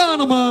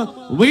සූදානම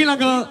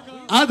ඊළඟ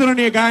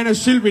ආදරණීය ගායන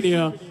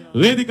ශිල්පිනිය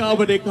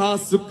වේදිකාවට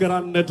කාසු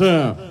කරන්නට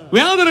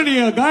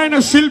ආදරණීය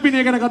ගායන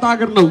ශිල්පිනිය ගැන කතා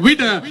කරන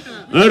විට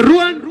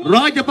රුවන්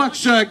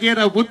රාජපක්ෂ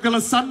කියන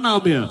පුද්ගල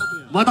සන්නාමය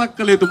මතක්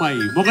කළ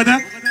යුතුමයි. මොකද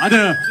අද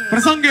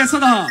ප්‍රසංගය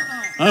සඳහා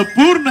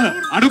පූර්ණ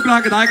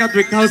අනුග්‍රහක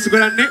දායකත්වයෙන් කාසු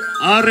කරන්නේ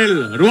ආර්.එල්.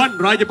 රුවන්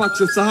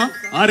රාජපක්ෂ සහ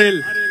ආර්.එල්.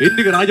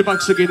 ඉන්දික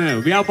රාජපක්ෂ කියන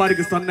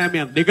ව්‍යාපාරික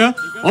සන්නාමයන් දෙක.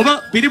 ඔබ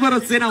පිරිවර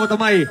සේනාව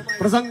තමයි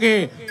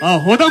ප්‍රසංගයේ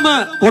හොඳම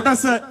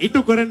කොටස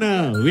ඉටු කරන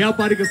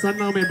ව්‍යාපාරික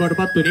සන්නාමය බවට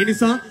පත් වෙන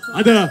නිසා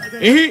අද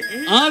එහි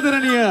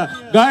ආදරණීය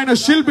ගායන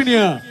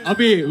ශිල්පිනිය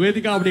අපි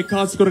වේදිකාවට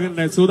කාසු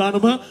කරගෙන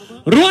සූදානම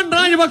රුවන්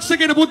රාජපක්ෂ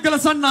කියන පුද්ගල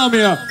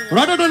සන්නාමය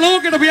රටට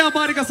ලෝකෙට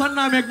ව්‍යාපාරික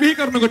සන්නාමයක් බිහි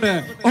කරනකොට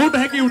ඔහුට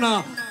හැකි වුණා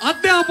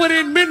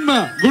අධ්‍යාපනයෙන් මෙන්ම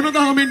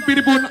ගුණධර්මයෙන්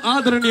පිරිපුන්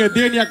ආදරණීය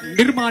දේනියක්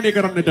නිර්මාණය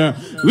කරන්නට.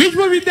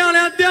 විශ්වවිද්‍යාලය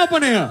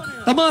අධ්‍යාපනය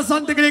තමා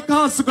සන්තකේ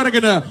කාසු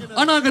කරගෙන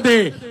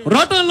අනාගතේ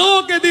රට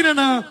ලෝකෙ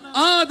දිනන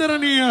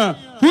ආදරණීය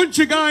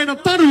පුංචි ගායන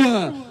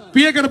තරුව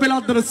පියකර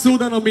පෙළද්දර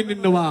සූදානම්ින්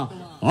ඉන්නවා.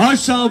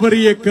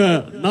 ආශාවරි එක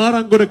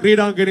නාරංගොඩ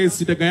ක්‍රීඩාංගණයේ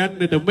සිට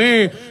ගයන්නට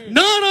මේ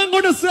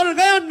නාරංගොඩ සර්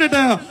ගයන්නට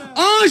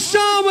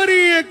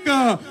ආශාවරි එක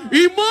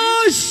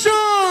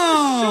ඉමාෂා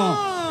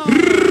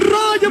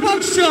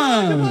රාජපක්ෂ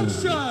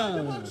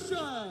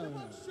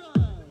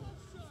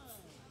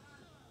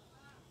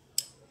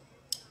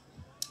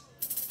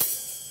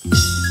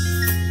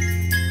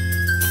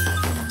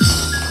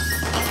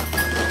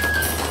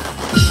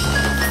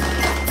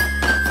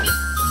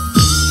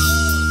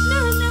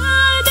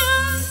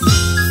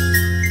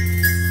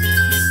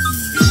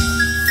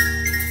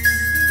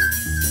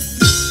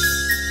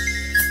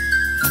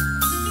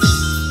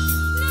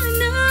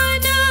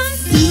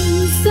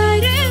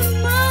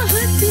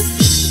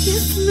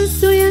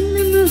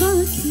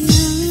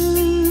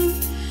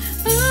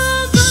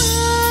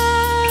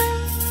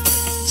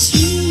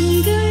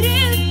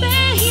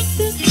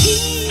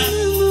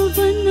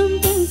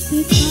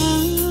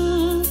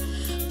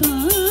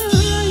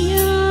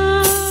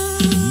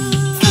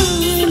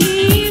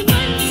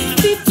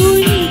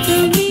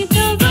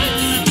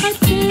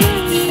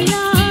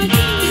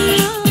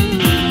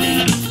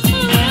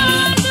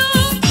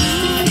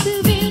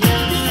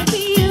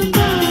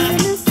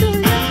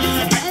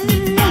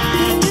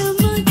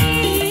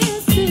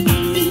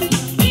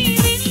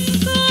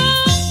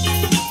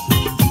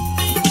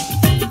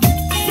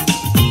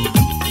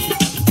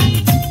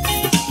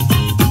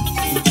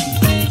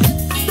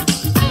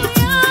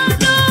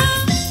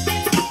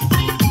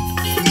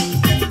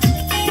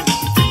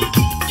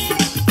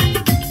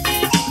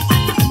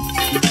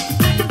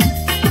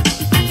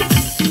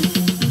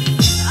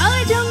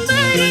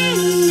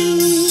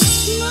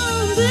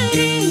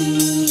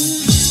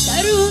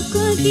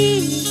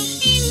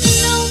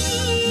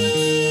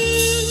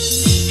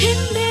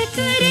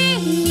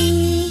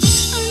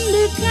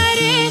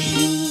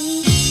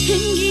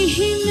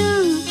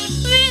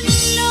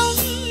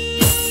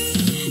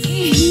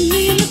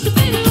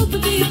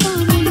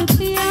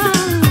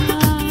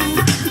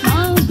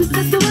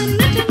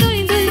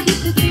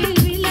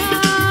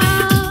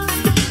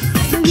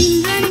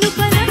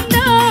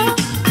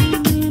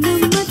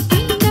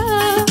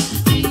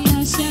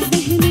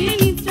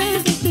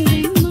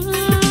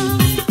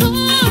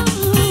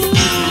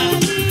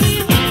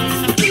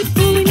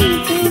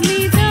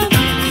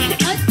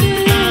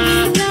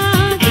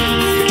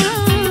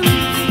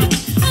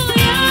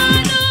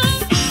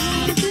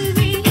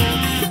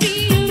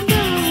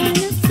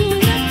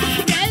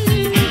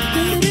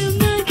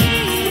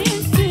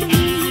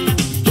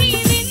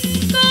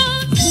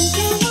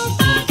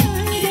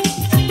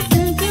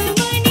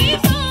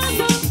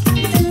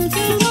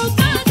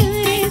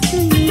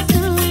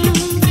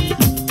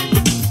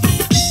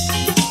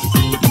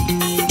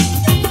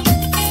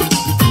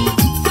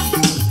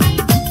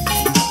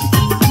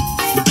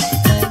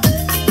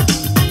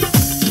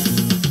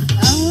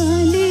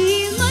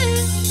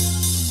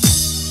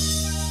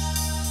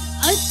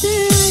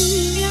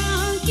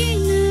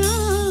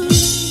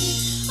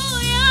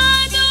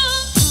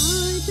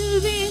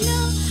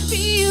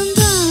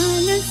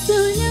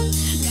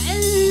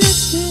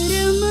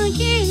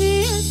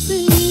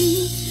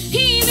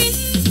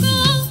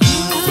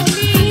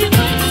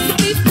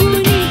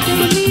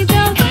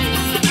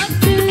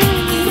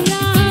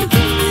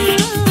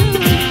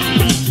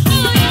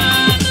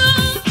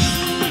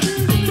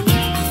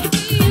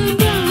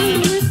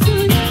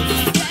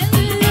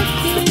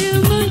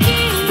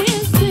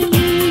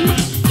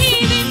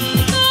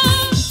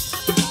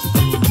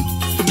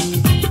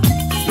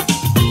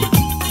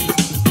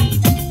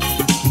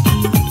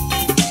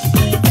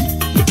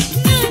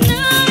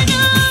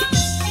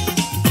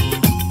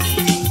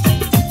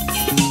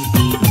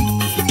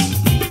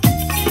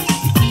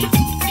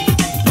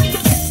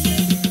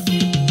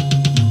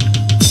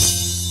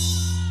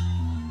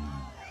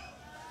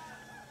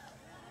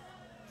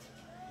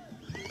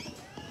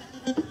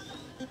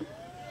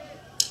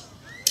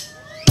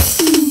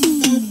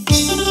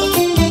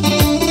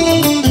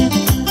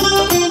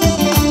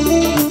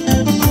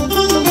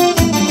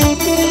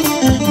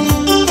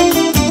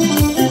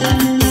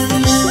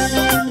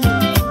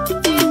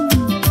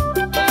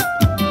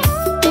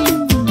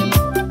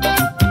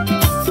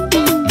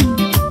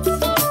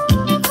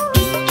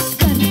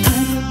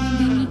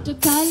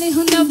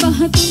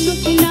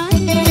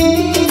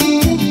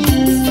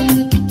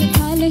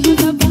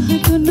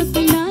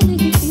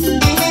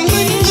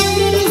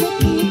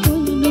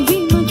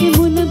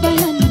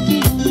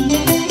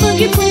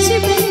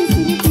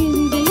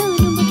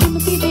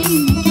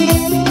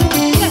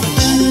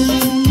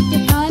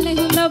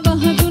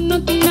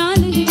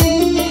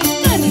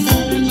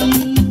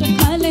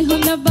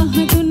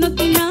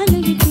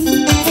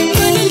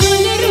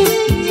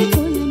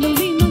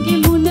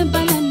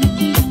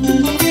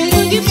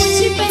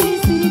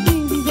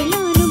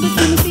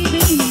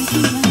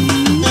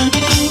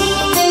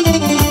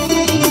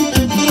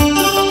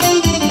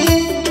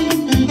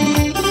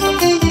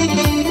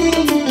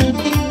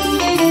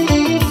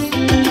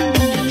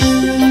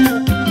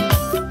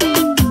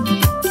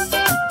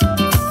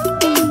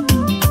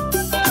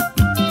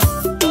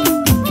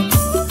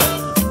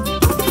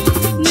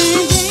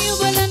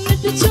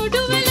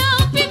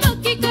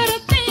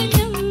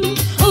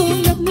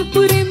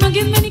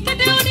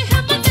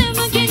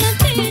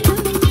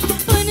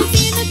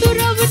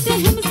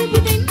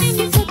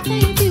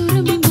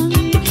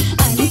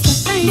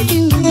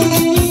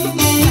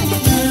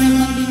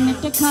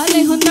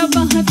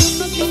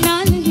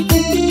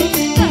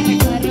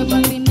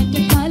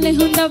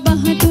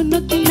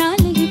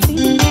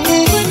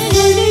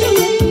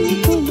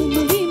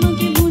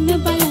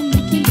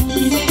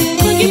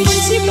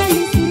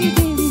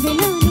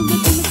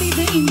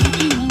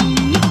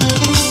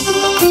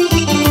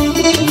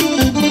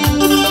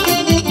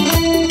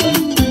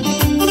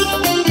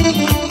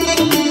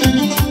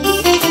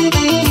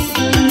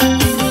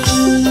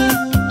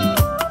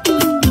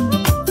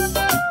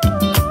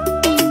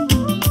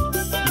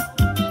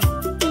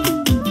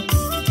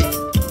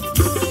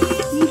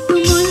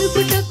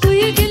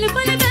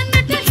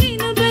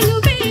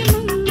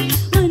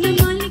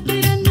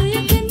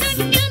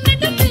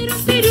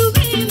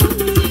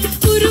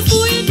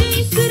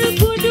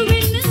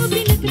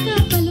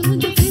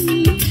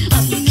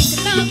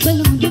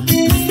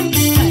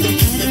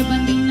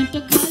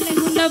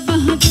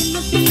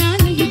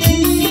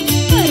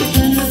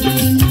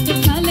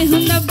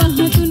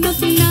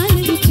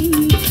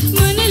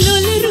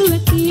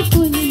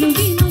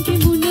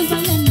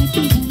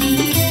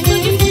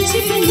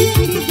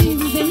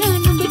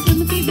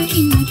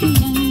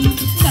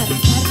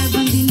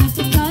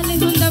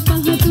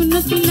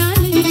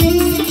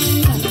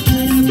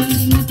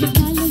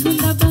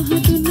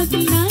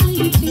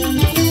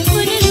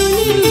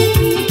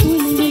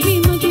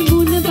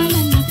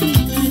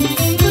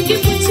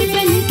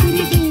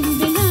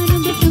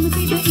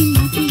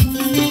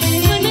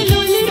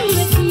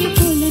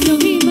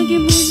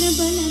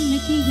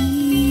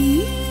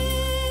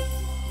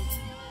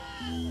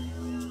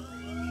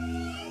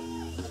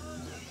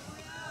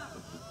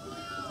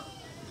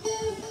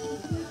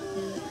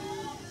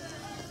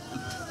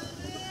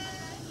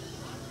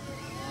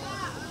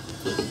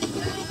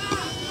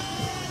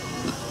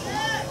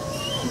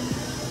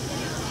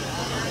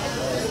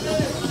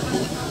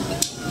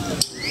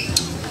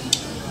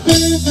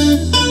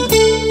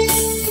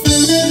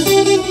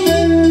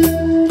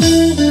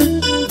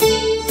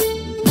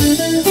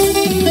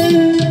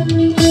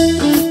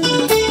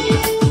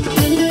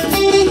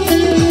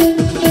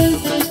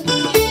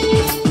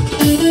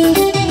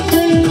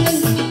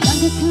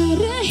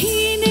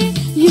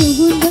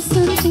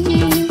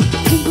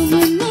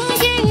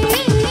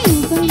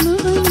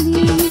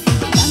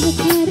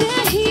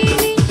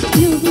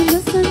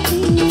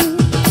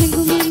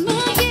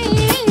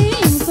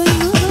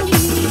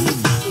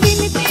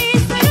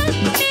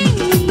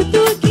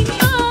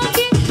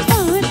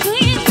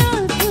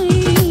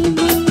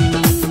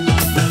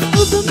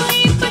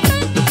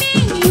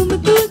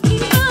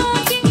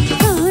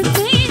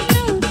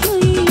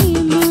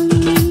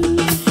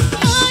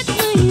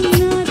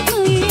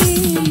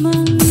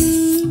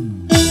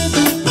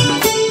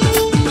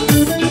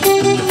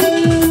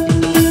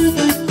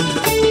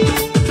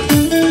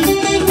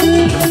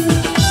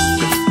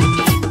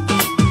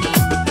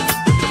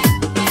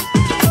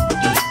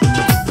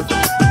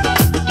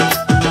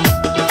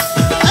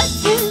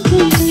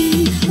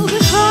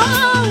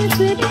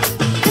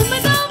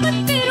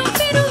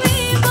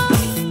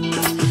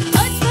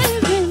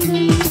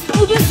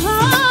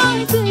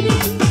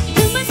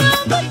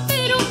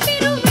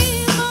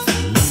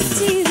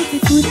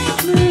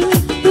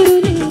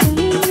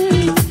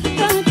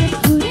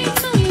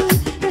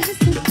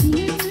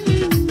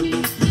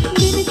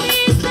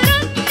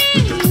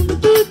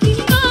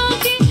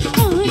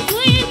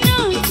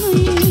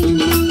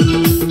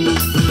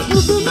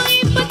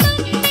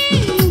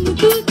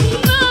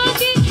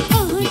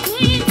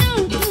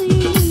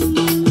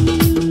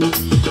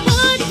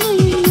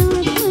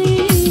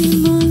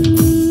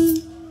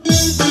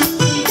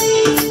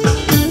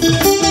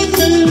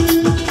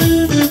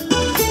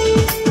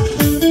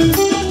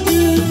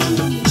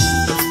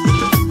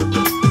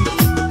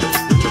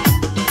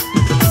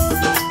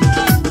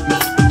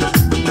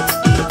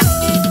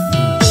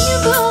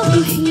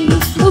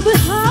ඔබ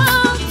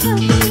හාකේ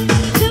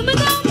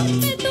දමදම්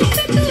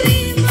තුප්පෙතුයි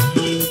මං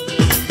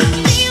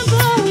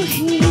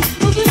නියවහේ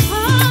ඔබ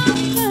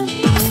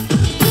හාකේ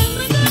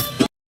දමදම්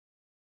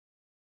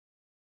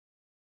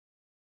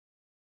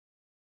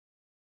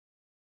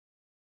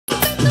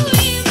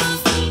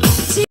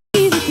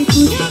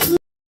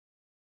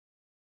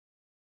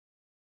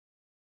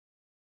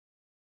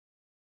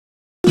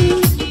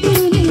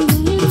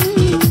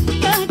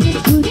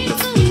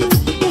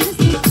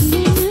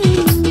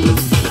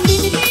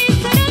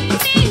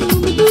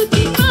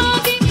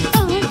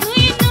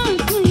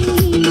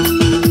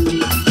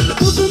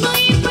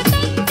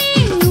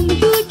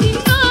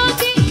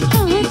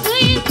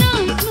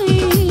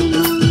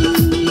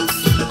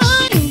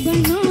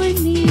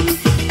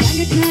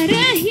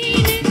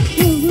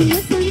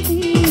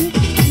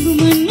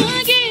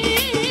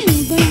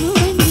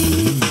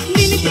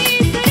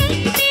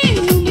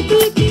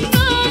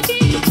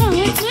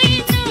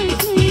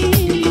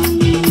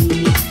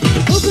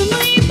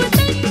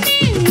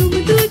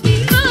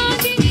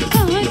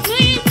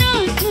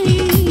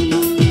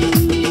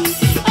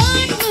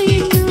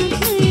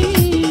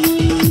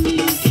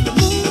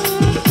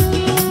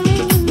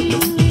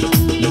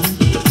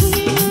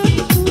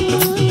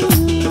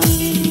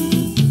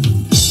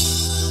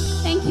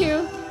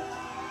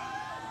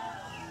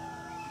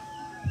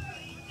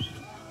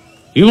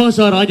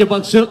විවාශා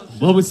රාජපක්ෂ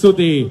බොහොම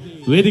ස්තුතියි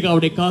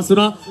වේදිකාවට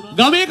එක්කාසුණා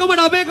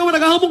ගමේකමට අපේකමට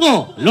ගහමුකෝ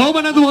ලෝභ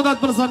නැතු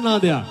හොඳත්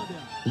ප්‍රසන්නාදයක්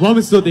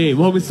බොහොම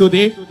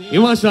ස්තුතියි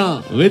විවාශා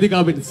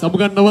වේදිකාවෙන්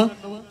සමුගන්නවා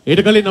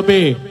ඊට කලින්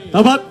අපේ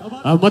තවත්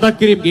මතක්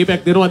කිරීම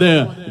කීපයක් දෙනවද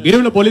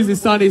ගිරිවල පොලිස්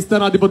ස්ථානයේ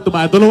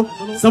ස්ථානාධිපතිතුමා ඇතුළු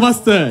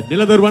සමස්ත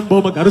නිලදරුවන්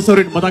බොහොම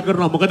ගරුසරින් මතක්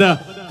කරනවා මොකද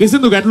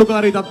කිසිදු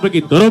ගැටලුකාරී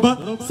තත්ත්වකින් තොරව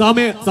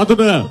සාමය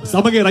සතුට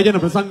සමගිය රජන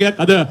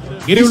ප්‍රසංගයක් අද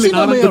ගිරිවල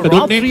නාරංගකට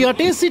දුන්නේ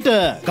රාත්‍රියට සිට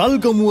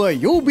කල්ගමුව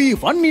යෝබී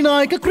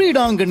වන්නිනායක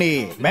ක්‍රීඩාංගණයේ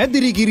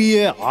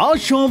මැදිරිගිරිය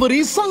ආශාවරි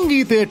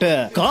සංගීතයට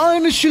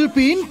කායන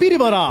ශිල්පීන්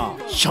පිරිවරා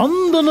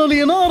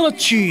චන්දනලියන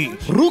ආරච්චි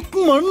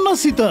රුක්මන්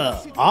නසිත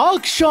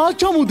ආක්ෂා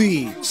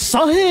චමුදී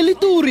සහේලි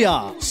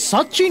තූර්යා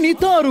සච්චිනි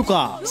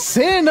තාරුකා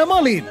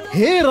සේනමලින්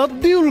හේරත්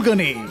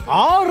දියුල්ගනේ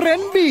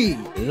R&B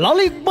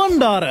ලලිත්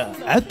බණ්ඩාර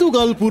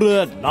ඇතුගල්පුර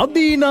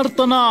නදී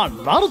නර්තනා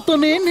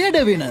නර්තනයෙන්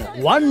හෙඩවෙන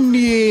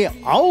වන්නියේ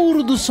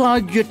අවුරුදු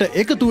සාජ්‍යයට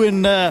එකතු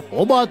වෙන්න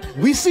ඔබත්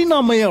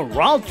 29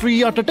 රාත්‍රී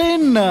 8ට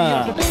එන්න.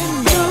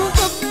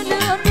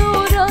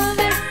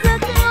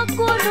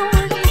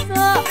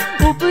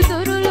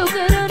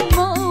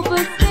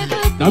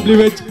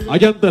 WH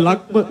අජන්ත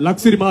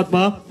ලක්සිරි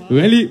මහත්මයා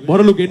වැලි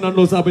මොරළු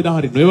ගෙන්නන්න ඕසා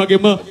බෙදාහරින්න. ඒ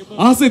වගේම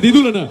ආසේ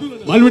දිදුලන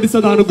මල්වැඩි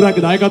සදා අනුග්‍රහක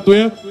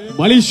දායකත්වය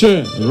මලීෂ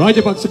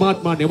රාජපක්ෂ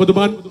මහත්මයා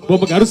නෙමදුමන්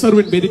බොහොම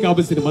ගරුසරුවෙන්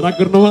වේදිකාවේ සිට මතක්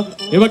කරනවා.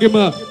 ඒ වගේම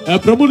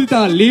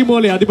ප්‍රමුලිතා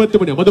ලීමෝලේ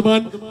අධිපතිතුම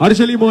නෙමදුමන්,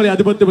 හර්ෂ ලීමෝලේ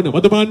අධිපතිතුම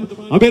නෙමදුමන්,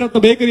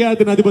 අබේරත්න බේකරි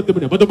ආයතන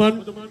අධිපතිතුම නෙමදුමන්,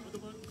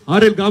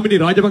 ආර්.එල්.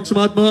 ගාමිණී රාජපක්ෂ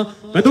මහත්මයා,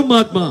 පැතුම්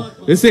මහත්මයා,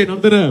 එසේ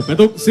නන්දන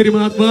පැතුම් සිරි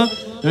මහත්මයා,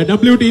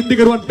 WT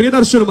ඉන්දිකරුවන්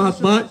ප්‍රියදර්ශන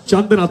මහත්මයා,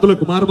 චන්දන අතුල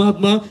කුමාර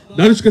මහත්මයා,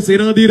 ධනුෂ්ක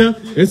සේනාධීර,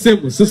 SM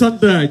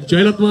සුසන්ත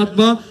ජයලත්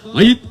මහත්මයා,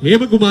 අයිත්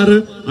හේම කුමාර,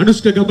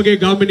 අනුෂ්ක ගමගේ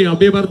ගාමිණී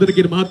අබේවර්ධන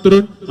කියන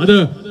මහත්වරුන් අද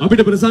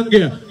අපිට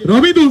ප්‍රසංගය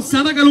රවිදු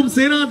සනගලුම්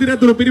සේනාධීර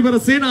ඇතුළු පිරිවර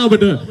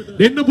සේනාවට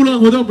දෙන්න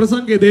පුළුවන් හොඳම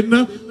ප්‍රසංගය දෙන්න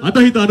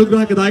අතහිත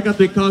අනුග්‍රහක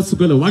දායකත්වයෙන් කාසු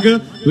කළ වග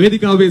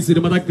වේදිකාවේ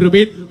සිට මතක්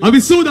කරමින් අපි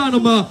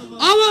සූදානම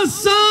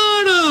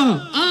අවසාන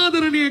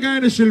ආදරණීය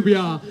ගායන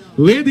ශිල්පියා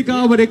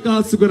වේදිකාවට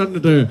එක්කාසු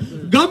කරන්නට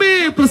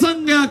ගමේ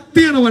ප්‍රසංගයක්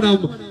තියෙනවා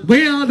නම්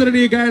මේ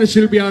ආදරණීය ගායන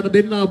ශිල්පියාට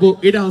දෙන්නා වූ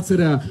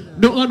ඉඩහසර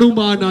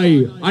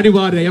නොඅනුමානයි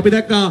අනිවාර්යයි. අපි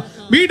දැක්කා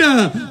මීට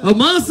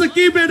මාස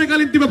කීපයකට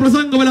කලින් තිබෙන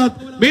ප්‍රසංගවලත්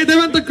මේ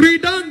දෙවන්ත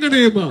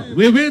ක්‍රීඩාංගණයම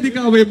මේ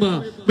වේදිකාවෙම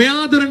මේ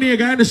ආදරණීය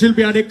ගායන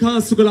ශිල්පියාට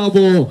එක්කාසු කළා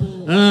වූ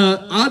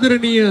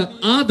ආදරණීය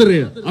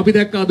ආදරය අපි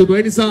දැක්කා දුටු.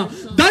 ඒ නිසා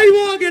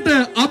දෛවෝගයට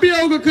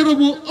අභියෝග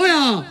කරමු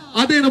ඔයා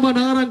අදේනම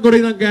නාරංගොඩ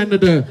ඉඳන්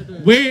ගන්නට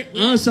මේ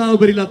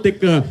ආශාවරිලත්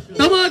එක්ක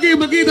තමාගේ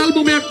මගේ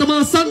දල්බුමයක්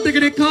තමා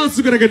සන්තකෙට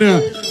එක්කාසු කරගෙන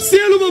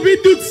සියලුම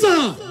විද්‍යුත් සහ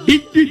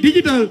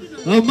ඩිජිටල්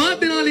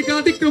මාධ්‍යනාලිකා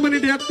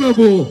අධික්‍රමණයට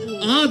යක්වපු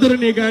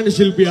ආදරණීය ගායන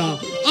ශිල්පියා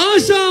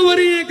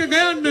ආශාවරි එක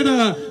ගයන්නට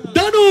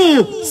දනු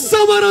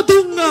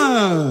සමරතුංග.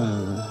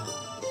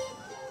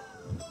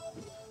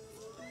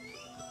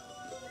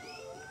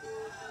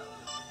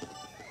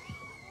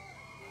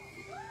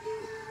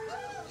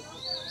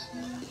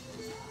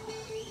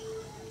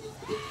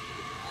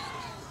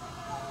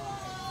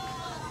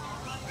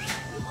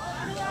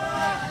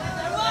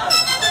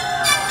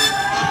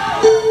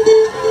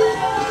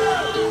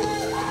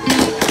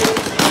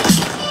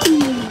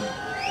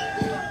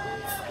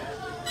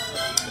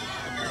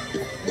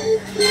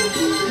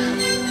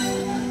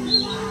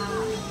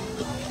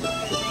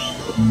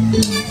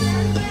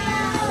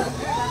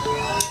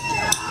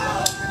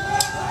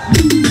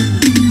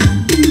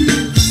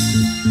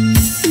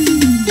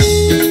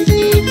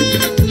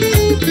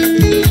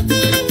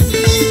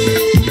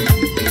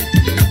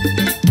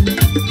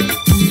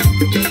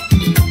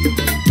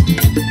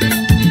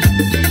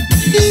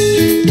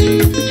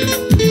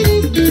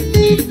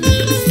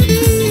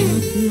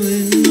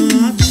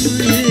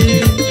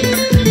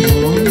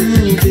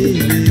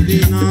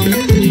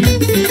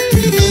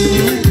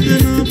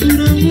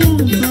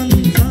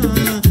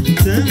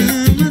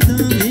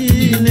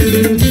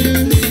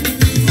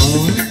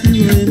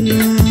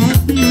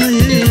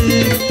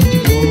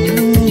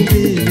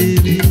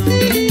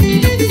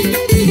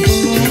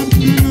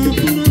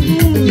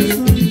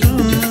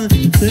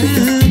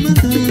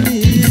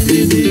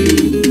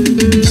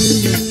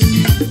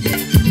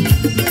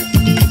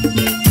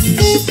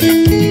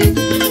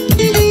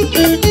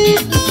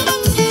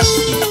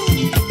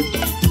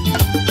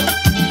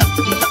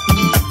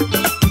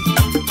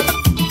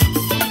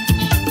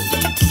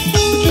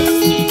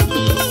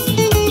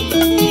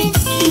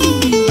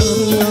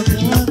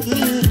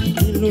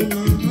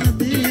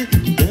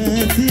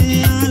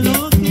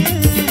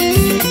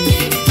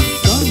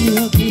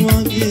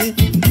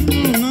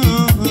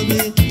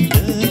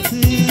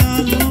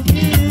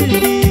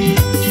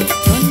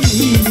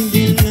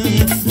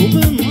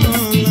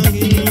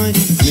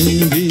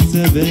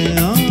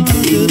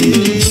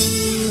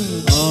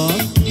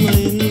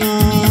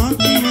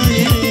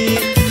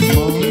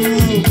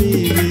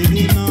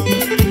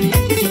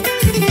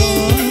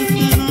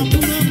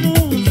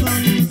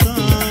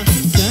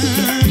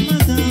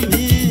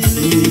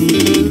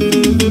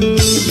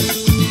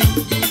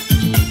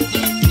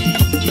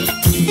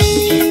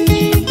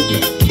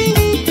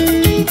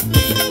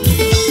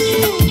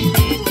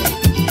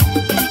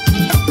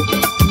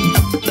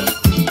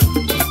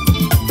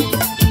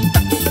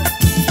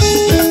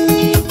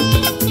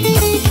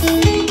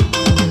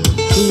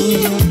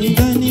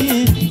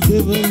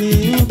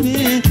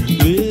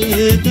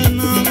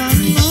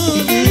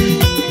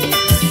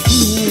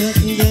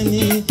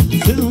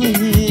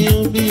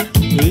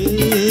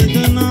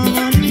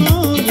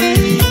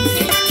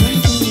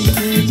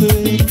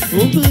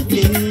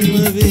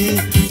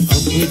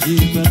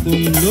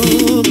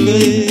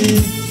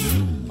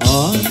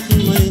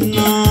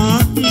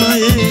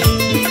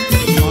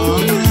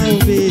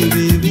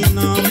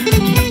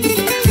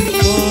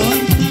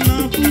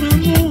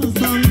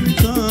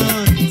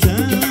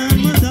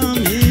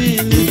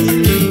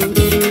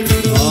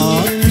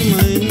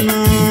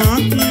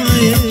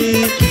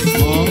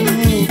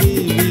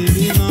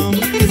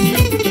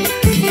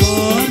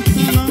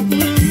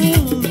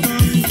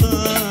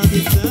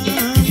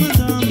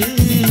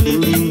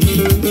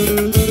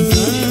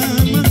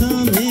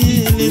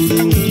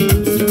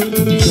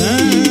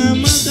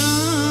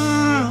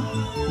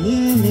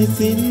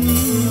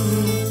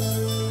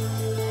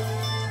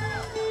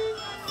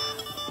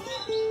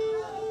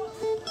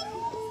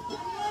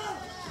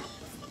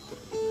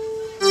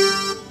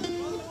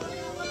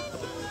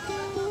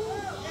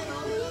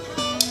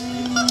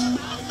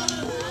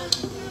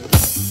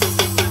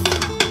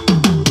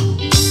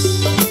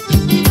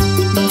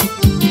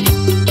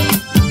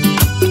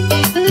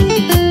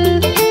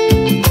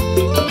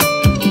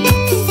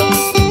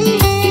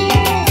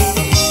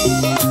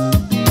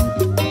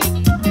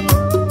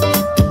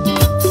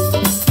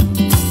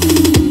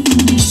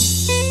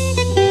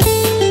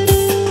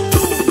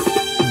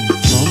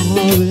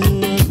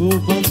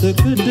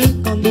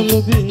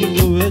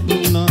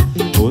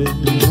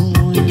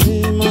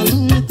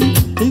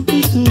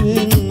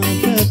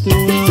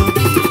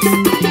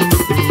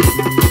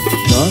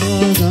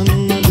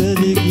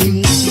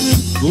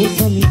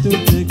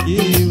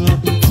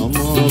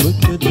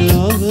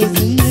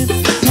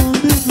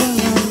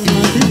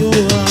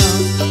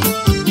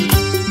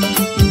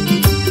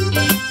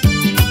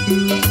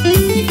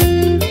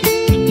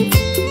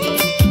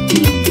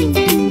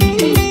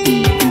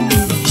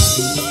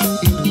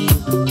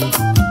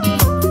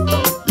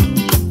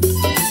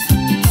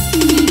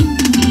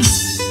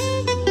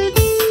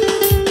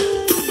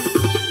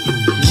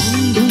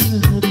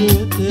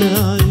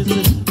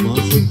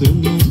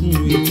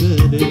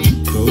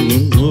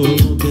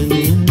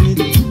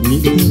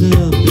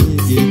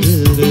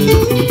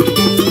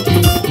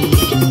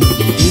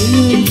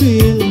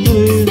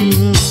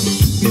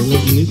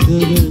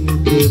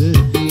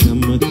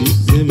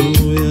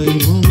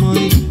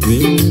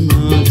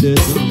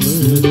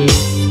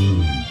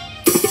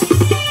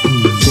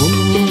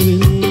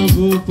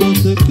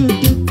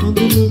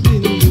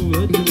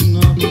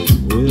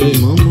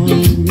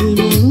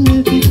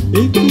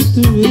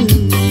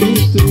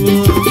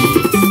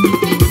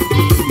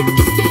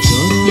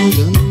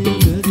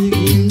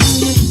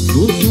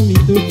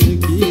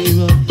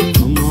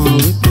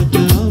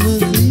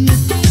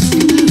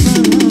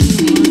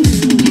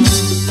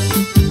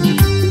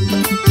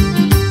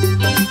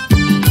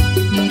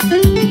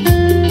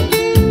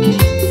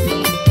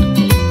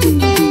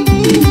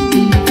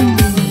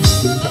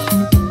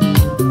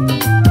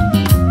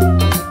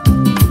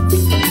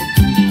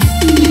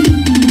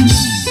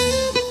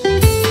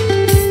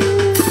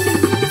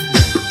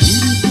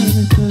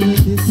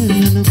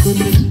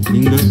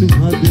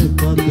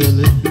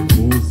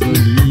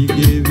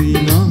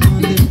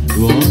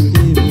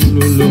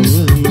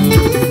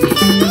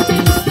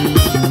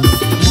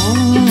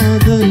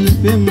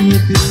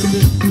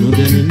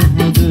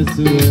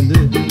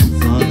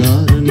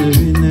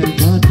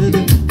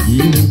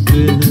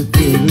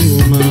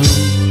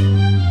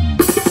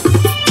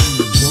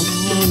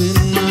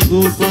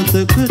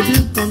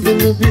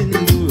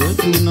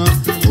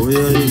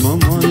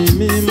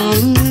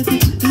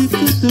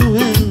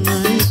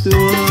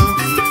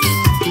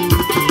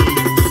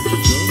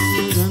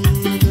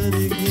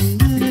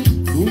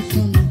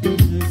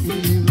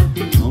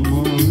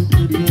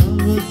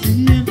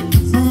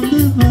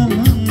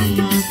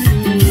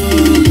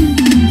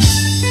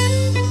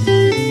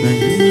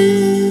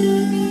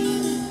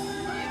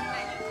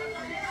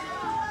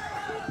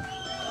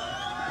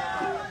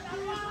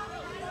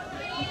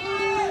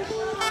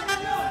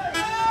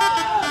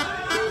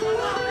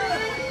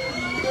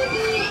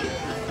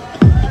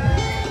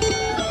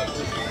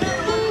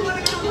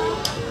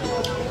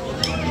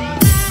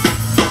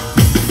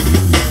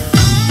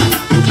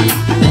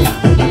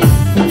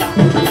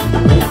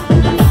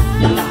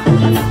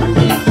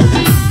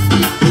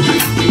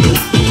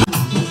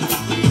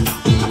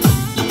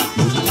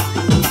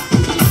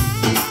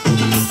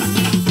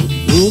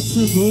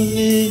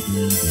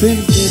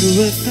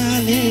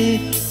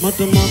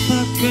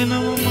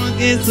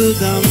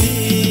 සුදාමි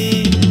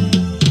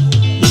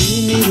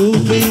ඉනි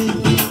රූපේ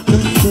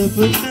කස්සප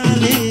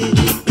කාලේ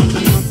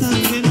මතක්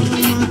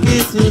වෙනවා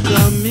මගේ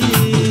සුදාමි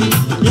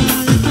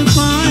යායට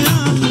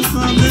පායම්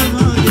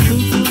සඳවාගේ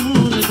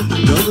සුසුමුණට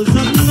ගොඩ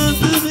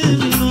සම්නත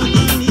වෙවි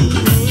නොදනි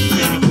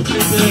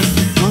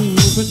මං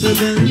ඔබට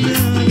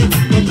බැඳාලේ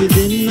අපි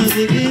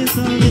දෙන්නගේ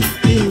සාලේ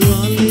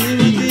ඉල්වාලේ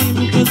වගේ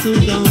මුක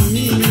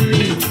සුදාමි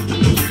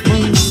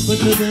මං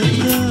ඔබට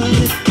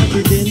බැඳාලේ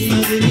අපි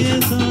දෙන්නගේ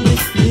සාලේ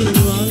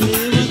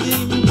ඉල්වාලේ වගේ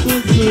මුක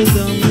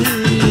සුදාමි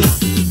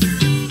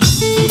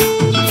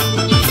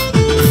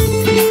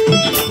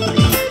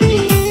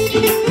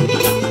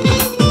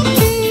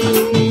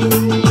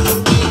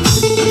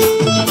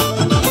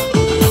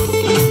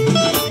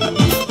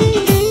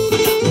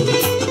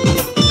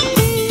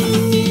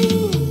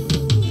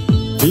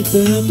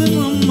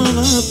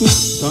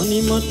තනි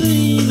මට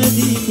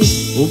ඉනදීපු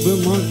ඔබ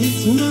මගේ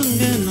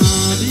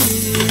සුරංගනාවේ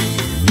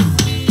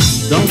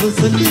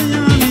දවසක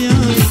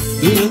යාලියා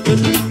දුරකට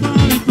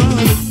පාවි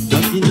පාවි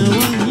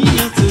දකින්නවා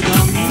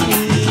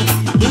හිනසුදාමේ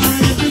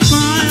යායට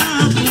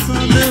පායක්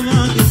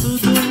සඳවාගේ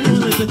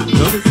සුදුමුණට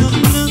දවසක්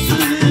නැසෙ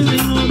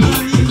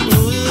වෙනෝදනි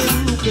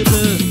ඔයරුකට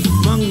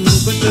මං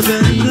ඔබට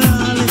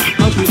බැඳාලේ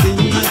අපි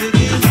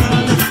දෙන්නගේ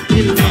සාලේ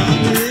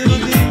ඉල්වාගේ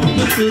වගේ ඔබ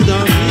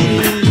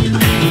සුදාමේ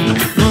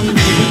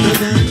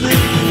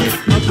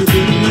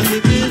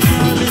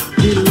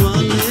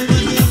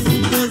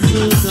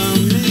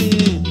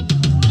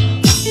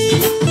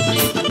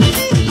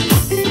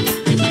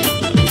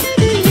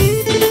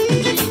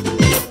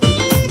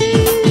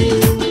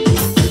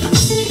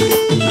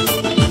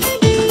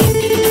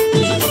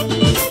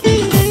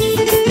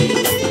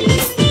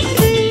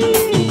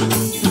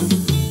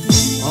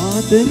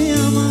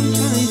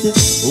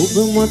ඔබ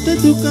මට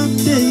දුකක්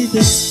දෙයිද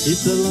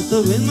ඉතලත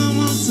වෙනම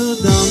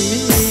සුදාමි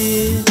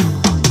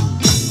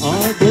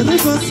ආදර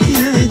බස්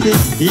කියයිද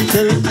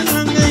ඉතලත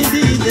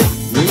රංගයිද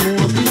මෙමු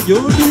අපි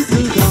ජෝඩි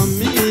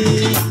සුදාමි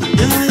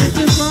යායට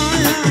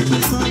පායක්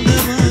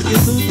සඳවාගේ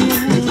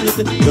සුදුමුණට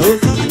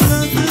දවසක්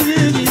රාත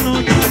වෙවි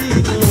නොදනි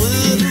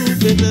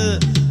ඔයරුකට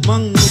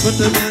මං ඔබට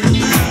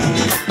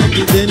බැඳාලේ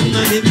අපි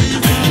දෙන්නගේ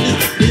සාලේ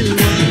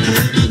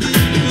ඉල්වාගේ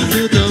වගේ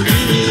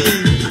සුදාමි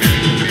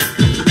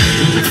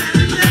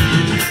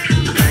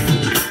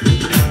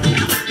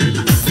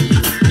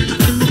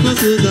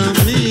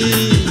Sudami,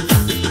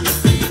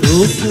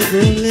 Rosa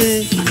Bole,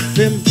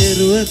 Fem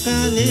Terua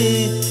Kale,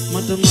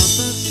 Mata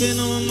Mata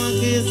Kenoma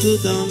Mage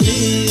Sudami,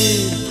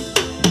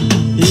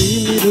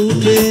 Ini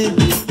Rupe,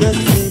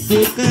 Kasa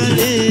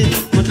Bukale,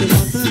 Mata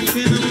Mata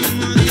Kenoma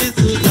Mage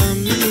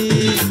Sudami,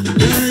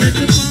 Jaya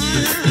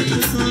Kepaya,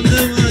 Kusanda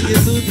Mage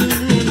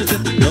Sudumunata,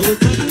 Lawa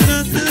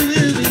Sakurata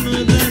Vevi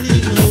Nodani,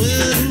 Mawe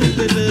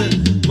Rupe,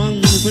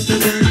 Mangu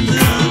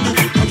Pataganda,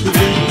 Apu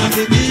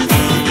Mage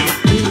Kesana,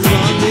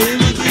 Ilwale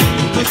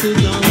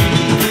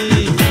Sudami,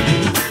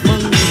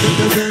 Mangu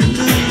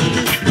Pataganda,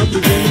 Apu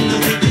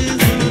Mage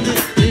Kesana,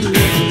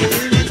 Ilwale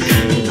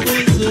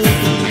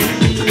Sudami.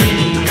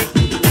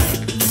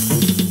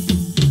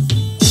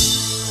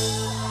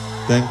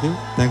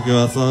 Thank you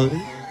Ashawari.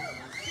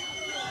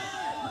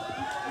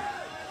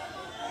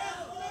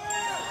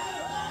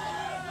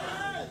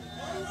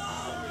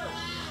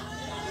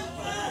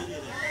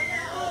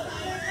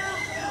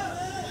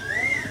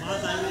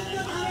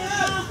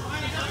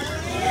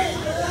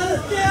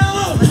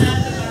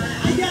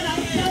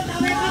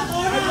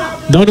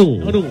 දනු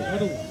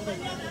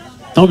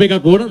තව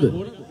එකක් ඕනද?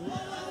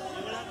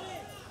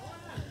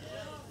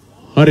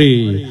 හරි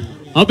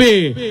අපේ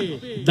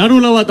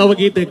දනුලව තව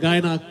ගීතයක්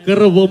ගායනා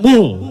කරවමු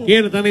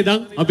කියන තැන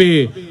ඉඳන් අපි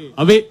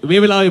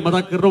මේ වෙලාවේ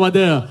මතක් කරනවද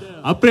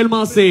අප්‍රේල්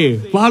මාසයේ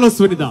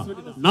 15 වෙනිදා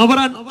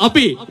නවරන්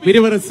අපි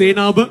පිරිවර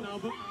සේනාව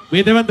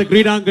මේ දෙවන්ත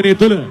ක්‍රීඩාංගණය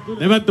තුල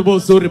දෙවන්ත බෝ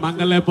සූර්ය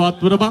මංගල්‍ය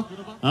පවත්වනවා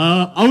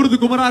අවුරුදු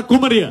කුමරා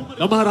කුමරිය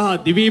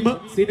ගමහරහා දිවීම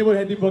සිනමු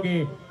හැඳින්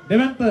වගේ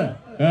දෙවන්ත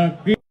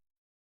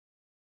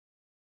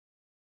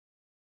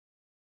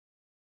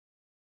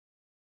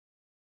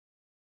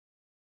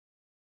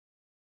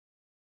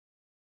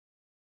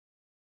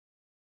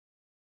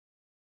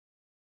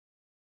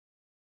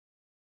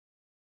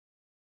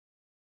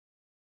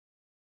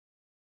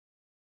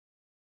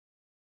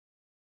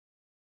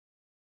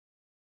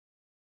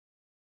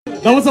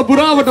දවස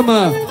පුරාවටම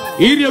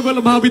ඊරියගොල්ල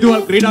මහ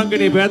විදුහල්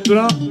ක්‍රීඩාංගණයේ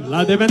පැවැත්වුණා.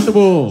 ලා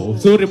දෙවැන්තබෝ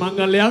සූර්ය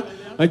මංගල්‍යයක්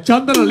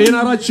චන්දන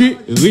ලේනාරච්චි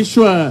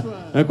විශ්ව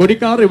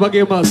කොඩිකාරය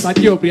වගේම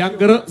සජීව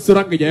ප්‍රියංකර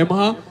සුරංග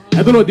ජයමහා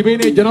ඇතුළු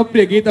දිවයිනේ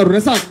ජනප්‍රිය ගීත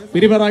රසක්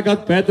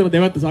පිරිවරාගත් පැවැත්වෙන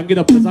දෙවන්ත සංගීත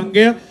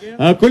ප්‍රසංගය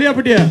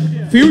කොලියපිටිය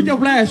ෆියුචර්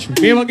ෆ්ලෑෂ්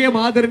මේ වගේම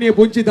ආදරණීය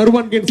පුංචි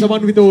දරුවන්ගෙන්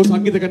සමන්විත වූ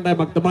සංගීත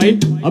කණ්ඩායමක් තමයි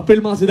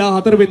අප්‍රේල් මාස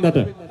 14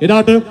 වෙනිදාට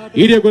එදාට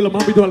ඊරියගොල්ල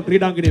මහ විදුහල්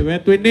ක්‍රීඩාංගණයේ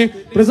පැවැත්වෙන්නේ.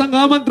 ප්‍රසංග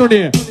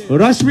ආමන්ත්‍රණය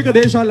රශ්මික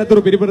දේශාල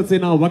ඇතුළු පිරිවර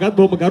සේනාව වගත්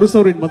බොහොම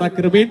ගරුසවරින් මතක්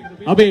කරමින්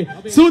අපේ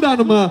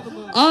සූදානම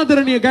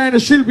ආදරණීය ගායන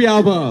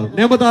ශිල්පියාව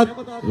නැවතත්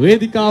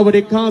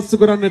වේදිකාවට එක්කාසු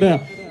කරන්නට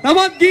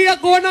තවත්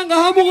ගීයක් ඕනනම්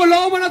අහමුකෝ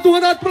ලෝමනතු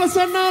හොඳත්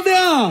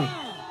ප්‍රසන්නාදයක්.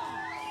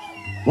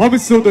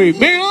 වවිසුදුයි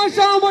මේ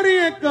ආශාවරි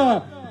එක්ක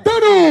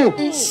දනු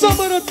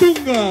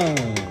සමරතුංග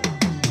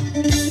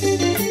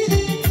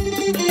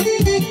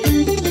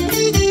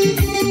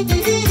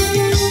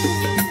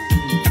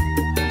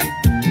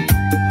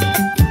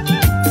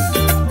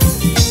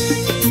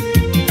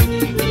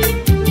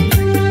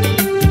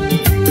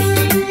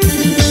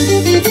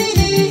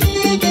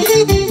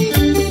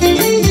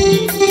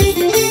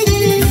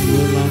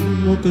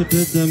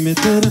මටද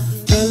මෙතර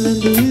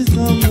කලඳුයි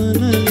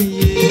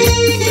සමනලියේ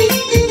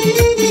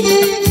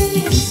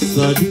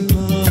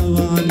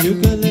සඩිවාවන්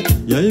යුගල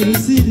යයි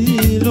විසිරි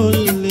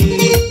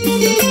ලොල්ලේ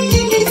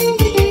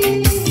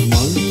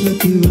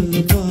මල්පතිවල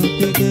පාට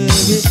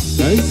ගෑවේ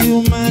ගයිසියු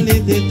මැලි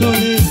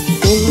දෙතොලේ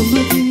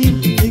කොළඹදී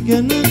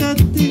ඉගෙන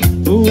ගත්ති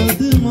ඔවද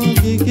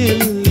මගේ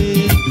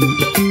කෙල්ලේ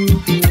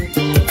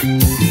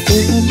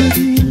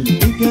කොළඹදී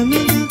ඉගෙන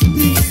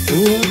ගත්ති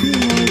ඔවද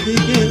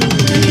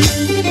මගේ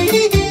කෙල්ලේ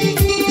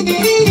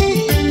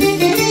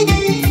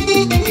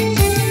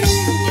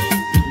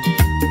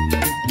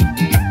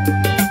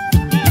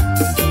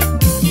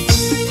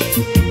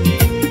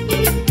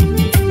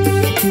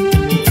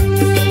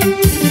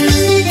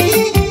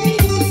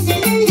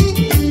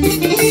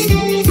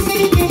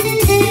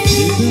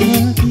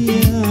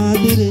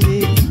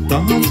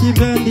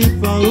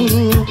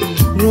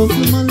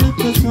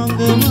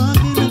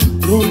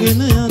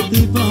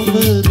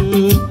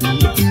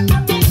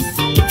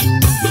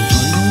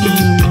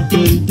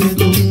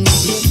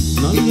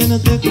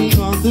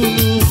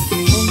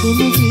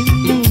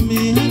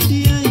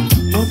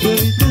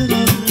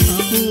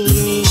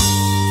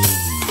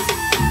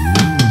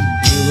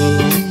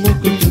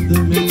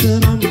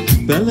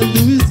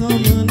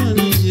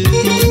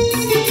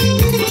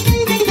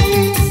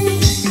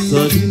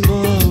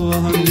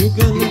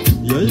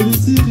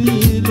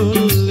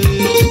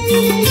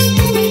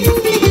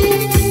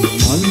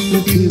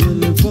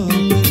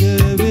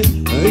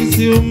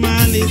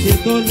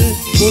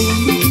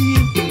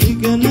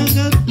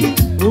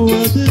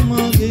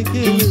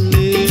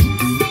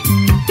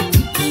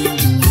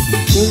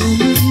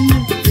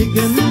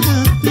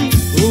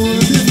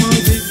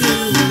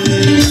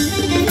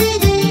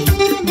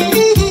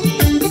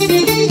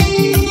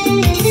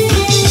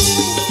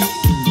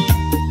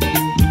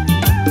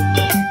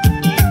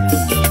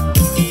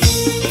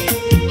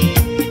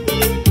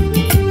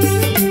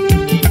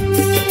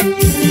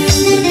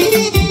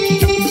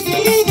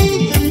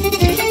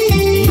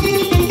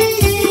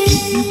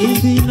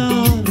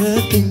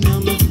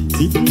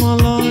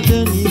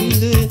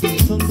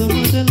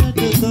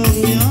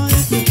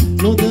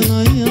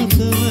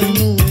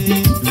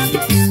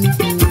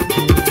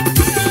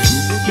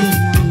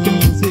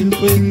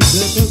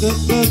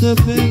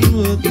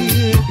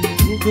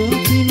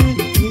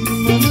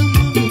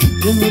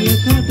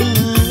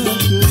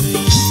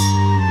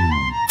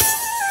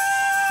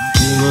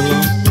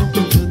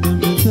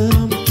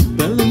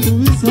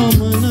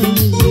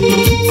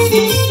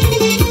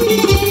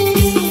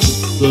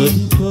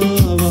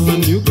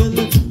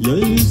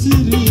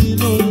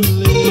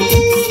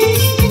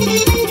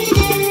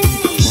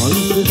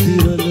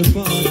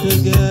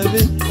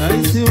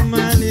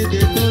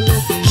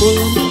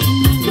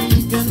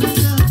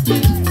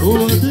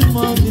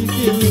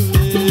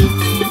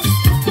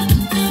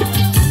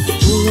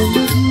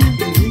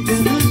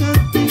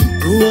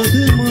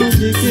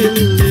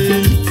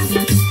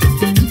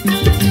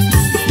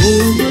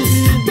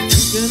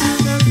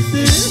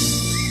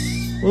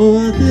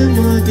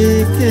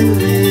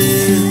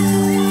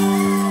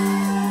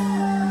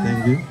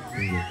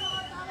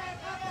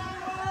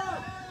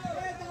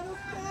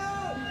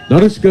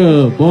දනුෂ්ක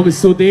බොහොම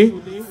ස්තුතියි.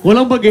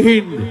 කොළඹ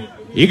ගිහින්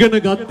ඉගෙන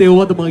ගත්තේ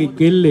ඕවද මගේ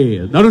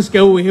කෙල්ලේ. දනුෂ්ක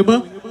ඇහුව එහෙම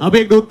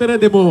අපේකට උත්තර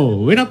දෙමු.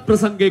 වෙනත්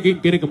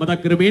ප්‍රසංගයකින් කෙනෙක්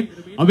මතක් කරමින්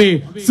අපි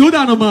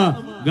සූදානම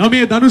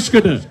ගමේ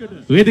දනුෂ්කට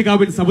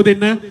වේදිකාවෙන් සමු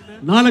දෙන්න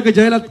නාලක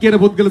ජයලත් කියන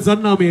පුද්ගල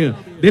සන්නාමය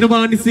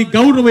දෙනමානිසි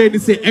ගෞරවයේ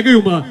නිසි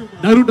ඇගයුම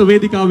දරුට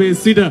වේදිකාවේ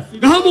සිට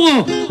ගහමු.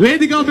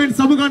 වේදිකාවෙන්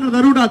සමු ගන්න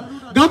දරුටත්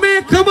ගමේ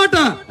කමට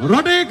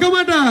රටේ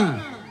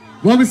කමට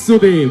බොහොම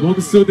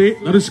ස්තුතියි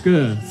දනුෂ්ක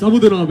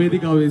සමුදනා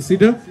වේදිකාවේ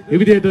සිට ඒ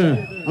විදිහට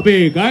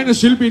අපේ ගායන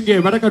ශිල්පීන්ගේ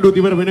වැඩ කටයුතු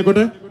ඉවර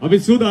වෙනකොට අපි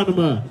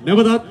සූදානම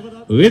නැවතත්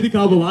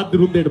වේදිකාව වාද්‍ය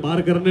වෘන්දයට බාර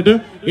කරන්නට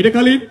ඊට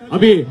කලින්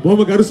අපි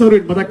බොහොම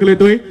ගරුසරුවෙන් මතක් කළ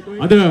යුතුයි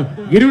අද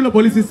ගිරිවිල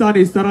පොලිස්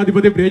ස්ථානයේ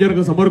ස්ථානාධිපති ප්‍රියජනක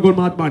සමරගෝන්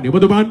මහත්මයා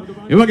නිබඳුමාන්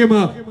එවැගේම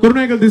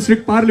කුරුණෑගල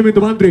දිස්ත්‍රික්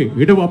පාර්ලිමේන්තු මන්ත්‍රී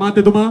හිටපු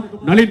අමාත්‍යතුමා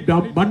නලින්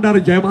බණ්ඩාර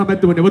ජයමහ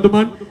මැතිතුමා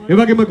නිබඳුමාන්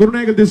එවැගේම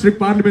කුරුණෑගල දිස්ත්‍රික්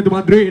පාර්ලිමේන්තු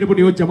මන්ත්‍රී හිටපු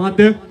නියෝජ්‍ය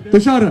අමාත්‍ය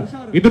තුෂාර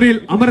ඉන්ද්‍රනිල්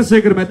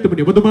අමරසේකර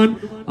මැතිතුමා නිබඳුමාන්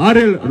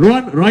ආර්.එල්.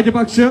 රුවන්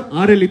රාජපක්ෂ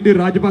ආර්.එල්. ඉන්දිර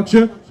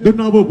රාජපක්ෂ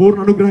දුන්නාවෝ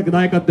පූර්ණ අනුග්‍රහක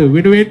දායකත්වය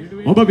වෙනුවෙන්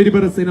ඔබ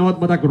විදිපර සේනාවත්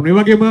මතක් කරනවා. ඒ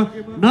වගේම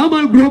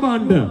නාමල්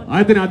ගෘහභාණ්ඩ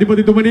ආයතන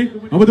අධිපතිතුමනි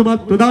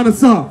ඔබතුමාත් ප්‍රධාන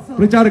සහ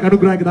ප්‍රචාරක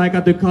අනුග්‍රහක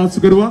දායකත්වය කාසු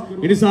කරුවා.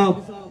 ඒ නිසා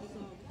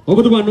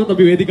ඔබතුමාන්වත්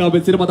අපි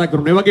වේදිකාවෙන් සිට මතක්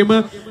කරනවා. ඒ වගේම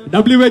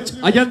WH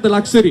අජන්ත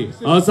ලක්ෂරි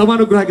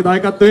සමානුග්‍රහක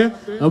දායකත්වය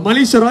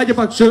මලීෂ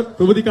රාජපක්ෂ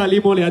ප්‍රවෘත්තිකා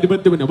ලීමෝලේ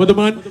අධිපතිතුමනි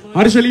ඔබතුමාන්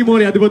හර්ෂ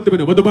ලීමෝලේ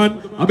අධිපතිතුමනි ඔබතුමාන්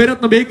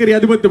අබේරත්න බේකරි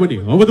අධිපතිතුමනි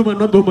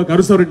ඔබතුමාන්වත් බොහොම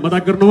කරුසරුවෙන්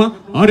මතක් කරනවා.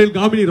 ආර්.එල්.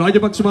 ගාමිණී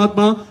රාජපක්ෂ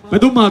මහත්මයා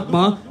පැදුම්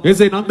මහත්මයා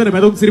එසේ නන්දන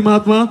පැදුම් සිරි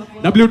මහත්මයා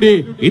WD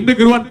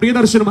ඉන්දගිරුවන්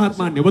ප්‍රියදර්ශන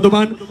මහත්මයාන්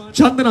ඔබතුමාන්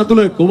චන්දන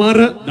අතුල කුමාර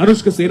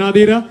දනුෂ්ක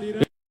සේනාධීර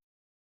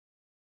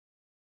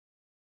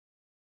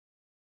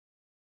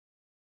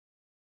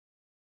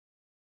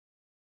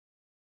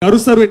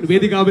කරුසරුවෙන්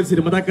වේදිකාවෙන් සිට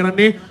මතක්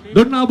කරන්නේ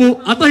දොන්නාබෝ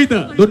අතහිත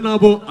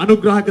දොන්නාබෝ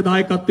අනුග්‍රහක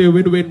දායකත්වයේ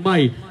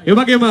වෙනුවෙන්මයි. ඒ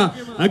වගේම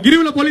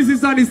ගිරිවිල පොලිස්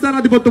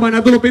ස්ථානාධිපතිතුමා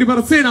ඇතුළු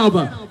පිරිවර සේනාව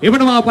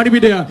එවනවා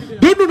පරිවිඩය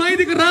දුන්නු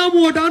නෛතික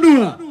රාමුවට අනුව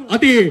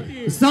අති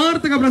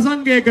සාර්ථක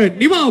ප්‍රසංගයක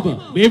නිමාව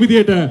මේ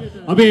විදියට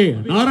අපේ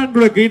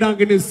නාරංගුල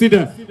ක්‍රීඩාංගණයේ සිට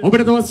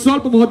ඔබට තවත්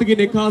ස්වල්ප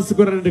මොහොතකින් එකාසු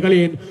කරන්නට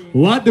කලින්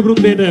වාද්‍ය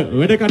වෘන්දයට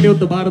වැඩ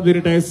කටයුත්ත බාර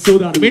දෙන්නට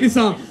සූදානම්. මේ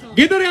නිසා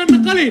ගෙදර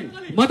යන්න කලින්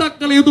මතක්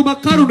කළ යුතුම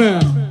කරුණ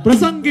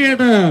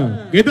ප්‍රසංගයට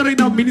ගෙදර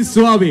ඉඳන්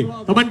මිනිස්සු ආවේ.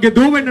 Tamanගේ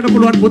දෝ වෙන්නට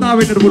පුළුවන්, පුතා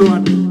වෙන්නට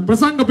පුළුවන්.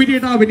 ප්‍රසංග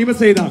පිටියට ආවේ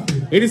නිවසේ ඉඳන්.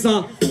 ඒ නිසා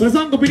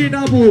ප්‍රසංග පිටියට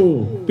ආපු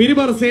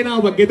පිරිබර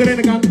සේනාව ගෙදර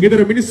එනකන්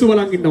ගෙදර මිනිස්සු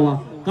බලන් ඉන්නවා.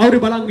 කවුරු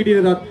බලන්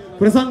හිටියේද?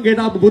 ප්‍රසංගයට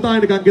ආපු පුතා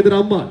එනකන් ගෙදර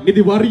අම්මා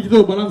නිදි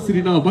වර්ජිතව බලන්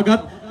සිටිනවා.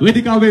 මගත්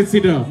වේදිකාවේ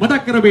සිට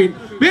මතක් කරමින්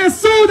මේ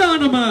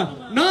සූදානම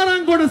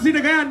නාරංගොඩ සිට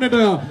ගයන්නට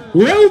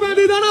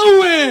වෙව්මැදි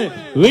දනව්වේ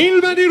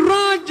විල්මැදි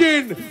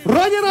රාජ්‍යෙන්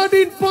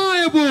රජරටින්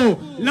පායපු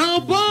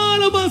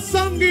ලාබාලම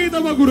සංගීත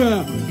වගුර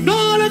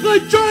නාලක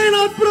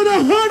ජයලත්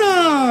ප්‍රධාන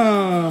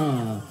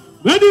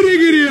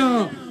මැදිරිගිරිය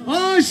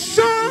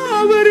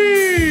ආශාවරි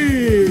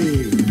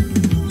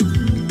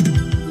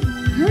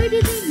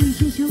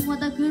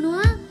මතක්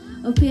වෙනවා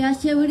අපේ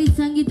ආශාවරි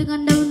සංගීත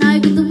කණ්ඩායම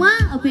නායකතුමා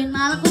අපේ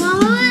නාලක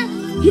මාමා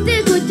හිතේ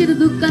කොච්චර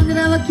දුක්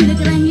අන්දරාවක් කියලා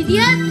කරන්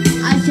හිටියත්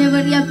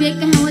ආශාවරි අපි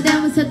එක්ක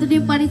හැමදාම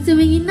සතුටින්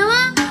පරිස්සමෙන්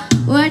ඉන්නවා.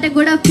 ඔයාලට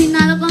ගොඩක් පින්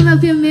නාලකම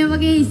අපි මේ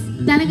වගේ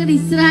තැනකට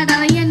ඉස්සරහට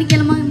අරන් යන්න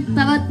කියලා මම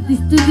තවත්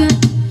ස්තුති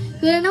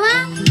කරනවා.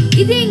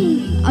 ඉතින්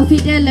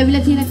අපිට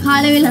ලැබිලා තියෙන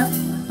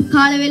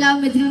කාල වේලාව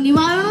මෙතන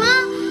නිමා වෙනවා.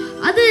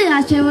 අද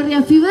ආශාවරි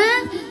අපිව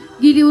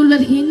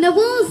ගිරිඋල්ලට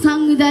හින්නපු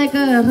සංවිධායක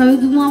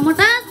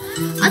රවිතුමාමට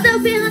අද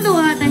අපි අහන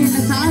ඔයාලට එන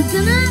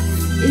සාසන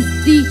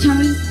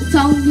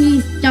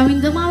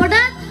චමින්දමාවට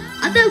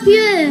අද අපි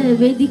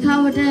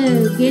වේදිකාවට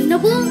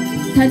ගෙන්නපු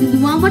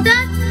තනිදුමාමට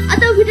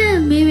අද අපිට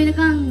මේ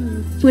වෙනකන්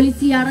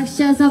පොලිසිය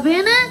ආරක්ෂා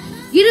සපයන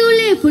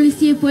ගිරිඋල්ලේ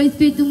පොලිසිය පොලිස්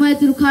පිටුම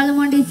ඇතුළු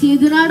කාලමණ්ඩේ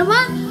සියදුනාටම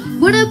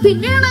ගොඩ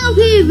පින්නන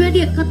අපි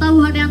වැඩි කතාව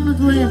හට යන්න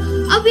තුල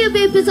අපි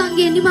අපේ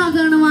ප්‍රසංගය නිමා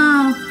කරනවා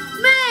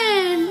මේ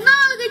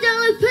නාලක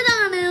ජාල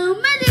ප්‍රධාන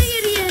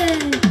මැදිරිගිරිය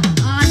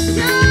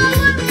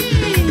ආශාවරි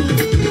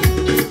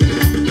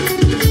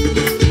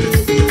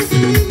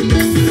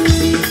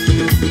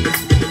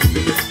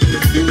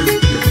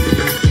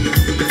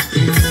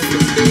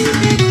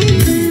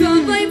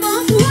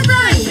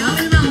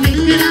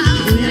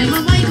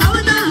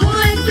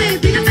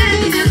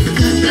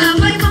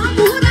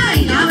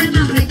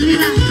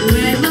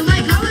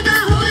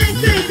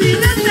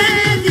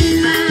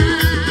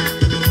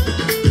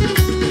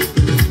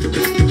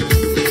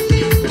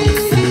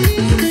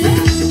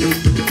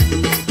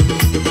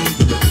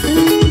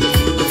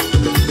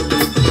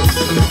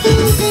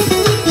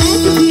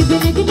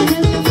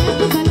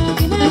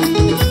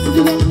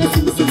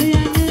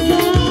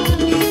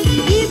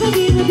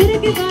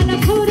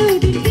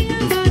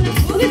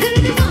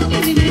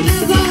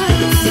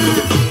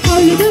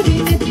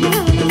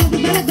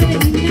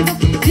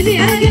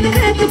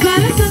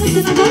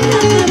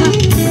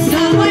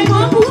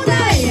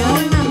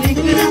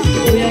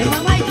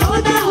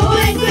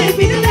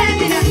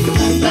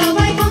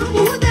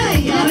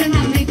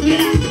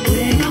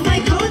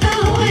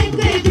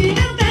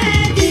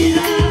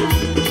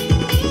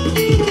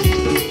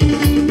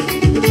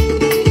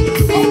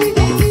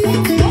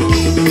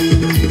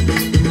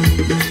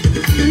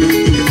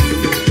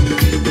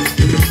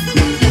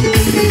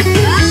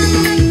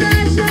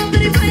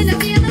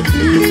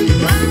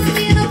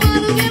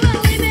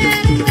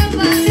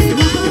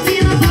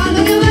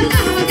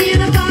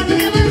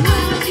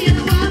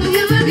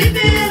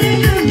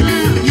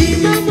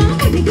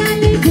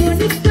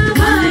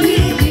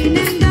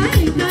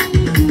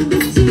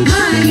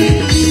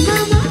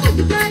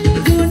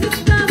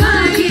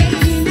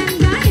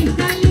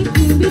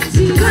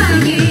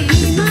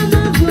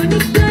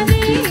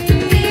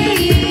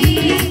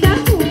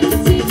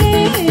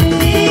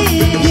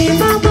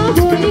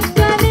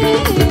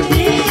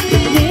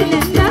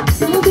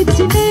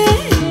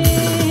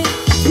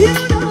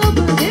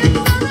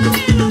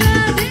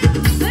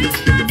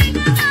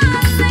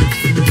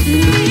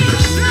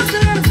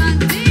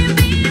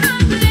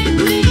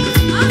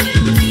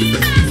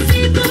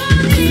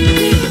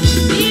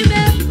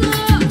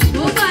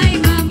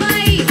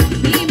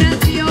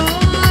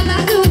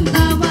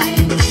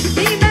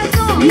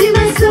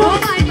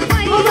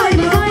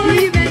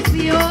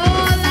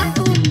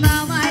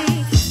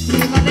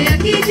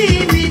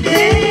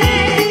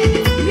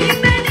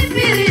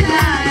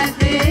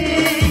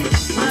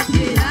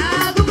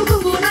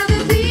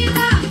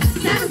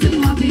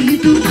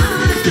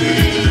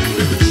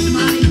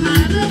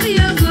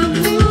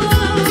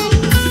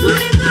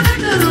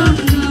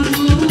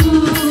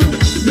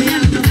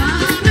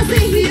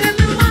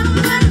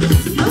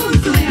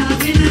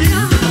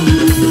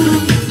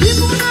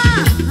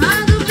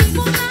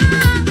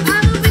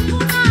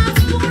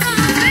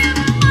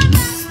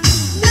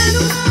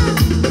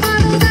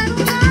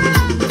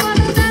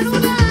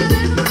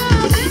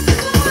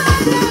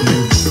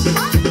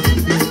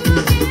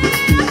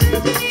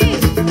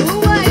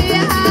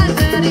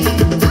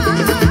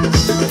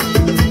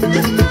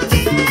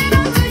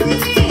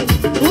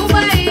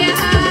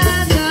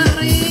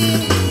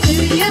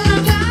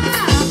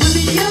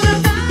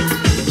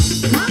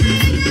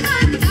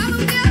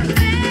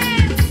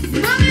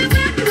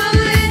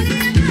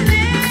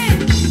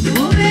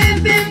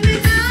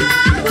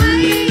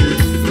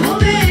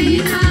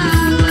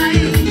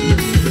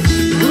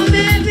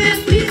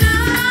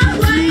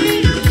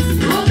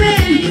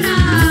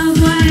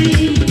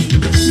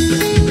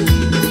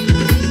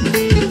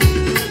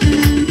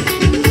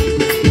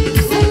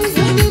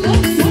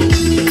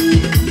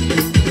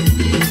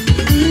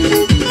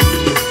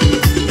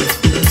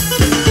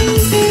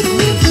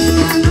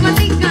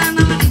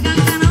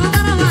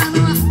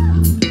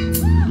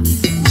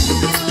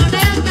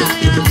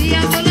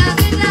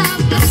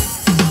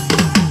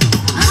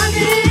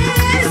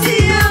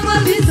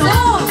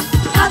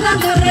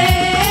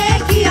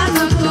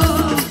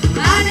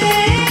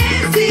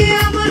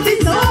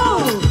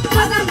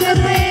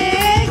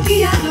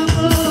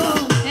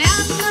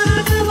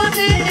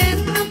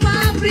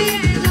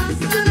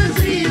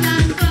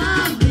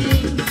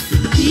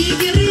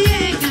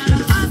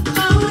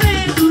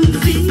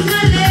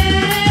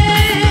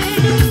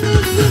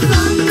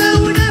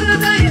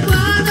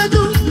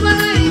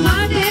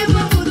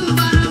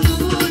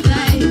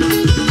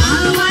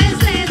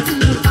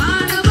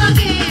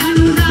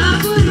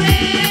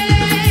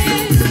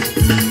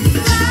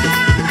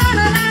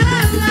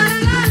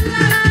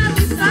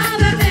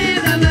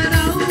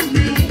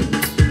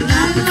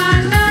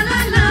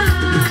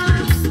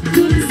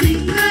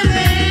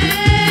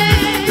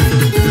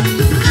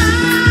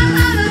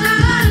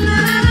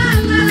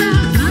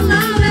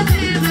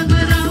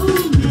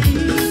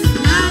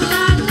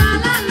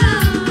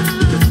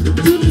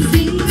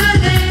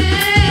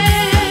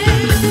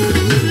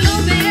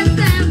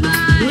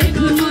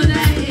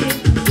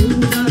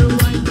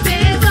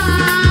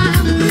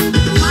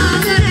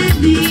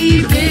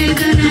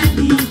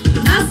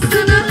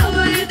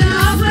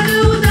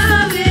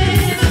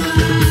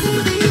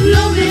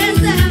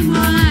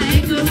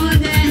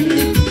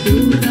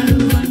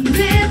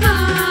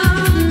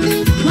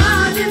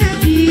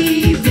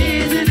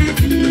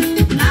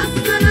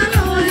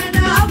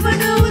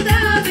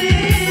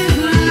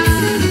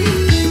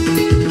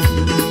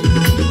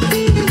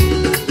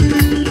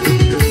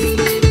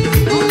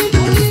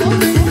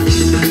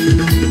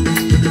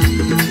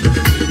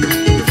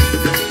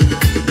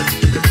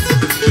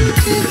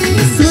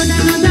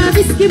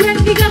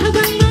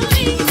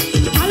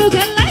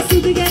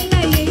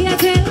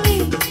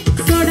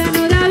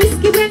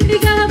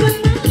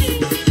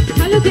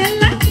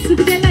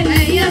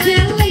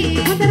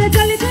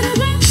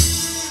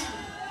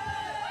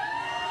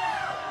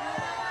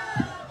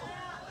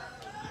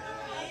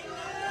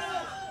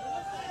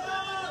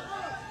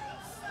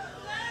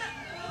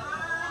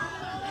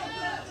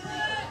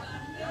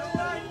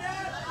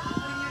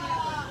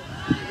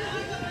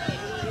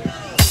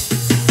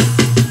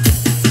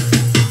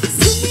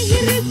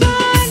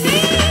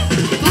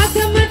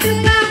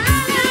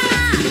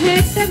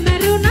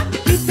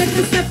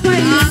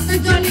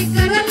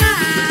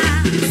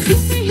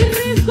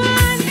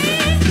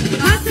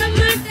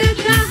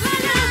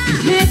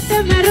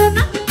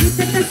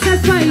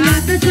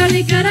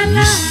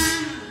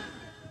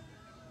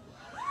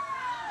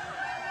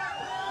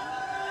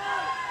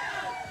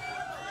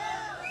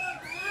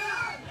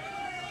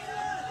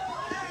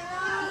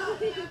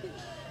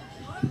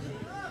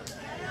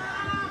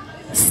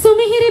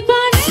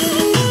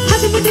එපානේ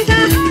හද පිට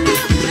ගහන